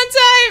embarrassed one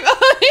time.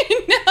 Oh,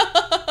 no.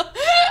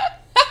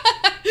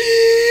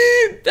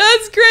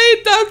 That's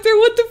great, Doctor.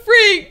 What the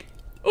freak?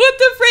 What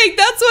the freak?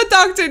 That's what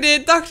Doctor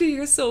did. Doctor,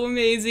 you're so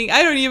amazing.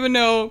 I don't even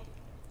know.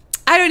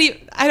 I don't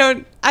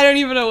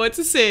even know what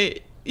to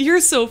say.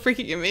 You're so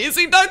freaking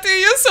amazing, Doctor.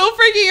 You're so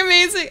freaking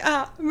amazing.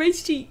 Ah, my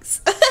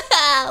cheeks.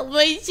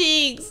 My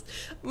cheeks.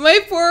 My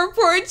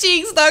poor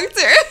cheeks,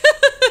 Doctor.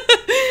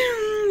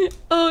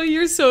 Oh,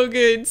 you're so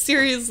good.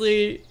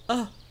 Seriously.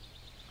 Oh.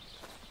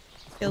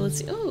 Yeah, let's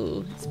see.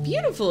 Oh, it's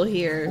beautiful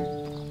here.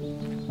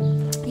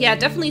 Yeah,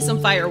 definitely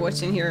some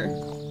fireworks in here.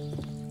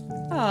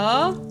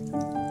 Aww.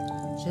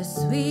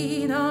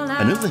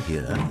 And over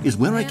here is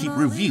where I keep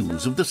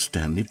reviews of the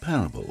Stanley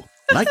Parable.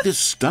 Like this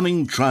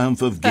stunning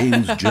triumph of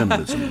games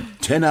journalism,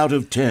 10 out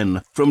of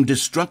 10 from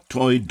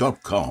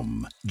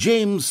Destructoid.com.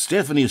 James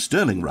Stephanie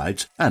Sterling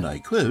writes, and I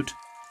quote,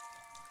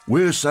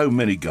 "Where so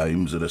many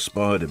games that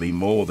aspire to be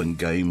more than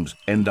games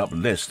end up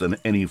less than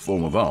any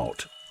form of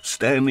art,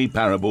 Stanley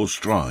Parable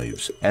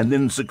strives and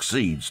then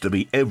succeeds to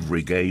be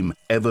every game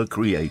ever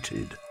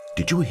created."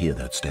 Did you hear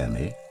that,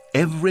 Stanley?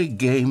 Every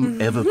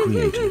game ever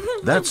created.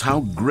 That's how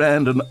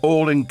grand and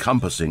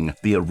all-encompassing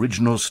the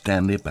original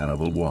Stanley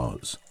Parable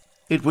was.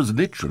 It was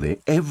literally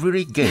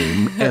every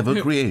game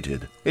ever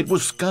created. It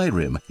was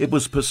Skyrim, it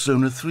was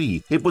Persona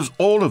 3, it was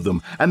all of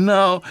them, and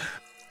now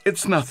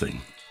it's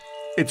nothing.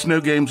 It's no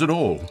games at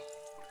all.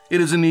 It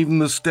isn't even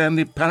the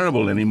Stanley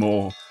Parable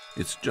anymore.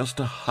 It's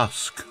just a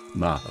husk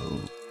now.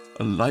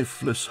 A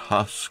lifeless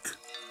husk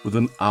with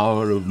an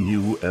hour of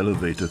new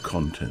elevator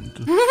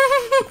content.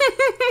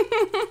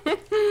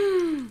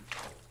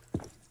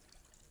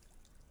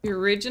 The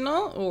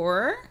original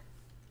or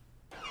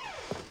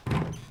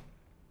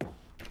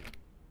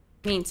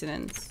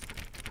maintenance?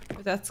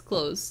 But that's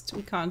closed.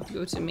 We can't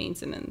go to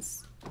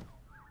maintenance.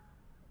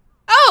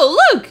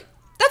 Oh, look!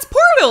 That's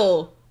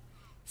Portal!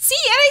 See,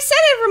 and I said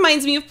it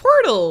reminds me of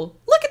Portal.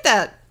 Look at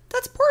that.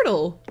 That's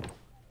Portal.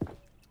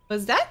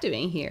 What's that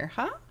doing here,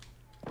 huh?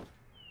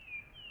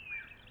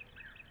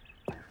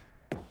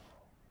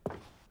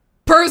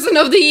 Person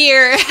of the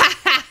year!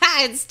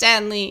 It's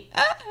Stanley.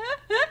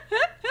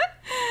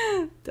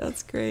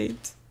 That's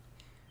great.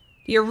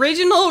 The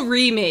original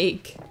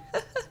remake.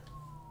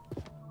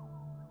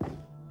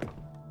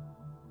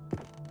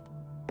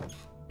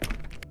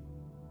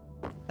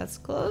 That's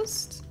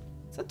closed.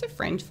 Is that the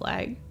French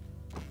flag?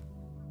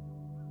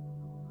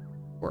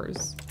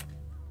 Wars.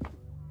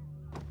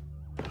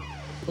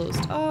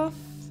 Closed off.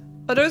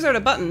 Oh, those are the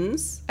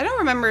buttons. I don't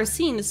remember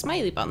seeing the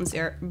smiley buttons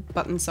there.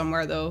 Button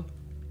somewhere though.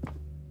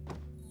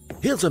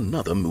 Here's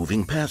another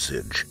moving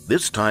passage,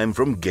 this time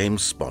from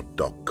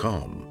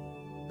GameSpot.com.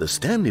 The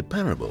Stanley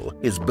Parable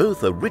is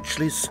both a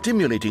richly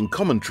stimulating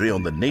commentary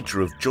on the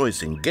nature of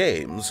choice in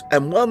games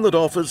and one that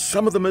offers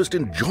some of the most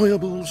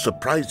enjoyable,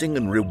 surprising,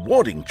 and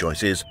rewarding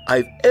choices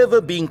I've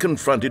ever been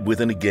confronted with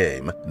in a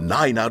game.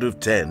 9 out of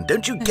 10.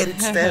 Don't you get it,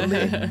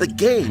 Stanley? The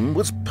game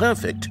was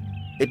perfect.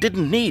 It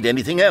didn't need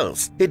anything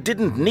else. It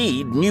didn't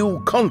need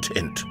new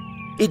content.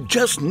 It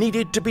just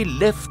needed to be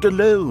left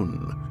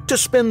alone, to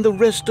spend the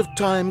rest of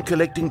time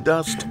collecting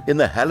dust in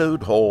the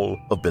hallowed hall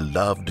of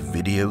beloved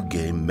video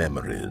game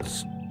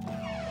memories.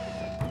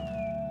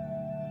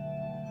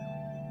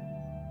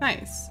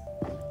 Nice.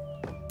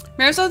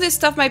 Remember, some of this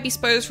stuff might be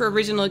spoilers for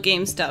original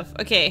game stuff.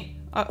 Okay.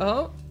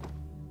 Uh-oh.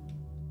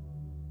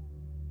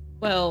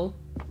 Well.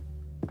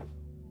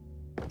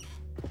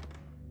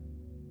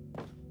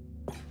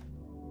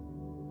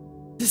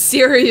 The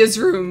serious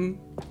room.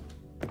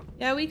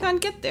 Yeah, we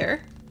can't get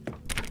there.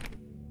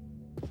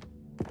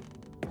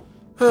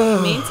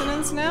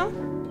 Maintenance now?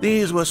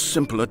 These were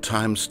simpler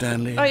times,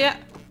 Stanley. Oh, yeah.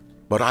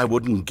 But I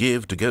wouldn't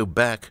give to go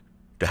back,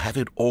 to have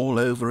it all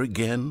over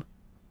again.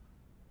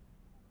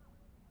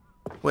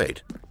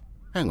 Wait,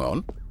 hang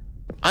on.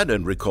 I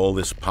don't recall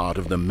this part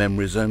of the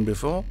memory zone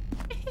before.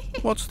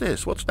 What's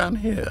this? What's down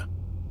here?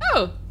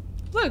 Oh,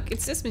 look,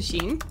 it's this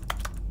machine.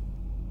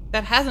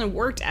 That hasn't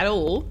worked at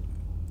all.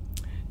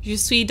 Je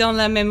suis dans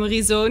la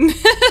memory zone.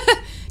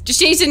 Just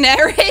change the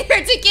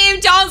narrator to Game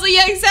Johnson.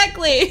 Yeah,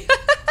 exactly.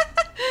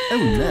 Oh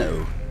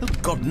no. Oh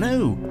God,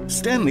 no.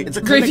 Stanley, it's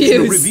a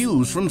collection of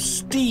reviews from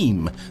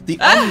Steam, the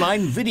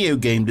online video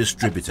game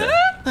distributor.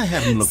 I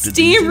haven't looked at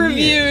these in Steam reviews.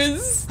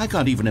 Years. I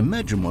can't even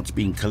imagine what's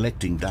been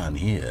collecting down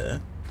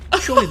here.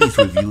 Surely these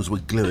reviews were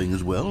glowing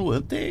as well,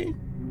 weren't they?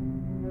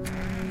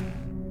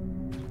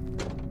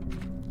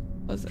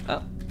 Was it?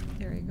 Oh,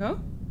 there we go.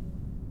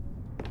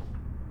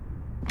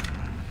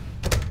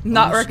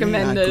 Not Honestly,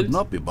 recommended. I could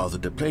not be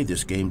bothered to play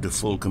this game to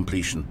full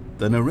completion.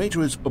 The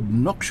narrator is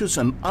obnoxious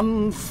and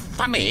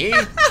unfunny,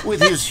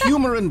 with his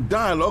humor and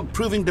dialogue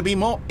proving to be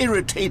more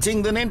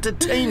irritating than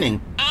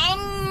entertaining.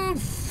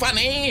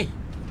 Unfunny!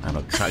 I'm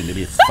not trying to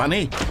be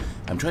funny.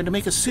 I'm trying to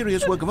make a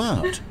serious work of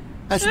art.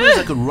 I suppose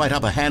I could write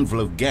up a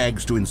handful of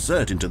gags to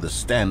insert into the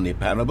Stanley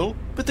Parable,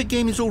 but the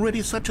game is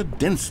already such a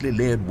densely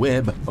layered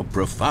web of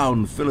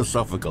profound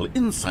philosophical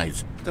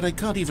insights that I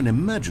can't even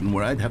imagine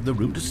where I'd have the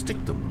room to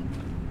stick them.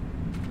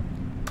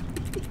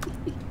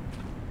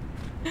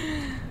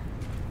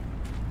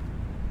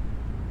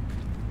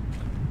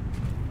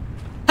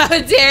 How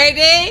dare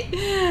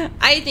they?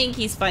 I think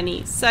he's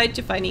funny. Such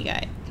a funny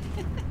guy.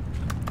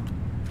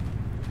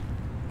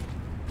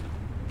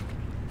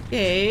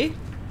 Okay.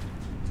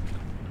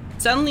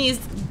 Suddenly he's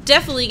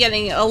definitely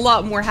getting a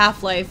lot more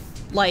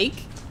Half-Life-like.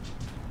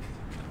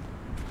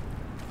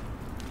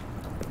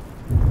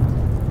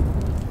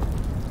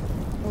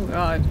 Oh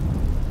god.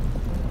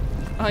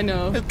 I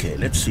know. Okay,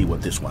 let's see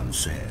what this one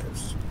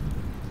says.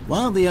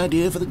 While the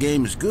idea for the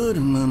game is good,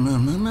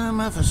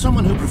 for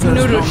someone who prefers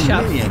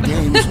non-linear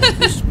games,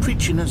 this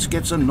preachiness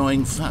gets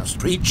annoying fast.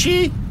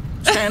 Preachy?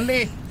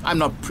 Stanley? I'm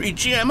not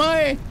preachy, am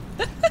I?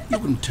 You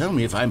can tell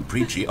me if I'm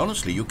preachy.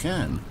 Honestly, you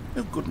can.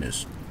 Oh,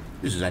 goodness.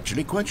 This is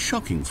actually quite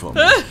shocking for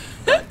me.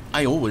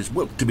 I always,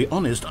 well, to be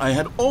honest, I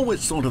had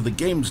always thought of the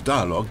game's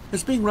dialogue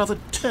as being rather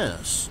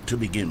terse to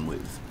begin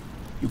with.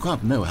 You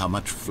can't know how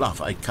much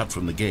fluff I cut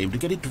from the game to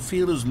get it to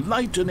feel as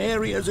light and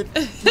airy as it...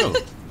 Well,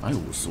 I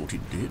always thought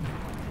it did,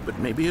 but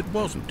maybe it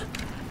wasn't.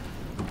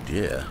 Oh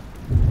dear.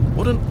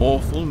 What an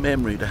awful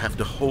memory to have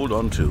to hold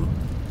on to.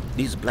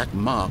 These black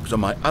marks on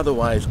my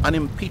otherwise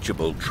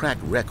unimpeachable track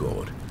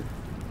record.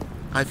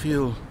 I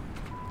feel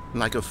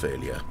like a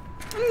failure.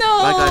 No!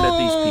 Like I let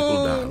these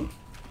people down.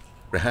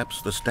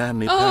 Perhaps the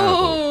Stanley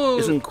Parable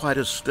isn't quite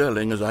as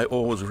sterling as I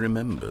always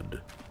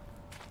remembered.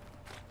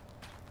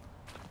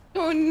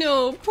 Oh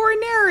no, poor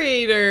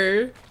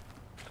narrator.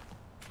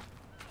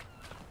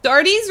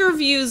 Are these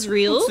reviews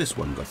real? What's this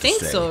one got to say?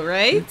 Think so,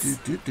 right?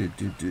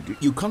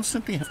 You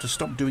constantly have to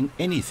stop doing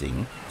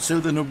anything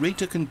so the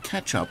narrator can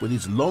catch up with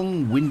his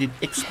long-winded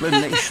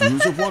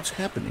explanations of what's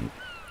happening.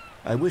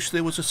 I wish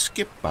there was a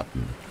skip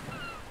button.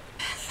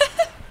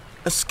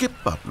 A skip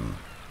button?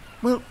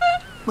 Well,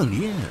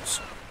 yes.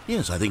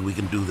 Yes, I think we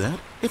can do that.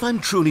 If I'm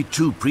truly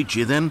too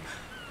preachy, then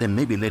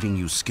maybe letting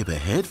you skip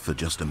ahead for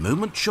just a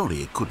moment,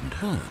 surely it couldn't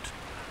hurt.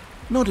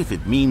 Not if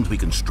it means we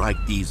can strike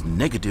these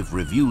negative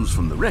reviews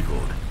from the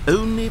record.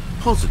 Only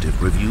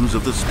positive reviews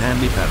of the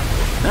Stanley Parable.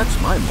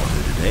 That's my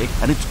motto today,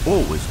 and it's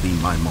always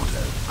been my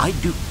motto. I'd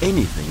do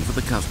anything for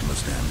the customer,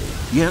 Stanley.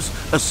 Yes,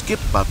 a skip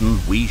button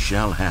we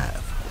shall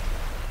have.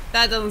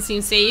 That doesn't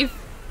seem safe.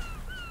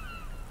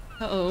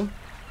 Uh-oh.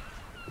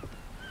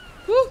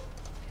 Woo!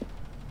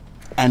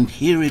 And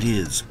here it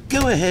is.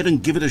 Go ahead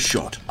and give it a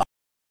shot.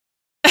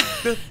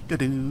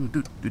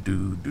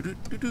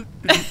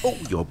 Oh,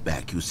 you're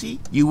back, you see.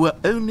 You were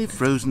only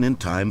frozen in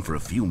time for a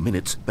few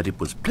minutes, but it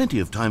was plenty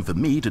of time for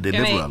me to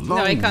deliver a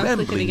long,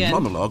 rambling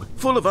monologue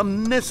full of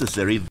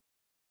unnecessary...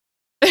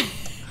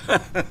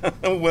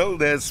 Well,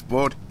 there's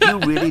sport. You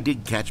really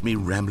did catch me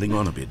rambling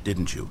on a bit,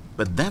 didn't you?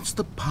 But that's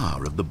the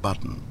power of the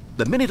button.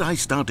 The minute I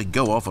start to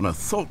go off on a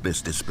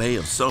thoughtless display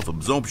of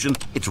self-absorption,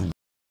 it's...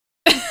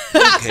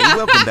 Okay,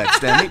 welcome back,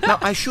 Stanley. Now,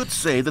 I should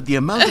say that the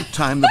amount of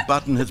time the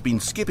button has been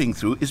skipping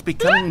through is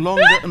becoming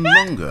longer and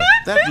longer.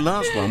 That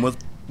last one was,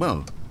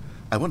 well,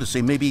 I want to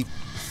say maybe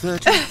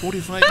 30,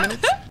 45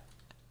 minutes?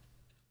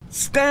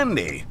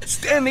 Stanley,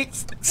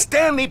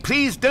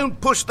 please don't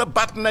push the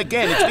button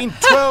again. It's been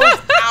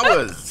 12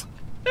 hours.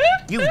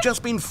 You've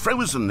just been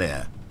frozen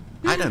there.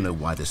 I don't know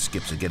why the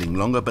skips are getting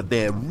longer, but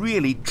they're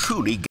really,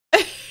 truly...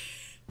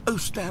 Oh,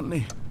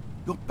 Stanley,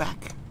 you're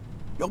back.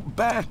 You're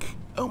back.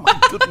 Oh my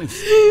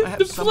goodness. I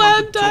have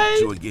someone to talk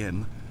to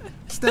again.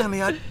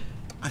 Stanley, I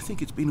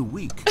think it's been a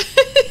week.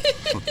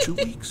 Or 2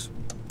 weeks.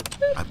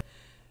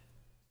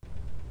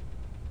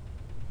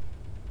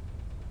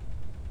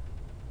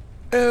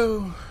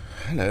 Oh,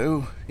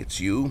 hello. It's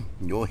you.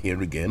 You're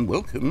here again.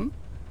 Welcome.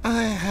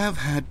 I have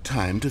had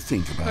time to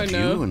think about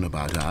you and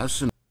about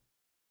us and...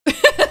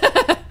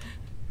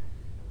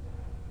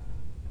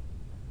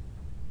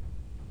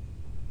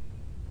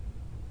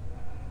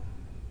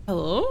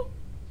 Hello?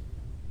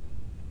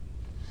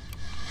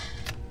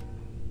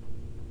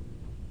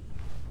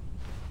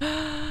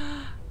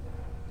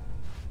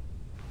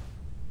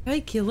 Did I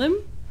kill him?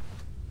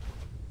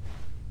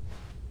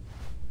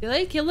 Did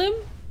I kill him?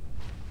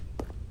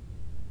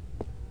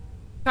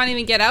 Can't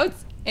even get out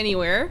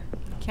anywhere.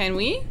 Can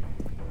we?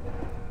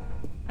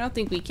 I don't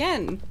think we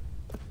can.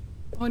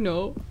 Oh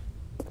no.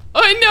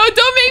 Oh no,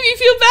 don't make me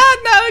feel bad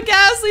now,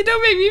 Ghastly.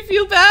 Don't make me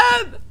feel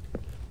bad.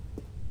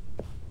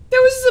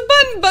 There was just a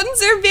button.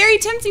 Buttons are very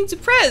tempting to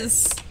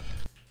press.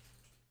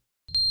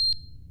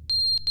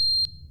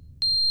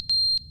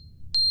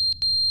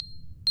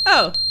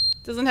 Oh,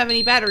 doesn't have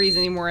any batteries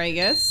anymore, I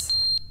guess.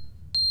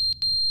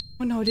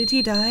 Oh no, did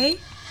he die?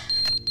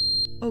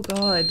 Oh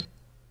god.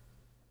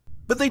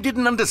 But they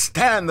didn't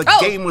understand the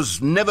game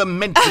was never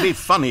meant to be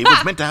funny. It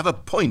was meant to have a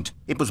point.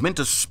 It was meant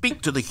to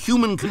speak to the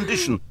human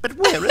condition. But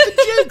where are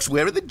the jokes?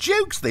 Where are the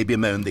jokes? They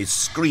bemoaned, they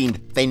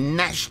screamed, they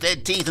gnashed their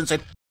teeth and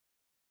said...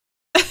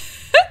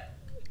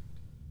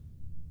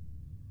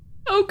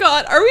 Oh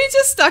god, are we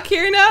just stuck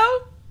here now?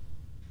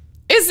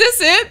 Is this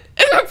it?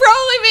 It's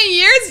probably been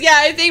years. Yeah,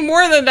 I think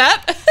more than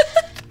that.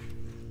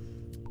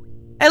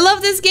 I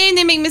love this game.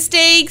 They make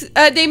mistakes.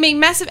 They make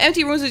massive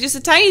empty rooms with just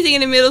a tiny thing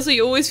in the middle, so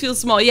you always feel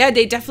small. Yeah,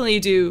 they definitely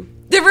do.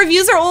 The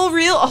reviews are all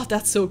real. Oh,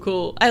 that's so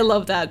cool. I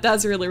love that.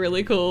 That's really,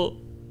 really cool.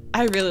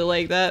 I really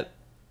like that.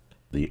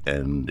 The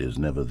end is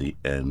never the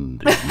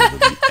end, is never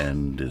the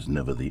end, is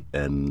never the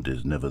end,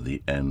 is never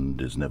the end,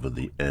 is never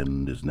the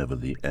end, is never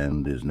the end,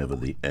 is never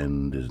the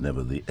end, is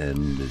never the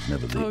end, is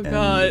never the end,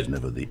 is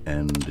never the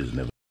end, is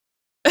never...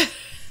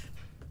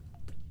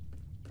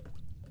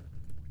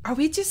 Are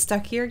we just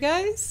stuck here,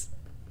 guys?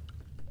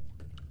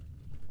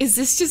 Is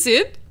this just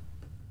it?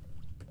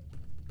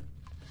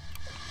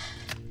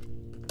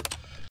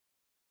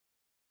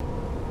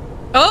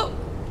 Oh!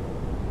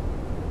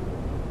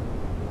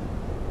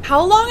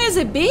 How long has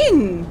it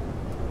been?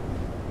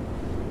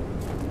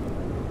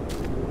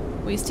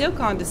 We still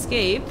can't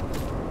escape.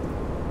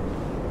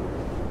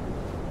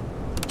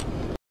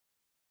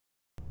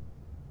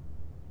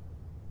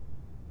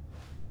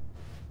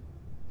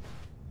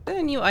 that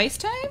a new ice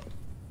time?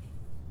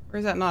 Or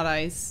is that not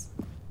ice?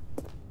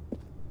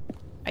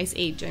 Ice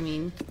age, I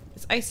mean.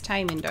 It's ice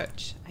time in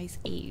Dutch. Ice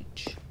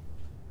age.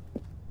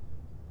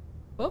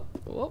 Whoop,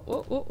 whoop,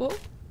 whoop, whoop, whoop.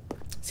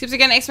 Skips are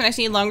getting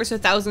exponentially longer, so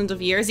thousands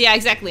of years. Yeah,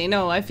 exactly.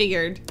 No, I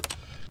figured.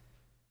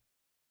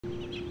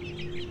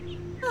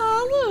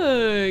 Oh,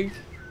 look.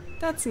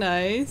 That's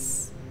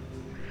nice.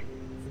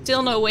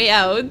 Still no way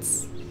out.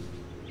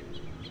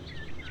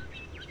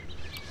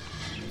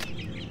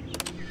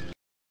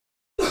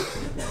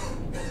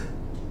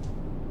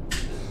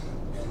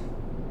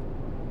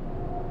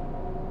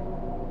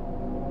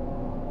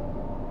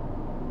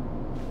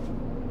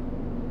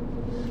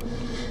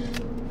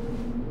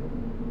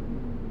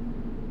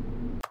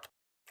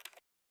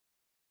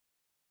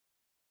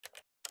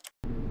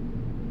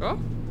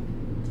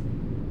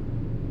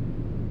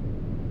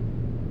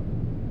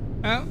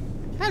 Oh,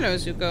 hello,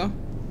 Zuko.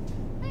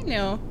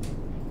 Hello.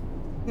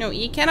 No,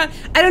 you cannot.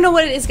 I don't know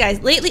what it is,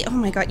 guys. Lately, oh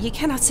my god, you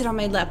cannot sit on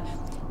my lap.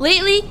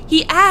 Lately,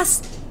 he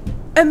asks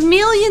a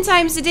million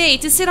times a day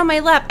to sit on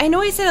my lap. I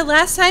know he said it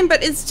last time,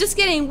 but it's just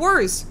getting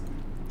worse.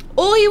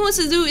 All he wants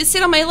to do is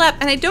sit on my lap,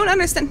 and I don't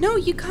understand. No,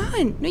 you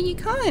can't. No, you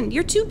can't.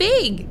 You're too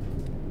big.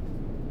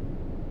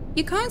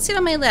 You can't sit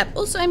on my lap.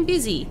 Also, I'm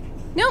busy.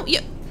 No, you.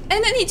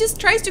 And then he just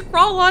tries to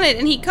crawl on it,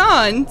 and he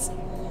can't.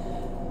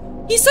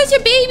 He's such a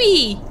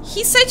baby!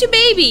 He's such a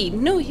baby!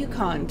 No, you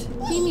can't.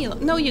 Leave me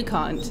alone. No, you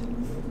can't. Is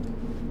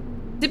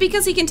it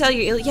because he can tell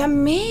you're ill? Yeah,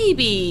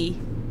 maybe.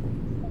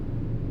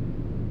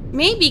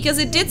 Maybe, because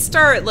it did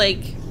start,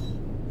 like,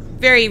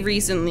 very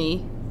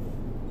recently.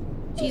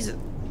 Jesus.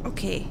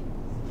 Okay.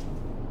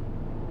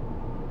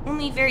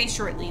 Only very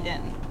shortly,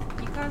 then.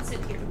 You can't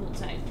sit here the whole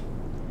time.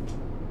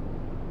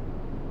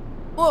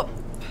 Whoa.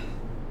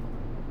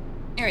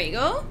 There you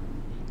go.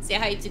 Say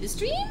hi to the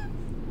stream.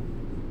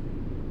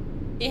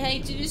 Say hi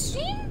to the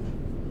stream.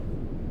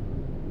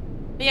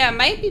 But yeah, it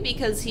might be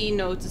because he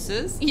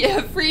notices. Yeah,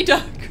 free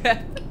dog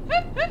crap.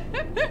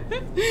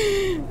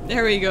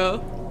 There we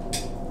go.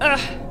 Ugh.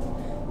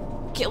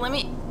 Killing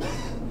me.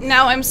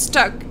 Now I'm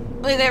stuck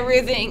with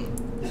everything.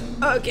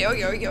 Okay.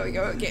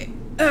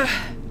 Ugh.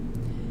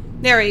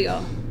 There we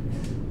go.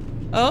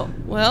 Oh,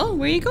 well,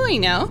 where are you going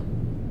now?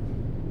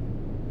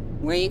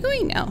 Where are you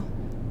going now?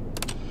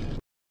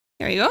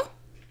 There you go.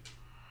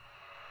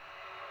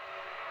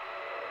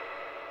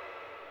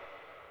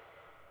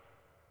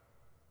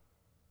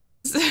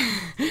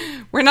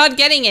 We're not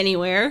getting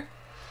anywhere.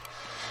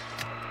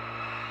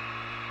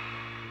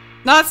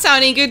 Not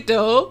sounding good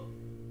though.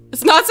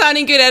 It's not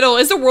sounding good at all.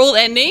 Is the world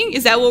ending?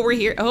 Is that what we're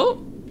here?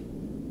 Oh.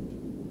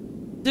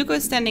 Zuko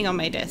is standing on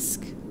my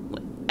desk.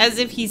 As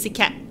if he's a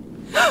cat.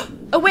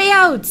 A way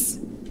out!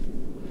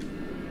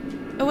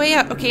 A way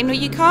out. Okay, no,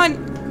 you can't.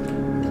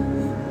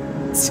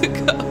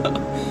 Zuko.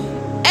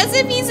 As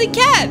if he's a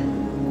cat.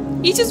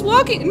 He's just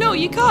walking. No,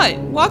 you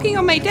can't. Walking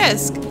on my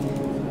desk.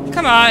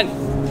 Come on.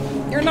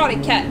 You're not a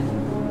cat.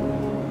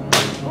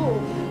 Oh.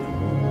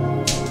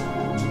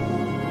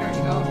 There we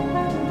go.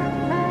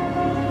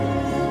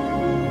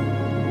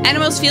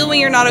 Animals feel when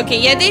you're not okay.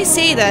 Yeah, they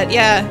say that.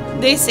 Yeah,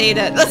 they say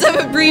that. Let's have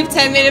a brief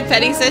 10-minute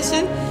petting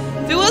session.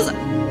 If it was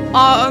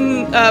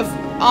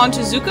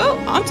onto Zuko,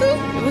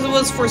 if it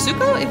was for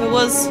Zuko, if it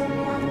was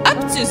up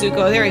to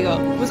Zuko, there we go.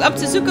 If it was up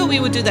to Zuko,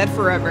 we would do that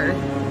forever.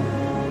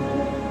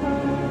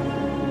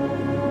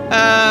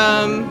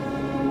 I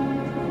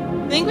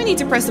think we need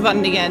to press the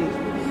button again.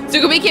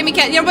 Zuko became a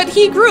cat, yeah, but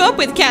he grew up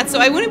with cats, so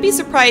I wouldn't be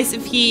surprised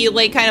if he,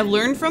 like, kind of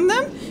learned from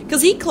them.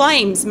 Because he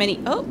climbs many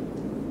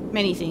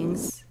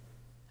things.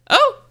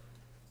 Oh!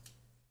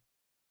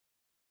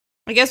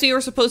 I guess we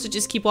were supposed to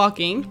just keep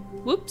walking.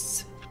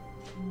 Whoops.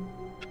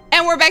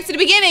 And we're back to the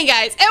beginning,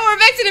 guys! And we're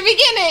back to the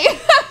beginning!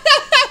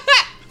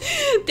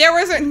 There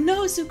was our-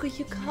 No, Zuko,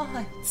 you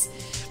can't.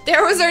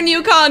 There was our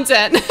new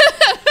content.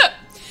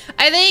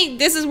 I think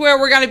this is where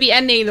we're gonna be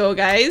ending, though,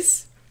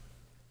 guys.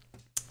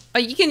 Oh,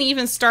 you can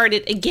even start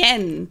it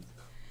again.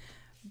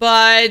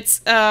 But,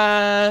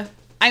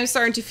 I'm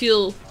starting to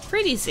feel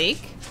pretty sick.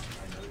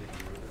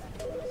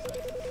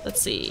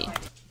 Let's see.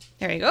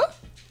 There you go.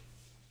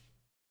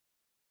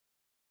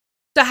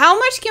 So how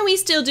much can we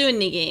still do in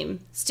the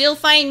game? Still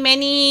find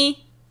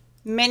many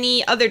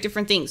other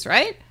different things,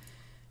 right?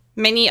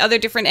 Many other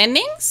different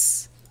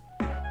endings?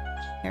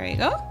 There you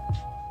go.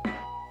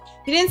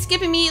 You didn't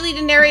skip immediately.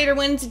 The narrator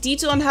went into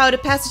detail on how the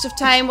passage of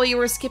time while you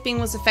were skipping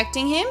was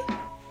affecting him.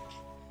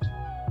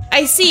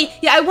 I see.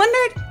 Yeah, I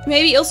wondered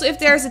maybe also if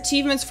there's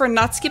achievements for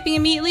not skipping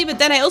immediately, but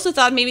then I also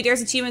thought maybe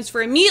there's achievements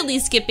for immediately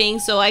skipping,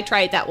 so I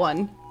tried that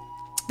one.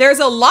 There's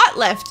a lot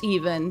left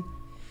even.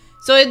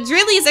 So it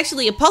really is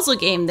actually a puzzle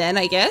game then,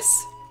 I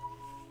guess.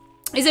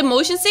 Is it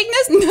motion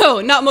sickness?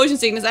 No, not motion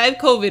sickness. I have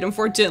COVID,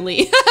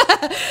 unfortunately.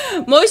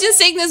 Motion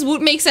sickness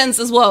would make sense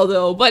as well,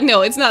 though, but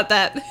no, it's not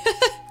that.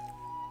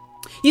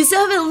 You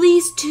still have at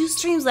least 2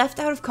 streams left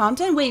out of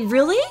content? Wait,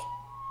 really?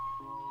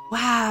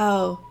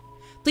 Wow.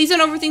 Please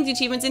don't overthink the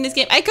achievements in this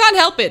game. I can't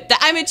help it.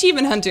 I'm an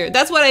achievement hunter.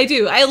 That's what I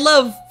do. I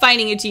love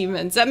finding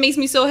achievements. That makes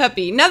me so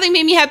happy. Nothing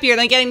made me happier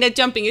than getting that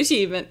jumping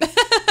achievement.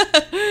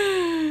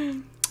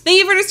 Thank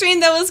you for the stream.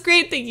 That was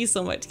great. Thank you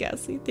so much,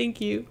 Cassie.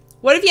 Thank you.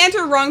 What if you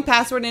enter a wrong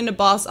password in the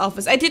boss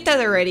office? I did that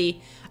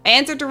already. I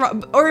entered the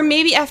wrong... Or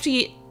maybe after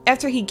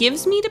he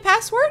gives me the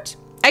password?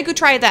 I could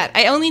try that.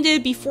 I only did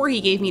it before he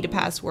gave me the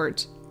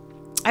password.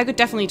 I could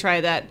definitely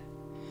try that.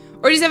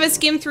 Or just have a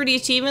skim through the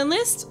achievement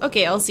list?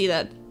 Okay, I'll see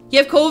that. You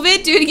have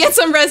COVID? Dude, get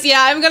some rest.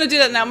 Yeah, I'm gonna do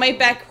that now. My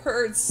back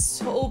hurts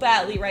so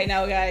badly right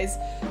now, guys.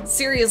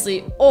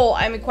 Seriously. Oh,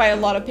 I'm in quite a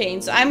lot of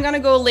pain. So I'm gonna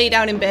go lay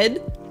down in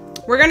bed.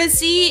 We're gonna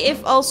see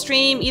if I'll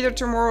stream either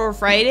tomorrow or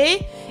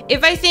Friday.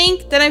 If I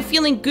think that I'm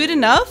feeling good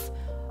enough,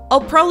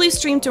 I'll probably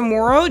stream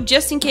tomorrow,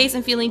 just in case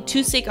I'm feeling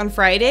too sick on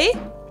Friday.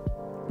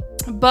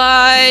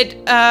 But,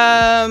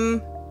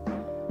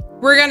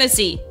 we're gonna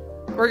see.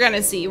 We're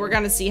gonna see. We're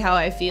gonna see how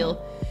I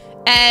feel.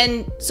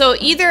 And so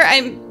either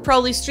I'm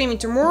probably streaming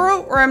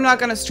tomorrow or I'm not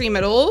gonna stream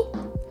at all.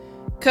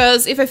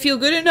 Because if I feel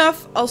good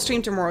enough, I'll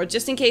stream tomorrow,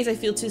 just in case I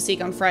feel too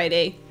sick on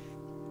Friday.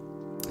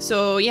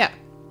 So, yeah.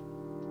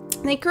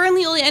 And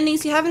currently all the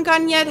endings you haven't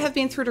gotten yet have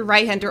been through the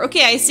right hander.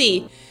 Okay, I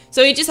see.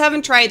 So you just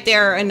haven't tried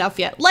there enough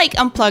yet. Like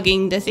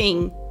unplugging the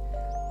thing.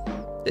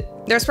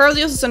 There's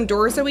probably also some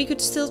doors that we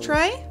could still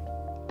try.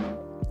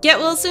 Get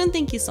well soon.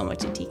 Thank you so much,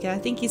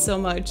 Atika. Thank you so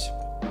much.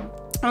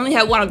 I only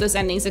had one of those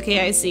endings.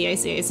 Okay, I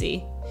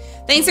see.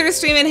 Thanks for the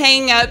stream and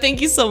hanging out.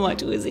 Thank you so much,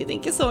 Uzi.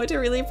 Thank you so much. I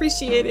really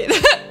appreciate it.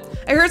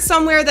 I heard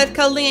somewhere that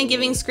cuddling and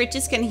giving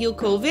scritches can heal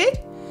COVID.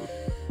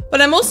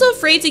 But I'm also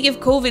afraid to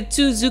give COVID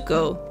to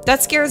Zuko.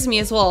 That scares me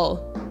as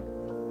well.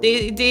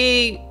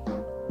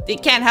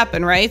 It can't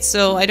happen, right?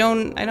 So I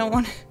don't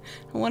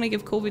want to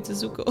give COVID to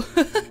Zuko.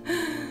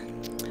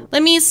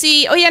 Let me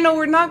see. Oh yeah, no,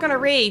 we're not gonna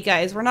raid,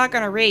 guys. We're not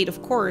gonna raid,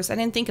 of course. I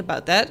didn't think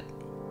about that.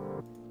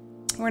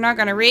 We're not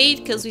gonna raid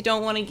because we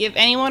don't want to give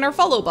anyone our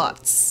follow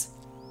bots.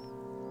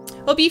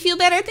 Hope you feel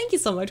better. Thank you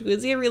so much,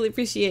 Woozy. I really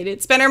appreciate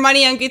it. Spend our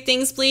money on good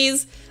things,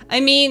 please. I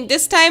mean,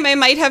 this time I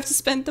might have to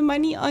spend the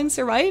money on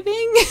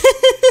surviving.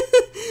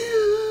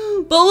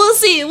 But we'll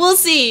see. We'll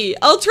see.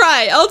 I'll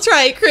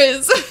try,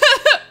 Chris.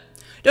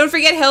 Don't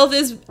forget health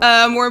is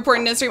more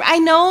important than stream. I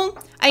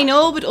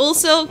know, but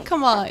also,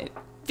 come on.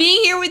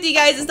 Being here with you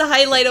guys is the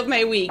highlight of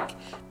my week.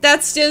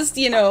 That's just,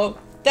 you know,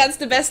 that's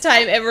the best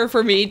time ever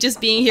for me, just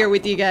being here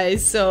with you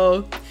guys.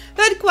 So, I've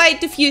had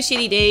quite a few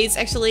shitty days.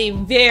 Actually,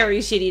 very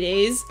shitty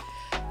days.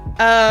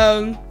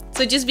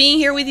 So just being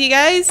here with you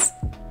guys,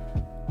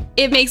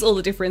 it makes all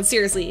the difference.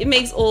 Seriously, it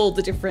makes all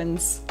the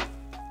difference.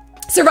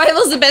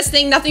 Survival is the best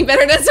thing, nothing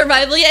better than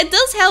survival. Yeah, it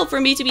does help for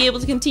me to be able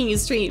to continue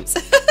streams.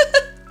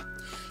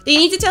 Do you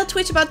need to tell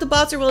Twitch about the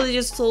bots or will they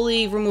just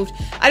slowly remove?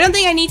 I don't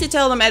think I need to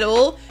tell them at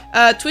all.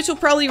 Twitch will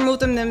probably remove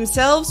them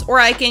themselves, or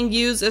I can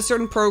use a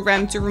certain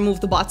program to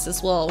remove the bots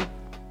as well.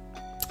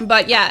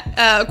 But yeah,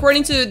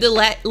 according to the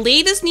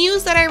latest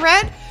news that I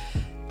read,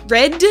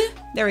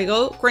 there we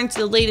go. According to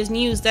the latest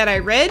news that I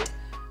read,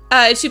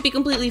 it should be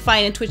completely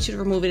fine and Twitch should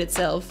remove it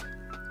itself.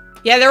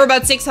 Yeah, there were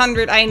about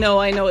 600. I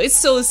know. It's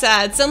so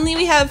sad. Suddenly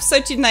we have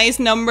such a nice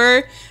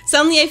number.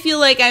 Suddenly I feel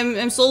like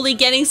I'm slowly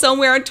getting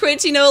somewhere on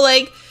Twitch, you know,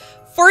 like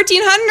 1,400.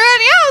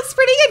 Yeah, it's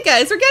pretty good,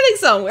 guys. We're getting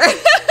somewhere.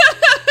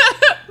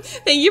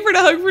 Thank you for the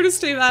hug for the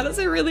stream, Alice.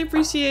 I really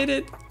appreciate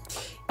it.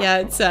 Yeah,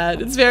 it's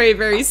sad. It's very,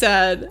 very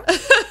sad.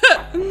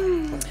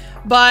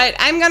 But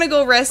I'm gonna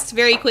go rest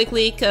very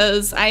quickly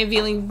because I'm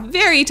feeling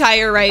very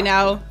tired right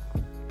now.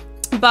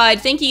 But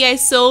thank you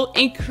guys so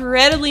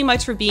incredibly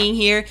much for being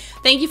here.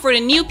 Thank you for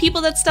the new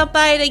people that stopped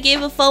by that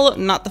gave a follow,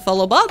 not the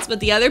follow bots, but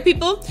the other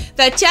people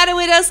that chatted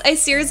with us. I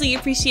seriously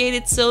appreciate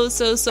it so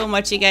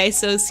much, you guys.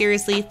 So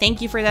seriously,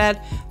 thank you for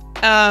that.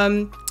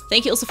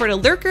 Thank you also for the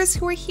lurkers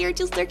who are here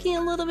just lurking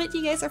a little bit.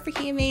 You guys are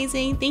freaking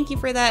amazing. Thank you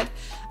for that.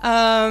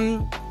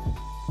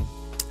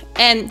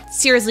 And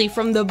seriously,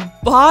 from the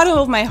bottom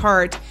of my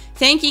heart,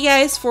 thank you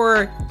guys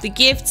for the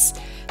gifts,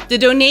 the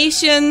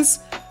donations,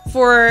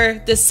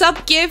 for the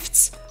sub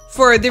gifts,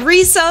 for the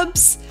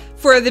resubs,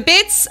 for the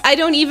bits. I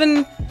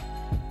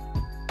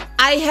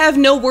have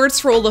no words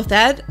for all of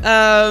that.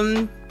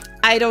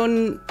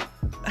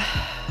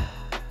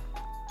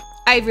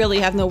 I really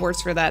have no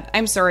words for that.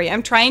 I'm sorry.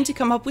 I'm trying to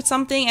come up with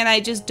something and I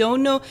just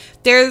don't know.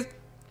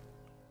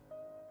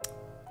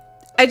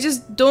 I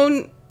just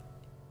don't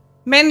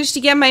manage to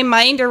get my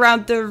mind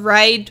around the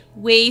right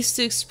ways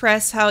to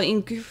express how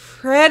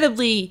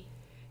incredibly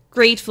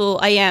grateful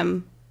I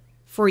am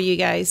for you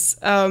guys,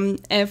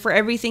 and for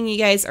everything you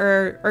guys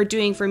are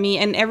doing for me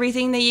and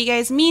everything that you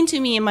guys mean to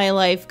me in my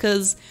life,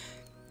 because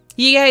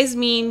you guys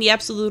mean the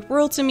absolute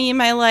world to me in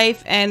my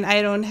life and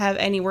I don't have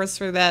any words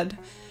for that.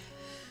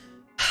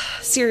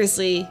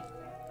 Seriously.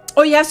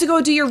 Oh, you have to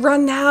go do your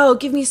run now.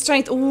 Give me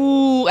strength.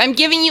 Ooh, I'm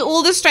giving you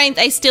all the strength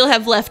I still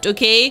have left,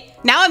 okay?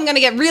 Now I'm gonna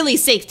get really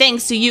sick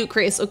thanks to you,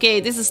 Chris, okay?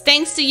 This is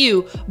thanks to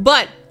you,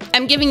 but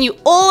I'm giving you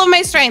all of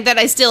my strength that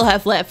I still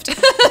have left.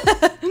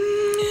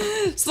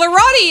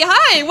 Slarati,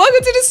 hi!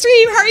 Welcome to the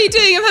stream. How are you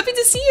doing? I'm happy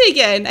to see you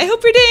again. I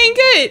hope you're doing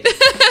good.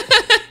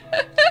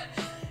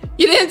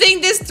 You didn't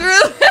think this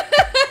through?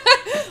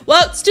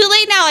 Well, it's too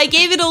late now. I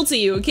gave it all to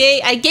you,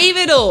 okay? I gave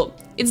it all.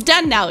 It's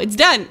done now. It's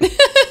done.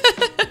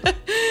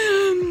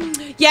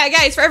 Yeah, yeah,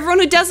 guys, for everyone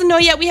who doesn't know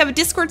yet, we have a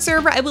Discord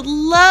server. I would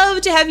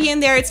love to have you in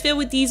there. It's filled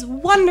with these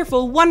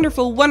wonderful,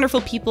 wonderful,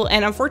 wonderful people.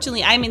 And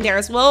unfortunately, I'm in there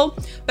as well.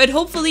 But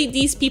hopefully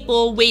these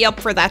people weigh up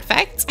for that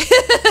fact.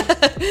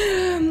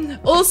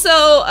 Also,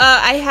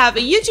 I have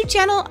a YouTube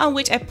channel on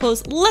which I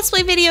post Let's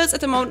Play videos.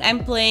 At the moment,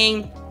 I'm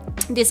playing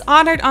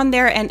Dishonored on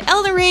there and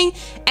Elden Ring,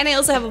 and I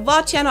also have a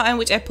VOD channel on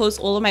which I post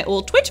all of my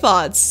old Twitch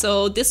VODs,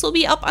 so this will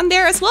be up on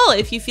there as well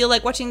if you feel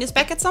like watching this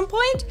back at some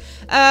point,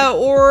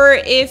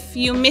 or if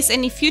you miss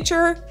any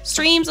future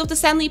streams of the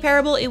Stanley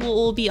Parable, it will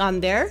all be on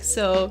there.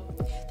 So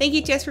thank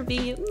you, Jess, for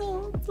being you.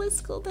 No,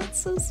 Blissful, that's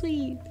so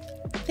sweet.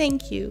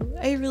 Thank you.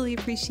 I really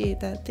appreciate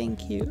that.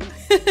 Thank you.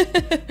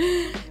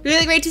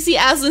 Really great to see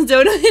Aslan's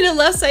Dono in the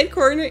left side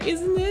corner,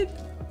 isn't it?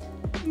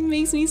 It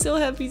makes me so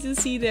happy to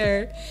see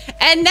there.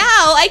 And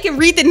now I can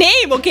read the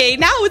name, okay?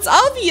 Now it's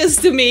obvious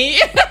to me.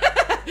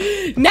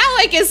 Now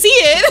I can see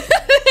it.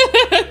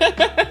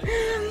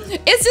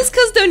 It's just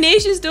because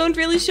donations don't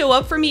really show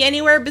up for me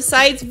anywhere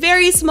besides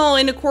very small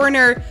in the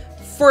corner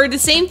for the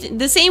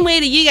same way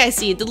that you guys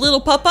see it, the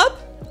little pop-up.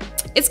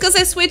 It's because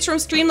I switched from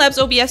Streamlabs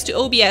OBS to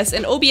OBS,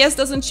 and OBS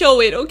doesn't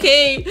show it,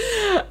 okay?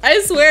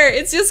 I swear,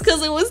 it's just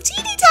because it was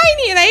teeny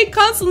tiny and I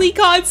constantly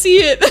can't see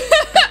it.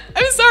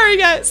 I'm sorry,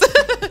 guys.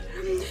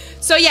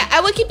 So yeah, I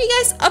will keep you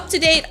guys up to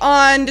date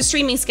on the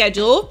streaming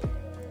schedule.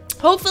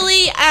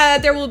 Hopefully,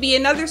 there will be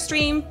another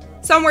stream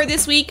somewhere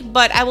this week,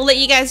 but I will let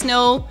you guys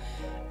know.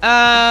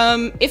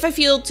 If I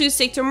feel too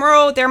sick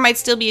tomorrow, there might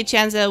still be a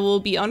chance that it will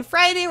be on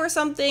Friday or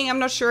something. I'm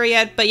not sure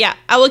yet, but yeah,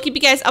 I will keep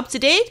you guys up to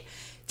date.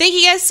 Thank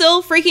you guys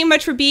so freaking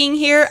much for being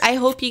here. I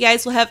hope you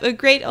guys will have a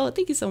great... Oh,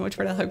 thank you so much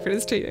for that hug for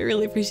the stream. I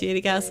really appreciate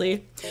it,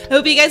 Ghastly. I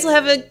hope you guys will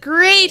have a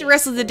great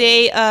rest of the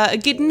day, a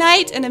good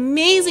night, an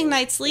amazing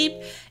night's sleep,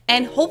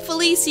 and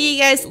hopefully see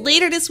you guys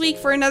later this week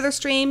for another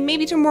stream,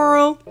 maybe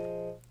tomorrow.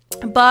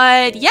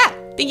 But yeah,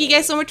 thank you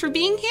guys so much for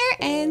being here,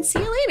 and see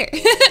you later.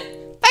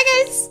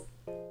 Bye, guys!